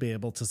park to be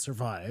able to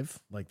survive.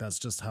 Like, that's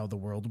just how the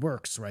world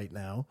works right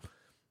now.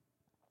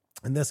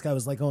 And this guy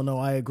was like, oh, no,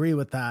 I agree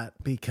with that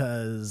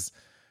because,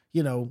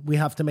 you know, we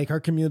have to make our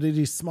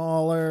community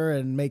smaller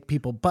and make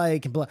people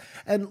bike and blah.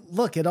 And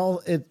look,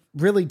 it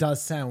really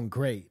does sound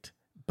great.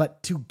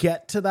 But to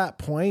get to that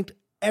point,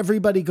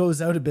 everybody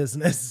goes out of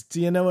business. Do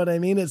you know what I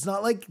mean? It's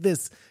not like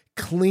this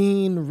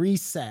clean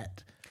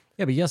reset.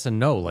 Yeah, but yes and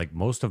no. Like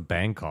most of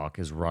Bangkok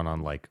is run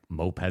on like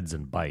mopeds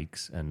and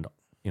bikes, and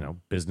you know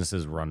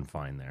businesses run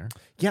fine there.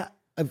 Yeah,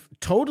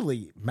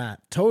 totally, Matt,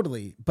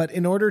 totally. But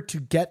in order to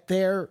get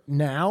there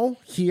now,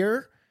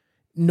 here,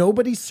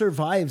 nobody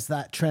survives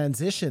that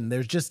transition.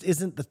 There just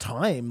isn't the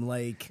time.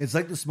 Like, it's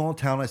like the small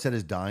town I said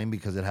is dying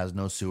because it has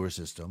no sewer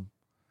system.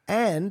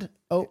 and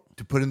To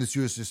put in the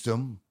sewer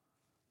system,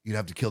 you'd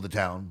have to kill the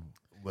town.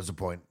 What's the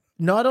point?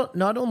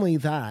 not only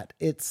that,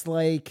 it's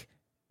like,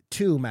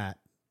 too, Matt.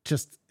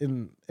 Just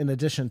in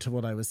addition to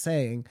what I was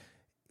saying,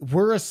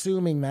 we're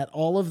assuming that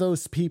all of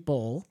those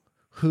people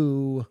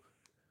who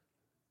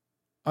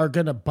are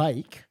going to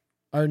bike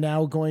are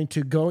now going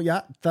to go,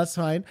 yeah, that's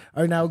fine,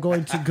 are now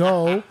going to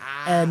go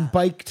and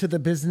bike to the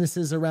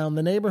businesses around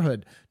the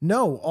neighborhood.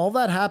 No, all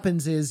that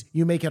happens is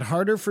you make it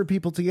harder for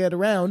people to get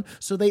around,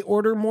 so they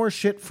order more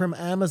shit from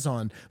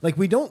Amazon. Like,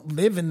 we don't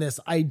live in this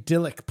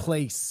idyllic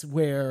place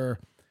where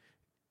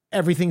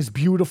everything's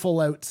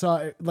beautiful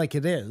outside like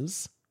it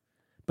is.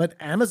 But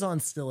Amazon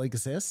still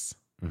exists.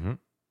 Mm-hmm.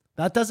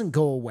 That doesn't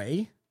go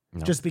away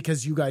just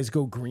because you guys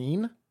go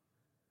green.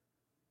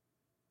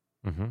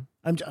 Mm-hmm.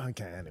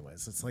 Okay.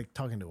 Anyways, it's like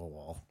talking to a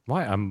wall.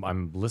 Why?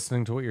 I'm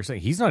listening to what you're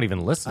saying. He's not even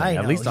listening. I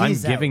know, At least I'm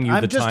he's giving out. you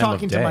I'm the just time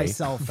talking of to day.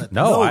 myself.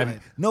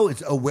 No,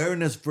 it's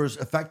awareness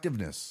versus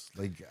effectiveness.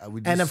 Like,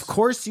 And of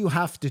course, you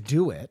have to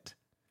do it.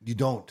 you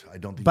don't. I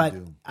don't think But you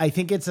do. I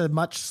think it's a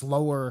much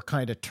slower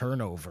kind of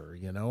turnover.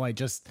 You know,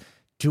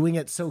 doing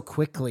it so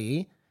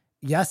quickly.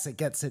 Yes, it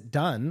gets it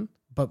done.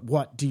 But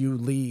what do you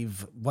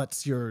leave?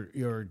 What's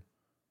your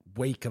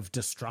wake of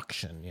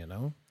destruction? You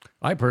know.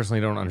 I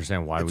personally don't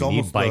understand why It's we need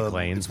almost bike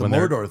lanes it's the when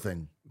they're Mordor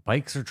thing.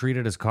 bikes are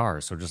treated as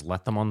cars. So just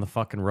let them on the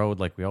fucking road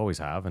like we always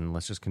have, and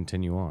let's just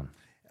continue on.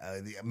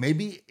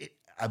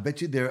 I bet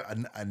you they're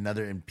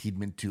another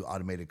impediment to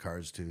automated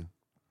cars too.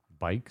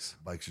 Bikes.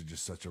 Bikes are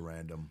just such a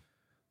random.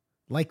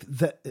 Like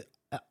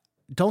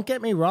don't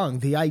get me wrong.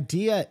 The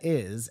idea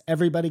is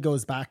everybody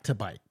goes back to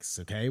bikes.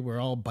 Okay. We're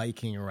all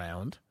biking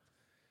around.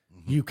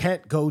 You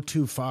can't go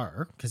too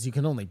far because you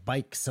can only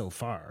bike so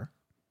far.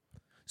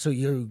 So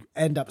you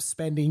end up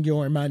spending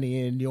your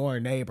money in your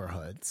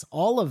neighborhoods.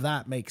 All of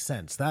that makes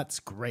sense.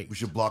 That's great. We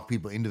should block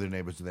people into their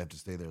neighborhoods so they have to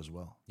stay there as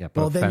well. Yeah.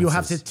 Well, put then you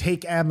have to fences.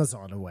 take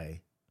Amazon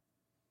away.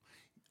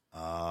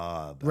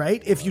 That's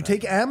Right? If you what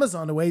take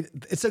Amazon away,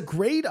 it's a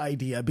great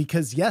idea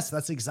because, yes,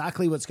 that's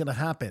exactly what's going to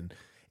happen.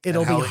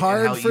 It'll how be it-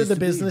 hard how it for used the to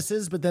be.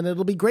 businesses, but then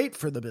it'll be great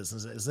for the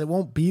businesses. It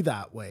won't be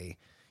that way.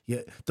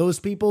 Yeah, those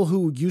people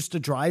who used to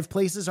drive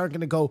places aren't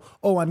going to go,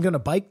 oh, I'm going to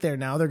bike there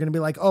now. They're going to be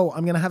like, oh,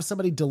 I'm going to have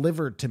somebody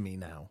delivered to me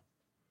now.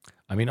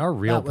 I mean, our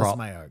real That was problem.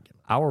 my argument.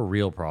 Our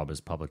real problem is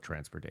public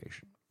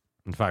transportation.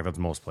 In fact, that's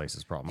most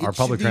places' problem. It Our should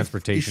public be-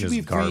 transportation it is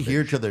should be garbage. free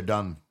here till they're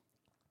done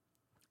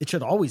It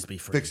should always be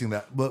free. fixing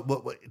that. But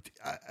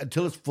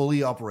until it's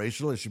fully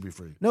operational, it should be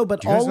free. No,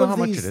 but Do you guys all know of how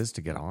much these it is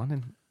to get on?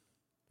 And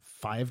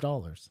 $5.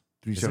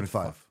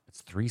 $375.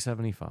 it's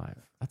 $375.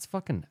 That's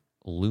fucking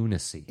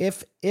lunacy.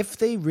 If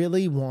they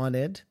really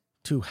wanted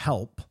to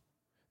help,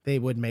 they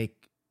would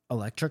make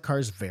electric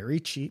cars very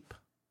cheap.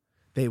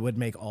 They would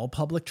make all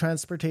public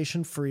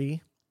transportation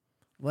free.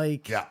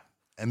 Like, Yeah,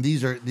 and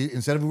these are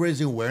instead of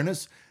raising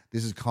awareness,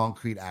 this is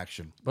concrete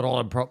action. But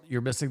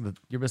you're missing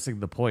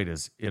the point.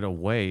 Is in a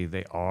way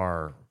they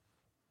are.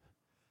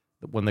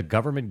 When the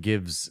government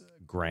gives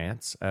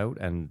grants out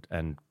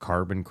and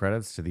carbon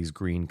credits to these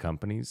green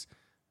companies,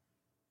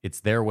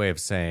 it's their way of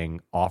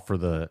saying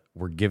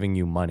we're giving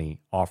you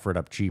money, offer it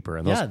up cheaper.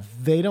 And yeah,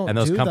 they don't. and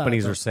those do that,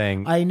 companies though. are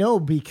saying, I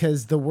know,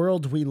 because the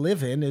world we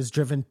live in is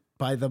driven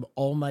by the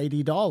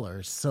almighty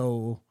dollar.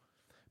 So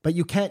But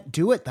you can't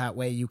do it that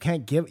way. You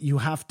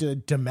have to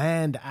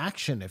demand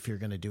action if you're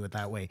going to do it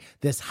that way.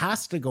 This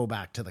has to go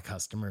back to the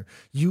customer.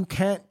 You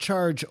can't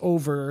charge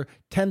over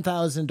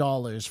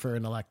 $10,000 for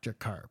an electric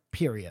car,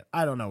 period.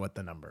 I don't know what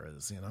the number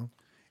is,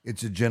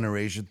 It's a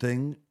generation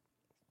thing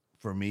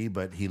for me,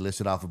 but he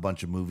listed off a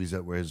bunch of movies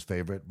that were his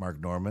favorite. Mark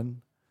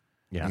Norman.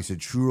 Yeah. He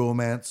said True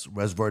Romance,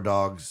 Reservoir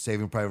Dogs,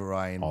 Saving Private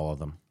Ryan, All of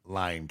them.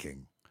 Lion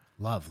King.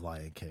 Love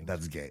Lion King.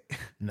 That's gay.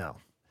 No.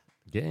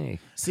 Yay.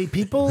 See,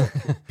 people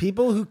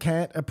who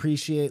can't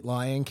appreciate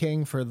Lion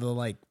King for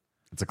the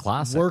It's a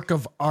classic. work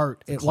of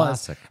art it was.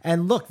 classic.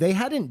 And look, they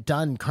hadn't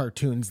done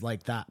cartoons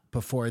like that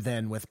before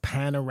then with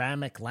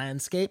panoramic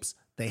landscapes.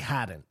 They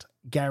hadn't.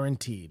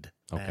 Guaranteed.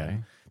 Okay.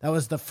 And that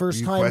was the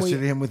first You time we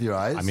questioned him with your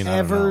eyes? I mean, I don't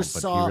ever know, but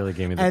saw. you really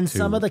gave me the and two.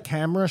 some of the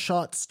camera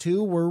shots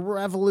too were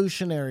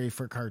revolutionary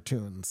for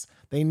cartoons.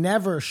 They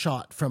never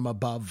shot from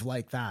above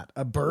like that.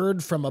 A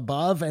bird from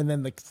above and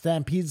then the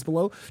stampedes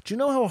below. Do you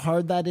know how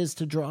hard that is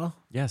to draw?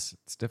 Yes,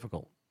 it's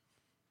difficult.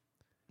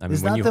 I mean,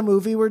 Is when that you the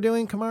movie we're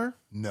doing, Kamar?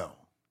 No.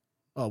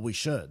 Oh, we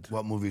should.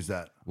 What movie is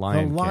that? Lion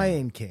The King.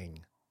 Lion King.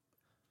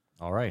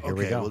 All right, here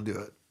Okay, we go. we'll do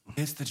it.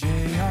 It's the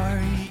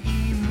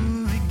JRE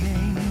movie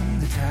game.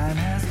 The time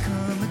has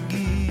come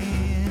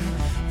again.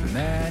 For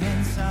Matt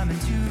and Simon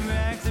to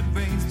rack their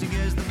brains to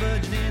guess the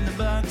budget in the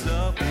box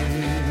office.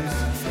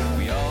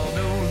 We all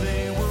know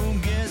they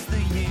won't guess the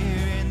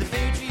year, and the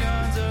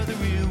Patreons are the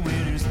real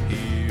winners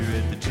here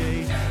at the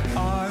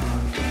JRE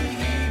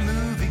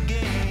movie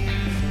game.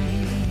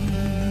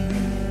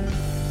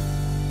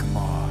 Come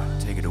on,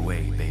 take it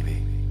away,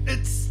 baby.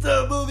 It's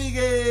the movie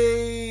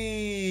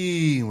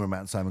game where Matt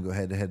and Simon go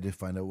head to head to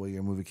find out what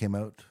year movie came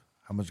out,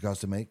 how much it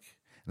cost to make,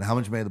 and how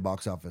much it made at the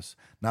box office.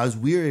 Now, I was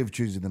weary of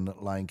choosing The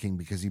Lion King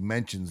because he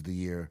mentions the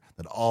year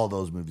that all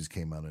those movies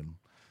came out in.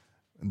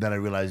 And then I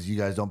realized you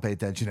guys don't pay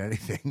attention to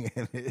anything,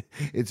 and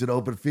it's an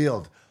open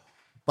field.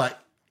 But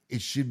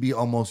it should be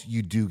almost,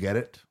 you do get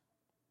it.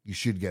 You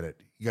should get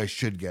it. You guys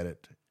should get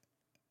it.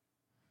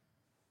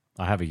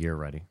 I have a year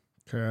ready.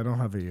 Okay, I don't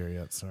have a year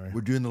yet. Sorry.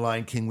 We're doing The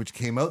Lion King, which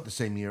came out the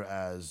same year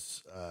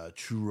as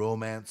True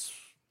Romance,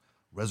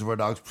 Reservoir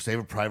Dogs,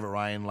 Saving Private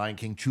Ryan, Lion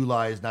King, True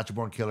Lies, Natural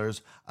Born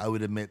Killers. I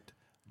would admit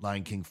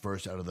Lion King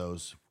first out of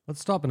those.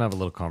 Let's stop and have a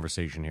little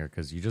conversation here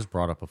because you just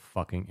brought up a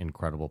fucking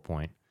incredible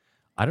point.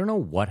 I don't know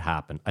what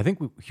happened. I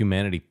think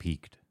humanity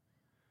peaked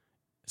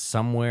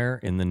somewhere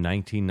in the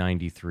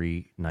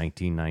 1993,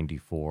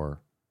 1994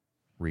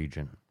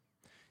 region.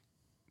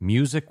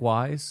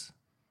 Music-wise,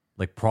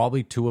 like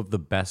probably two of the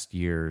best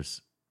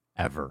years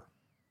ever.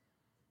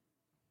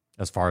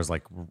 As far as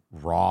like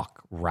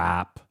rock,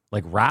 rap,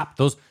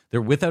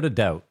 they're without a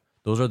doubt.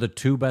 Those are the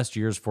two best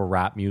years for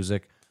rap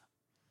music.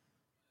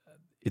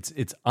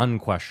 It's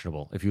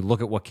unquestionable. If you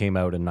look at what came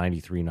out in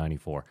 93,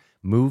 94.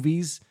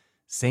 Movies,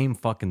 same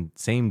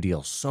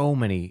deal. So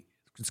many.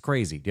 It's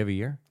crazy. Do you have a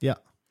year? Yeah.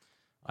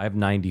 I have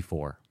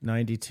 94.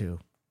 92.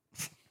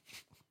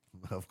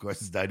 Of course,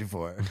 it's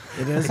 94.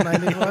 It is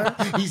 94?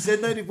 He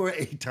said 94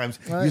 8 times.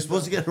 You're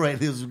supposed to get it right.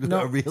 It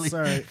was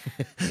sorry.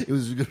 It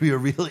was going to be a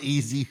real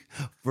easy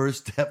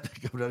first step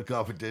to come down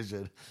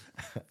competition.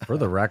 For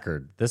the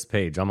record, this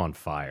page, I'm on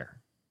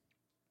fire.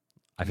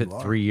 I've hit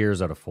 3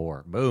 years out of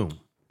 4. Boom.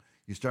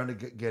 You're starting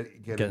to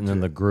get Getting into in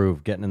the it.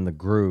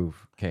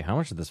 groove. Okay, how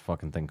much did this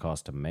fucking thing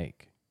cost to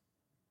make?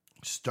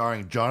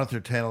 Starring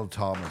Jonathan Taylor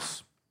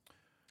Thomas.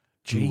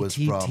 who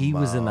JTT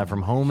was in that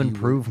from Home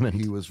Improvement.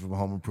 He was from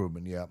Home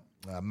Improvement, yeah.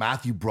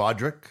 Matthew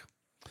Broderick.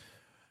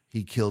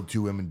 He killed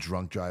 2 women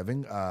drunk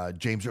driving.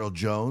 James Earl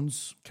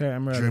Jones. Okay,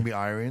 I'm ready. Jeremy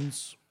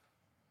Irons.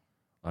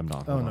 I'm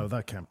not. Oh, hold no, on.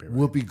 that can't be right.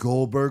 Whoopi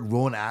Goldberg.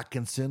 Rowan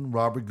Atkinson.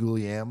 Robert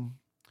Guillaume.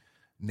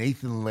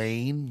 Nathan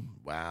Lane.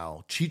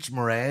 Wow. Cheech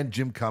Moran.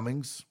 Jim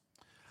Cummings.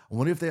 I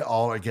wonder if they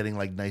all are getting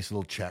like nice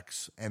little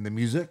checks. And the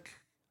music.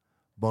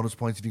 Bonus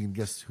points if you can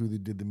guess who they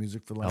did the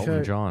music for. Elton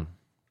Okay. John.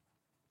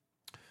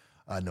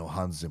 No,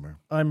 Hans Zimmer.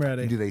 I'm He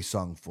ready. did a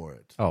song for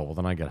it. Oh, well,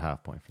 then I get a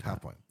half point for that.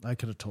 Half point. I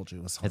could have told you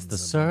it was It's the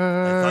Hans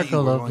Zimmer. I thought you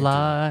circle were of going to.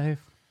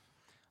 life.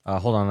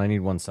 Hold on, I need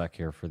 1 sec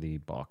here for the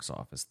box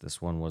office.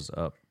 This one was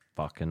a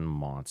fucking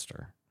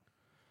monster.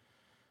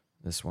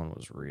 This one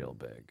was real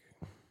big.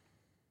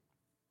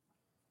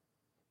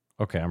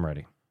 Okay, I'm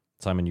ready.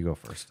 Simon, you go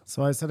first.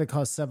 So I said it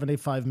cost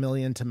 $75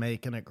 million to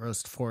make and it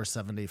grossed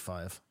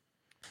 $475.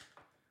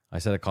 I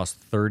said it cost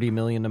 $30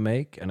 million to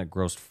make and it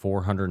grossed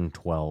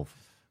 $412.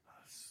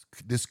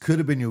 This could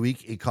have been your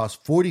week. It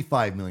cost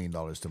 $45 million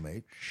to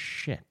make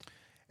Shit.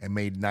 and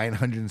made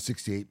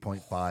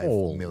 $968.5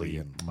 Holy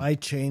million. I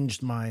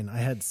changed mine. I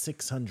had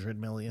 $600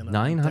 million.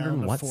 I went 900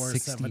 down to what?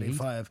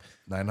 475.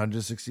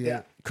 968.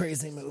 Yeah,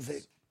 crazy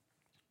movie.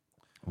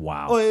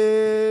 Wow.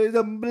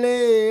 I'm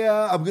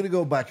going to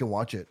go back and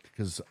watch it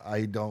because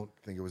I don't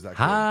think it was that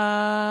good.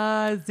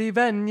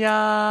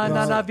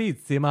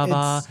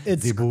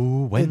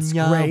 It's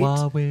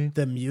great.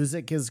 The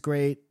music is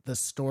great. The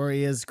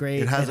story is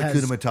great. It has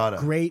Hakuna Matata,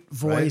 great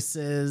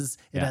voices.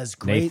 It Yeah. has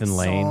great Nathan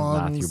Lane,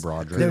 songs. Matthew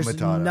Broderick. There's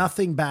Hakuna Matata.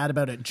 nothing bad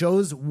about it.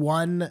 Joe's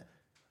one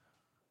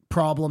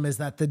problem is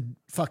that the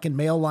fucking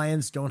male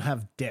lions don't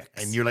have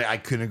dicks. And you're like, I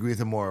couldn't agree with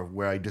him more.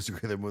 Where I disagree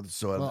with him with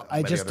well,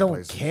 I just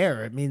don't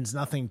care. It means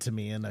nothing to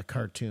me in a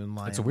cartoon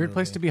lion. It's a weird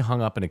place to be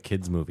hung up in a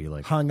kid's movie.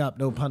 Like, hung up,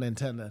 no pun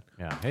intended.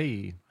 yeah,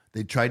 hey,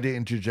 They tried to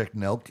interject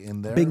Nelk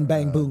in there. Bing,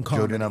 bang, boom Joe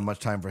comedy. didn't have much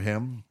time for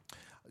him.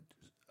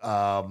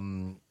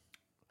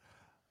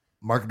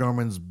 Mark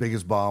Norman's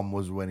biggest bomb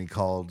was when he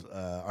called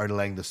Artie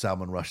Lang the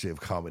Salman Rushdie of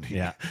comedy.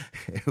 Yeah.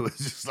 It was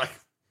just like,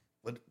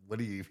 what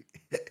do you...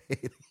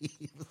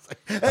 He was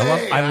like,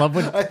 I love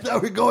when I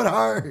thought we were going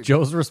hard.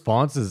 Joe's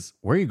response is,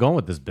 "Where are you going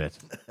with this bit?"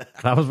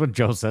 That was what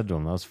Joe said to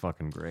him. That was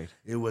fucking great.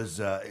 It was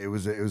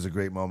a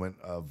great moment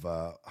of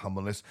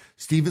humbleness.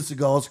 Steven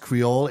Seagal's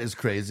Creole is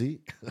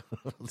crazy.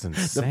 It's The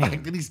insane.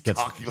 fact that he's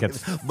talking like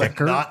gets this, but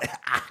thicker. not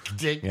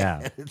acting.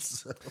 Yeah.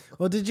 It's,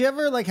 Well, did you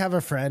ever like have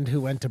a friend who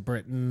went to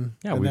Britain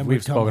Yeah, and then we've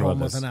would come spoken home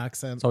about with this. an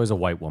accent? It's always a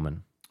white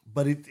woman.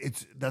 but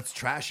that's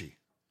trashy,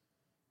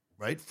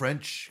 right?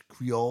 French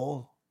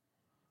Creole.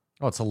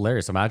 Oh, it's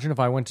hilarious. Imagine if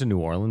I went to New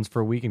Orleans for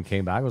a week and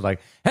came back. I was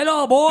like,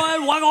 "Hello, boy.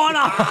 What going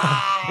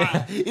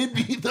on? It'd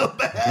be the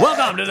best.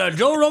 Welcome to the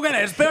Joe Rogan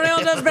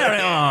Experience.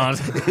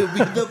 It'd be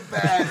the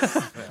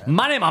best.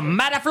 My name is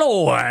Matty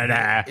Floyd."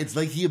 It's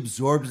like he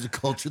absorbs the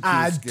culture through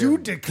I his do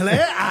skin.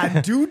 declare, I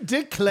do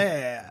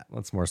declare.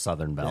 That's more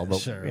Southern Belle, but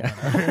Sure.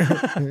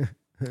 yeah.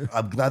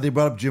 I'm glad they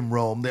brought up Jim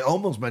Rome. They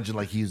almost mentioned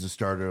like he's the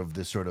starter of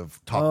this sort of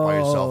talk by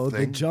yourself the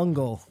thing.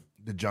 jungle.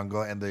 The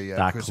jungle and the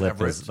that Chris clip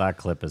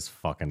Everett. is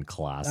fucking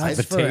classic.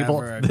 That's the table,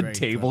 forever a the great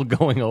table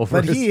going over.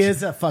 But his he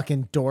is a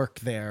fucking dork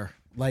there.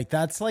 Like,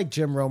 that's like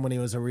Jim Rome when he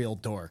was a real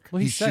dork. Well,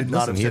 he He said, should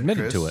not listen, have he said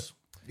admitted Chris. to it.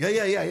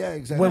 Yeah,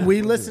 exactly. When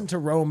we listened to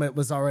Rome, it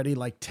was already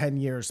like 10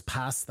 years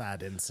past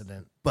that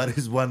incident. But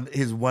his one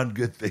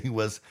good thing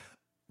was,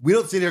 we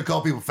don't sit here and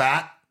call people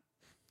fat,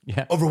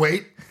 Yeah.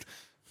 overweight.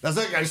 That's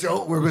not our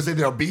show. We're going to say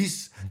they're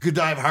obese, could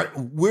die of heart.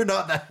 We're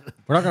not that.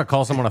 We're not going to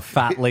call someone a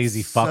fat,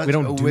 lazy fuck. We Such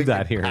don't a do wicked,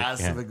 that here.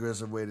 Passive Yeah.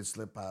 aggressive way to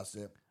slip past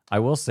it. I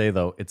will say,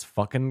 though, it's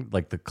fucking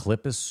like the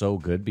clip is so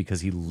good because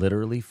he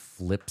literally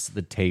flips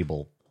the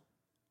table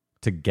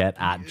to get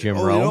at Jim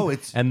Oh, Rome. you know,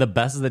 it's- and the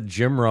best is that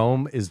Jim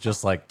Rome is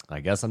just like,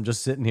 I guess I'm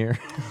just sitting here.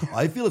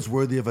 I feel it's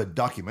worthy of a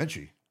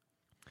documentary.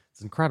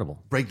 It's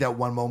incredible. Break that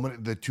one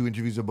moment, the two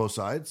interviews on both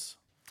sides,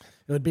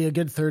 It would be a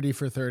good 30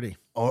 for 30.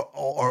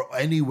 or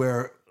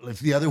anywhere. If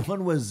the other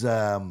one was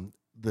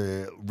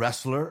the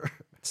wrestler,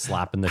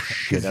 Slapping the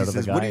shit he out of the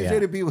says, guy. "What do you yeah. say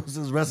to people?"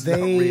 Says wrestling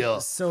not real.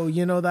 So,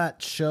 you know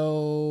that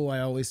show, I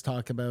always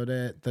talk about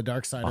it, The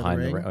Dark Side Behind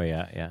of the the Ring? ring.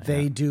 Oh, yeah.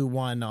 They do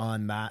one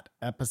on that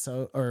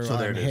episode, or So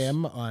there on it is.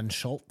 him, on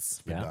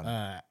Schultz.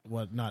 Yeah.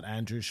 Not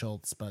Andrew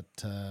Schultz, but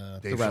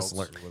Dave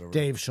wrestler. Schultz or whatever.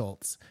 Dave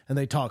Schultz. And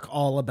they talk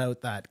all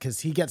about that because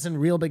he gets in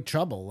real big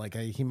trouble. Like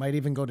he might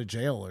even go to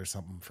jail or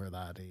something for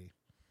that.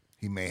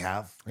 He may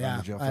have. gone Yeah,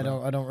 to jail for I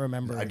that. don't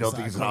remember. I don't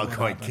think it's an exactly what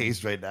ongoing happened.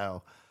 case right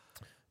now.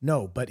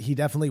 No, but he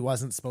definitely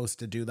wasn't supposed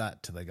to do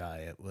that to the guy.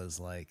 It was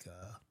like,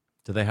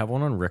 Do they have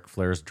one on Ric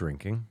Flair's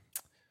drinking?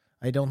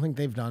 I don't think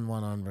they've done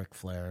one on Ric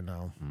Flair.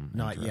 No,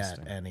 not yet.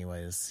 interesting.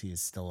 Anyways,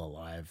 he's still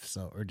alive.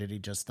 So, or did he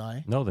just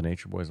die? No, the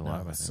Nature Boy's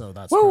alive, I think. So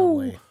that's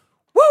probably.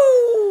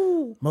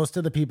 Woo! Most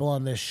of the people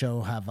on this show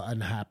have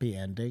unhappy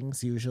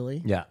endings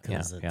usually. Yeah,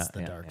 because yeah, it's yeah, the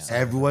yeah, dark yeah. side.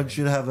 Everyone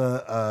should have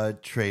a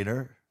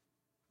trainer.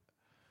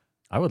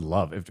 I would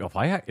love if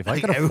I could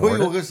Everyone afford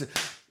will it. go say,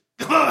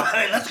 "Come on,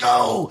 hey, let's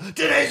go!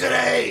 Today's the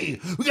day.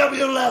 We gotta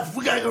be on the left.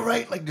 We gotta go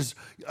right." Like this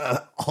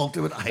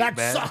ultimate hype That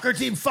man. soccer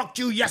team fucked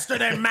you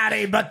yesterday,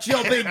 Matty, but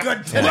you'll be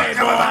good today,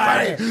 Come on,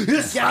 boy. buddy.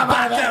 Yes, Get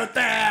back out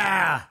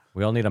there.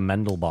 We all need a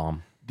Mendel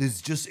bomb.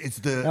 There's just it's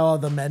the Oh,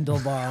 the Mendel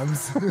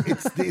bombs.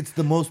 it's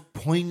the most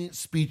poignant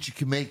speech you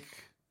can make.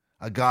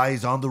 A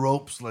guy's on the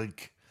ropes,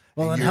 like.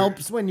 Well, and it you're-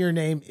 helps when your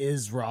name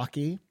is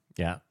Rocky.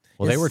 Yeah.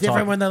 Well, It's they were different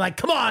talking. when they're like,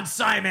 "Come on,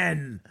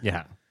 Simon."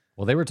 Yeah.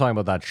 Well, they were talking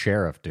about that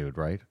sheriff dude,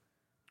 right?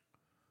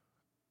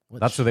 What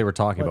That's what they were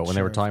talking what about when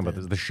they were sheriff talking about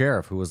did? this. The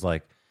sheriff who was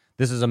like,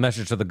 "This is a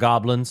message to the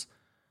goblins.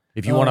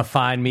 If you want to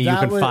find me, you that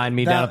can was- find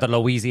me down at that- the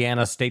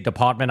Louisiana State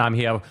Department. I'm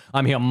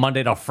here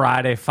Monday to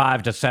Friday,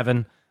 5 to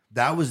 7."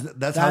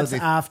 that's how That's they.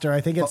 after.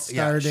 I think it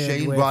started.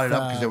 Shane with, brought it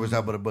up because there was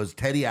but it was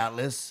Teddy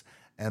Atlas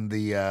and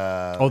the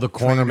the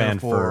corner trainer man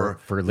for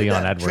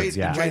Leon Edwards,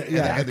 yeah.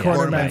 and the corner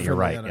corner man man for you're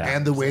right, Leon yeah.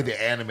 and the way they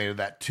animated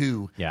that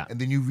too. Yeah. And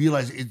then you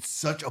realize it's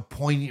such a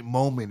poignant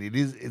moment.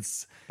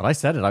 It's But I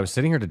said it. I was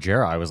sitting here to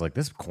Jarrah. I was like,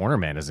 "This corner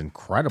man is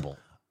incredible."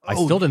 I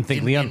Oh, still didn't think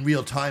in- Leon in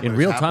real time In when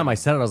real it's time, I happening.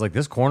 said it. I was like,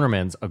 "This corner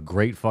man's a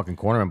great fucking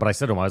corner man." But I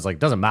said to him, I was like,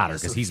 "Doesn't matter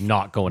because he's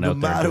not going no out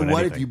there and matter doing what,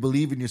 anything." if you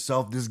believe in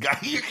yourself, this guy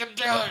you can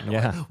do it.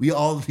 Yeah. We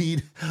all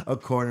need a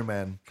corner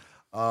man.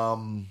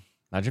 Imagine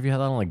if you had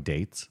that on like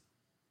dates.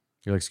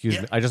 You're like, "Excuse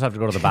me, I just have to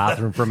go to the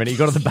bathroom for a minute." You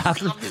go to the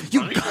bathroom.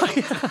 You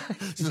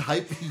just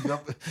hyping you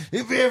up.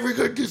 If you're ever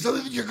going to do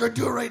something, you're going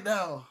to do it right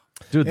now.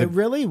 Dude, It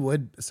really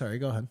would. Sorry,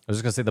 go ahead. I was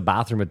just gonna say the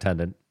bathroom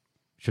attendant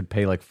should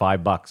pay like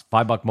 $5.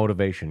 $5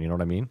 motivation. You know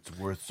what I mean? It's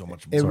worth so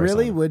much more. It Sorry,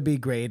 really Simon. would be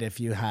great if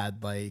you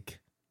had like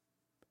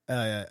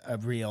a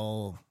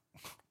real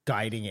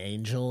guiding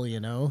angel, you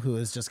know, who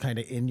is just kind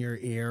of in your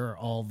ear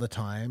all the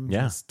time,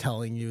 Yeah. just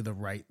telling you the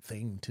right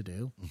thing to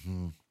do.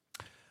 Mm-hmm.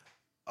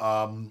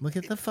 Look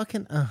at the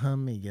fucking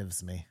he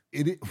gives me.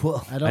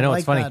 Well, I don't I know, like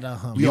it's funny.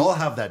 that we all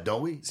have that,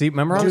 don't we? See,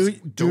 remember I was,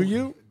 Do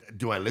you?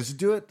 Do I listen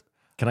to it?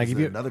 can I Is give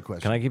there you another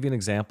question? Can I give you an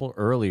example?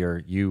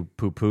 Earlier, you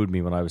poo-pooed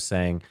me when I was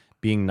saying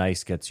being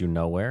nice gets you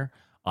nowhere.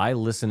 I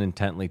listen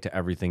intently to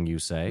everything you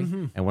say,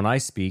 and when I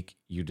speak,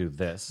 you do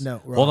this. No,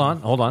 hold wrong. on,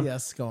 hold on.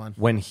 Yes, go on.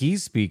 When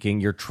he's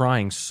speaking, you're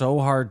trying so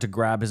hard to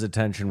grab his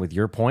attention with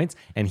your points,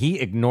 and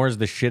he ignores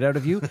the shit out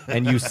of you,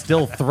 and you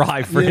still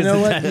thrive for You his know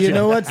what? attention. You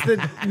know what's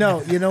the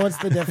You know what's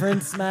the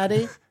difference,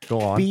 Maddie?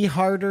 Go on. Be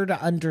harder to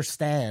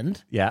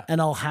understand. Yeah. and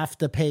I'll have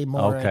to pay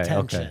more Okay,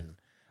 attention. okay.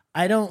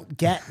 I don't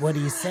get what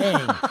he's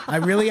saying. I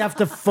really have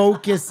to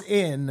focus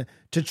in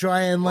to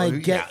try and yeah,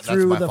 get that's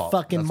through my the fault.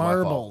 fucking That's my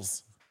fault.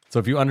 marbles. So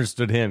if you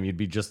understood him, you'd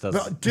be just as...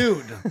 No,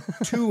 dude,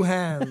 2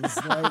 hands.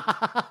 Like,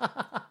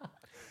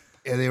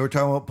 And they were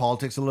talking about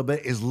politics a little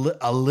bit. Is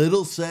a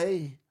little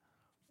say?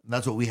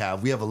 That's what we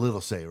have. We have a little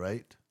say,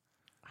 right?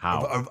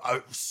 How?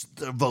 Our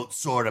vote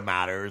sort of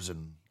matters,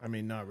 and I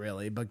mean, not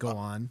really, but go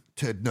on.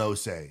 to no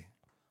say.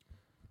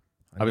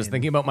 I was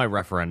thinking about my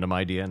referendum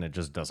idea, and it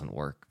just doesn't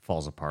work.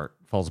 Falls apart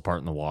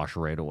in the wash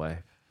right away.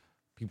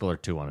 People are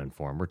too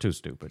uninformed. We're too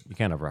stupid. You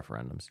can't have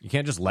referendums. You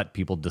can't just let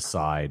people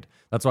decide.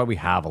 That's why we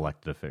have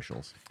elected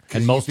officials.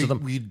 And most of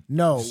them... We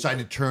No.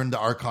 decided to turn the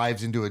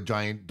archives into a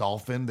giant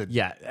dolphin that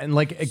Yeah, and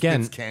like,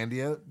 again, spits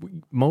candy out.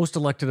 most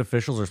elected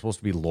officials are supposed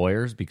to be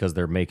lawyers because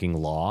they're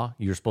making law.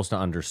 You're supposed to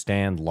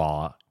understand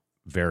law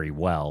very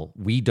well.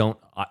 We don't,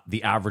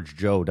 the average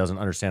Joe doesn't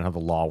understand how the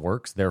law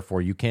works.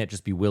 Therefore, you can't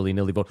just be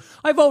willy-nilly vote.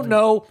 I vote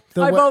no.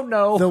 Vote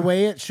no. The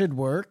way it should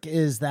work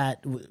is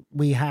that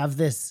we have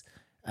this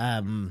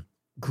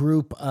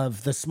group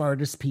of the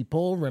smartest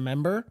people,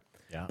 remember?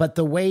 Yeah. But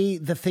the way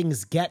the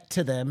things get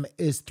to them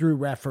is through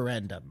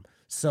referendum.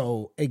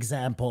 So,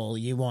 example,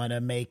 you want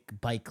to make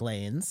bike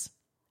lanes.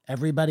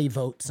 Everybody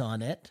votes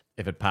on it.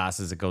 If it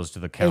passes, it goes to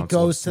the council. It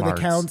goes to the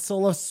Smarts.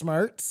 Council of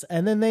Smarts,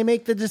 and then they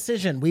make the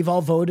decision. We've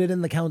all voted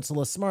in the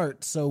Council of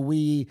Smarts, so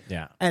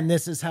Yeah. and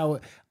this is how,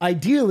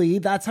 ideally,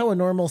 that's how a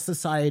normal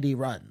society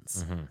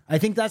runs. Mm-hmm. I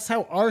think that's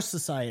how our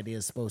society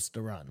is supposed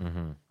to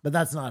run, but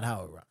that's not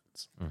how it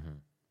runs. Mm-hmm.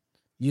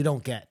 You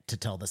don't get to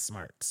tell the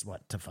Smarts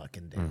what to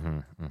fucking do.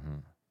 Mm-hmm.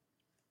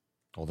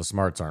 Well, the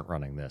smarts aren't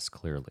running this,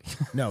 clearly.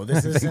 No,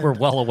 this is. We're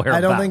well aware I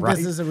of don't that, think right?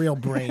 this is a real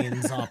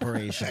brains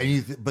operation.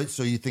 And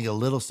so you think a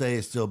little say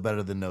is still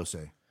better than no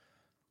say?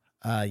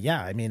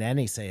 Yeah, I mean,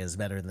 any say is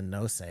better than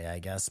no say, I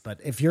guess. But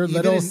if your Even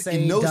little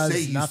say in no does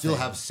say, you nothing, still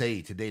have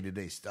say to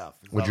day-to-day stuff.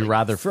 It's Would not you like-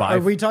 rather Are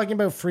five? we talking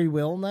about free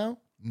will now?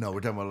 No, we're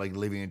talking about like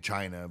living in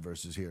China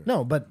versus here.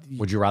 No, but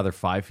Would you rather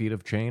 5 feet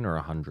of chain or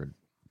 100?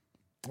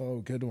 oh,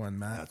 good one,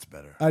 Matt. That's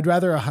better. I'd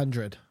rather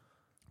 100.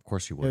 Of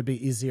course you It would would.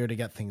 be easier to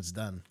get things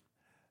done.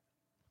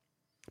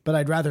 But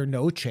I'd rather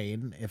no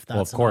chain if that's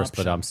Well, of course, an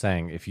but option. I'm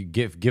saying if you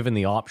given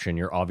the option,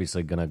 you're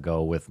obviously going to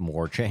go with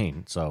more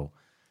chain. So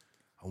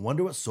I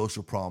wonder what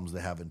social problems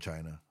they have in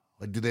China.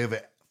 Like, do they have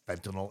a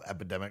fentanyl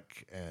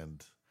epidemic?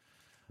 And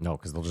no,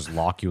 because they'll just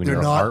lock you in they're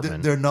your not.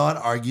 apartment. They're not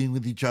arguing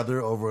with each other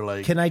over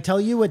like. Can I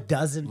tell you what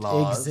doesn't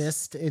Laws.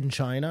 exist in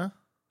China?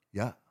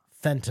 Yeah,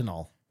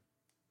 Fentanyl.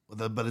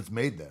 but it's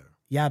made there.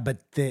 Yeah, but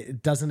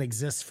it doesn't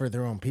exist for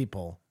their own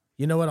people.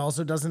 You know what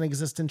also doesn't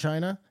exist in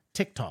China?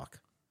 TikTok.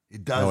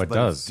 It does. No, it but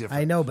does. It's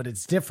different. I know, but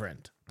it's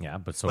different. yeah,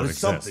 but so but it it's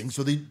exists. something.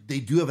 So they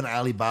do have an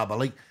Alibaba.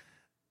 Like,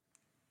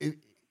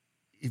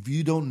 if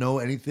you don't know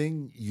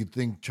anything, you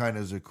think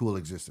China's a cool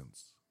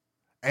existence,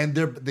 and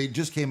they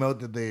just came out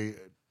that they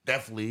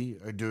definitely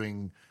are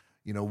doing,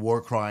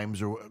 war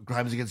crimes or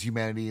crimes against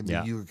humanity in the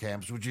Yeah. Uyghur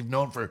camps, which we've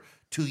known for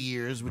 2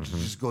 years, which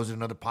just goes in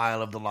another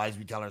pile of the lies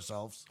we tell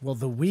ourselves. Well,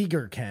 the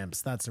Uyghur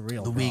camps, that's a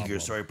real The problem.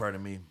 Uyghurs, sorry,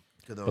 pardon me.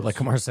 To those. But like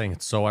Kamar's saying,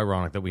 it's so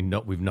ironic that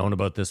we've known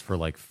about this for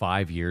like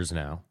 5 years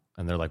now,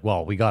 and they're like,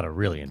 "Well, we got to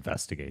really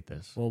investigate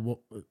this."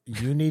 Well,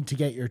 you need to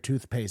get your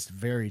toothpaste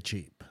very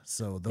cheap.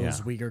 So those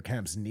Yeah. Uyghur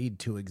camps need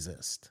to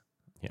exist.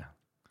 Yeah,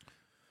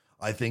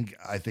 I think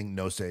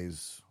no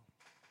says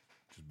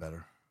just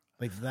better.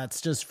 Like, that's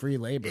just free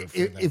labor. For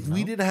If, them, if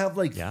we no? didn't have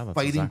like Yeah, that's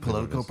fighting exactly what it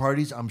political is.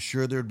 parties, I'm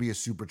sure there'd be a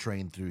super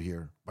train through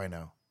here by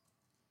now.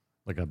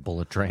 like a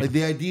bullet train. Like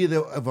the idea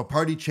that if a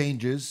party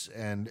changes,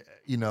 and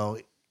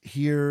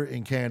here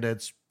in Canada,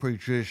 it's pretty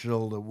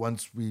traditional that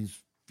once we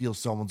feel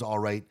someone's all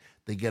right,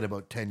 they get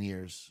about 10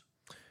 years,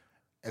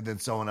 and then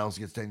someone else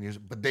gets 10 years,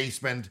 but they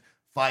spend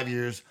 5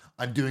 years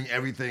on doing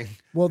everything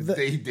Well, that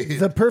they did.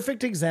 the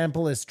perfect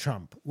example is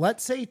Trump.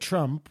 Let's say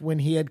Trump, when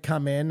he had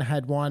come in,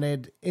 had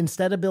wanted,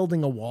 instead of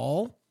building a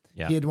wall,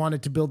 Yeah. he had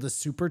wanted to build a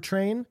super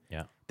train.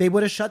 yeah, They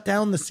would have shut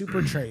down the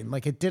super train.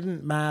 Like, it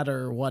didn't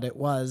matter what it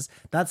was.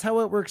 That's how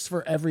it works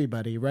for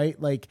everybody, right?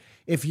 Like,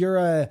 if you're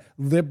a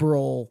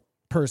liberal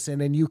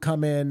person and you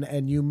come in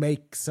and you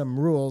make some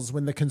rules,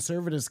 when the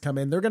conservatives come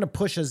in, they're going to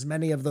push as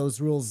many of those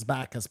rules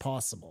back as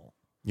possible.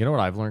 you know what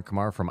I've learned,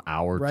 Kamar, from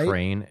our Right?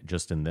 train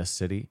just in this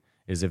city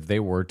is if they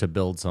were to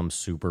build some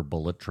super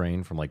bullet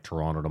train from like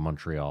Toronto to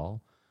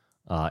Montreal,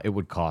 it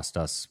would cost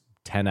us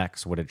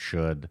 10x what it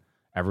should.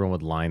 Everyone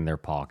would line their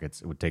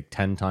pockets. It would take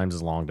 10 times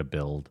as long to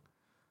build.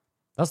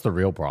 That's the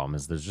real problem.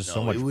 Is there's just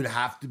so much It would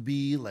have to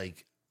be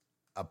like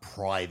a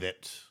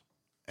private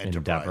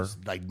enterprise,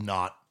 like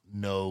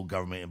no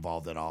government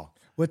involved at all.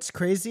 What's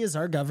crazy is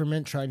our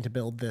government trying to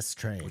build this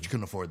train. Which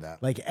couldn't afford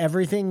that. Like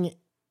everything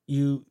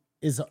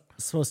is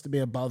supposed to be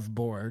above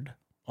board,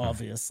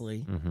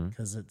 obviously,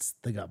 because it's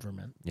the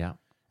government. Yeah.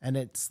 And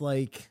it's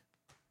like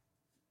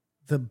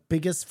the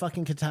biggest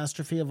fucking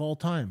catastrophe of all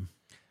time.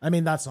 I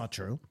mean, that's not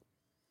true.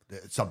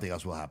 Something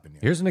else will happen.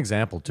 Here's an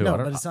example too. No,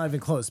 but it's not even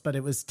close. But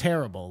it was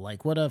terrible.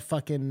 Like, what a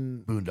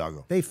fucking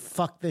Boondoggle. They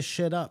fucked this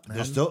shit up, man.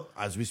 They're still,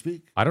 as we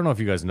speak. I don't know if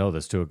you guys know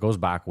this too. It goes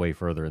back way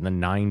further. In the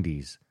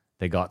 90s,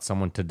 they got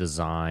someone to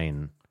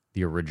design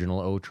the original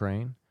O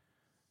train,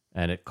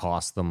 and it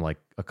cost them like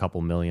a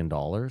couple $1 million.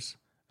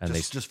 And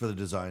Just for the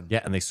design.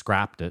 yeah, and they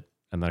scrapped it.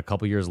 And then a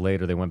couple years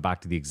later, they went back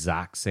to the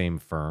exact same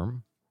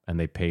firm, and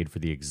they paid for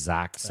the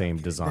exact same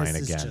design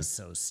this again. is just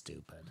so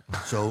stupid.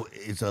 So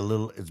it's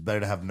better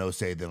to have no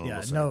say than a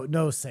little say.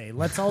 No say.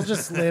 Let's all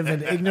just live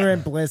in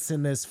ignorant bliss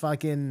in this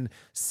fucking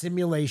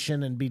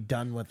simulation and be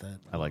done with it.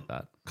 I like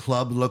that.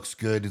 Club looks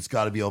good. It's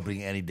got to be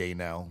opening any day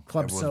now.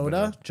 Club Everyone's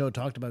Soda. been Joe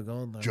talked about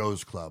going there.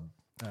 Joe's Club.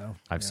 Oh,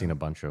 I've seen a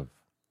bunch of.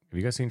 Have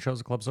you guys seen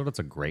shows at Club Soda? It's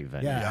a great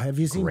venue. yeah. Have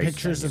you seen Great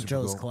pictures venue. of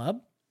Joe's Super cool.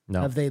 Club?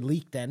 No. Have they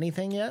leaked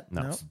anything yet?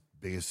 No.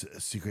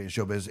 Biggest secret in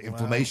showbiz.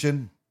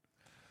 Inflammation.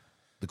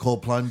 The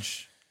cold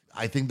plunge.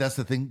 I think that's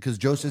the thing because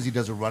Joe says he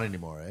doesn't run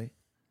anymore, eh?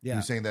 Yeah.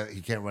 He's saying that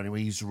he can't run anymore.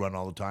 He used to run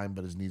all the time,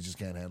 but his knees just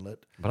can't handle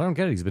it. But I don't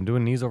get it. He's been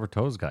doing knees over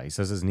toes guy. He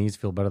says his knees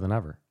feel better than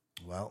ever.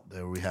 Well,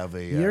 there we have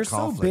a You're so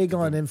conflict. big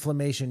on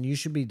inflammation. You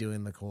should be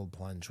doing the cold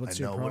plunge. I What's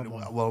your know.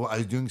 problem? Well, I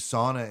was doing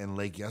sauna in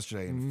Lake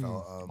yesterday and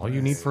fell. All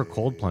you need for a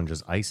cold plunge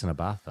is ice in a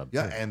bathtub.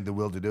 Yeah, too. and the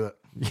will to do it.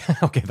 Yeah,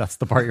 okay, that's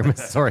the part you're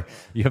missing. Sorry.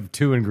 You have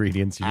two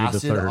ingredients. You need the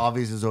Acid third.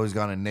 obviously has always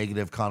gone a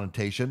negative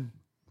connotation.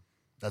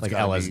 That's Like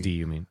gotta LSD, be-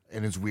 you mean?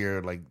 and it's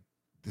weird. Like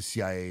the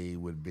CIA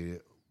would be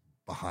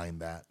behind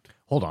that.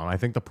 Hold on. I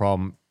think the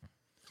problem,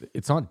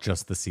 it's not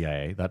just the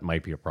CIA. That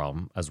might be a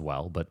problem as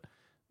well, but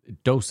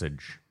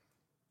dosage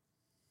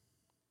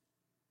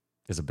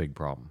is a big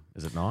problem,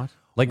 is it not?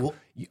 Like Well-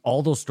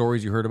 all those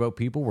stories you heard about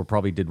people were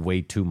probably did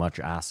way too much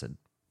acid.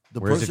 The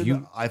Whereas if person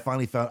you- I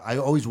finally found, I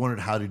always wondered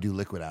how to do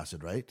liquid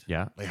acid, right?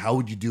 Yeah. Like how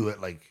would you do it?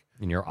 Like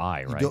In your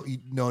eye, you right?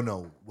 don't,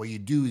 no. What you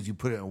do is you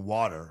put it in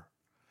water,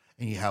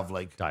 and you have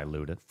like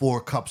Dilute it.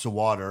 4 cups of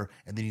water,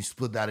 and then you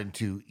split that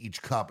into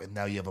each cup, and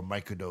now you have a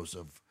microdose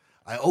of.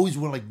 I always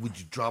wonder, like, would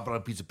you drop it on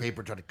a piece of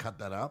paper, try to cut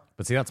that up?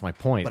 But see, that's my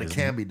point. But it is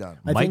can be done.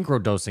 I think-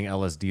 Microdosing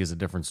LSD is a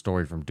different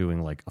story from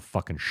doing like a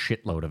fucking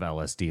shitload of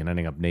LSD and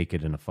ending up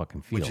naked in a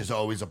fucking field. Which is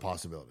always a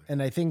possibility.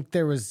 And I think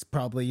there was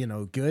probably,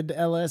 good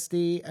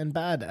LSD and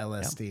bad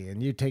LSD.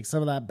 And you take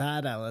some of that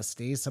bad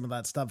LSD, some of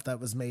that stuff that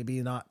was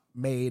maybe not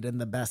made in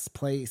the best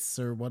place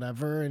or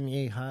whatever, and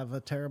you have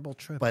a terrible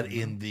trip. But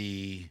in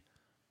the,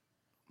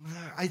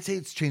 I'd say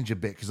it's changed a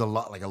bit because a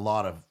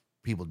lot of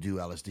people do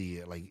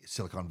LSD, like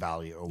Silicon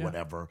Valley or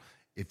whatever.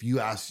 If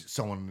you ask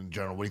someone in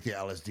general, what do you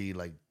think LSD,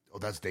 like, oh,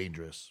 that's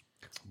dangerous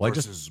Well,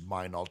 versus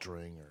mind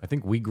altering. I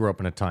think we grew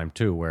up in a time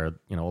too where,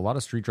 a lot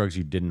of street drugs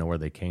you didn't know where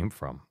they came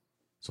from.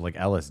 So like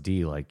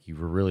LSD, like you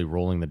were really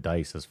rolling the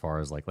dice as far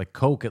as like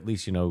Coke, at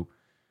least, you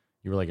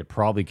were like, it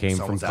probably came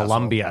Someone's from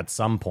Colombia at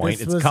some point.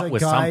 this It's was cut a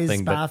with guy's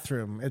something, but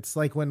bathroom. It's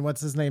like when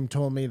what's his name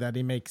told me that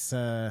he makes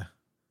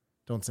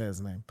don't say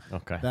his name.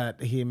 okay.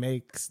 That he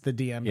makes the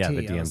DMT. Yeah,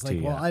 the I was like,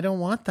 DMT, well, yeah. I don't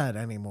want that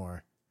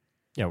anymore.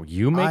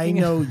 You I making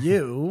it? know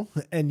you,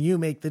 and you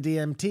make the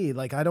DMT.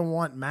 Like, I don't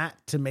want Matt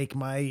to make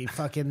my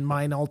fucking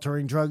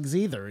mind-altering drugs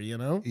either,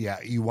 Yeah,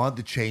 you want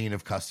the chain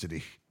of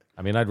custody.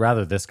 I mean, I'd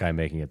rather this guy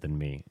making it than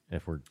me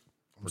if we're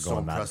I'm so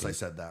going that impressed I deep.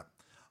 said that.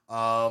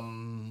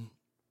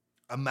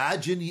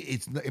 Imagine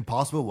it's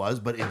impossible it was,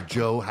 but if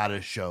Joe had a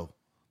show,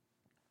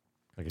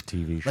 Like a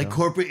TV show. like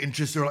corporate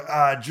interests are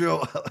like,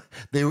 Joe,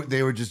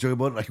 they were just joking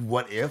about it, like,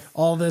 what if?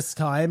 All this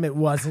time, it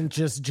wasn't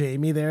just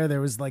Jamie there.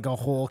 There was like a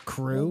whole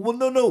crew. Well,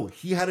 no,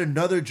 he had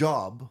another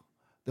job.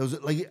 There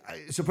was like,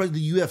 surprised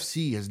the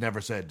UFC has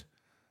never said,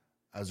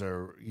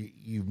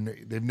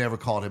 they've never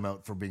called him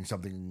out for being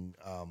something.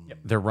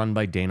 They're run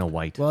by Dana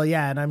White. Well,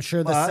 yeah, and I'm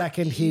sure the But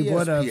second he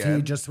would have, he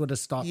ESPN just would have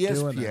stopped doing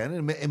it.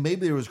 ESPN, and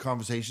maybe there was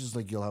conversations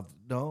like you'll have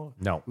No.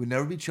 we'd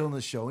never be chilling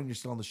the show, and you're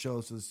still on the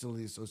show, so there's still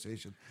the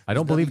association. I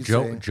don't There's believe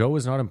nothing to say. Joe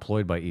is not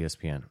employed by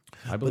ESPN.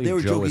 I But believe they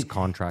were Joe joking, is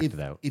contracted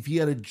out. If he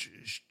had a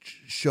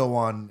show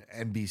on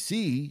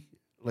NBC,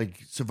 like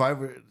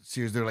Survivor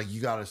Series, they're like,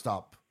 you got to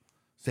stop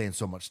saying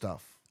so much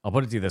stuff. I'll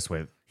put it to you this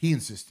way. He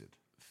insisted.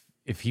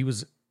 If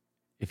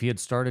he had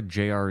started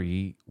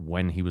JRE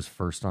when he was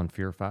first on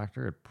Fear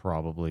Factor, it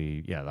probably,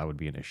 that would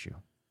be an issue.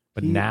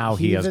 But now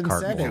he has even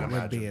carte said blanche.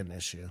 it would be an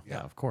issue. Yeah,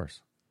 of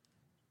course.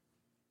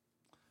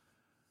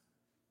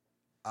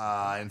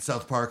 In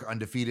South Park,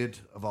 undefeated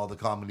of all the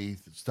comedy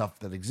stuff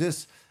that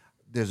exists,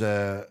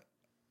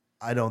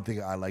 I don't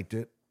think I liked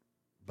it,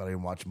 but I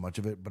didn't watch much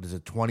of it, but it's a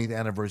 20th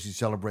anniversary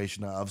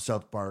celebration of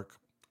South Park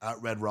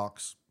at Red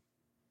Rocks.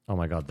 Oh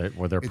my God,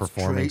 where they're It's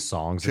performing Trey-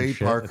 songs Trey and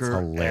shit. Parker It's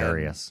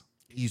hilarious.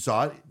 You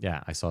saw it?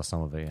 Yeah, I saw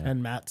some of it. Yeah.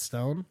 And Matt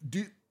Stone.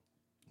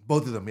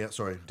 Both of them, yeah,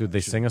 sorry. Dude, they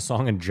sing a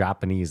song in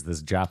Japanese,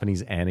 this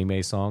Japanese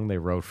anime song they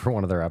wrote for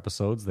one of their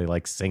episodes. They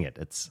like sing it.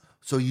 It's,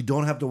 So you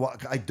don't have to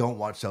watch. I don't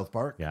watch South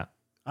Park. yeah.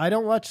 I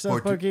don't watch South Or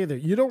to- Park either.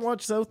 You don't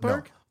watch South No.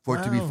 Park? For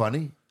it to be Wow.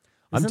 funny.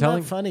 Isn't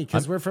telling- that funny?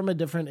 Because I'm- we're from a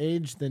different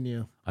age than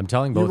you. I'm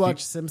telling You both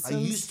watch you, Simpsons? I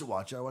used to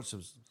watch it. I watched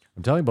some.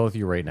 I'm telling both of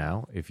you right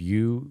now, if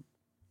you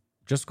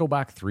just go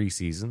back 3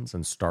 seasons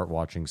and start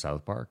watching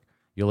South Park,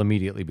 you'll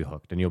immediately be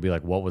hooked and you'll be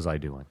like, what was I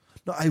doing?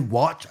 No, I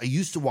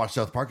used to watch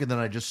South Park, and then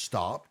I just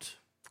stopped.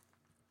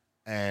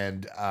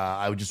 And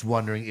I was just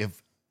wondering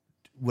if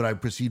would I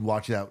proceed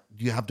watching that?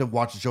 Do you have to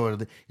watch the show?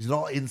 Is it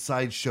all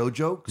inside show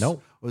jokes?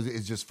 No. Or is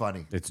it just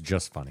funny It's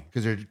just funny.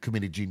 because they're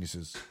comedic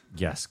geniuses?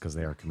 Yes, because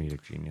they are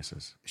comedic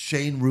geniuses.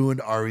 Shane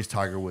ruined Ari's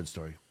Tiger Woods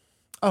story.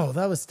 Oh,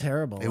 that was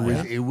terrible.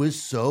 It was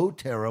so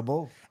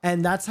terrible.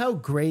 And that's how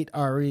great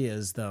Ari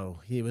is, though.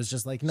 He was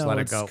just like, no, let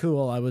it it's go.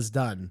 cool. I was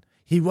done.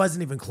 He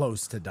wasn't even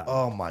close to done.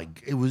 Oh my!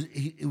 It was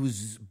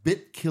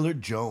Bit Killer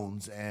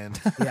Jones, and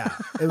Yeah.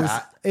 It was.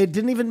 It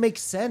didn't even make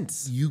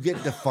sense. you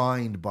get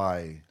defined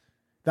by.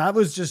 That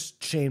was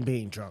just Shane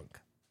being drunk.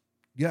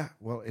 Yeah,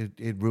 well,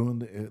 it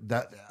ruined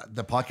that.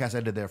 The podcast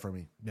ended there for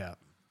me. Yeah.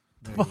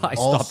 I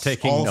stopped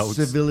taking all notes.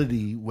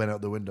 civility went out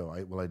the window.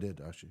 I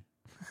did actually,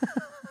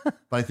 but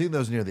I think that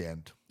was near the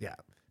end. Yeah.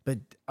 But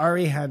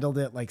Ari handled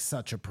it like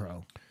such a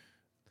pro.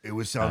 It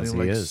was As sounding he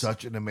like is.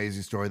 such an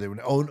amazing story. And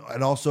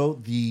also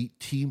the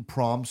team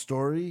prom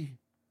story.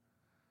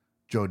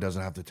 Joe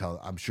doesn't have to tell.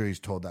 I'm sure he's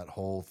told that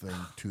whole thing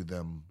to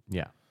them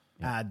Yeah.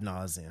 Ad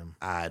nauseum.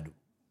 ad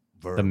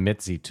verb. The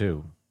Mitzi,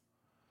 too.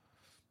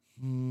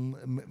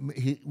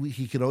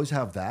 He could always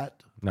have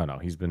that. No,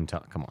 he's been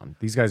come on.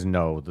 These guys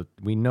know that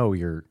we know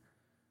you're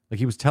like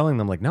he was telling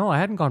them like, no, I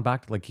hadn't gone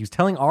back to like he was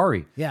telling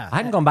Ari. Yeah. I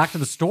hadn't gone back to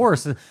the store.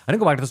 I didn't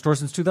go back to the store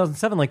since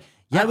 2007. Like,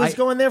 yeah, I was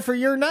going there for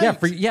your night.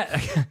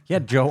 yeah,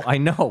 Joe, I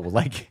know.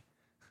 Like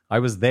I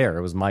was there.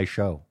 It was my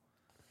show.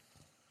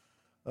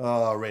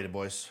 Rated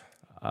boys.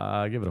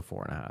 I give it a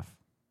 4.5.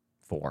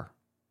 4.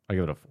 I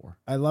give it a 4.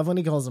 I love when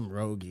he calls him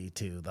Rogie,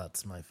 too.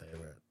 That's my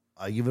favorite.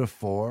 I give it a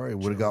 4. It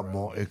would have got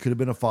more. It could have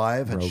been a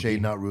 5 had Rogie.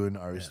 Shane not ruined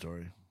Ari's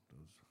story.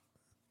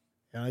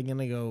 Yeah, I'm going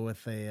to go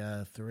with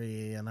a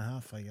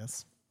 3.5, I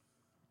guess.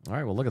 All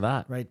right, well look at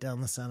that. Right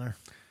down the center.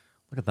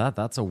 Look at that.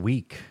 That's a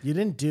week. You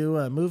didn't do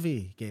a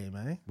movie game,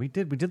 eh? We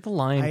did the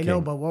Lion I King.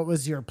 know, but what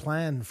was your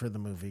plan for the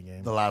movie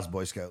game? The Last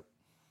Boy Scout,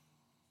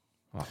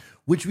 Oh.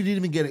 which we didn't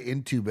even get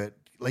into, but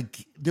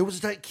like there was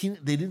a time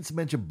they didn't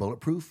mention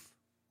Bulletproof.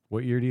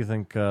 What year do you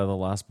think the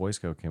last Boy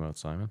Scout came out,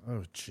 Simon?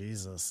 Oh,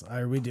 Jesus.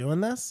 Are we doing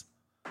this?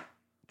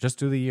 Just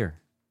do the year.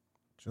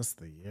 Just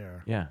the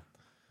year. Yeah.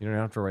 You don't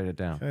have to write it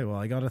down. Okay, well,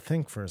 I got to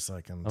think for a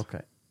second.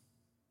 Okay.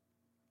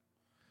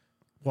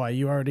 Why,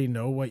 you already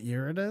know what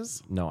year it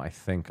is? No, I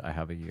think I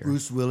have a year.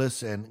 Bruce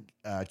Willis and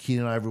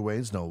Keenan Ivory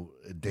Wayans. No,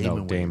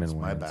 Damon Wayans.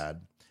 My Wayans.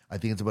 bad. I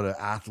think it's about an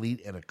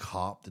athlete and a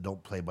cop that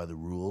don't play by the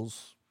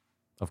rules.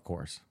 Of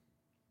course.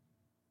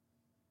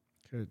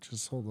 Okay,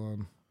 just hold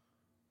on.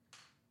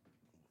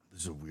 This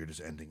is the weirdest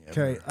ending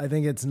ever. Okay, I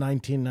think it's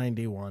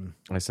 1991.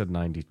 I said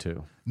 92.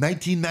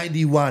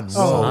 1991.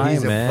 Oh, Whoa, he's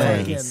a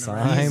Simon. play.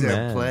 Simon. He's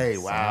a play.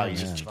 Wow, you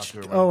Simon. just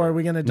fucked around. Oh, are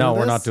we going to do No, this?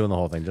 we're not doing the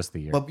whole thing, just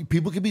the year. But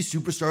people can be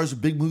superstars,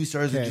 big movie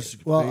stars. And Okay.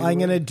 just Well, fade I'm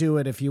going to away. do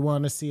it. If you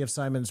want to see if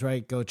Simon's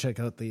right, go check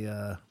out the...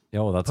 Yeah,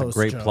 well, that's a Post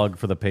great Joe. plug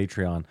for the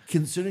Patreon.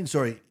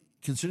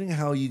 Considering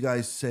how you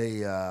guys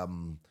say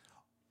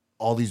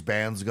all these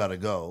bands got to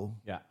go,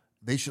 Yeah.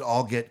 they should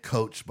all get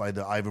coached by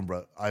the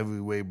Ivory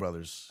Way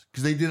brothers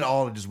because they did it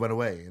all and just went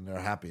away and they're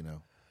happy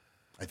now.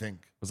 I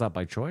think. Was that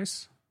by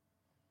choice?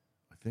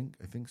 I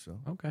think so.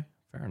 Okay,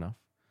 fair enough.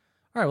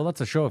 All right, well,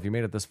 that's a show. If you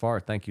made it this far,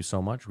 thank you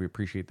so much. We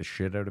appreciate the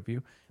shit out of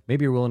you.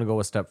 Maybe you're willing to go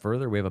a step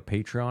further. We have a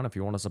Patreon if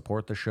you want to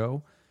support the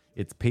show.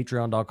 It's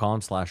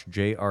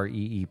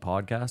patreon.com/JREE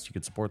podcast. You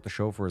can support the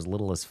show for as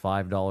little as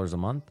 $5 a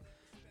month.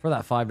 For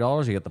that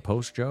 $5, you get the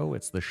post Joe.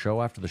 It's the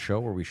show after the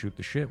show where we shoot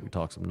the shit. We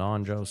talk some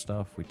non-Joe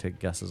stuff. We take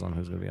guesses on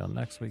who's going to be on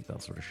next week,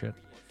 that sort of shit.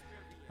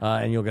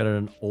 And you'll get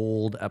an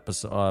old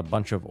episode, a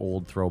bunch of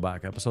old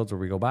throwback episodes where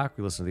we go back,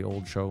 we listen to the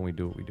old show, and we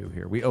do what we do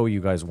here. We owe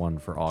you guys one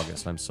for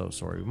August. I'm so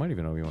sorry. We might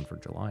even owe you one for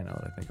July now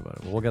that I think about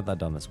it. But we'll get that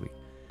done this week.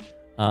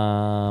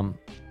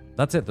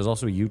 That's it. There's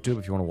also a YouTube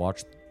if you want to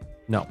watch.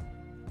 No,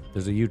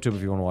 there's a YouTube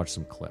if you want to watch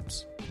some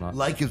clips. Not,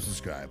 Like and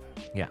subscribe.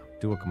 yeah,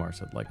 do what Kamar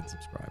said. Like and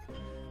subscribe.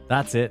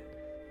 That's it.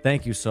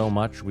 Thank you so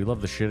much. We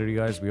love the shit out of you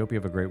guys. We hope you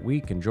have a great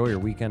week. Enjoy your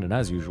weekend. And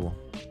as usual,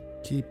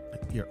 Keep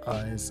your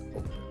eyes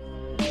open.